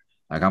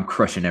 like I'm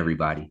crushing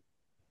everybody.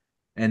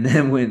 And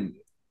then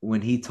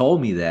when he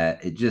told me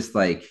that, it just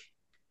like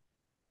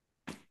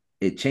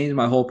it changed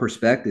my whole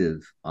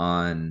perspective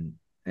on.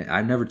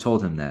 I never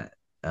told him that.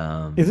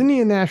 Isn't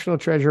he a national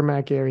treasure,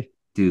 Matt Gary?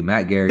 Dude,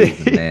 Matt Gary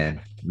is the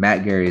man.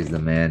 Matt Gary is the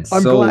man.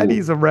 I'm glad So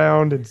he's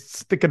around and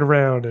sticking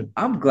around. And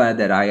I'm glad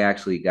that I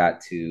actually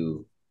got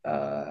to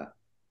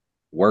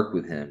work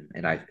with him,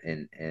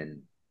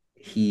 and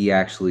he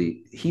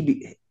actually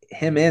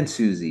him and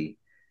Susie,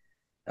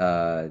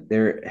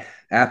 they're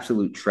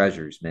absolute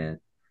treasures, man.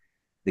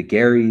 The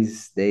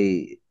Garys,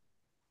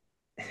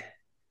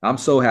 I'm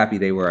so happy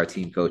they were our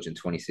team coach in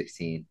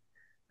 2016.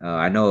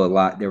 I know a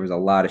lot. There was a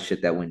lot of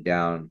shit that went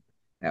down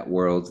at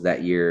Worlds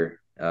that year.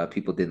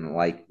 People didn't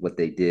like what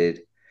they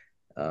did,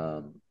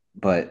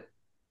 but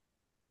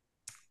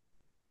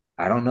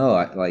I don't know.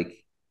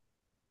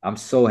 I'm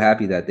so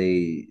happy that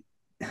they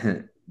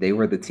they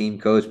were the team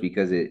coach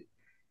because it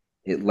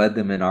led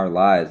them in our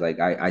lives. Like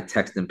I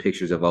text them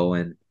pictures of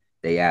Owen.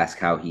 They ask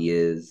how he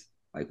is.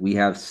 Like we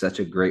have such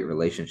a great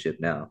relationship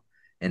now,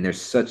 and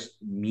there's such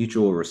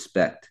mutual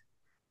respect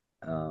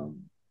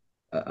um,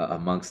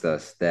 amongst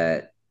us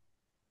that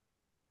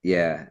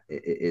yeah,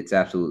 it's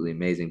absolutely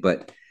amazing.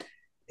 But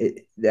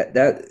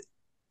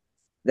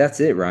that's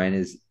it. Ryan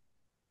is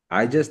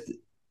I just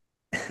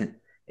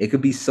it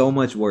could be so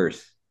much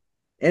worse.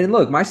 And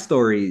look, my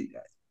story.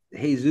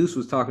 Jesus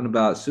was talking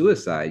about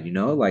suicide.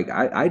 Like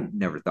I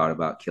never thought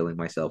about killing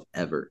myself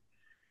ever.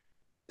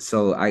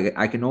 So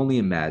I can only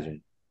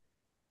imagine.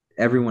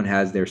 Everyone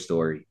has their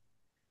story.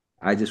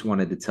 I just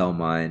wanted to tell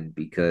mine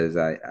because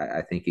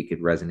I think it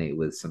could resonate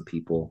with some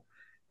people.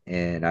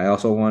 And I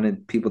also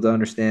wanted people to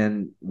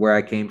understand where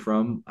I came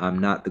from. I'm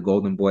not the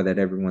golden boy that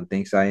everyone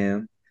thinks I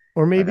am.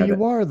 or I've maybe had a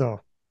you are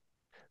though.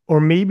 Or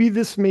maybe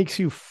this makes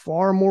you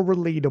far more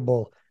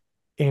relatable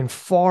and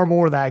far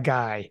more that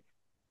guy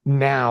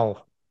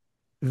now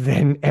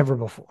than ever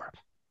before.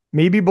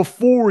 Maybe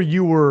before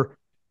you were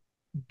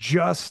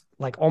just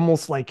like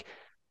almost like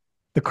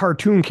the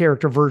cartoon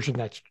character version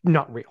that's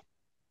not real,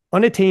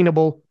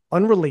 unattainable,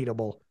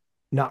 unrelatable,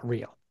 not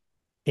real.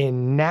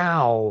 And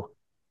now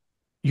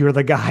you're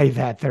the guy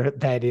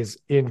that is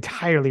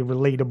entirely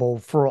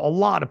relatable for a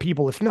lot of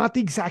people, if not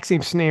the exact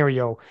same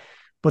scenario,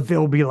 but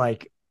they'll be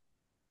like,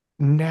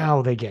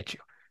 now they get you.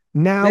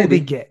 Now they maybe.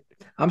 get.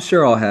 I'm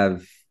sure I'll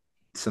have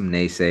some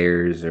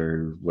naysayers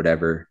or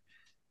whatever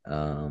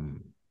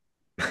um,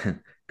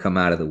 come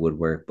out of the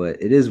woodwork,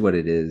 but it is what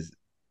it is.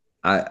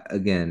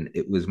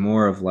 it was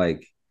more of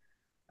like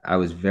I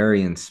was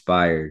very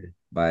inspired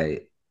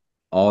by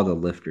all the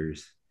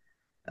lifters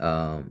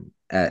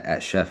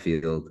at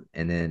Sheffield,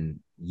 and then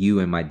you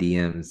in my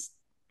DMs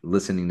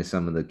listening to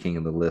some of the King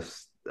of the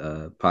Lifts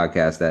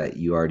podcasts that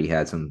you already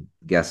had some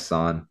guests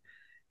on,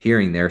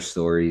 hearing their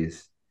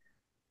stories.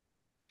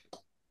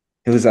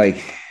 It was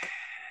like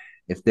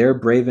if they're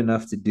brave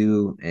enough to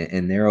do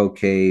and they're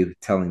okay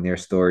telling their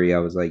story, I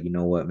was like, you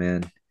know what,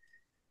 man,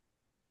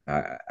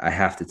 I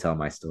have to tell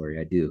my story.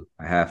 I do.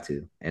 I have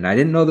to. And I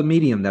didn't know the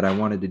medium that I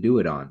wanted to do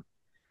it on.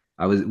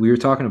 We were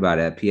talking about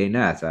it at PA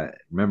Nats. I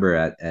remember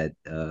at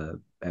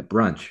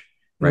brunch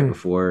right Mm,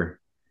 before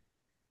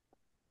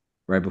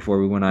right before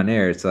we went on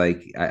air. It's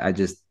like I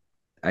just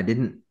I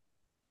didn't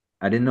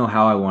I didn't know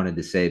how I wanted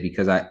to say it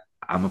because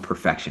I'm a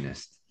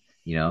perfectionist,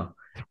 you know,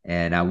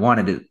 and I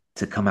wanted it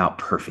to come out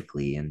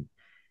perfectly. And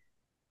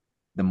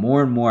the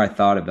more and more I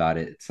thought about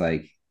it, it's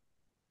like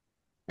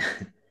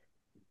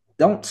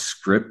don't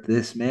script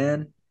this,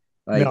 man.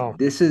 Like no,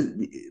 this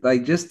is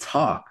like just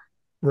talk.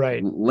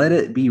 right. Let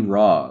it be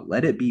raw.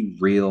 Let it be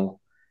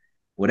real.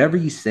 Whatever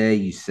you say,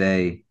 you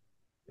say.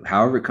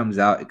 However it comes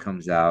out, it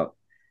comes out.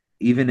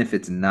 Even if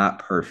it's not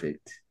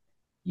perfect,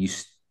 you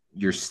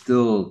you're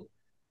still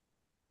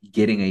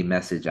getting a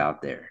message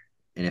out there.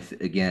 And if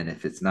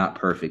it's not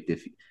perfect,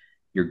 if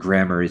your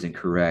grammar isn't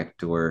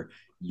correct or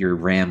you're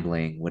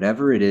rambling,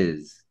 whatever it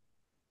is,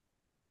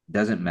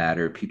 doesn't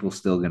matter. People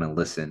still gonna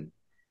listen,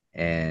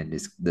 and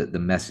it's the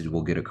message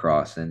will get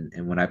across. And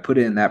when I put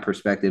it in that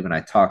perspective, and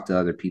I talked to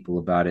other people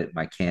about it,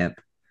 my camp,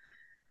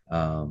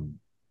 um,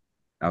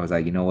 I was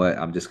like, you know what,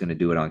 I'm just gonna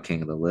do it on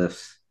King of the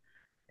Lifts,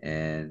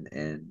 and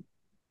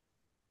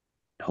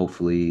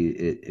hopefully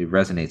it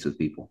resonates with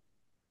people.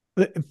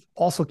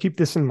 Also keep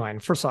this in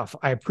mind. First off,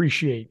 I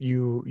appreciate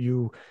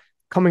you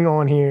coming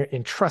on here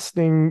and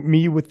trusting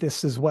me with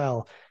this as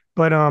well.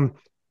 But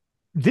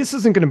this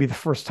isn't going to be the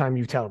first time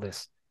you tell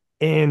this.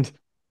 And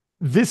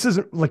this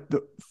isn't like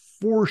the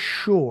for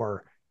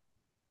sure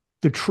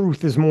the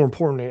truth is more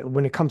important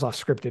when it comes off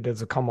scripted.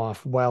 Does it come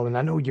off well? And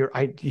I know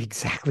I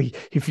exactly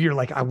if you're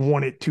like I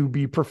want it to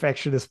be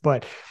perfectionist,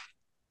 but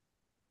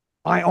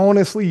I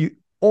honestly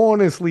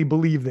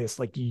believe this.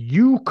 Like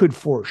you could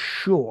for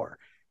sure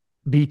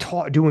be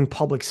taught doing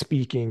public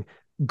speaking,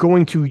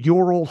 going to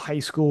your old high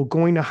school,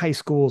 going to high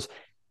schools,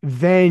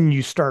 then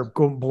you start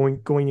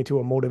going into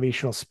a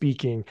motivational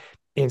speaking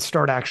and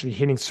start actually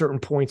hitting certain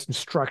points and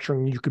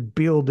structuring you could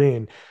build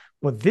in.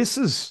 But this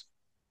is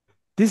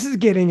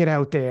getting it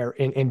out there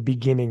and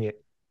beginning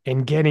it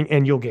and getting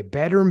and you'll get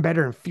better and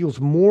better and feels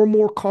more and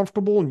more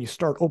comfortable and you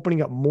start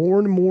opening up more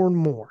and more and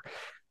more.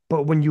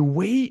 But when you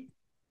wait,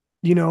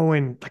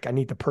 and like I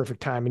need the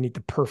perfect time, I need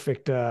the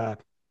perfect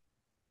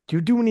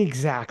you're doing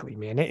exactly,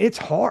 man. It's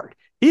hard.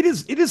 It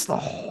is the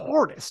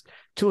hardest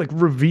to like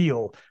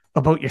reveal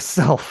about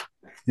yourself.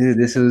 Dude,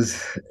 this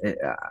was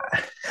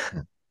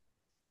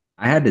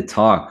I had to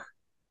talk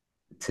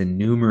to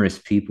numerous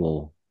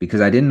people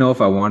because I didn't know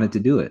if I wanted to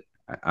do it.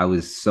 I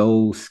was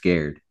so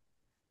scared.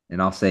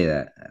 And I'll say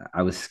that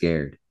I was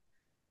scared.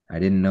 I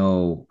didn't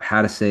know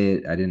how to say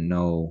it. I didn't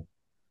know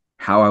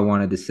how I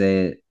wanted to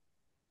say it.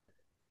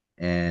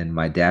 And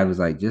my dad was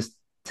like, just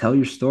tell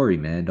your story,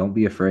 man. Don't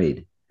be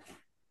afraid.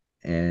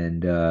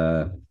 And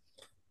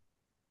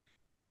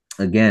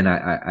again,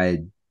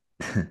 I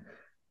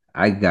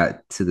I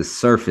got to the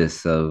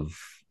surface of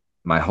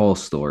my whole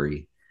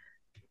story.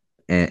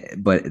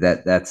 And but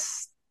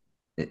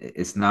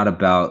it's not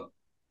about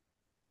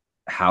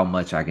how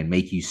much I can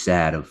make you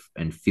sad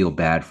and feel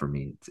bad for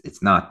me.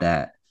 It's not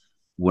that.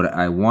 What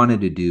I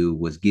wanted to do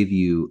was give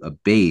you a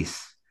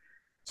base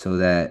so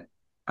that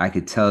I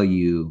could tell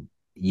you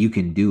you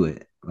can do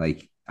it.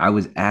 Like I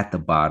was at the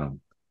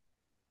bottom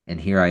and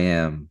here I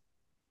am,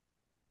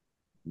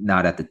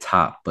 not at the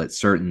top, but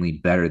certainly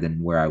better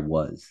than where I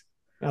was.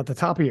 At the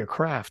top of your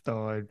craft,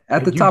 though,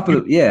 At the you top you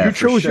of yeah, you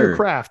for chose your sure.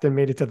 craft and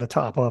made it to the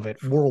top of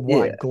it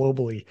Yeah, worldwide,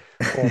 globally,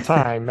 all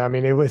time. I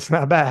mean, it was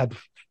not bad.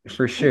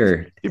 for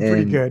sure. It's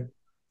pretty good.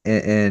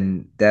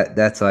 And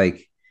that's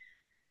like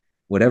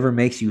whatever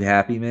makes you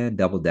happy, man,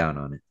 double down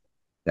on it.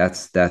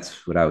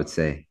 That's what I would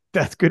say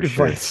That's good for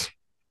sure. advice.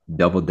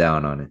 Double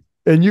down on it.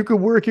 And you could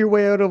work your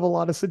way out of a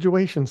lot of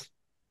situations.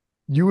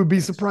 You would be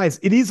That's surprised.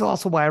 It is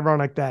also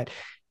ironic that,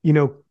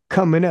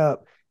 coming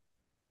up,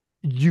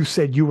 you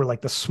said you were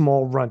like the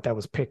small runt that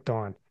was picked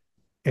on.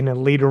 And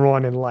then later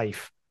on in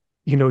life,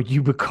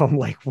 you become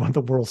like one of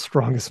the world's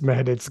strongest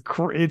men. It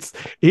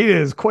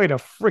is quite a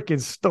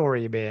freaking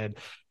story, man.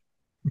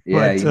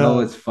 yeah, But you know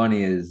what's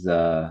funny is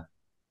God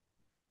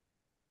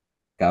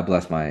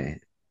bless my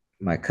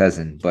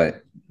cousin,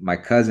 but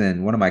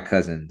one of my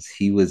cousins,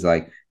 he was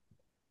like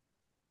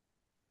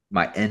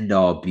my end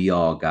all be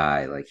all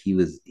guy. Like he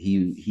was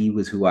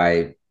who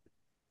I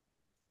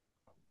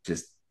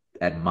just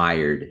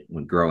admired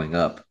when growing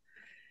up.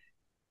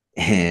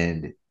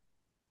 And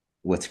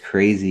what's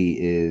crazy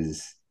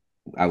is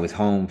I was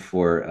home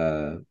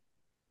for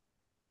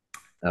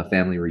a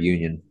family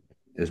reunion.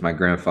 It was my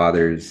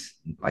grandfather's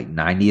like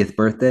 90th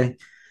birthday.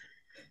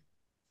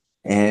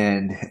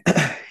 And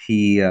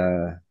he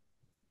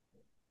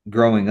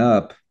growing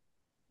up,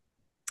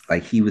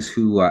 like he was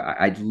who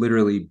I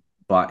literally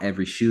bought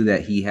every shoe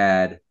that he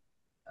had.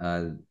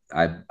 uh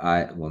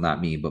I well,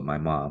 not me, but my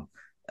mom.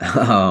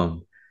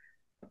 um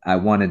I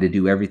wanted to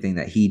do everything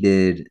that he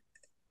did.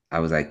 I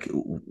was like,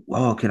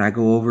 oh, can I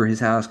go over his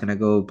house? Can I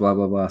go blah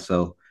blah blah?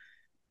 So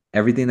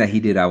everything that he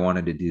did, I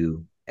wanted to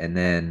do. And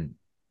then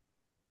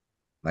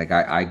like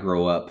I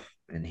grow up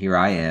and here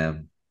I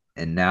am,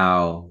 and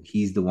now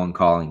he's the one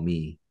calling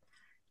me.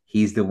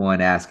 He's the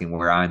one asking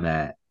where I'm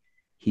at.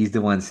 He's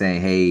the one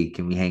saying, "Hey,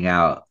 can we hang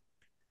out?"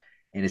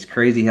 And it's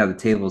crazy how the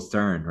tables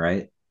turn,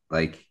 right?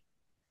 Like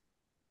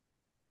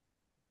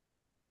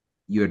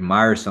you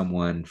admire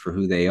someone for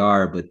who they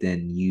are, but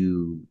then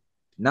you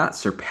not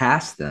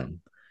surpass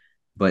them,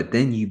 but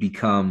then you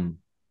become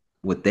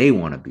what they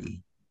want to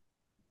be.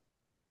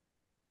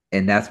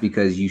 And that's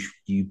because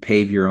you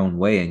pave your own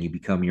way and you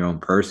become your own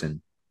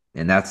person.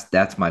 And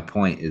that's my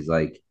point, is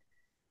like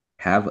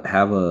have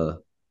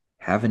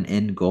an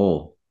end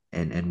goal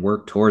and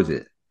work towards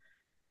it.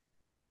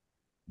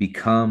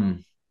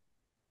 Become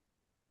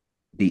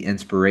the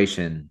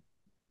inspiration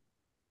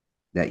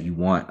that you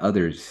want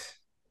others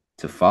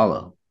to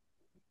follow.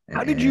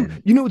 How did you,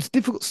 And it's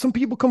difficult. Some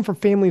people come from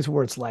families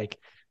where it's like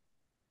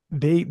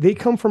they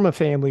come from a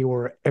family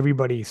where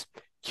everybody's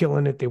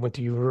killing it. They went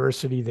to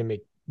university, they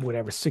make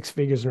whatever 6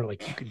 figures, and they're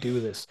like, you could do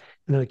this.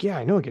 And they're like, yeah,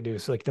 I know I could do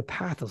this. Like the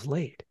path is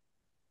laid.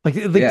 Like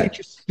they yeah,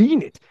 just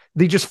seen it.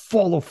 They just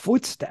follow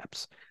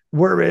footsteps.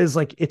 Whereas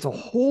like it's a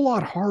whole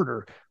lot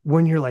harder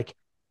when you're like,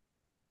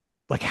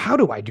 how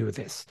do I do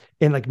this?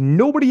 And like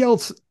nobody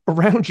else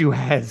around you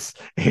has,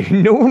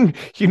 and no one,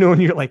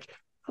 and you're like,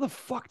 how the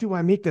fuck do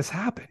I make this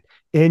happen?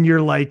 And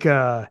you're like,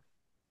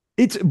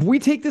 we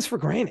take this for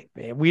granted,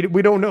 man. We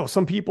don't know.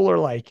 Some people are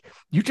like,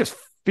 you just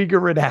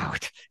figure it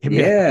out. And be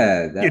like,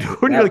 yeah,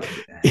 and you're like,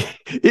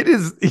 it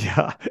is,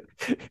 yeah.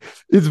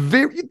 It's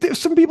very, there's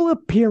some people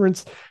have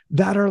parents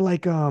that are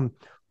like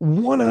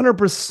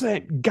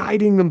 100%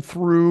 guiding them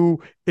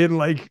through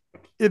and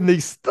they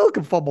still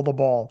can fumble the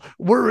ball.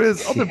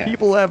 Whereas other yeah,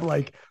 people have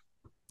like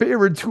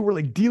parents who are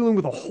like dealing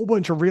with a whole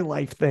bunch of real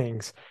life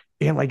things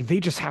and like they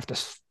just have to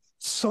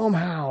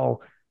somehow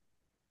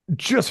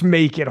just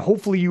make it.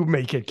 Hopefully you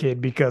make it,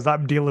 kid, because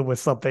I'm dealing with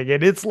something.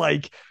 And it's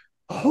like,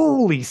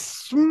 holy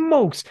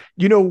smokes.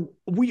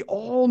 We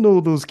all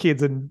know those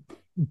kids and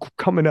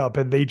coming up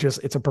and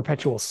it's a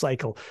perpetual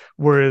cycle.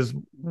 Whereas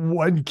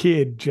one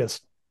kid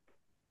just,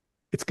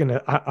 I'm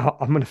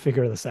going to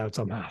figure this out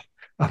somehow.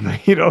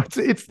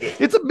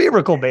 It's a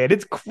miracle, man.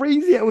 It's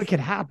crazy how it can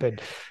happen.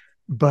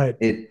 But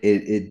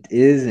it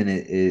is. And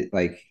it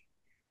like,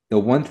 the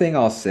one thing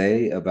I'll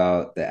say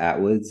about the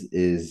Atwoods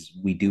is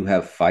we do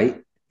have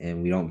fight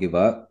and we don't give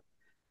up,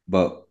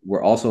 but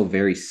we're also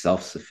very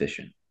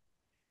self-sufficient.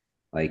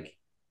 Like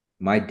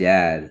my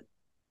dad,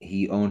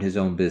 he owned his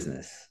own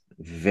business,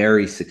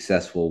 very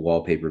successful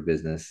wallpaper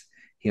business.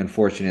 He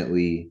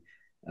unfortunately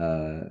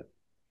uh,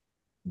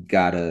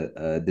 got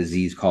a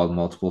disease called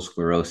multiple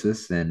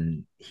sclerosis,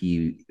 and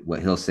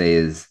what he'll say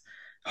is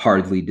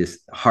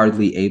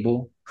hardly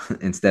able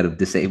instead of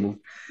disabled.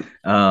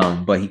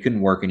 But he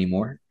couldn't work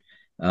anymore.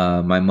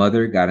 My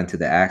mother got into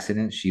the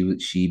accident.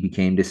 She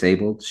became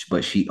disabled,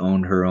 but she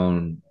owned her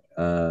own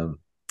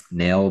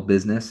nail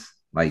business,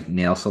 like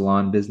nail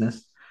salon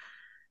business.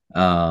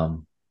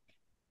 Um,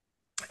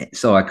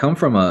 so I come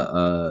from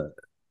a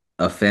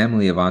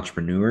family of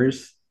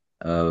entrepreneurs,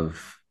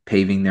 of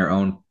paving their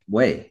own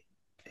way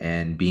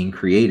and being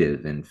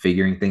creative and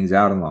figuring things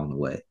out along the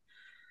way.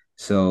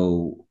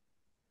 So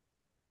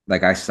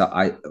like I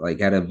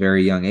like at a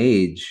very young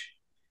age,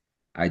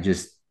 I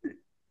just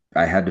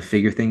I had to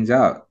figure things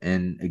out.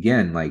 And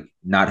again, like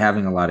not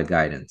having a lot of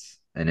guidance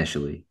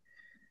initially.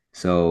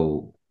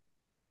 So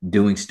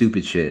doing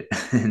stupid shit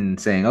and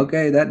saying,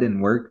 okay, that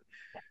didn't work.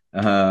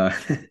 Uh,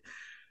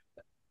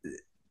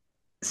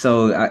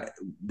 so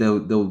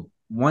the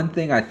one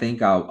thing I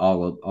think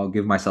I'll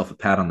give myself a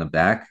pat on the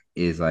back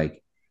is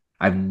like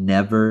I've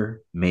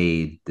never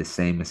made the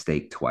same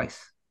mistake twice.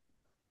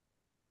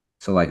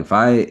 So like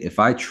if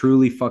I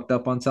truly fucked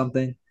up on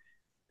something,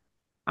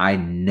 I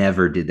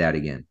never did that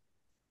again,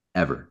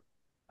 ever.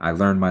 I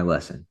learned my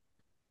lesson.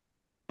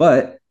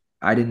 But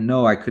I didn't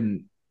know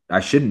I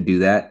shouldn't do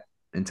that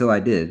until I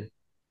did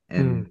hmm.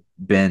 and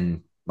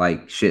been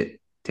like,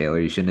 shit, Taylor,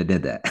 you shouldn't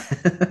have did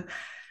that.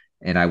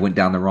 And I went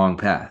down the wrong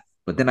path.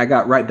 But then I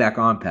got right back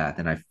on path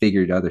and I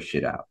figured other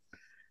shit out.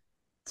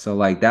 So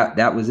like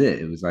that was it.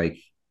 It was like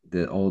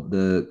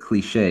the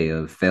cliche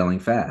of failing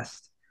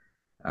fast.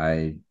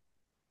 I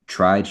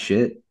tried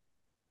shit,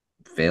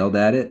 failed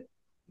at it,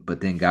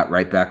 but then got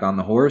right back on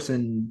the horse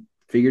and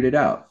figured it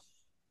out.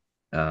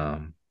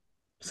 Um,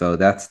 so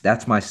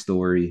that's my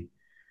story.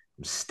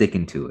 I'm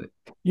sticking to it.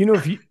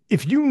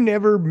 If you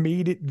never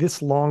made it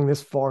this long,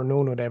 this far, no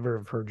one would ever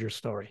have heard your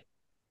story.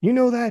 You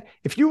know that?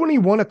 If you only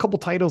won a couple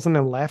titles and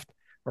then left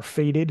or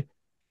faded,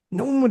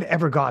 no one would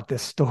ever got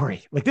this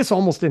story. Like this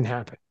almost didn't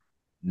happen.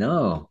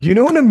 No, You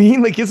know what I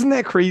mean? Like, isn't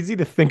that crazy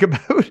to think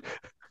about?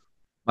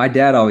 My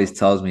dad always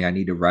tells me I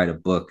need to write a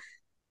book.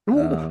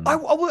 Well, I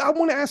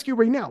want to ask you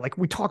right now. Like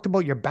we talked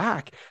about your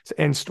back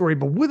and story,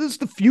 but what is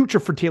the future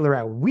for Taylor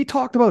Atwood? We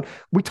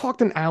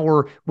talked an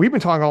hour. We've been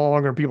talking a lot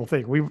longer than people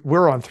think.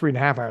 We're on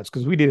 3.5 hours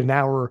because we did an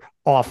hour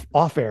off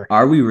air.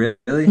 Are we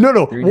really? No,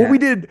 no. Three and a What we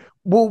half? did,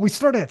 well, we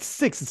started at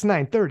 6. It's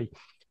 9:30.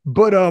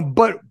 But we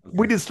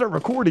Okay. didn't start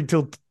recording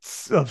till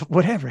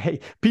whatever.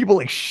 Hey, people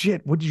like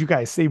shit. What did you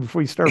guys say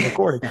before you started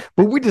recording?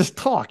 But we just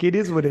talk. It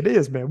is what it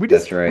is, man.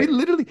 That's We right.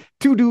 literally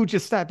two dudes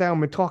just sat down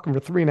and been talking for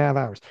 3.5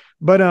 hours.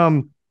 But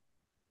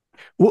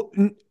well,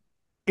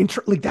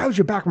 like that was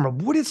your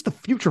background. What is the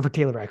future for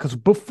Taylor? Because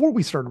before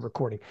we started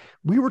recording,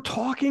 we were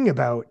talking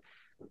about,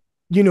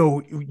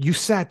 you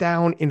sat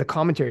down in the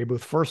commentary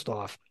booth. First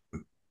off,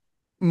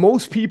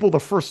 most people the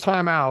first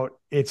time out,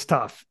 it's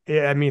tough.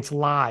 I mean, it's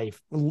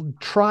live.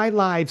 Try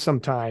live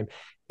sometime,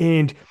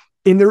 and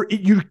in there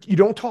you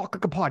don't talk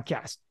like a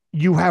podcast.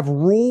 You have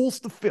rules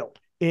to fill,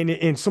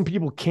 and some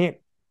people can't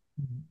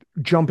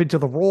jump into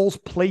the roles,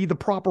 play the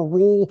proper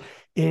role,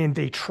 and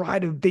they'll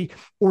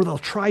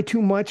try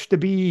too much to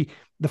be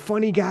the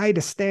funny guy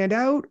to stand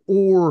out,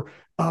 or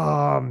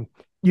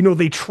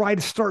they try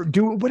to start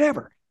doing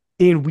whatever.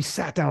 And we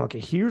sat down, okay,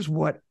 here's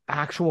what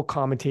actual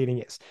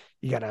commentating is.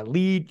 You got a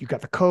lead, you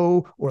got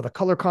the or the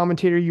color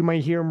commentator you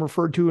might hear them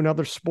referred to in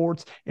other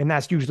sports, and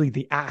that's usually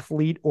the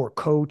athlete or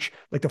coach,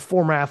 like the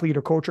former athlete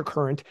or coach or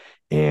current.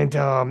 And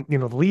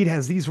the lead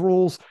has these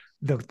roles,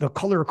 the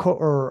color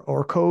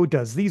or code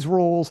does these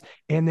roles,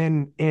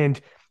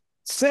 and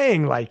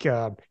saying like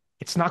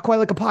it's not quite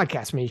like a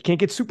podcast, man. You can't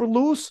get super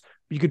loose,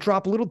 but you could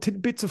drop little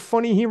tidbits of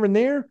funny here and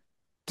there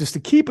just to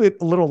keep it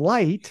a little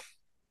light,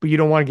 but you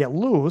don't want to get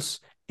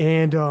loose.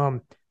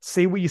 And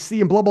say what you see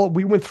and blah blah.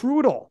 We went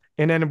through it all,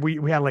 and then we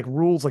had like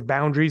rules, like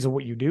boundaries of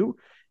what you do,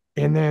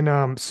 and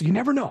then so you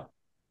never know.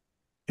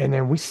 And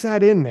then we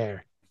sat in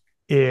there,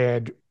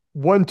 and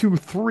 1, 2,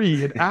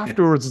 3, and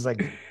afterwards it's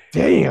like,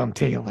 damn,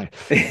 Taylor,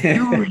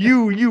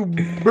 you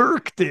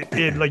murked it,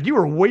 and like you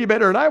were way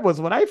better than I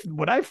was when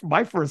I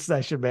my first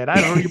session, man.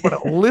 I don't even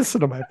want to listen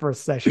to my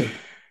first session,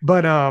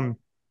 but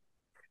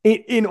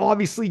and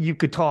obviously you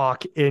could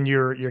talk and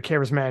you're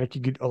charismatic.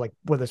 You could like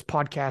whether it's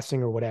podcasting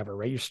or whatever,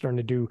 right? You're starting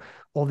to do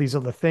all these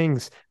other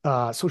things,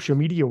 social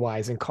media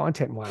wise and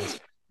content wise.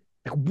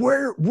 Like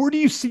where do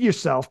you see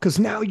yourself? Because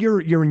now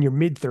you're in your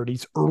mid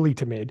 30s, early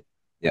to mid.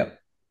 Yep.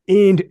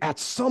 And at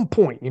some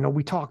point,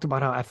 we talked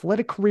about how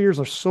athletic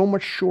careers are so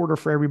much shorter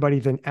for everybody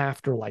than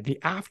after life. The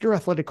after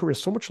athletic career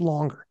is so much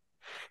longer.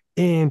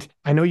 And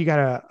I know you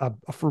got a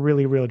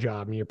really real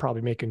job and you're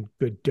probably making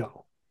good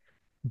dough.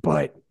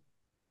 But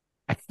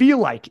I feel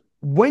like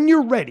when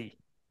you're ready,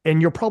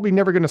 and you're probably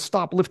never going to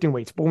stop lifting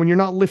weights, but when you're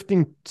not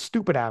lifting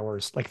stupid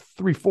hours, like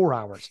 3, 4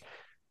 hours,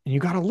 and you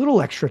got a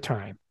little extra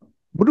time,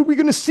 what are we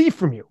going to see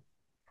from you?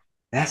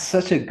 That's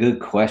such a good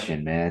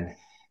question, man,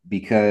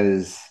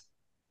 because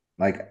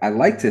like I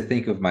like to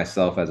think of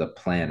myself as a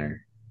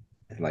planner,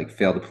 like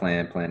fail to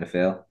plan, plan to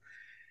fail.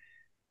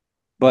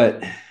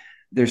 But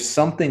there's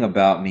something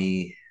about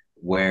me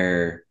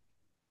where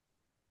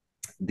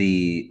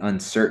the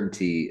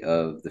uncertainty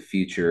of the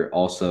future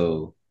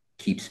also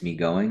keeps me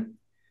going.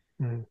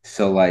 Mm.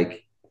 So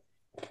like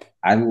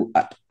I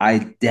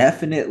I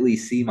definitely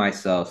see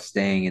myself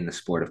staying in the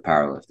sport of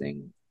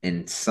powerlifting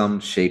in some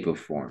shape or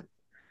form.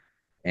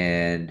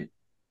 And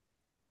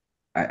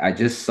I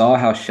just saw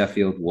how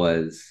Sheffield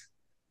was.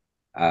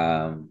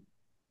 Um,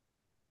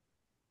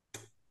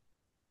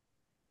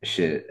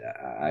 shit,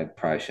 I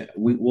probably should.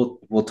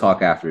 We'll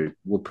talk after.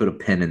 We'll put a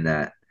pin in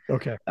that.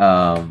 Okay.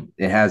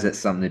 It has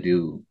something to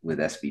do with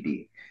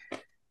SBD,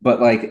 but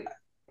like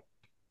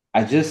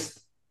I just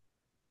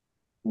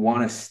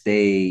want to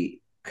stay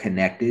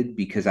connected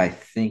because I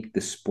think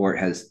the sport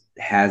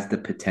has the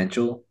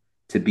potential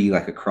to be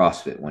like a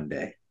CrossFit one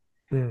day,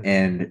 Mm.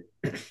 and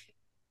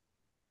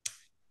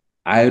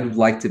I'd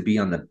like to be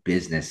on the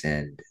business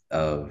end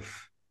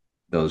of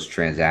those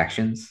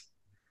transactions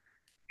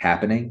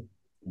happening,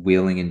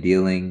 wheeling and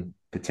dealing,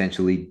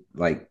 potentially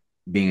like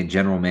being a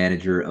general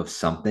manager of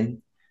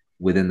something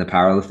within the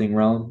powerlifting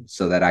realm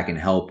so that I can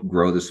help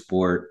grow the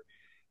sport,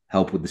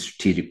 help with the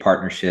strategic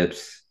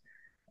partnerships.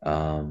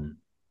 Um,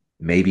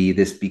 Maybe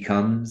this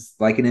becomes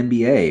like an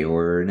NBA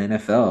or an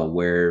NFL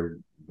where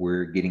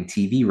we're getting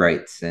TV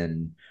rights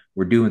and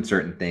we're doing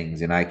certain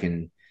things and I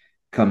can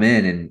come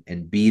in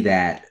and be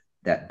that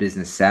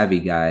business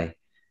savvy guy.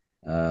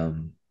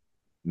 Um,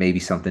 Maybe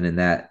something in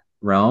that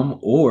realm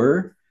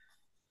or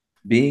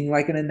being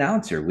like an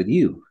announcer with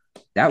you.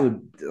 That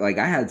would like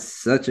I had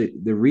such a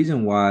the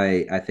reason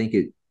why I think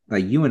it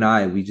like you and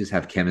I we just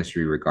have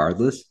chemistry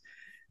regardless.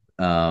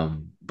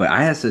 But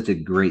I had such a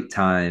great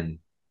time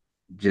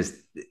just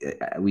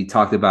we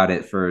talked about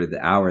it for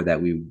the hour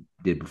that we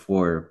did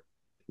before.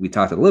 We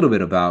talked a little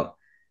bit about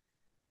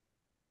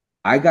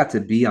I got to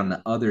be on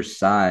the other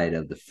side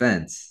of the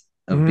fence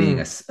of being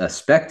Mm. a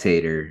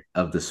spectator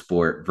of the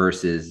sport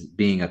versus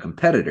being a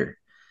competitor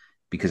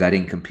because I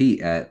didn't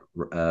compete at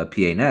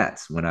PA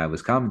Nats when I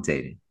was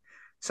commentating.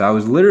 So I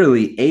was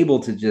literally able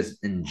to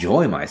just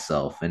enjoy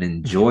myself and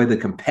enjoy the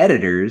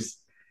competitors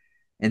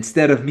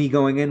instead of me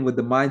going in with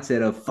the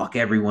mindset of fuck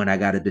everyone, I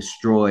got to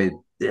destroy.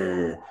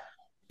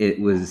 It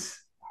was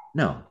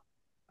no,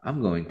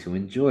 I'm going to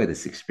enjoy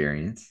this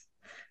experience.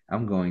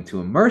 I'm going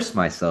to immerse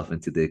myself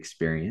into the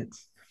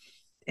experience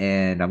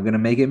and I'm going to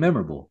make it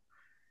memorable.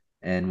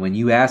 And when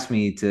you asked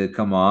me to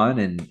come on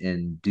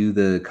and do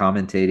the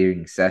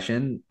commentating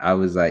session, I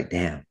was like,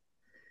 damn,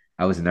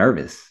 I was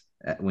nervous.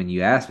 When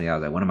you asked me, I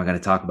was like, what am I going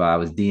to talk about? I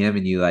was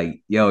DMing you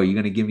like, yo, are you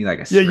going to give me like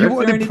a Yeah, you script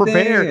want or to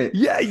prepare. anything?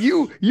 Yeah,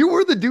 you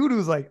were the dude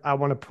who's like, I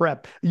want to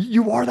prep.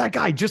 You are that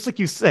guy, just like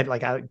you said.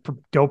 Like, I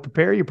don't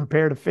prepare, you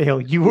prepare to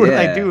fail. You were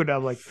that Yeah. dude.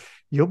 I'm like,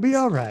 you'll be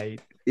all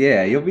right.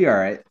 Yeah, you'll be all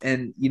right.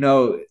 And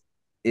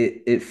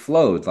it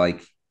flowed.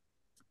 Like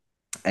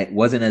it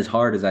wasn't as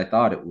hard as I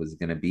thought it was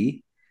gonna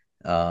be.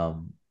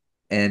 Um,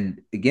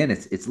 and again,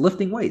 it's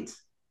lifting weights.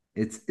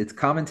 It's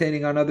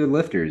commentating on other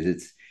lifters.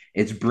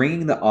 It's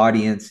bringing the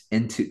audience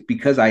into,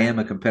 because I am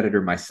a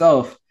competitor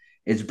myself.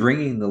 It's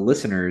bringing the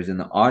listeners and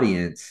the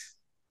audience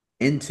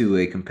into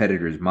a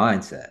competitor's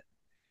mindset.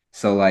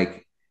 So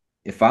like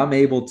if I'm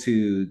able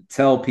to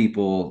tell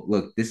people,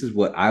 look, this is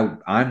what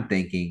I'm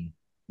thinking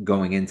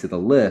going into the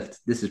lift,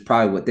 this is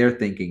probably what they're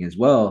thinking as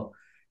well.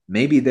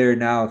 Maybe they're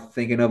now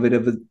thinking of it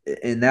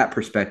in that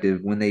perspective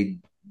when they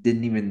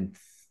didn't even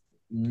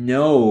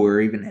know or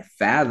even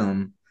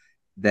fathom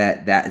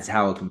that that is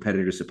how a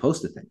competitor is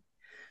supposed to think.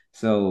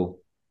 So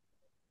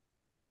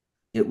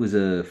it was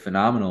a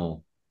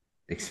phenomenal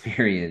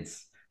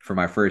experience for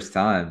my first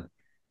time.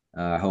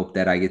 I hope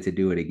that I get to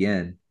do it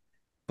again.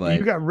 You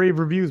But got rave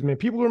reviews, man.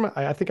 People are,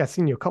 I think I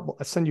seen you a couple,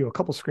 I send you a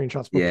couple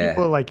screenshots, but people yeah,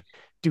 are like,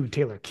 dude,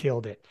 Taylor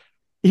killed it.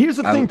 Here's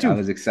the thing, I too.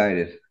 was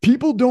excited.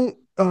 People don't,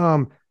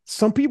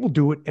 some people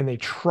do it and they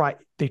try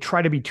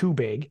to be too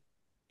big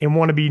and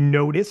want to be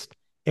noticed.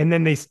 And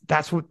then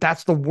that's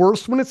the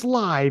worst when it's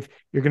live.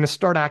 You're going to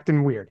start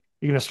acting weird.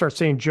 You're going to start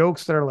saying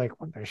jokes that are like,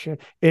 what the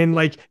shit? And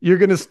like, you're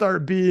going to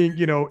start being,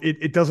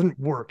 it doesn't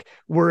work.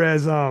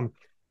 Whereas,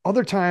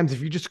 other times,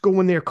 if you just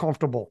go in there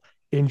comfortable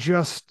and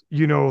just,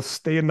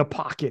 stay in the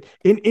pocket,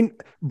 in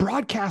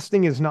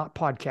broadcasting is not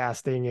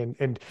podcasting.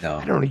 And I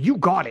No, don't know, you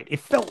got it. It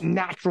felt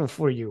natural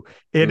for you.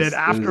 And then it was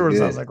afterwards,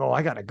 I was good. like, oh,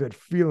 I got a good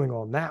feeling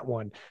on that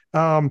one.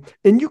 And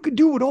you could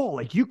do it all.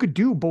 Like you could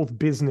do both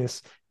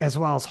business as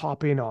well as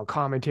hop in on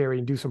commentary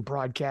and do some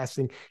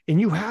broadcasting.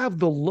 And you have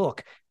the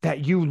look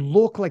that you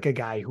look like a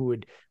guy who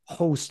would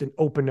host and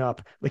open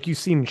up, like you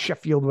seen in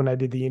Sheffield when I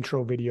did the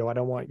intro video. I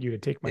don't want you to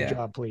take my Yeah.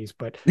 job, please,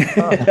 but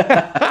Nah,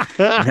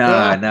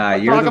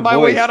 I'm you're the talking my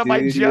way voice, out of my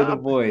dude. You're the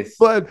job. voice.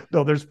 But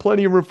no, there's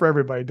plenty of room for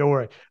everybody. Don't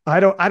worry. I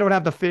don't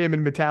have the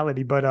famine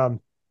mentality, but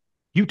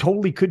you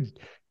totally could.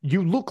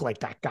 You look like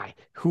that guy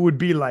who would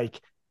be like,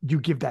 you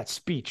give that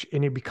speech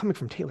and it'd be coming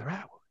from Taylor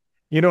Atwood.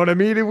 You know what I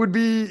mean? It would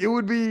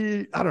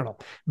be, I don't know.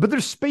 But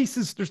there's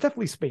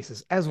definitely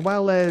spaces, as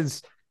well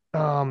as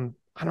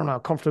I don't know how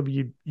comfortable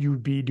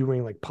you'd be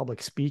doing like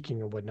public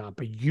speaking and whatnot,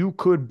 but you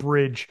could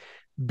bridge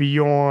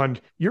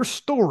beyond your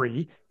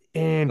story,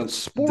 and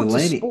sports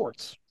is Delaney,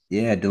 sports.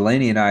 yeah,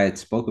 Delaney and I had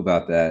spoke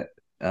about that.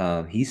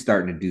 He's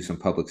starting to do some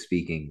public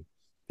speaking,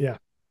 Yeah.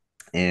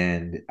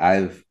 and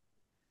I've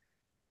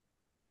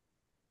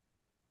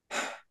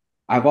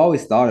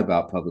always thought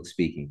about public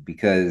speaking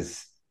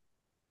because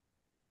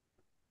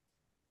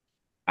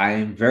I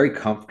am very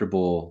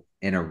comfortable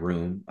in a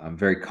room. I'm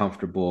very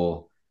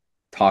comfortable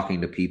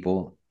talking to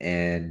people,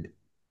 and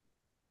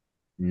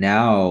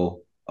now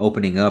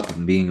opening up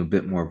and being a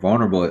bit more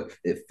vulnerable,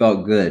 it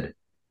felt good,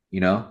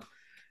 you know.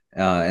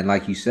 And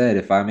like you said,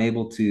 if I'm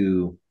able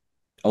to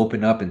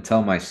open up and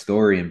tell my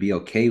story and be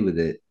okay with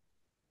it,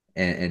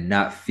 and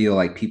not feel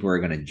like people are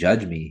going to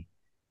judge me,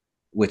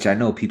 which I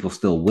know people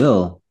still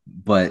will,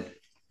 but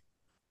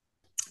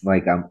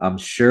like I'm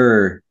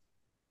sure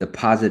the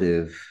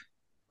positive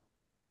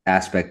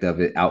aspect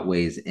of it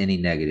outweighs any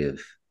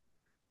negative.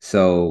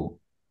 So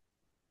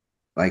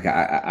like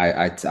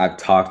I've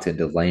talked to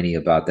Delaney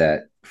about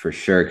that for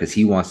sure because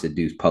he wants to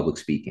do public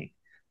speaking.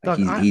 Like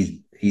Doug,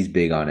 he's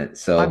big on it. I've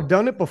So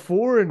done it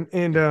before,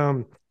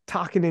 and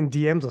talking in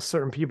DMs with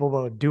certain people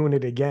about doing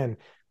it again,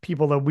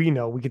 people that we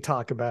know, we could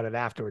talk about it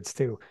afterwards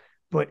too.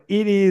 But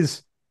it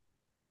is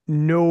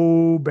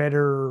no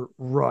better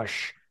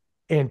rush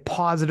and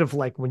positive.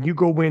 Like when you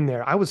go in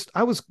there, I was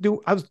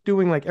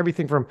doing like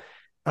everything from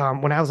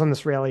when I was on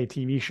this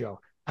reality TV show.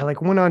 I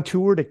like went on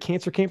tour to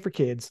Cancer Camp for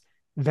Kids.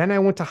 Then I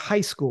went to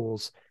high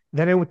schools.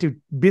 Then I went to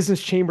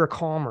Business Chamber of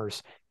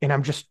Commerce, and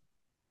I'm just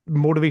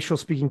motivational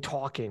speaking,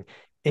 talking.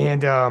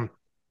 And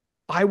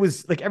I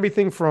was like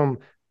everything from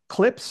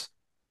clips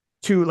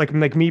to like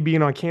me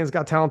being on Kansas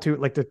Got Talent to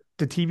like the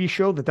TV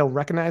show that they'll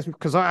recognize me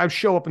because I would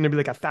show up and there'd be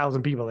like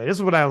 1,000 people there. This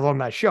is what I was on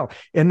that show.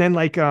 And then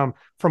like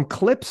from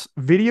clips,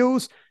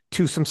 videos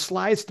to some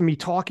slides to me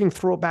talking,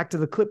 throw it back to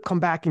the clip, come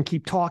back and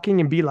keep talking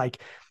and be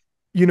like,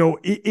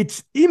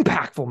 it's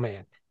impactful,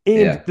 man.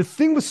 And yeah, the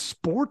thing with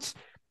sports,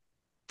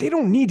 they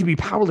don't need to be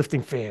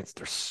powerlifting fans.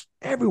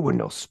 Everyone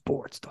knows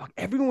sports, dog.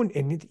 Everyone,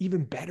 and it's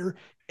even better,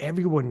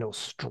 everyone knows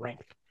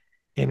strength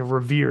and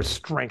reveres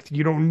strength.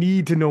 You don't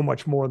need to know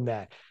much more than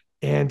that.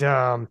 And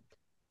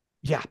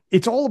Yeah,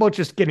 it's all about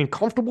just getting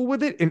comfortable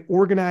with it and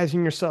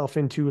organizing yourself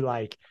into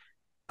like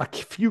a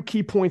few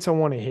key points I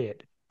want to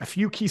hit, a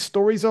few key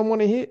stories I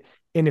want to hit,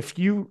 and a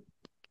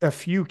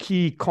few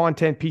key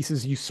content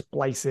pieces you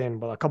splice in,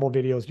 but a couple of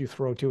videos you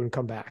throw to and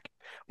come back.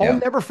 I'll Yeah.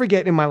 never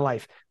forget in my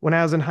life when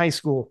I was in high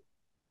school,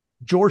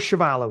 George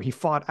Chuvalo, he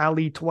fought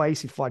Ali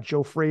twice. He fought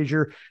Joe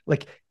Frazier.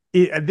 Like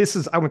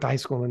I went to high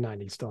school in the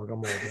 90s, dog. I'm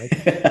old,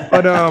 right?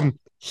 But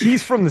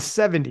he's from the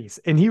 70s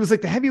and he was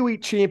like the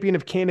heavyweight champion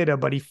of Canada,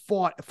 but he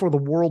fought for the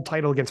world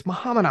title against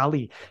Muhammad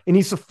Ali. And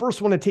he's the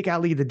first one to take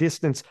Ali the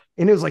distance.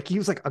 And it was like, he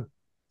was like a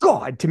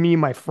god to me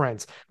and my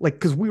friends. Like,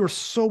 because we were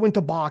so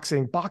into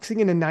boxing. Boxing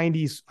in the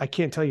 90s, I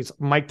can't tell you, it's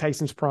Mike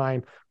Tyson's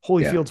prime,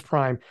 Holyfield's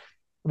prime.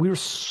 We were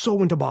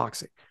so into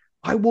boxing.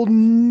 I will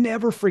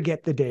never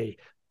forget the day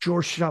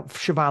George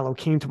Chuvalo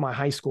came to my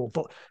high school.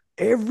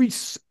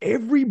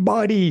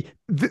 Everybody,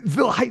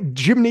 the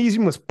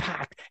gymnasium was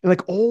packed, and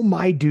like all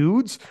my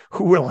dudes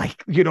who were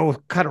like,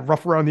 kind of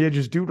rough around the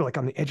edges, dude, were like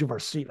on the edge of our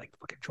seat, like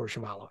look at George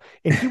Chuvalo,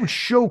 and he would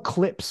show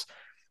clips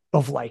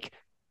of like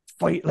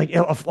fight, like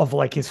of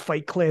like his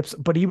fight clips,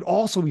 but he would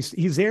also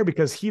he's there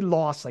because he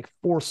lost like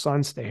 4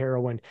 sons to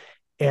heroin.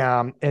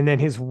 And then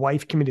his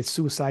wife committed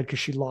suicide because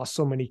she lost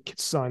so many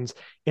sons.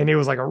 And it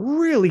was like a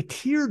really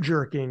tear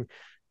jerking,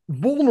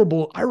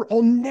 vulnerable.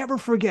 I'll never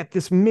forget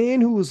this man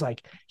who was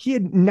like, he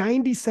had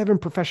 97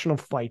 professional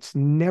fights,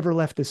 never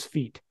left his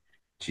feet.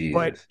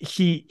 But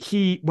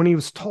Jesus. when he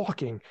was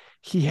talking,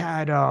 he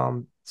had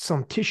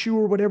some tissue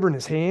or whatever in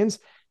his hands.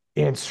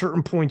 And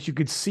certain points you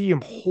could see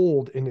him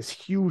hold in his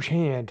huge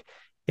hand.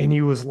 And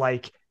he was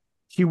like,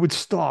 he would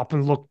stop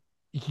and look,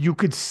 you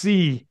could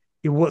see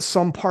it was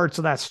some parts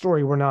of that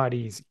story were not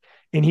easy.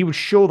 And he would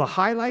show the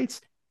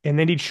highlights and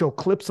then he'd show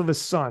clips of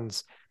his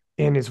sons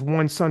and his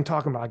one son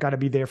talking about, I got to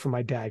be there for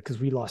my dad because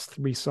we lost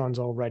 3 sons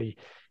already.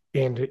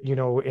 And,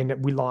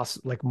 and we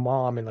lost like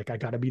mom and like, I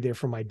got to be there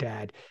for my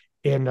dad.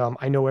 And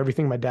I know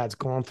everything my dad's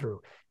gone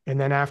through. And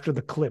then after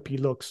the clip, he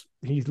looks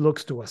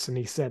to us and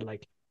he said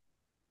like,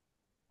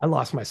 I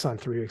lost my son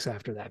 3 weeks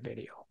after that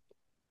video.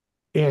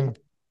 And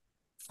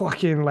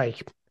fucking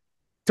like,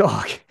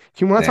 dog,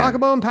 you want to talk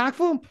about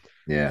impactful?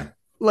 Yeah.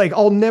 Like,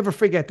 I'll never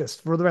forget this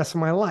for the rest of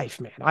my life,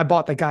 man. I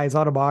bought the guy's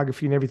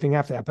autobiography and everything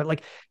after that. But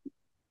like,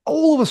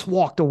 all of us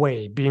walked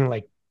away being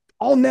like,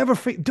 I'll never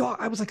forget. Dog,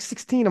 I was like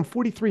 16. I'm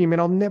 43, man.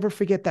 I'll never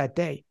forget that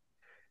day.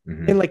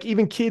 Mm-hmm. And like,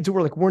 even kids who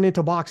were like, weren't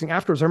into boxing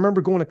afterwards. I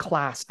remember going to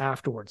class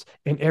afterwards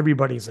and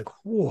everybody's like,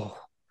 whoa,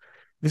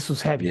 this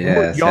was heavy. Yeah,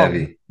 We're young.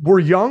 heavy. We're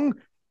young,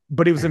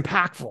 but it was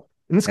impactful.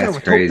 And this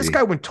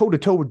guy went toe to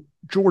toe with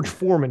George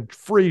Foreman,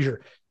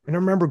 Frazier. And I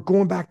remember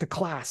going back to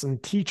class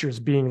and teachers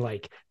being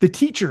like, the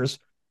teachers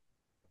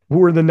who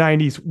were in the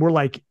 90s were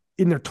like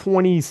in their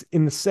 20s,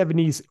 in the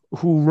 70s,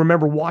 who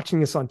remember watching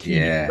this on TV.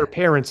 Yeah. Their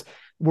parents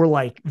were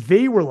like,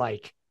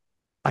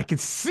 I could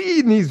see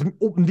in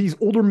these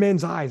older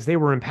men's eyes, they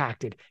were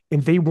impacted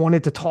and they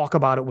wanted to talk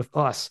about it with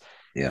us.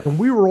 Yeah. And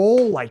we were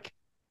all like,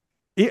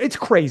 it's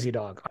crazy,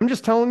 dog. I'm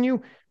just telling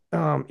you,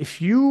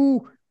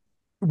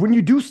 when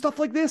you do stuff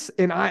like this,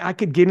 and I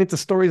could get into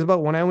stories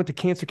about when I went to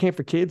cancer camp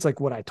for kids,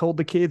 like what I told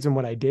the kids and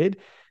what I did.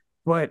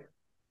 But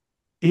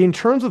in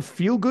terms of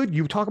feel good,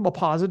 you talk about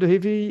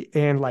positivity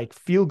and like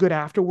feel good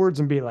afterwards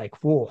and be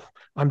like, whoa,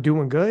 I'm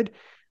doing good.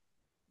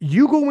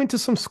 You go into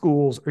some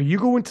schools or you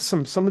go into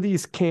some of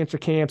these cancer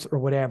camps or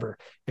whatever,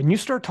 and you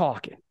start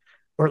talking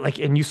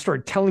and you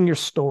start telling your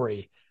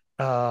story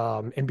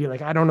and be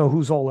like, I don't know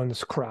who's all in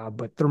this crowd,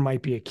 but there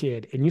might be a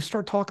kid. And you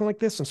start talking like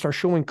this and start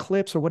showing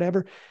clips or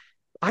whatever.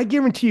 I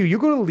guarantee you're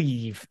going to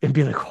leave and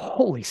be like,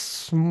 holy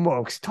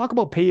smokes, talk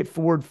about pay it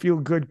forward, feel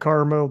good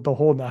karma, the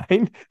whole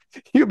 9.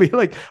 You'll be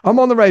like, I'm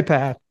on the right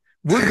path.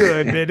 We're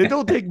good, man. It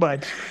don't take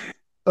much.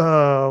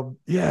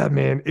 Yeah,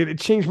 man, it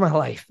changed my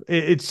life.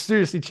 It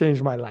seriously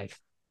changed my life.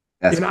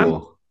 That's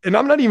cool.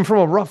 I'm not even from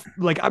a rough,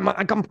 like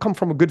I come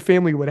from a good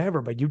family,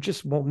 whatever, but you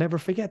just won't never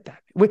forget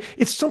that.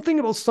 It's something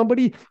about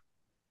somebody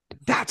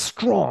that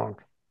strong.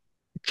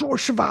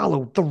 George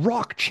Chuvalo, the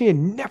rock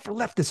chin, never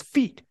left his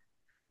feet.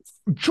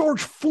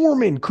 George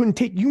Foreman couldn't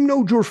take,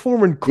 George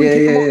Foreman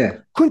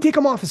couldn't take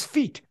him off his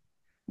feet.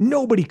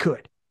 Nobody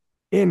could.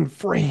 And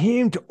for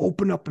him to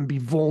open up and be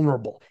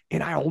vulnerable.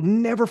 And I'll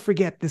never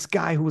forget this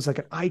guy who was like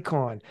an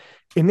icon.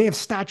 And they have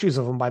statues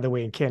of him, by the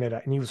way, in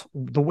Canada. And he was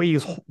the way he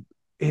was,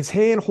 his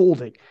hand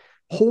holding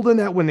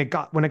that when it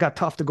got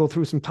tough to go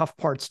through some tough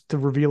parts to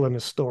reveal in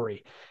his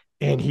story.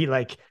 And he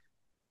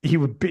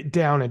would bit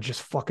down and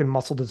just fucking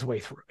muscled his way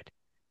through it.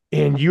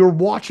 And you're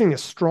watching a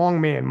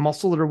strong man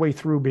muscle their way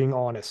through being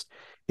honest.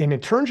 And in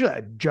terms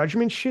of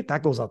judgment shit,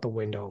 that goes out the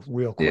window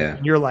real quick. Yeah.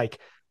 And you're like,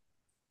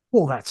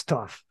 well, that's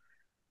tough.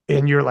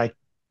 And you're like,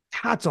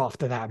 hats off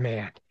to that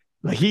man.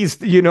 Like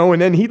he's,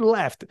 and then he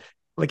left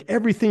like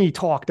everything he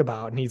talked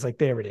about. And he's like,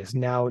 there it is.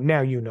 Now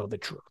you know the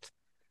truth.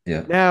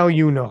 Yeah. Now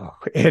you know.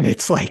 And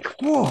it's like,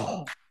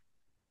 whoa,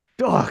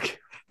 dog.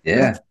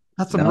 Yeah.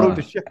 That's some road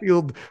to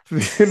Sheffield.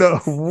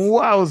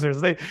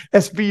 Wowzers.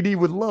 SVD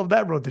would love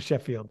that road to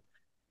Sheffield.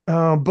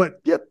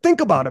 But yeah,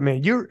 think about it,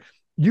 man.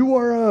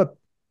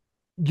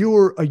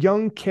 you're a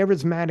young,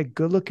 charismatic,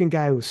 good-looking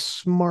guy who's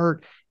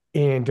smart,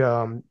 and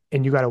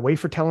you got a way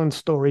for telling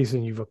stories,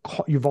 and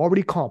you've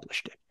already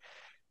accomplished it.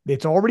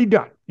 It's already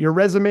done. Your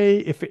resume,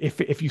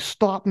 if you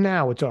stop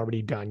now, it's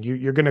already done.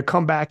 You're going to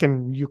come back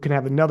and you can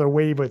have another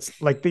wave.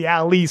 It's like the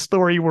Ali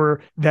story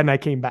where then I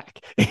came back.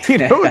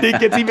 It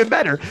gets even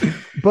better,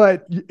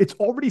 but it's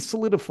already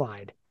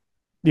solidified.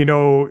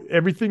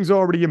 Everything's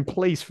already in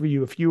place for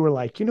you. If you were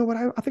like, you know what,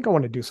 I think I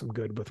want to do some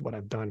good with what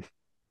I've done.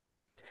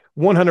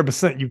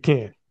 100% you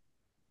can.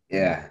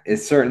 Yeah,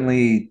 it's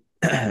certainly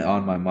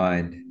on my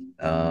mind.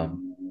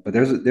 But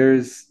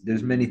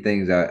there's many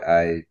things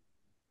I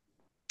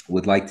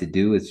would like to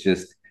do. It's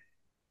just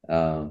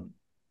um,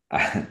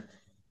 I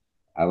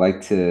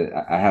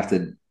I have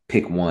to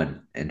pick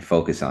one and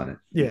focus on it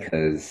Yeah.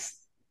 because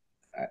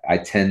I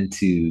tend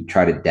to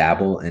try to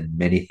dabble in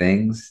many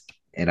things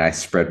and I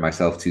spread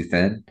myself too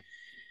thin,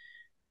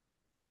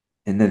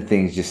 and then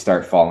things just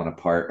start falling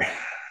apart.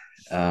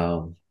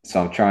 So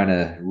I'm trying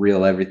to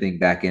reel everything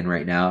back in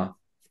right now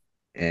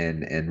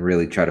and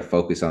really try to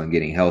focus on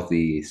getting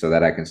healthy so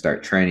that I can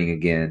start training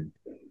again,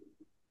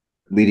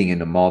 leading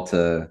into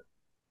Malta,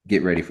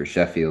 get ready for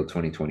Sheffield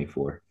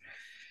 2024.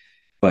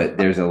 But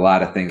there's a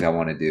lot of things I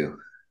want to do.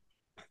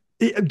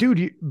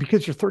 Dude,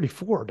 because you're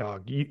 34,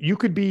 dog, you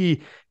could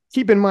be,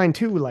 keep in mind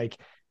too, like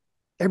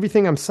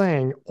everything I'm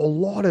saying, a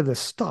lot of the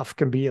stuff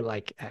can be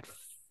like at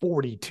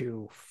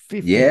 42,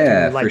 52.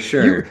 Yeah, for Like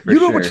sure. you For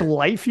know how much sure.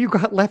 life you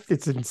got left?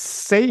 It's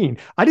insane.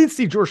 I didn't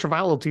see George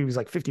Chuvalo till he was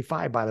like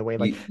 55, by the way.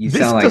 Like You this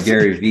sound like doesn't,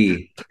 Gary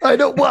V. I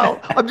know. Well,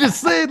 I'm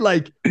just saying,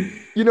 like,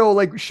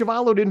 like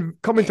Chuvalo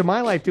didn't come into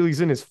my life till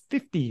he's in his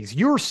 50s.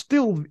 You're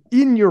still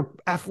in your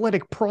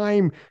athletic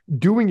prime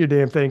doing your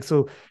damn thing.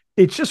 So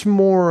it's just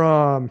more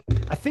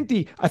I think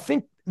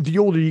the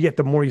older you get,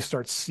 the more you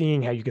start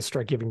seeing how you can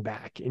start giving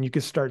back, and you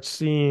can start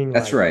seeing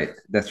That's like, right.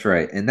 That's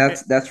right. And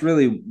that's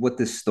really what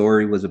this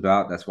story was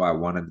about. That's why I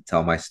wanted to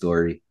tell my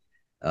story.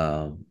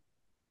 Um,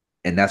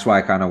 and that's why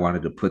I kind of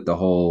wanted to put the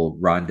whole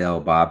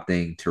Rondell Bob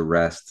thing to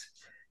rest.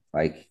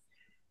 Like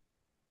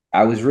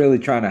I was really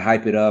trying to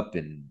hype it up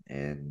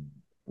and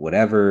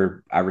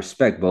whatever. I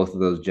respect both of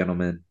those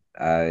gentlemen.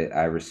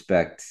 I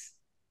respect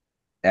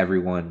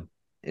everyone.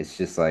 It's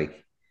just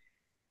like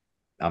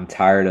I'm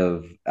tired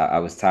of I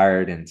was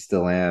tired and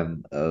still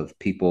am of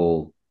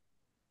people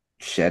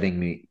shedding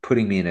me,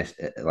 putting me in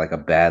a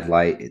bad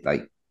light.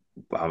 Like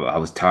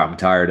I'm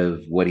tired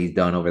of what he's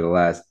done over the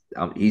last.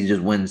 He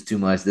just wins too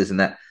much, this and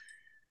that.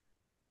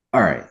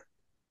 All right,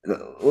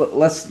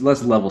 let's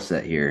level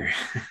set here.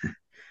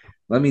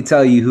 Let me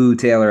tell you who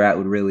Taylor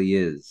Atwood really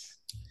is.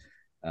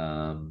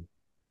 Um,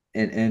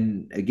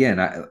 and again,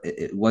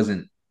 it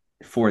wasn't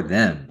for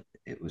them.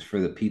 It was for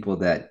the people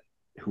that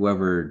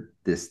whoever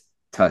this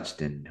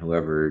touched and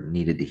whoever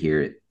needed to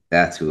hear it.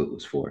 That's who it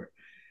was for.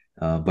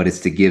 But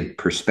it's to give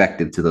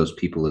perspective to those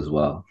people as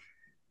well.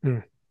 hmm,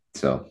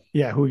 So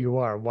yeah, who you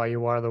are, why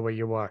you are the way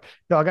you are.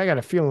 Dog, I got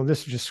a feeling this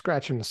is just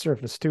scratching the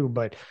surface too,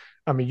 but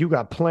I mean, you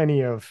got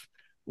plenty of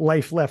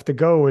life left to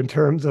go in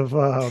terms of,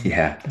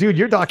 yeah. dude,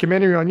 your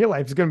documentary on your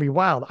life is going to be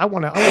wild. I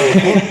want the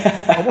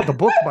book. I want the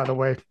book, by the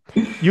way.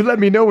 You let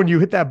me know when you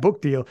hit that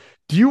book deal.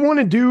 Do you want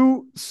to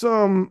do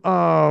some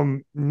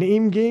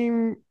name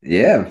game?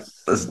 Yeah,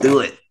 let's do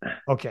it.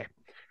 Okay.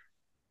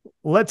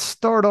 Let's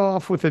start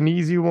off with an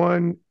easy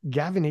one.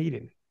 Gavin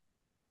Aiden.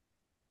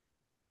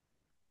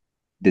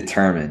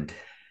 Determined.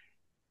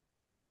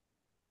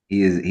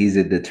 He's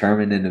a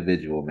determined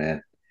individual,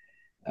 man.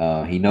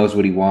 He knows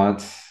what he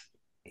wants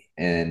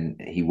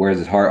and he wears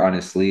his heart on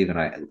his sleeve, and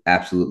I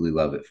absolutely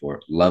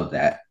love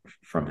that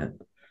from him.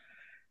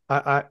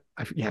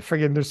 Yeah,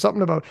 friggin' there's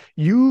something about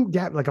you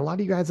get like a lot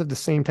of you guys have the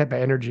same type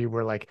of energy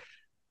where like,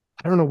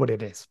 I don't know what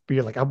it is, but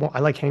you're like, I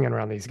like hanging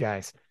around these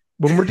guys.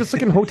 When we're just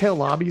like in hotel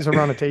lobbies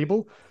around a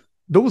table,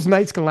 those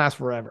nights can last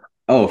forever.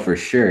 Oh, for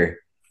sure.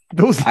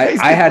 Those nights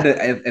I had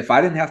to if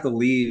I didn't have to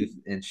leave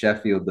in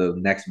Sheffield the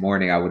next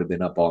morning, I would have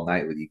been up all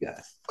night with you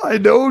guys. I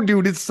know,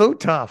 dude. It's so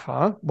tough,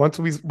 huh? Once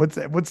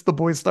the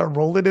boys start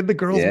rolling in the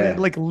girls, man,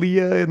 Yeah. like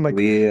Leah and like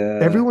Leah.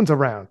 everyone's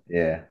around.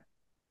 Yeah.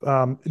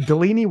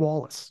 Delaney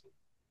Wallace.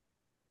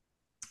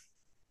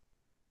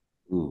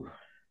 Ooh.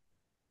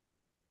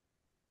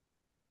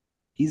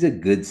 He's a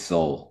good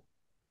soul.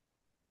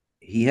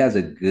 He has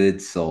a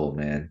good soul,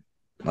 man.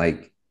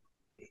 Like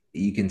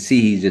you can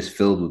see he's just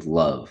filled with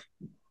love,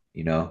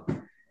 you know?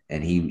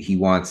 And he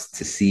wants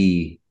to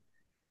see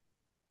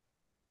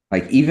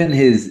like even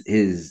his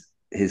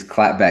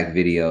clapback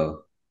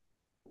video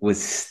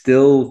was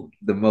still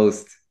the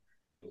most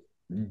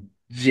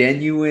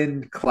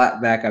genuine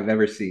clapback I've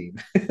ever seen.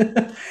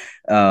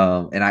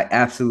 And I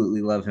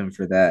absolutely love him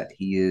for that.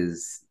 He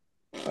is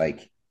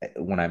like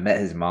when I met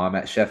his mom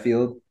at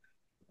Sheffield,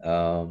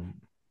 um,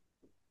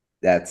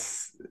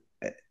 that's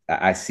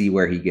I see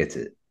where he gets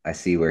it. I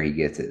see where he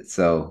gets it.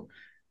 So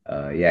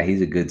yeah,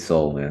 he's a good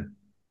soul, man.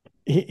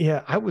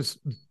 Yeah,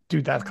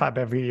 dude, that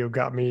clapback video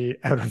got me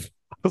out of,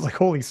 I was like,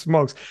 holy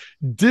smokes,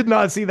 did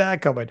not see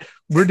that coming.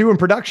 We're doing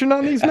production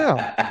on these now.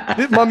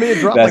 My man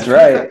dropped That's like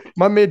right.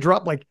 my man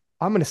dropped like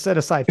I'm going to set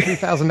aside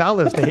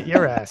 $3,000 to hit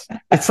your ass.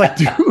 It's like,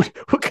 dude,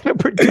 what kind of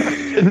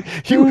production?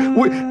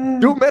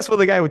 Don't mess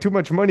with a guy with too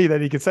much money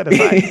that he can set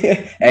aside.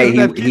 Hey,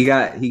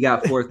 he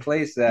got fourth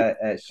place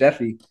at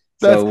Sheffield.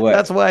 That's So what?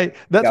 that's why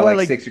Got like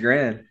like 6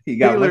 grand. He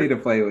got money Taylor. to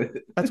play with.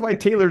 That's why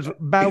Taylor's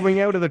bowing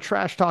out of the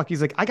trash talk.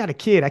 He's like, I got a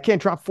kid. I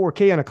can't drop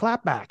 4K on a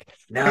clapback.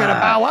 I gotta Nah,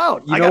 bow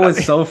out. you know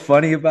what's so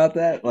funny about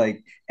that?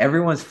 Like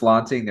everyone's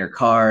flaunting their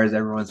cars,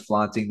 everyone's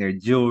flaunting their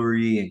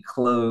jewelry and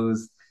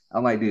clothes.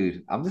 I'm like,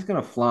 dude, I'm just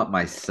gonna flaunt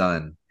my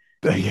son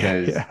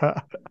because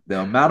Yeah.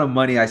 the amount of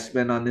money I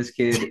spend on this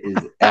kid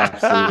is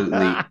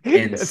absolutely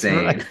That's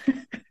insane. right.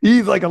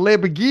 He's like a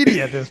Lamborghini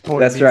at this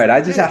point. That's He's right. like,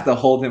 I just yeah, have to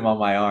hold him on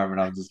my arm,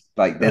 and I'm just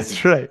like,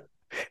 that's right.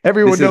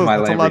 Everyone this is knows my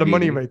that's a lot of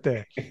money Lamborghini. right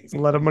there. It's a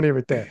lot of money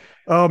right there.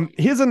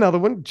 Here's another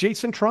one,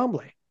 Jason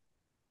Tremblay.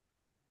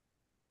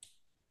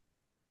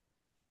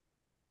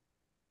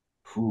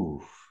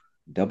 Ooh,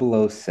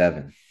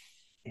 007.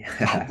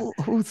 Yeah.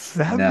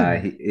 Nah,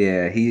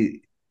 007.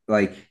 he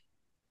like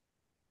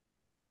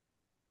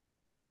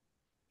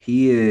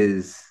he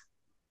is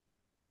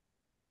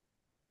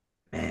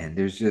man,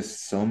 there's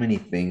just so many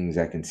things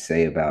I can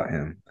say about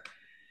him.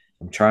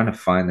 I'm trying to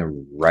find the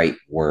right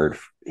word.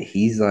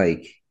 He's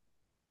like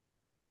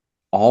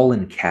all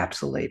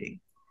encapsulating,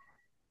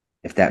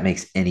 if that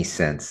makes any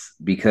sense,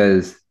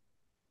 because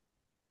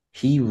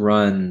he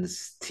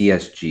runs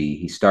TSG.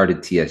 He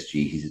started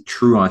TSG. He's a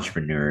true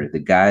entrepreneur. The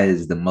guy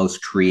is the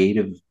most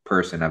creative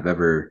person I've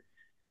ever,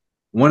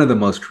 one of the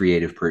most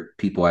creative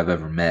people I've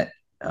ever met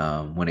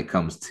when it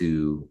comes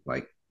to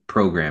like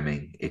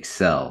programming,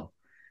 Excel,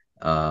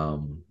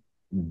 um,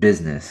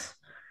 business.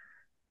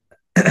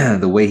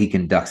 The way he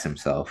conducts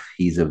himself,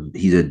 he's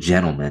a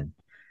gentleman.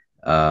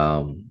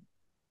 Um,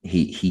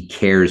 he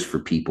cares for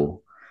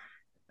people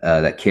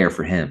that care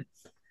for him.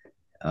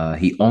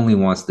 He only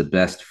wants the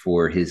best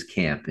for his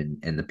camp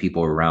and the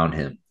people around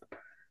him.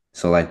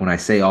 So like when I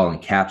say all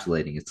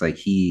encapsulating, it's like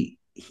he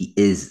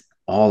is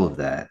all of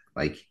that.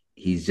 Like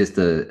he's just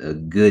a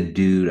good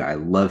dude. I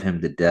love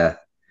him to death.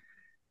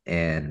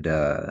 And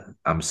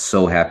I'm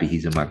so happy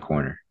he's in my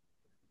corner.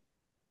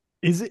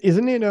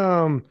 Isn't it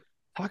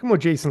talking about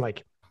Jason,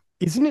 like,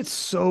 isn't it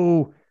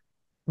so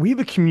we have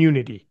a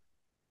community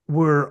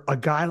where a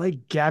guy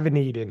like Gavin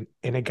Aiden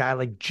and a guy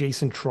like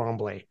Jason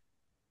Tremblay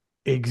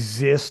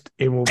exist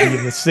and will be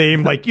in the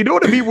same, like, you know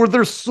what I mean? Where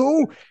they're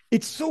so,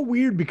 it's so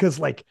weird because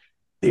like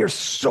they're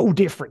so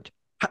different.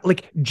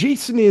 Like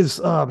Jason is,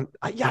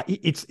 yeah,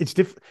 it's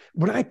different.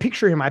 When I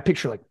picture him, I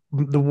picture like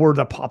the word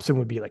that pops in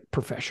would be like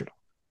professional,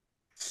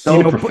 you So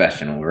know,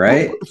 professional, but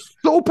right?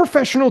 so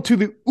professional to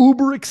the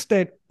uber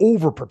extent,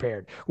 over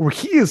prepared. Where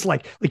he is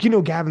like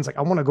Gavin's like,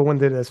 I want to go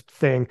into this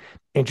thing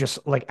and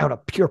just like out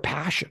of pure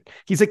passion.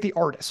 He's like the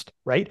artist,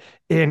 right?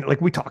 And like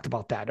we talked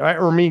about that, right?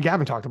 Or me and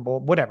Gavin talked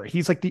about whatever.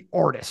 He's like the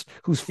artist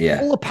who's Yeah.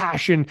 full of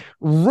passion,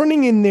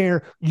 running in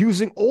there,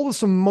 using all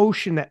this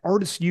emotion that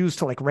artists use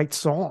to like write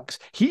songs.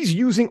 He's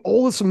using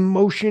all this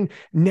emotion,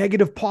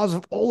 negative,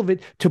 positive, all of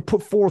it to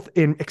put forth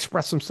and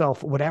express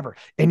himself, whatever.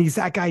 And he's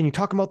that guy. And you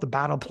talk about the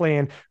battle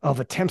plan of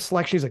attempt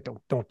selection. He's like,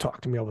 don't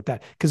talk to me about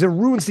that because it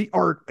ruins the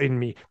art in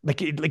me.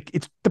 Like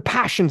it's the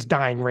passion's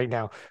dying right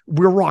now.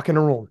 We're rocking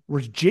and rolling.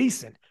 Whereas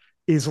Jason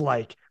is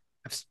like,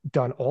 I've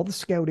done all the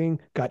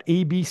scouting, got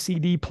A, B, C,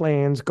 D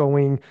plans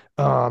going.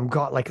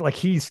 Got like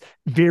he's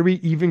very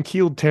even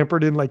keeled,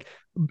 tempered, and like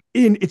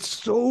in it's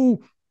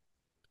so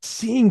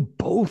seeing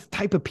both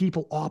type of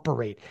people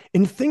operate.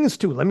 And things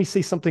too. Let me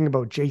say something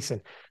about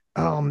Jason.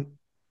 Um,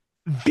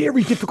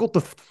 Very difficult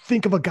to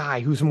think of a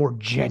guy who's more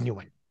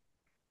genuine.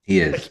 He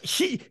Like is.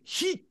 he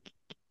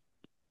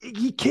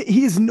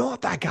is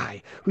not that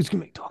guy who's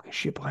gonna be talking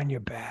shit behind your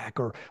back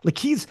or like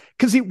he's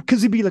because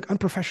he'd be like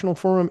unprofessional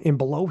for him and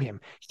below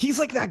him. He's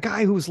like that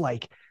guy who's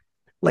like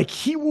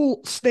he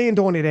will stand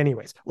on it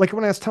anyways. Like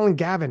when I was telling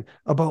Gavin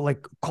about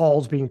like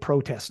calls being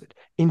protested,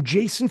 and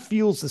Jason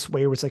feels this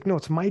way where it's like, no,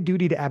 it's my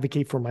duty to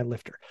advocate for my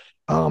lifter.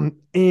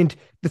 And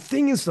the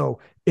thing is though,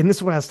 and this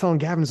is what I was telling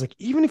Gavin is like,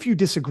 even if you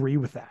disagree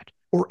with that,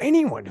 or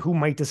anyone who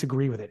might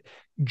disagree with it,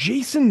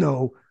 Jason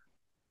though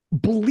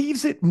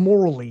believes it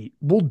morally,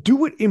 will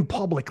do it in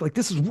public. Like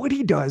this is what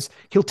he does.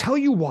 He'll tell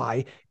you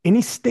why, and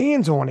he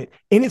stands on it.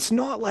 And it's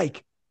not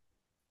like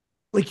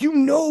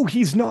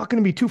he's not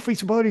going to be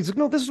two-faced about it. He's like,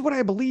 no, this is what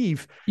I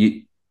believe.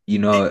 You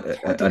know It's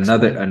hard to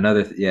another explain.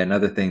 another yeah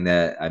another thing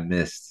that I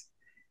missed.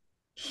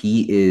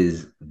 He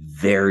is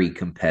very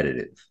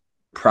competitive,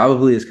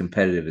 probably as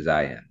competitive as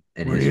I am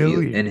in his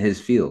field. Really? In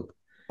his field,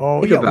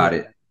 Oh think yeah, about well,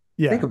 it.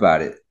 Think yeah.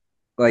 about it.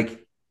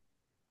 Like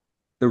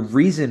the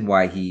reason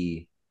why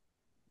he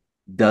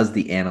does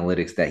the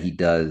analytics that he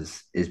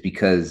does is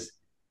because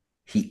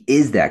he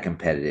is that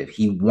competitive.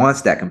 He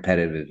wants that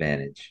competitive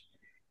advantage.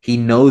 He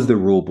knows the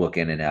rule book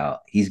in and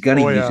out. He's going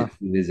to Oh use yeah. it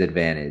to his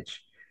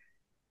advantage.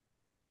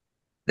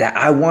 That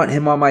I want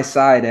him on my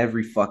side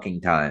every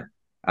fucking time.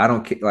 I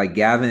don't care. Like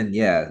Gavin,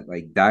 yeah,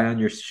 like die on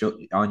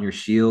on your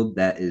shield.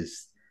 That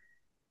is,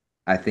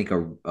 I think, a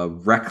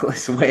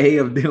reckless way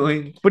of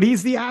doing But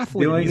he's the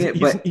athlete. doing He's it. he's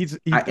But he's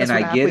he, I and that's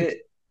what I get athletes. it.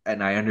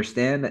 and I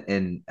understand,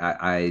 and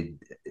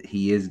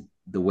he is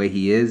the way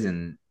he is,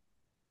 and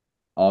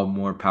all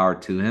more power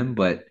to him.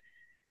 But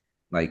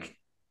like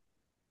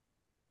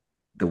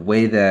the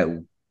way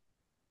that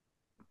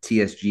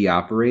TSG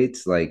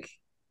operates, like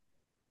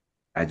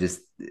I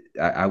just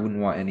I wouldn't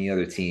want any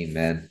other team,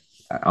 man.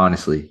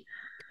 Honestly,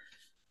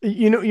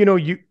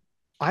 You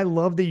I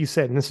love that you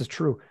said, and this is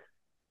true.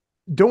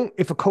 Don't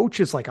if a coach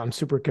is like, I'm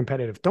super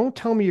competitive, don't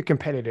tell me you're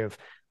competitive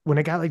when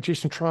a guy like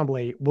Jason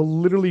Tremblay will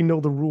literally know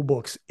the rule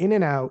books in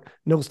and out,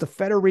 knows the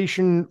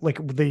federation, like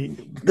the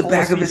the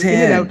back of his policies in and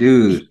hand, out,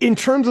 dude. in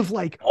terms of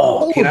like Oh,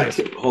 all can of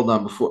I it. hold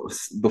on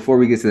before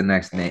we get to the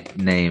next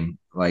name?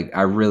 Like,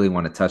 I really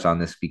want to touch on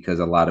this because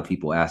a lot of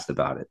people asked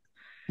about it.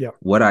 Yeah,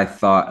 What I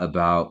thought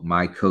about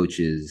my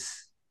coaches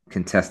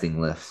contesting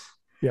lifts,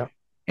 yeah.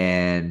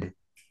 and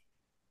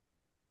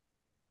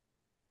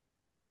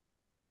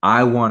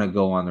I want to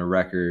go on the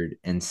record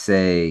and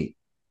say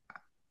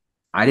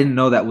I didn't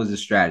know that was a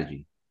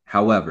strategy.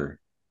 However,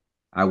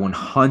 I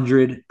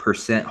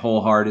 100%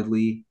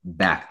 wholeheartedly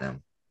back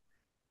them.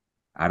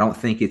 I don't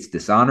think it's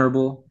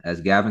dishonorable,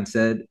 as Gavin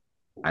said.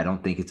 I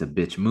don't think it's a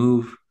bitch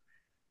move.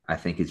 I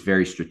think it's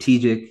very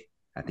strategic.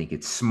 I think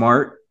it's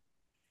smart.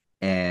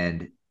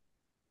 And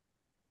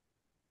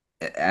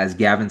as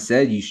Gavin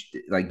said, you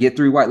should like get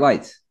 3 white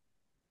lights.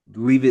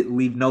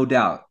 Leave no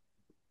doubt.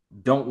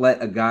 Don't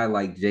let a guy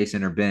like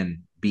Jason or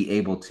Ben be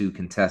able to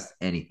contest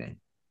anything.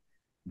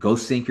 Go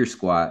sink your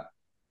squat,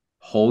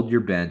 hold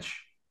your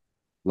bench,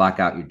 lock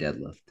out your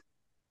deadlift.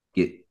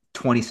 Get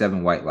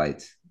 27 white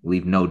lights.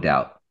 Leave no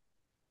doubt.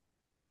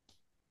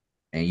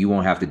 And you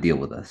won't have to deal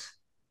with us.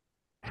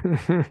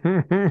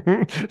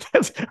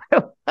 That's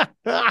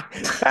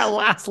that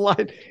last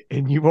line,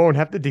 and you won't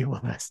have to deal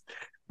with this.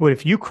 But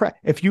if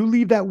you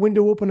leave that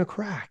window open a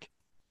crack,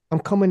 I'm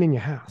coming in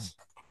your house,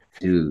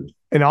 Dude.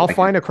 and I'll Like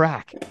find a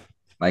crack.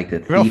 like a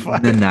I'll thief in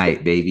the find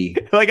night, baby.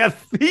 like a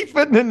thief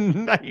in the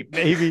night,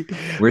 baby.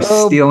 We're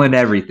Um, stealing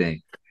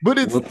everything. but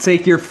it's We'll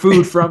take your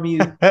food from you.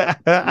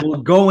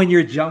 We'll go in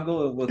your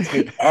jungle and we'll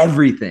take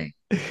everything.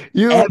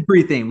 you know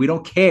Everything. We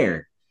don't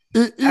care.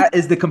 it, That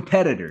is the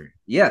competitor.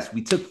 Yes,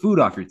 we took food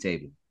off your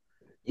table.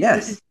 it,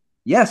 Yes.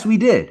 Yes, we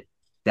did.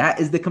 That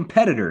is the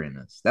competitor in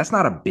us. That's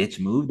not a bitch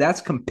move.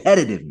 That's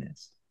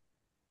competitiveness.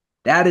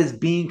 That is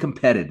being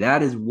competitive.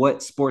 That is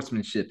what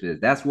sportsmanship is.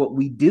 That's what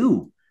we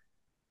do.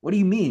 What do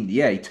you mean?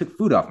 Yeah, he took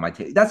food off my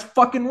table. That's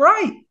fucking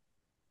right.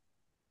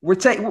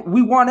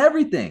 We want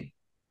everything.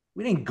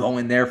 We didn't go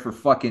in there for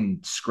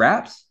fucking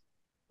scraps.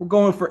 We're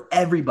going for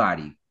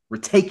everybody. We're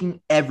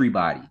taking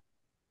everybody.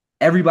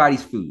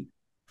 Everybody's food.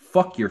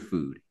 Fuck your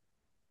food.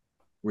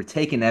 We're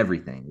taking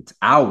everything. It's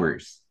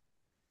ours.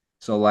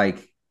 So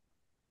like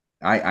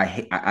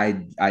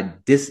I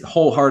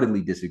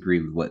wholeheartedly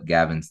disagree with what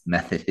Gavin's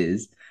method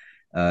is.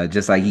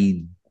 Just like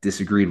he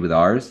disagreed with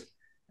ours.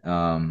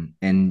 And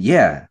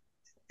yeah,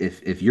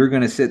 if you're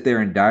gonna sit there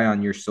and die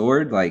on your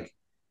sword, like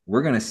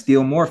we're gonna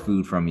steal more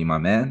food from you, my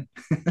man.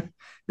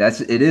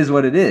 It is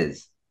what it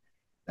is,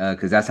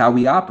 because that's how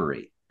we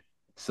operate.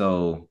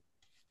 So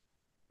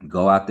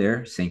go out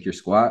there, sink your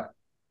squat,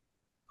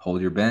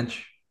 hold your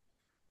bench,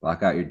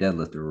 lock out your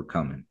deadlifter. We're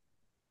coming.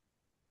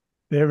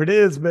 there it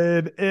is,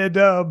 man. And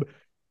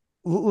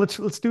let's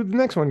do the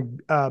next one.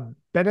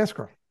 Ben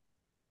Escrow.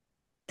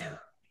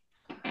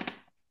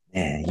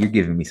 Man, you're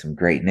giving me some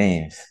great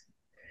names.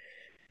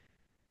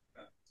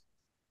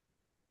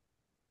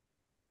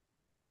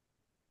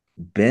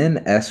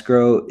 Ben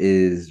Escrow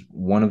is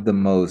one of the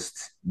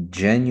most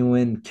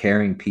genuine,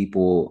 caring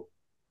people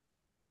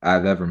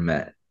I've ever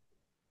met.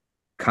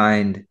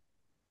 Kind,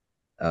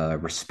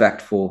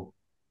 respectful.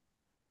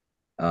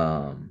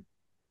 Um,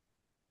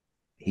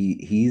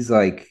 he's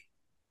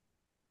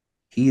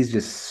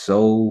just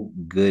so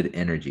good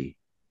energy.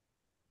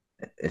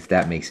 If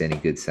that makes any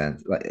good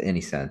sense, like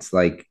any sense.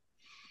 Like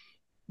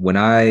when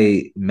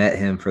I met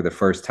him for the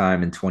first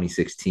time in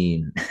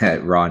 2016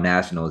 at Raw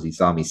Nationals, he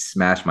saw me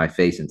smash my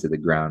face into the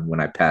ground when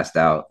I passed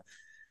out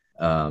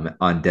on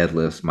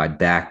deadlifts. My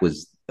back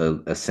was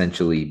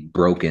essentially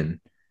broken.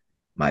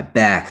 My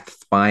back,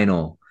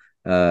 spinal.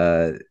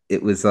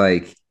 It was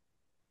like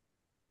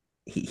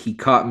he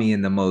caught me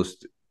in the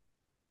most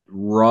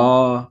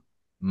raw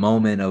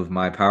moment of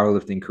my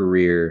powerlifting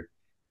career,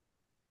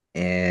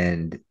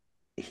 and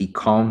he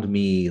calmed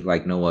me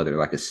like no other,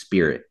 like a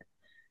spirit.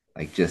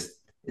 Like just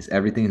is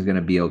everything's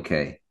gonna be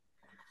okay.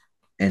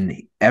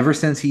 And ever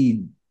since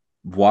he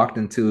walked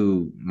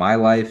into my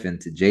life and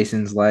to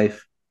Jason's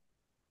life,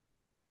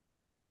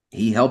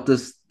 he helped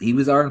us. He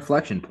was our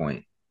inflection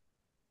point.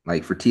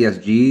 Like for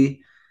TSG,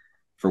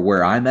 for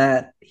where I'm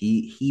at,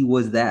 he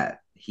was that.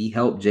 He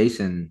helped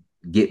Jason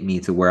get me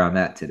to where I'm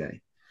at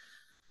today.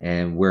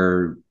 And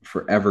we're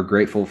forever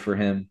grateful for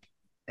him.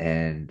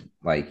 And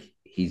like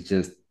he's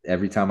just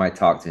every time I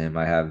talk to him,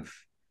 I have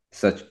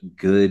such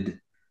good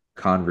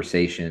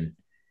conversation,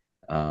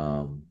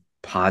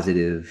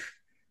 positive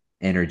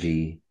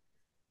energy.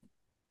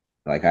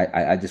 Like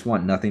I just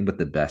want nothing but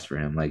the best for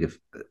him. Like if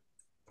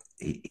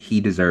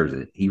he deserves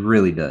it, he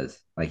really does.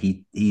 Like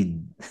he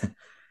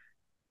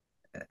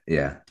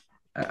Yeah,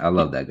 I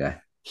love that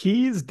guy.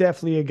 He's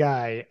definitely a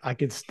guy I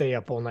could stay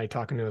up all night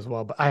talking to as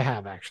well. But I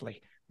have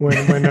actually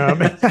when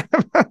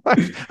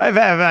I've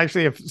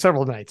actually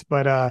several nights,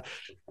 but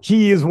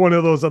he is one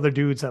of those other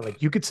dudes that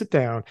like you could sit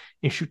down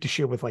and shoot the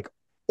shit with like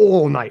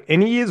all night,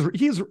 and he is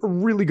a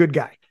really good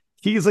guy.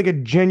 He's like a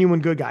genuine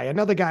good guy.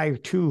 Another guy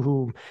too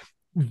who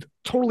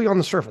totally on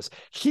the surface.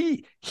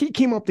 He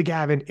came up to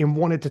Gavin and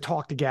wanted to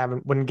talk to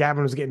Gavin when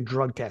Gavin was getting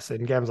drug tested,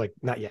 and Gavin's like,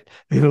 not yet.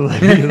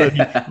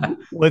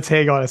 Let's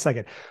hang on a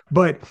second.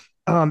 But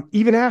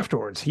even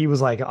afterwards, he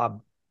was like,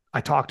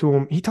 I talked to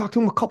him. He talked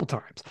to him a couple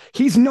times.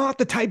 He's not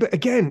the type of,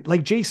 again,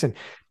 like Jason,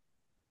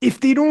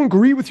 if they don't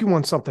agree with you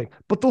on something,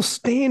 but they'll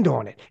stand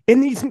on it.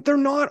 And they're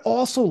not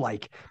also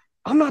like,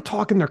 I'm not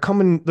talking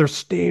they're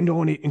stand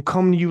on it and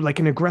come to you like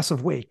an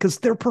aggressive way because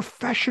they're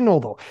professional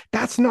though.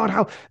 That's not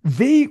how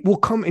they will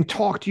come and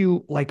talk to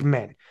you like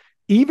men.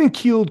 Even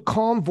keeled,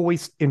 calm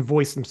voice and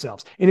voice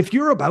themselves. And if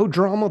you're about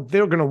drama,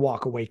 they're going to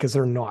walk away because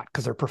they're not,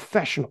 because they're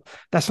professional.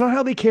 That's not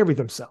how they carry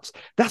themselves.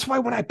 That's why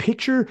when I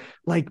picture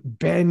like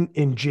Ben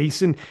and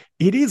Jason,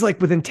 it is like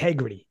with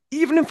integrity.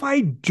 Even if I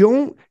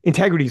don't,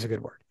 integrity is a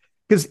good word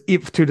because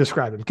if to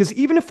describe them, because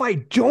even if I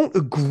don't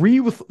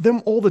agree with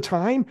them all the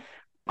time,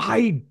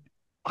 I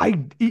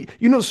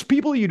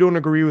people you don't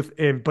agree with,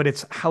 but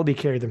it's how they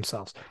carry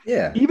themselves.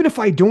 Yeah. Even if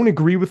I don't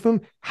agree with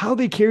them, how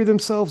they carry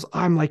themselves,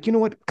 I'm like, you know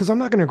what? Because I'm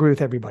not going to agree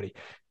with everybody.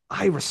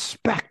 I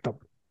respect them.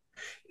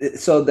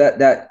 So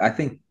that I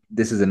think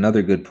this is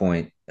another good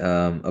point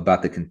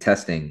about the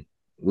contesting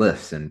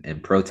lifts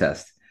and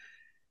protest.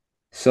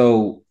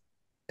 So,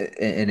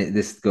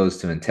 this goes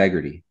to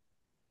integrity.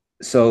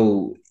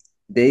 So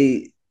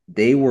they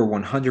were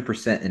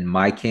 100% in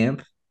my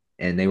camp,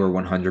 and they were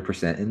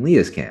 100% in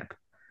Leah's camp,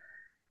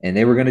 and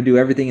they were going to do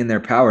everything in their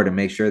power to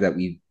make sure that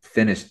we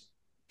finished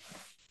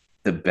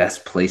the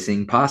best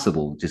placing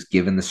possible, just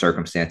given the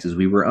circumstances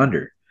we were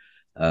under,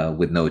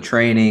 with no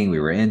training, we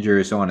were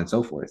injured, so on and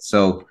so forth.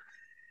 So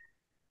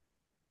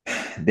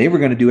they were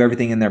going to do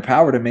everything in their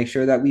power to make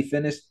sure that we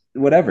finished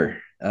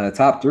whatever,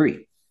 top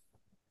three.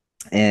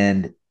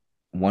 And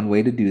one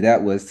way to do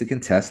that was to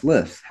contest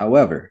lifts.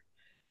 However,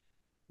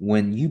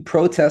 when you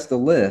protest a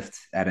lift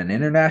at an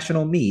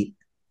international meet,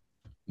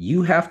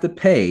 you have to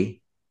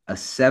pay a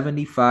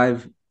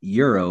 75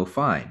 €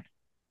 fine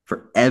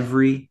for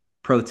every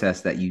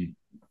protest that you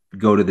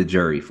go to the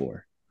jury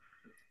for.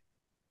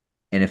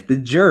 And if the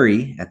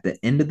jury at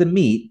the end of the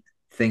meet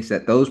thinks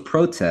that those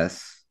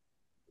protests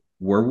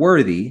were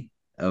worthy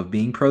of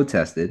being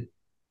protested,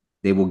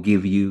 they will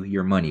give you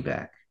your money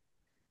back.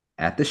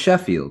 At the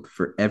Sheffield,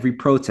 for every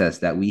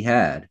protest that we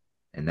had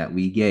and that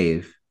we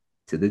gave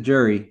to the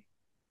jury,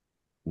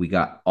 we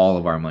got all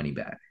of our money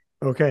back.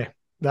 Okay.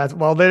 That's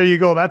well, there you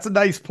go. That's a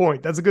nice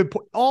point. That's a good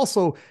point.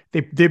 Also,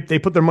 they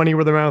put their money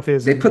where their mouth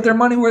is. They put their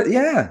money where,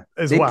 yeah.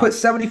 They well. put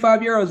 75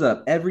 €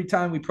 up every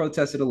time we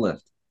protested a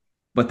lift.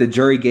 But the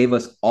jury gave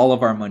us all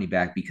of our money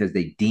back because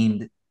they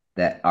deemed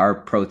that our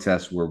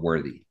protests were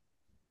worthy.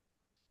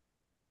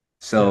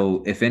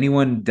 So if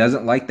anyone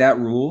doesn't like that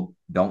rule,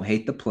 don't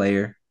hate the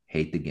player,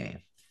 hate the game.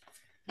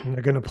 And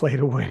they're going to play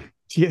to win.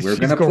 We're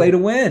going to play to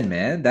win,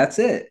 man. That's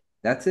it.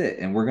 That's it.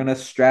 And we're going to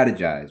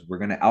strategize. We're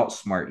going to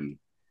outsmart you.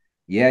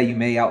 Yeah, you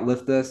may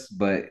outlift us,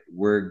 but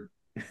we're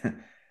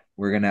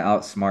going to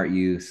outsmart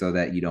you so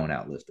that you don't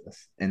outlift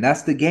us. And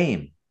that's the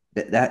game.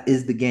 That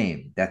is the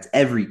game. That's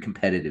every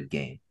competitive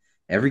game.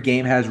 Every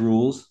game has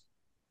rules,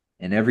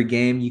 and every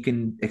game you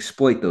can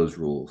exploit those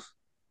rules.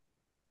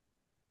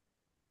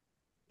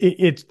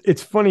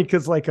 It's funny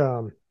because like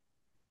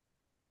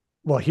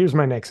well, here's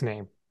my next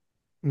name,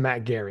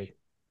 Matt Gary.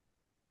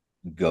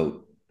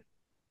 GOAT.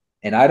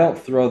 And I don't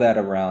throw that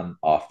around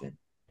often.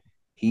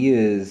 He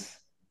is,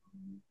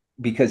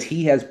 because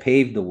he has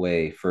paved the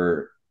way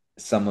for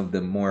some of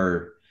the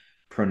more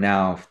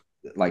pronounced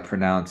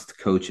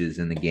coaches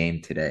in the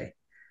game today.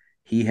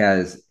 He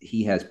has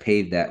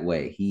paved that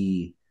way.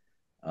 He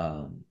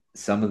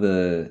some of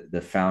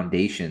the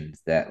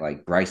foundations that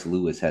like Bryce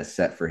Lewis has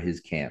set for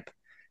his camp,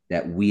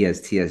 that we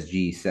as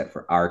TSG set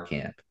for our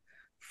camp,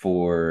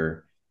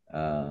 for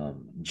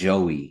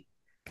Joey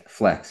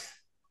Flex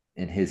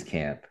in his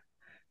camp.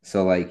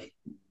 So like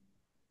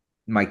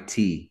Mike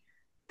T,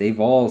 they've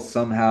all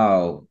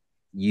somehow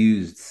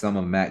used some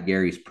of Matt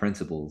Gary's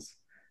principles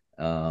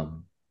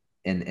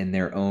in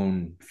their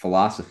own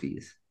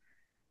philosophies.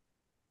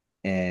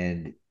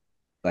 And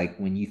like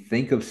when you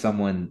think of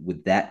someone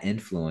with that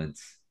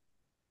influence,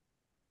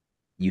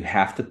 you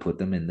have to put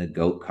them in the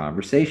GOAT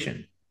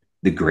conversation.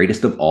 The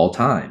greatest of all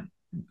time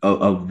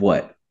of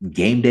what?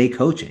 Game day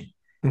coaching.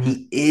 Mm-hmm.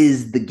 He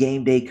is the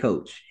game day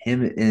coach,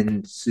 him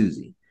and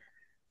Susie.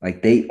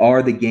 Like they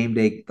are the game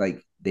day,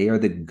 like they are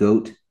the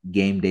GOAT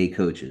game day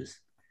coaches.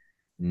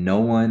 No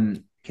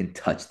one can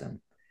touch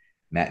them.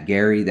 Matt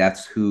Gary,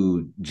 that's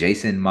who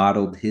Jason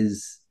modeled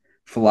his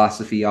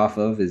philosophy off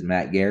of, is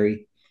Matt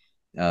Gary.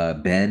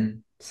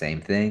 Ben,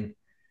 same thing.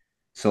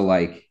 So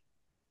like,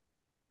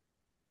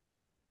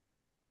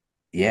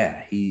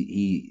 yeah,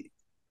 he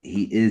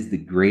is the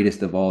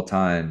greatest of all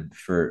time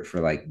for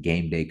like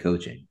game day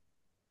coaching.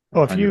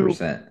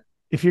 Oh,100%.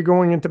 if you're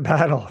going into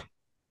battle,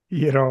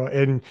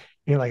 and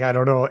you're like, I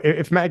don't know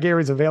if Matt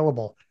Gary's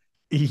available,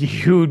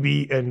 you'd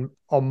be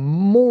a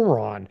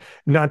moron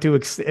not to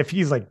if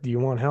he's like, do you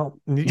want help?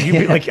 You'd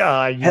be like, you're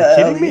Hell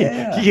kidding me.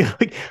 yeah.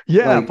 Like,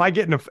 yeah, Like,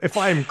 if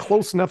I'm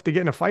close enough to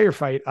get in a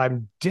firefight,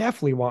 I'm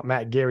definitely want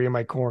Matt Gary in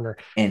my corner.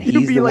 and You'd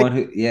he's be the like, one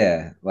who,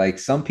 yeah, like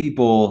some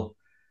people,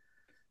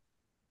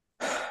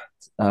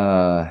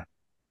 uh,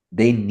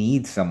 they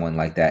need someone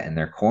like that in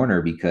their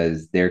corner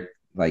because they're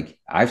like,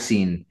 I've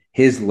seen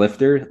his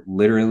lifter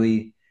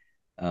literally,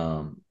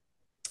 um,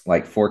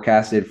 like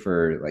forecasted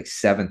for like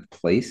seventh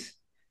place,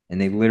 and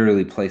they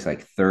literally place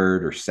like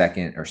third or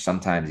second or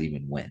sometimes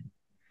even win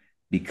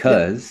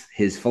yeah, because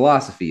his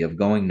philosophy of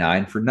going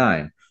 9 for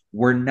 9.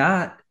 We're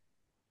not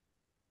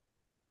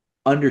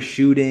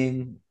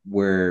undershooting,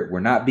 we're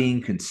not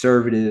being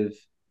conservative.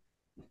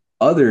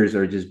 Others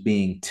are just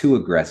being too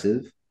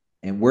aggressive,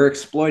 and we're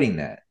exploiting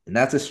that. And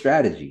that's a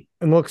strategy.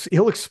 and looks,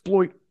 he'll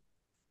exploit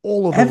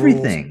all of the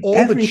rules, Everything,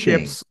 all the everything.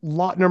 chips,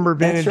 lot number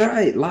That's advantage.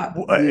 right.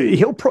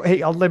 Dude.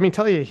 Hey, let me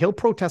tell you, he'll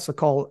protest the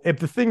call. If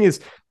the thing is,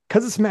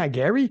 because it's Matt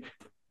Gary,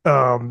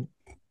 um,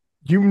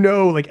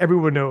 like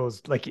everyone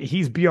knows, like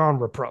he's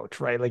beyond reproach,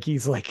 right? Like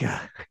he's like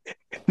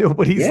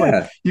nobody's like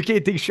Yeah, you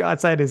can't take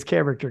shots at his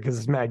character because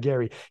it's Matt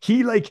Gary.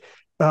 He like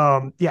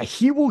yeah,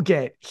 he will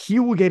get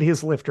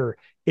his lifter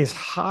is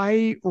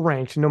high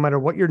ranked no matter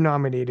what you're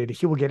nominated.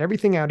 He will get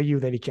everything out of you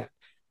that he can.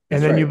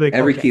 And that's then you'll right. be like,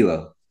 Every okay,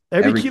 kilo.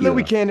 every Every kilo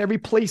we kilo. can, every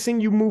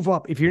placing you move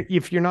up. If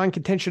you're not in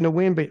contention to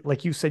win, but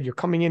like you said, you're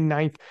coming in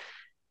ninth.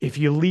 If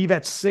you leave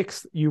at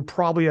sixth, you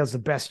probably has the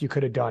best you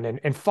could have done.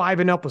 And five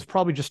and up was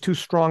probably just too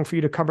strong for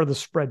you to cover the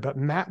spread. But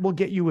Matt will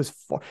get you as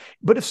far.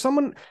 But if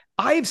someone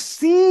I've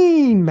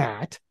seen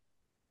Matt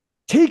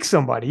take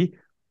somebody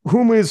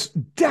whom is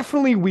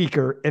definitely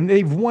weaker and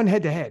they've won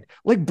head to head,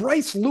 like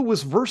Bryce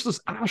Lewis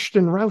versus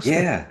Ashton Rouston.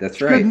 Yeah,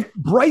 that's right.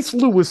 Bryce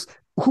Lewis,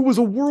 who was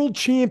a world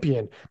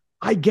champion,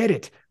 I get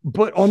it.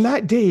 But on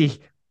that day,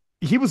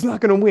 he was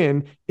not going to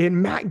win.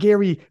 And Matt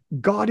Gary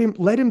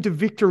led him to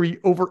victory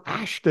over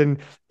Ashton.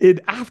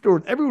 And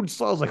afterward, everyone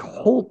saw, was like,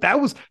 oh,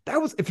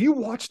 if you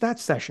watch that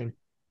session,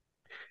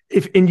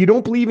 and you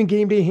don't believe in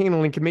game day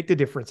handling can make the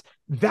difference,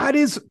 that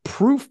is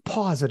proof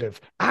positive.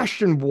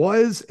 Ashton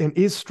was and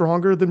is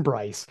stronger than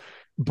Bryce,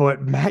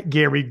 but Matt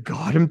Gary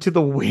got him to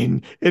the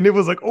win. And it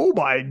was like, oh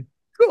my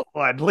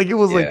God. Like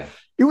Yeah,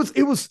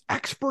 it was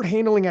expert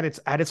handling at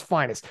its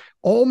finest.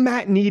 All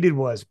Matt needed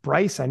was,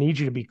 Bryce, I need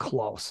you to be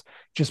close.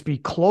 Just be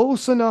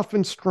close enough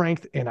in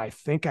strength, and I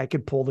think I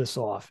could pull this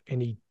off.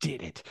 And he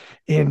did it.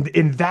 And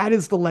that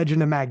is the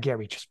legend of Matt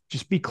Gary.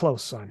 Just be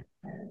close, son.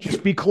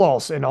 Just be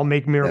close, and I'll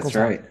make that's miracles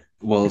right. happen.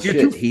 Well, If you're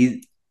too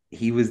shit,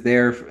 he was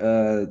there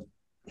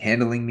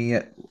handling me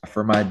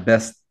for my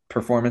best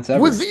performance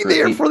Was ever he for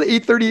there eight. for the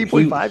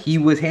 838.5? He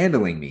was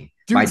handling me.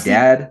 Dude, see,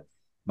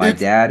 My it's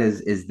dad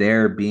is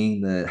there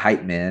being the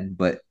hype man,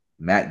 but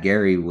Matt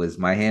Gary was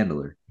my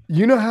handler.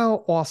 you know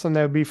how awesome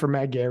that would be for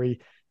Matt Gary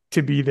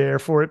to be there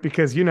for it,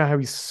 because you know how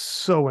he's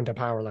so into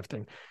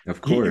powerlifting.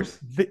 Of course.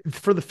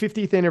 For the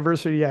 50th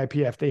anniversary of the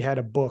IPF, they had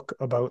a book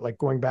about like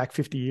going back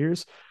 50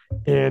 years.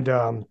 And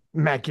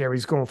Matt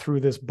Gary's going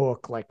through this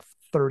book like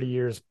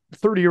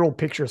 30-year-old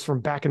pictures from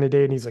back in the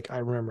day. And he's like, I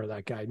remember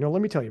that guy. No,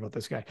 let me tell you about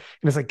this guy. And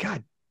it's like,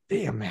 God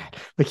damn, Matt.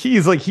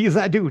 He's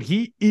that dude.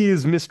 He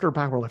is Mr.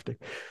 Powerlifting.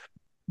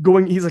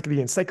 He's like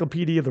the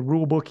encyclopedia, the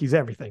rule book, he's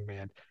everything,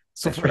 man.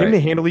 So That's for him to right.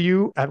 handle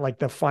you at like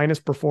the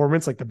finest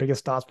performance, like the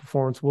biggest dots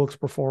performance, Wilkes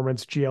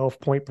performance, GLF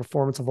point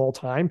performance of all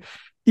time,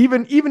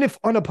 even if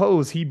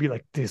unopposed, he'd be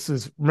like, this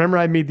is, remember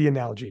I made the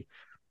analogy.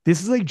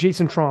 This is like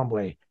Jason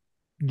Tremblay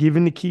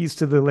giving the keys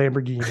to the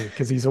Lamborghini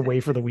because he's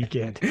away for the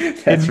weekend.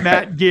 That's And right.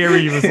 Matt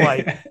Gary was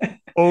like,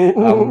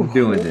 oh, I'm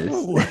doing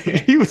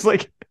this. he was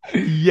like,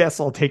 yes,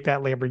 I'll take that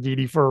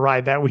Lamborghini for a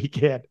ride that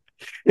weekend.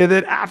 And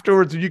then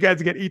afterwards, when you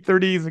guys get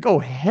 8:30, he's like, oh,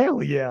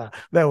 hell yeah,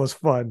 that was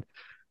fun.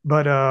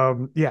 But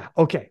yeah,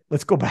 okay,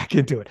 let's go back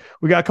into it.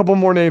 We got a couple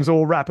more names and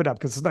we'll wrap it up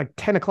because it's like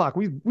 10 o'clock.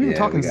 We've been Yeah, we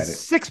talking got it.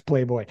 six,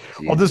 Playboy.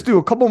 I'll just Jesus. do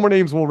a couple more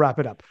names, we'll wrap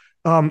it up.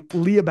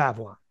 Leah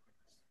Bavla.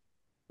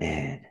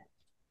 Man.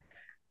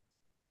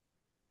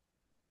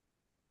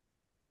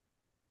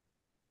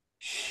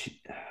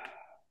 She,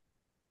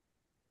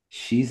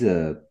 she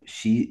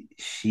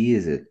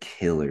is a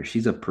killer.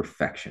 She's a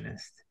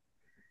perfectionist.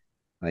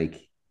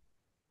 Like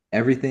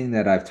everything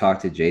that I've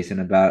talked to Jason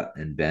about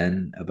and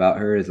Ben about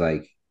her is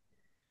like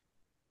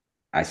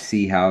I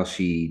see how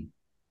she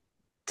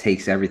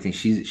takes everything.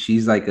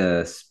 She's like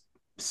a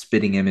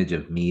spitting image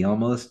of me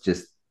almost,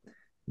 just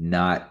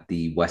not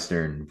the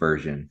Western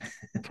version.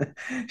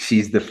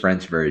 She's the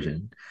French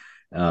version.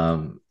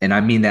 And I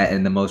mean that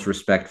in the most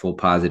respectful,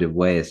 positive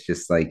way. It's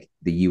just like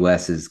the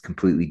US is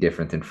completely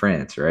different than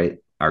France, right?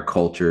 Our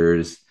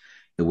cultures,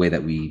 the way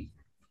that we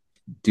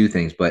do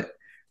things, but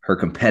her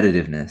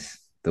competitiveness,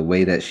 the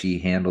way that she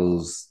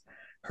handles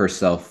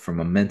herself from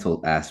a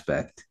mental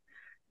aspect,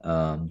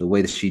 the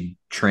way that she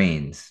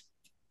trains,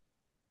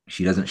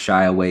 she doesn't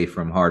shy away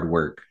from hard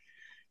work.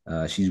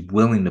 She's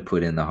willing to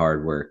put in the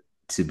hard work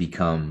to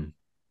become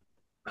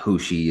who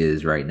she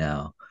is right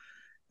now.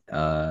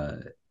 Uh,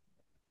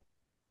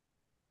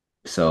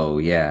 so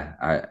yeah,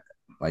 I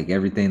like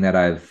everything that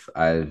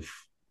I've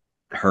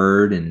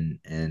heard and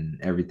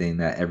everything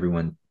that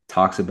everyone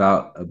talks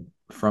about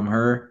from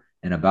her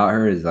and about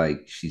her is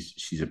like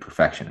she's a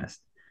perfectionist.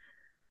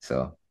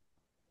 So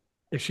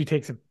If she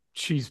takes a,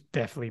 she's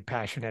definitely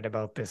passionate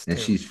about this and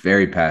too. she's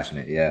very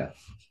passionate. Yeah,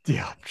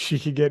 Yeah, she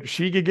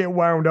could get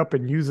wound up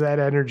and use that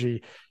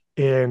energy.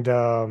 And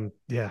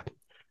yeah,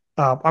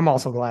 I'm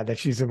also glad that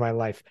she's in my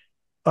life.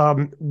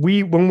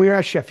 We when we were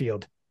at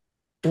Sheffield,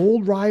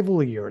 old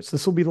rival of yours.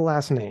 This will be the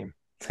last name,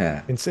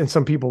 yeah, and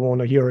some people won't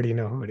know. You already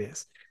know who it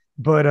is,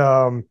 but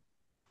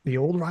the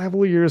old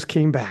rival of yours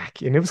came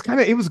back, and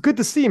it was good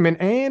to see him.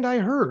 And I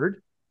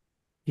heard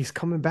he's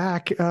coming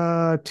back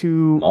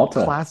to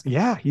Malta. class.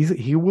 Yeah,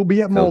 he will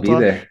be at He'll be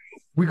Malta. there.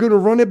 We're going to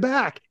run it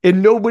back.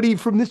 And nobody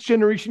from this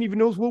generation even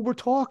knows what we're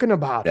talking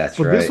about. That's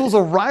But this right. was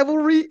a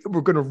rivalry.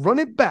 We're going to run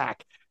it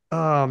back.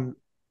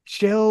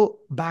 Kjell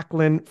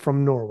Backlund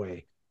from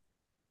Norway.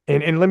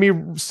 And let me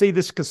say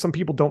this because some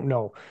people don't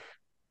know,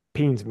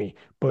 pains me,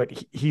 but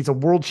he's a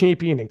world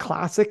champion in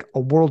classic, a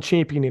world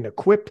champion in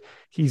equipped.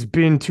 He's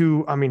been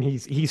to, I mean,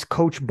 he's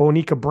coached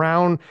Bonica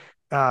Brown.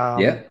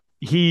 Yeah.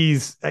 He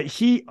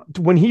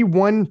when he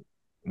won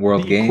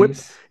World the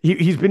equipped. Games.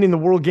 He's been in the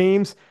World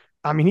Games.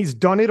 I mean, he's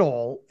done it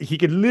all. He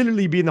could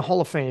literally be in the Hall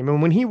of Fame.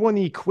 And when he won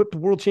the equipped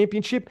world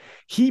championship,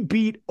 he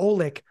beat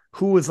Oleg,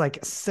 who was like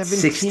 17,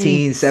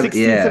 16, 7.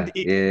 16, Yeah.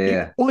 17.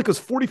 Yeah. Oleg was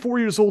 44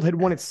 years old, had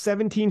won it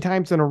 17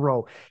 times in a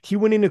row. He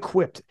went in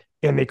equipped,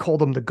 and they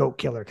called him the GOAT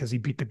killer because he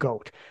beat the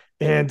GOAT.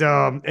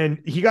 And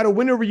he got a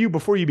win over you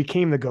before you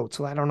became the GOAT.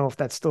 So I don't know if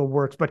that still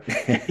works, but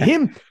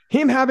him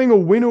having a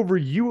win over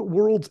you at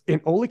Worlds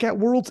and Oleg at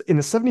Worlds in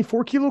the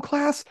 74 kilo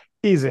class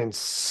is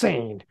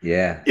insane.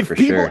 Yeah, If for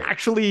people sure.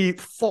 actually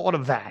thought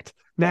of that.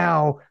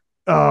 Now,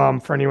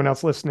 for anyone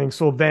else listening,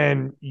 so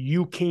then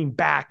you came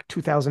back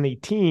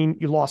 2018,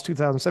 you lost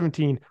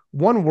 2017,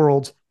 won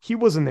Worlds. He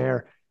wasn't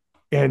there,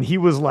 and he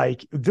was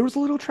like, there was a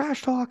little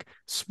trash talk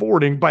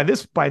sporting. By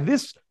this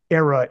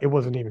era, it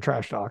wasn't even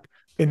trash talk.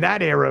 In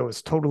that era, it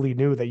was totally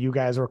new that you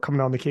guys were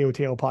coming on the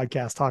KOTL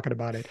podcast talking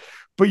about it.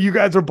 But you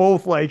guys are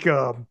both like,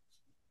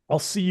 I'll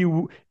see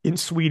you in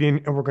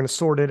Sweden and we're going to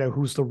sort it out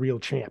who's the real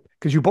champ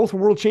because you both were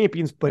world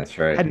champions, but That's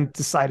right. hadn't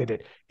decided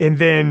it. And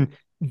then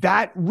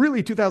that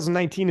really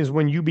 2019 is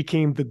when you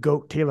became the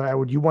GOAT, Taylor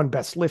Atwood. You won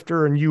best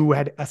lifter and you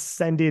had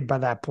ascended by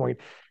that point.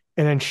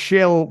 And then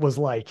Shell was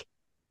like,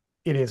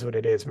 it is what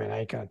it is, man.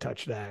 I ain't going to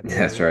touch that.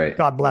 That's And right.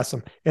 God bless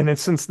him. And then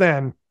since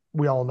then,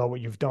 we all know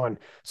what you've done.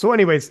 So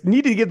anyways,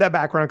 needed to give that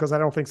background because I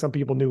don't think some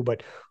people knew,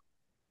 but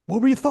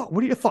what were your thoughts?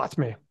 What are your thoughts,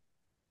 man?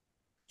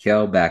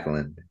 Kel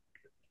Backlund.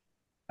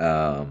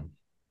 Um,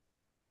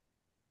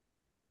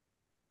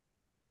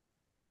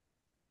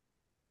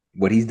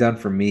 what he's done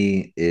for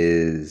me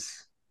is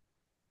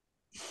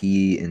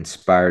he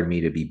inspired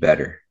me to be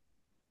better.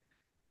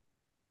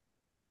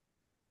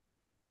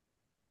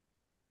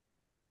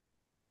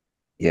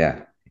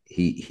 Yeah.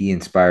 He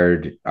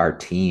inspired our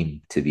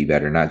team to be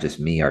better, not just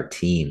me, our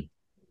team.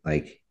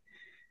 Like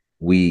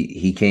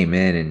he came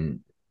in and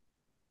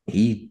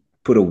he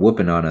put a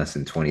whooping on us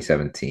in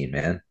 2017,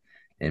 man,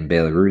 in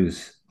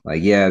Belarus.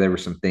 Like, yeah, there were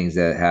some things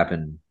that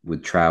happened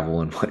with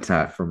travel and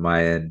whatnot from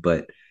my end,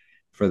 but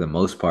for the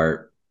most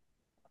part,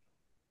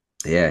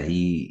 yeah,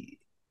 he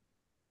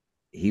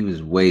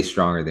was way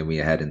stronger than we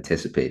had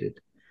anticipated.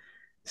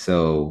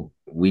 So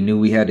we knew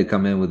we had to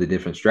come in with a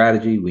different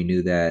strategy. We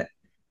knew that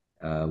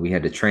we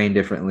had to train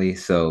differently.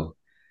 So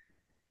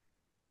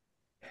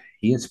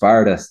he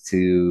inspired us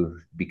to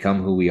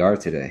become who we are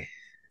today,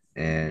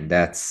 and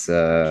that's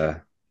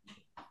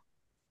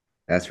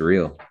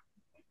real.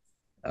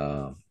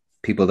 Um,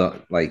 people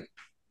don't like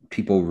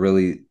people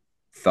really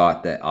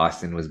thought that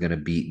Austin was going to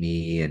beat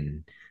me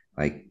and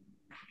like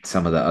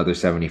some of the other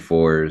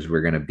 74s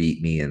were going to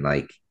beat me and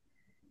like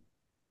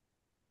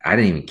I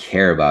didn't even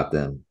care about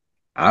them.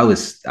 I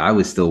was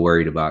still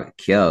worried about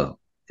Kiel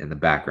in the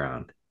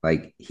background.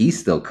 Like he's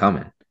still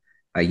coming.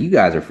 Like you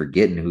guys are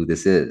forgetting who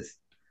this is.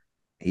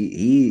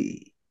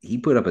 He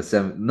put up a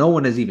 7. No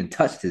one has even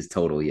touched his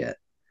total yet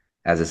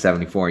as a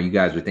 74. And you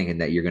guys are thinking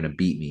that you're going to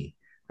beat me.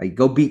 Like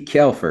go beat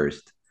Kiel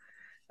first.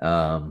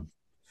 Um,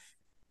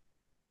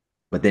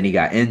 but then he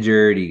got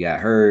injured, he got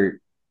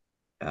hurt,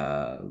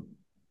 uh,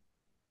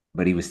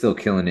 but he was still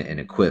killing it and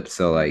equipped.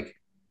 So like,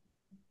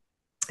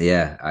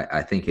 yeah,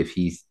 I think if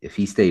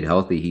he stayed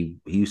healthy,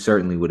 he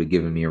certainly would have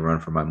given me a run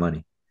for my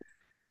money.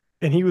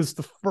 And he was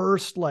the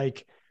first,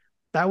 like,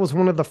 that was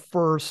one of the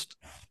first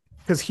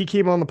because he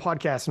came on the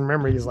podcast and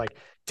remember he's like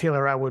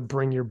Taylor Atwood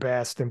bring your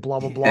best and blah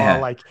blah blah Yeah,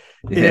 like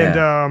and yeah,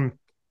 um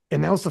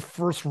and that was the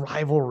first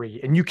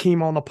rivalry and you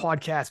came on the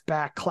podcast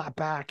back clap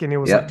back and it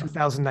was like yep,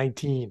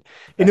 2019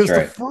 and it that's was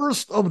the right.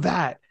 first of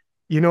that,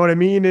 you know what I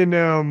mean?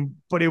 And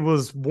but it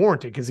was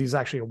warranted because he's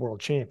actually a world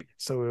champion,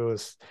 so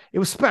it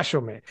was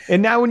special, man.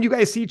 And now when you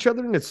guys see each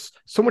other and it's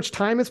so much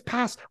time has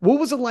passed, what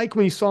was it like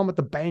when you saw him at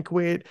the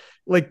banquet?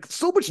 Like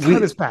so much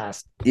time has We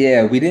passed.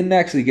 yeah, we didn't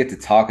actually get to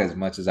talk as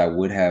much as I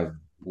would have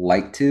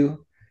liked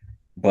to.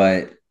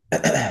 but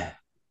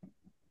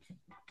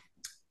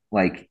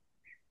like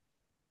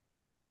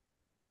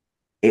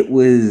it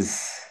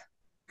was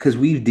because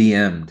we've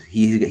DM'd.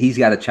 He's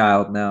got a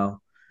child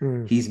now.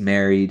 Mm. He's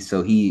married,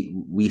 so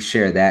we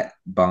share that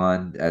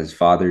bond as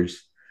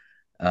fathers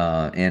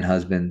and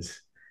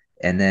husbands.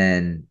 And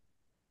then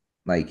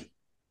like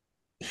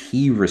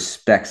he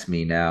respects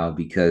me now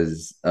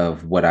because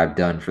of what I've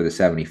done for the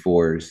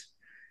 74s.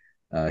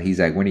 He's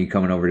like, when are you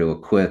coming over to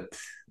Equipped?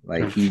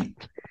 Like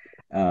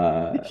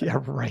uh Yeah,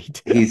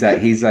 right. he's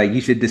like, you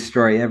should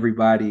destroy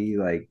everybody,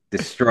 like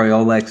destroy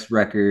Olex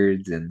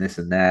records and this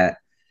and that.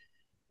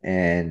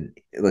 And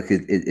look,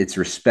 it's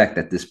respect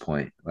at this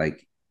point.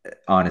 Like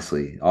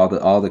honestly, all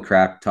the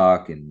crap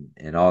talk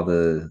and all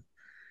the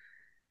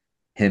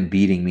him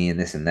beating me and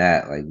this and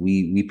that, like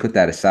we put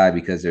that aside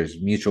because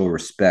there's mutual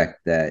respect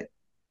that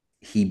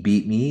he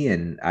beat me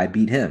and I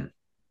beat him.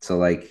 So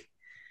like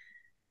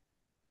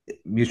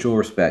mutual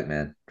respect,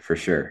 man, for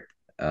sure.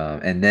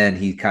 And then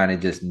he kind of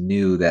just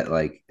knew that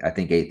like I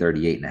think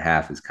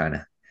 838.5 is kind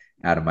of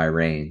out of my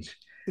range.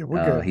 Yeah,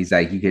 we're good. He's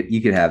like,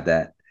 you could have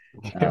that.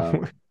 Yeah,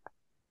 Um,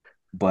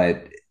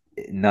 but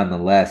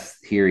nonetheless,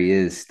 here he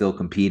is still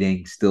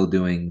competing, still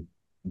doing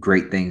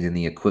great things in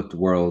the equipped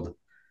world.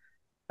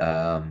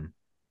 Um,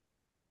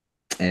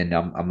 and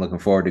I'm looking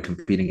forward to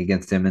competing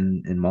against him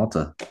in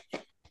Malta.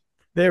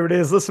 there it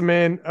is. Listen,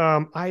 man,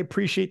 I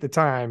appreciate the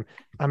time.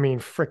 I mean,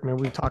 frick, man,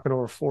 we're talking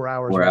over 4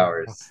 hours 4 right now.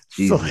 hours.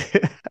 So Jesus.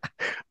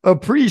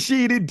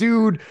 appreciate it,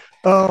 dude.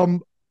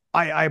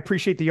 I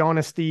appreciate the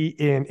honesty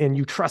and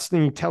you trusting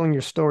me telling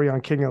your story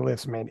on King of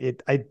Lifts, man.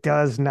 It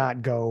does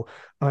not go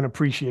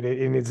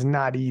unappreciated and it's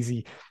not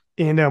easy.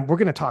 And we're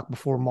gonna talk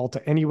before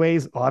Malta,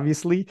 anyways,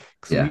 obviously,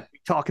 because Yeah, we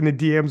talk in the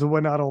DMs and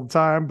whatnot all the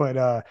time.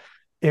 But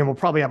and we'll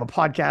probably have a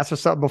podcast or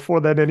something before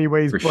that,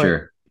 anyways. for But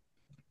sure.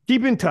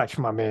 keep in touch,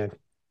 my man. Of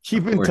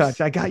Keep in touch.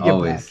 course. I got your back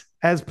Always.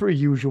 as per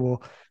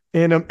usual.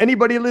 And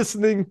anybody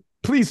listening,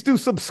 please do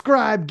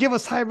subscribe. Give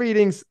us high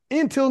ratings.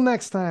 Until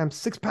next time,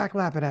 Pack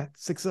Lapadat,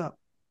 6 up,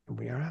 and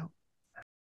we are out.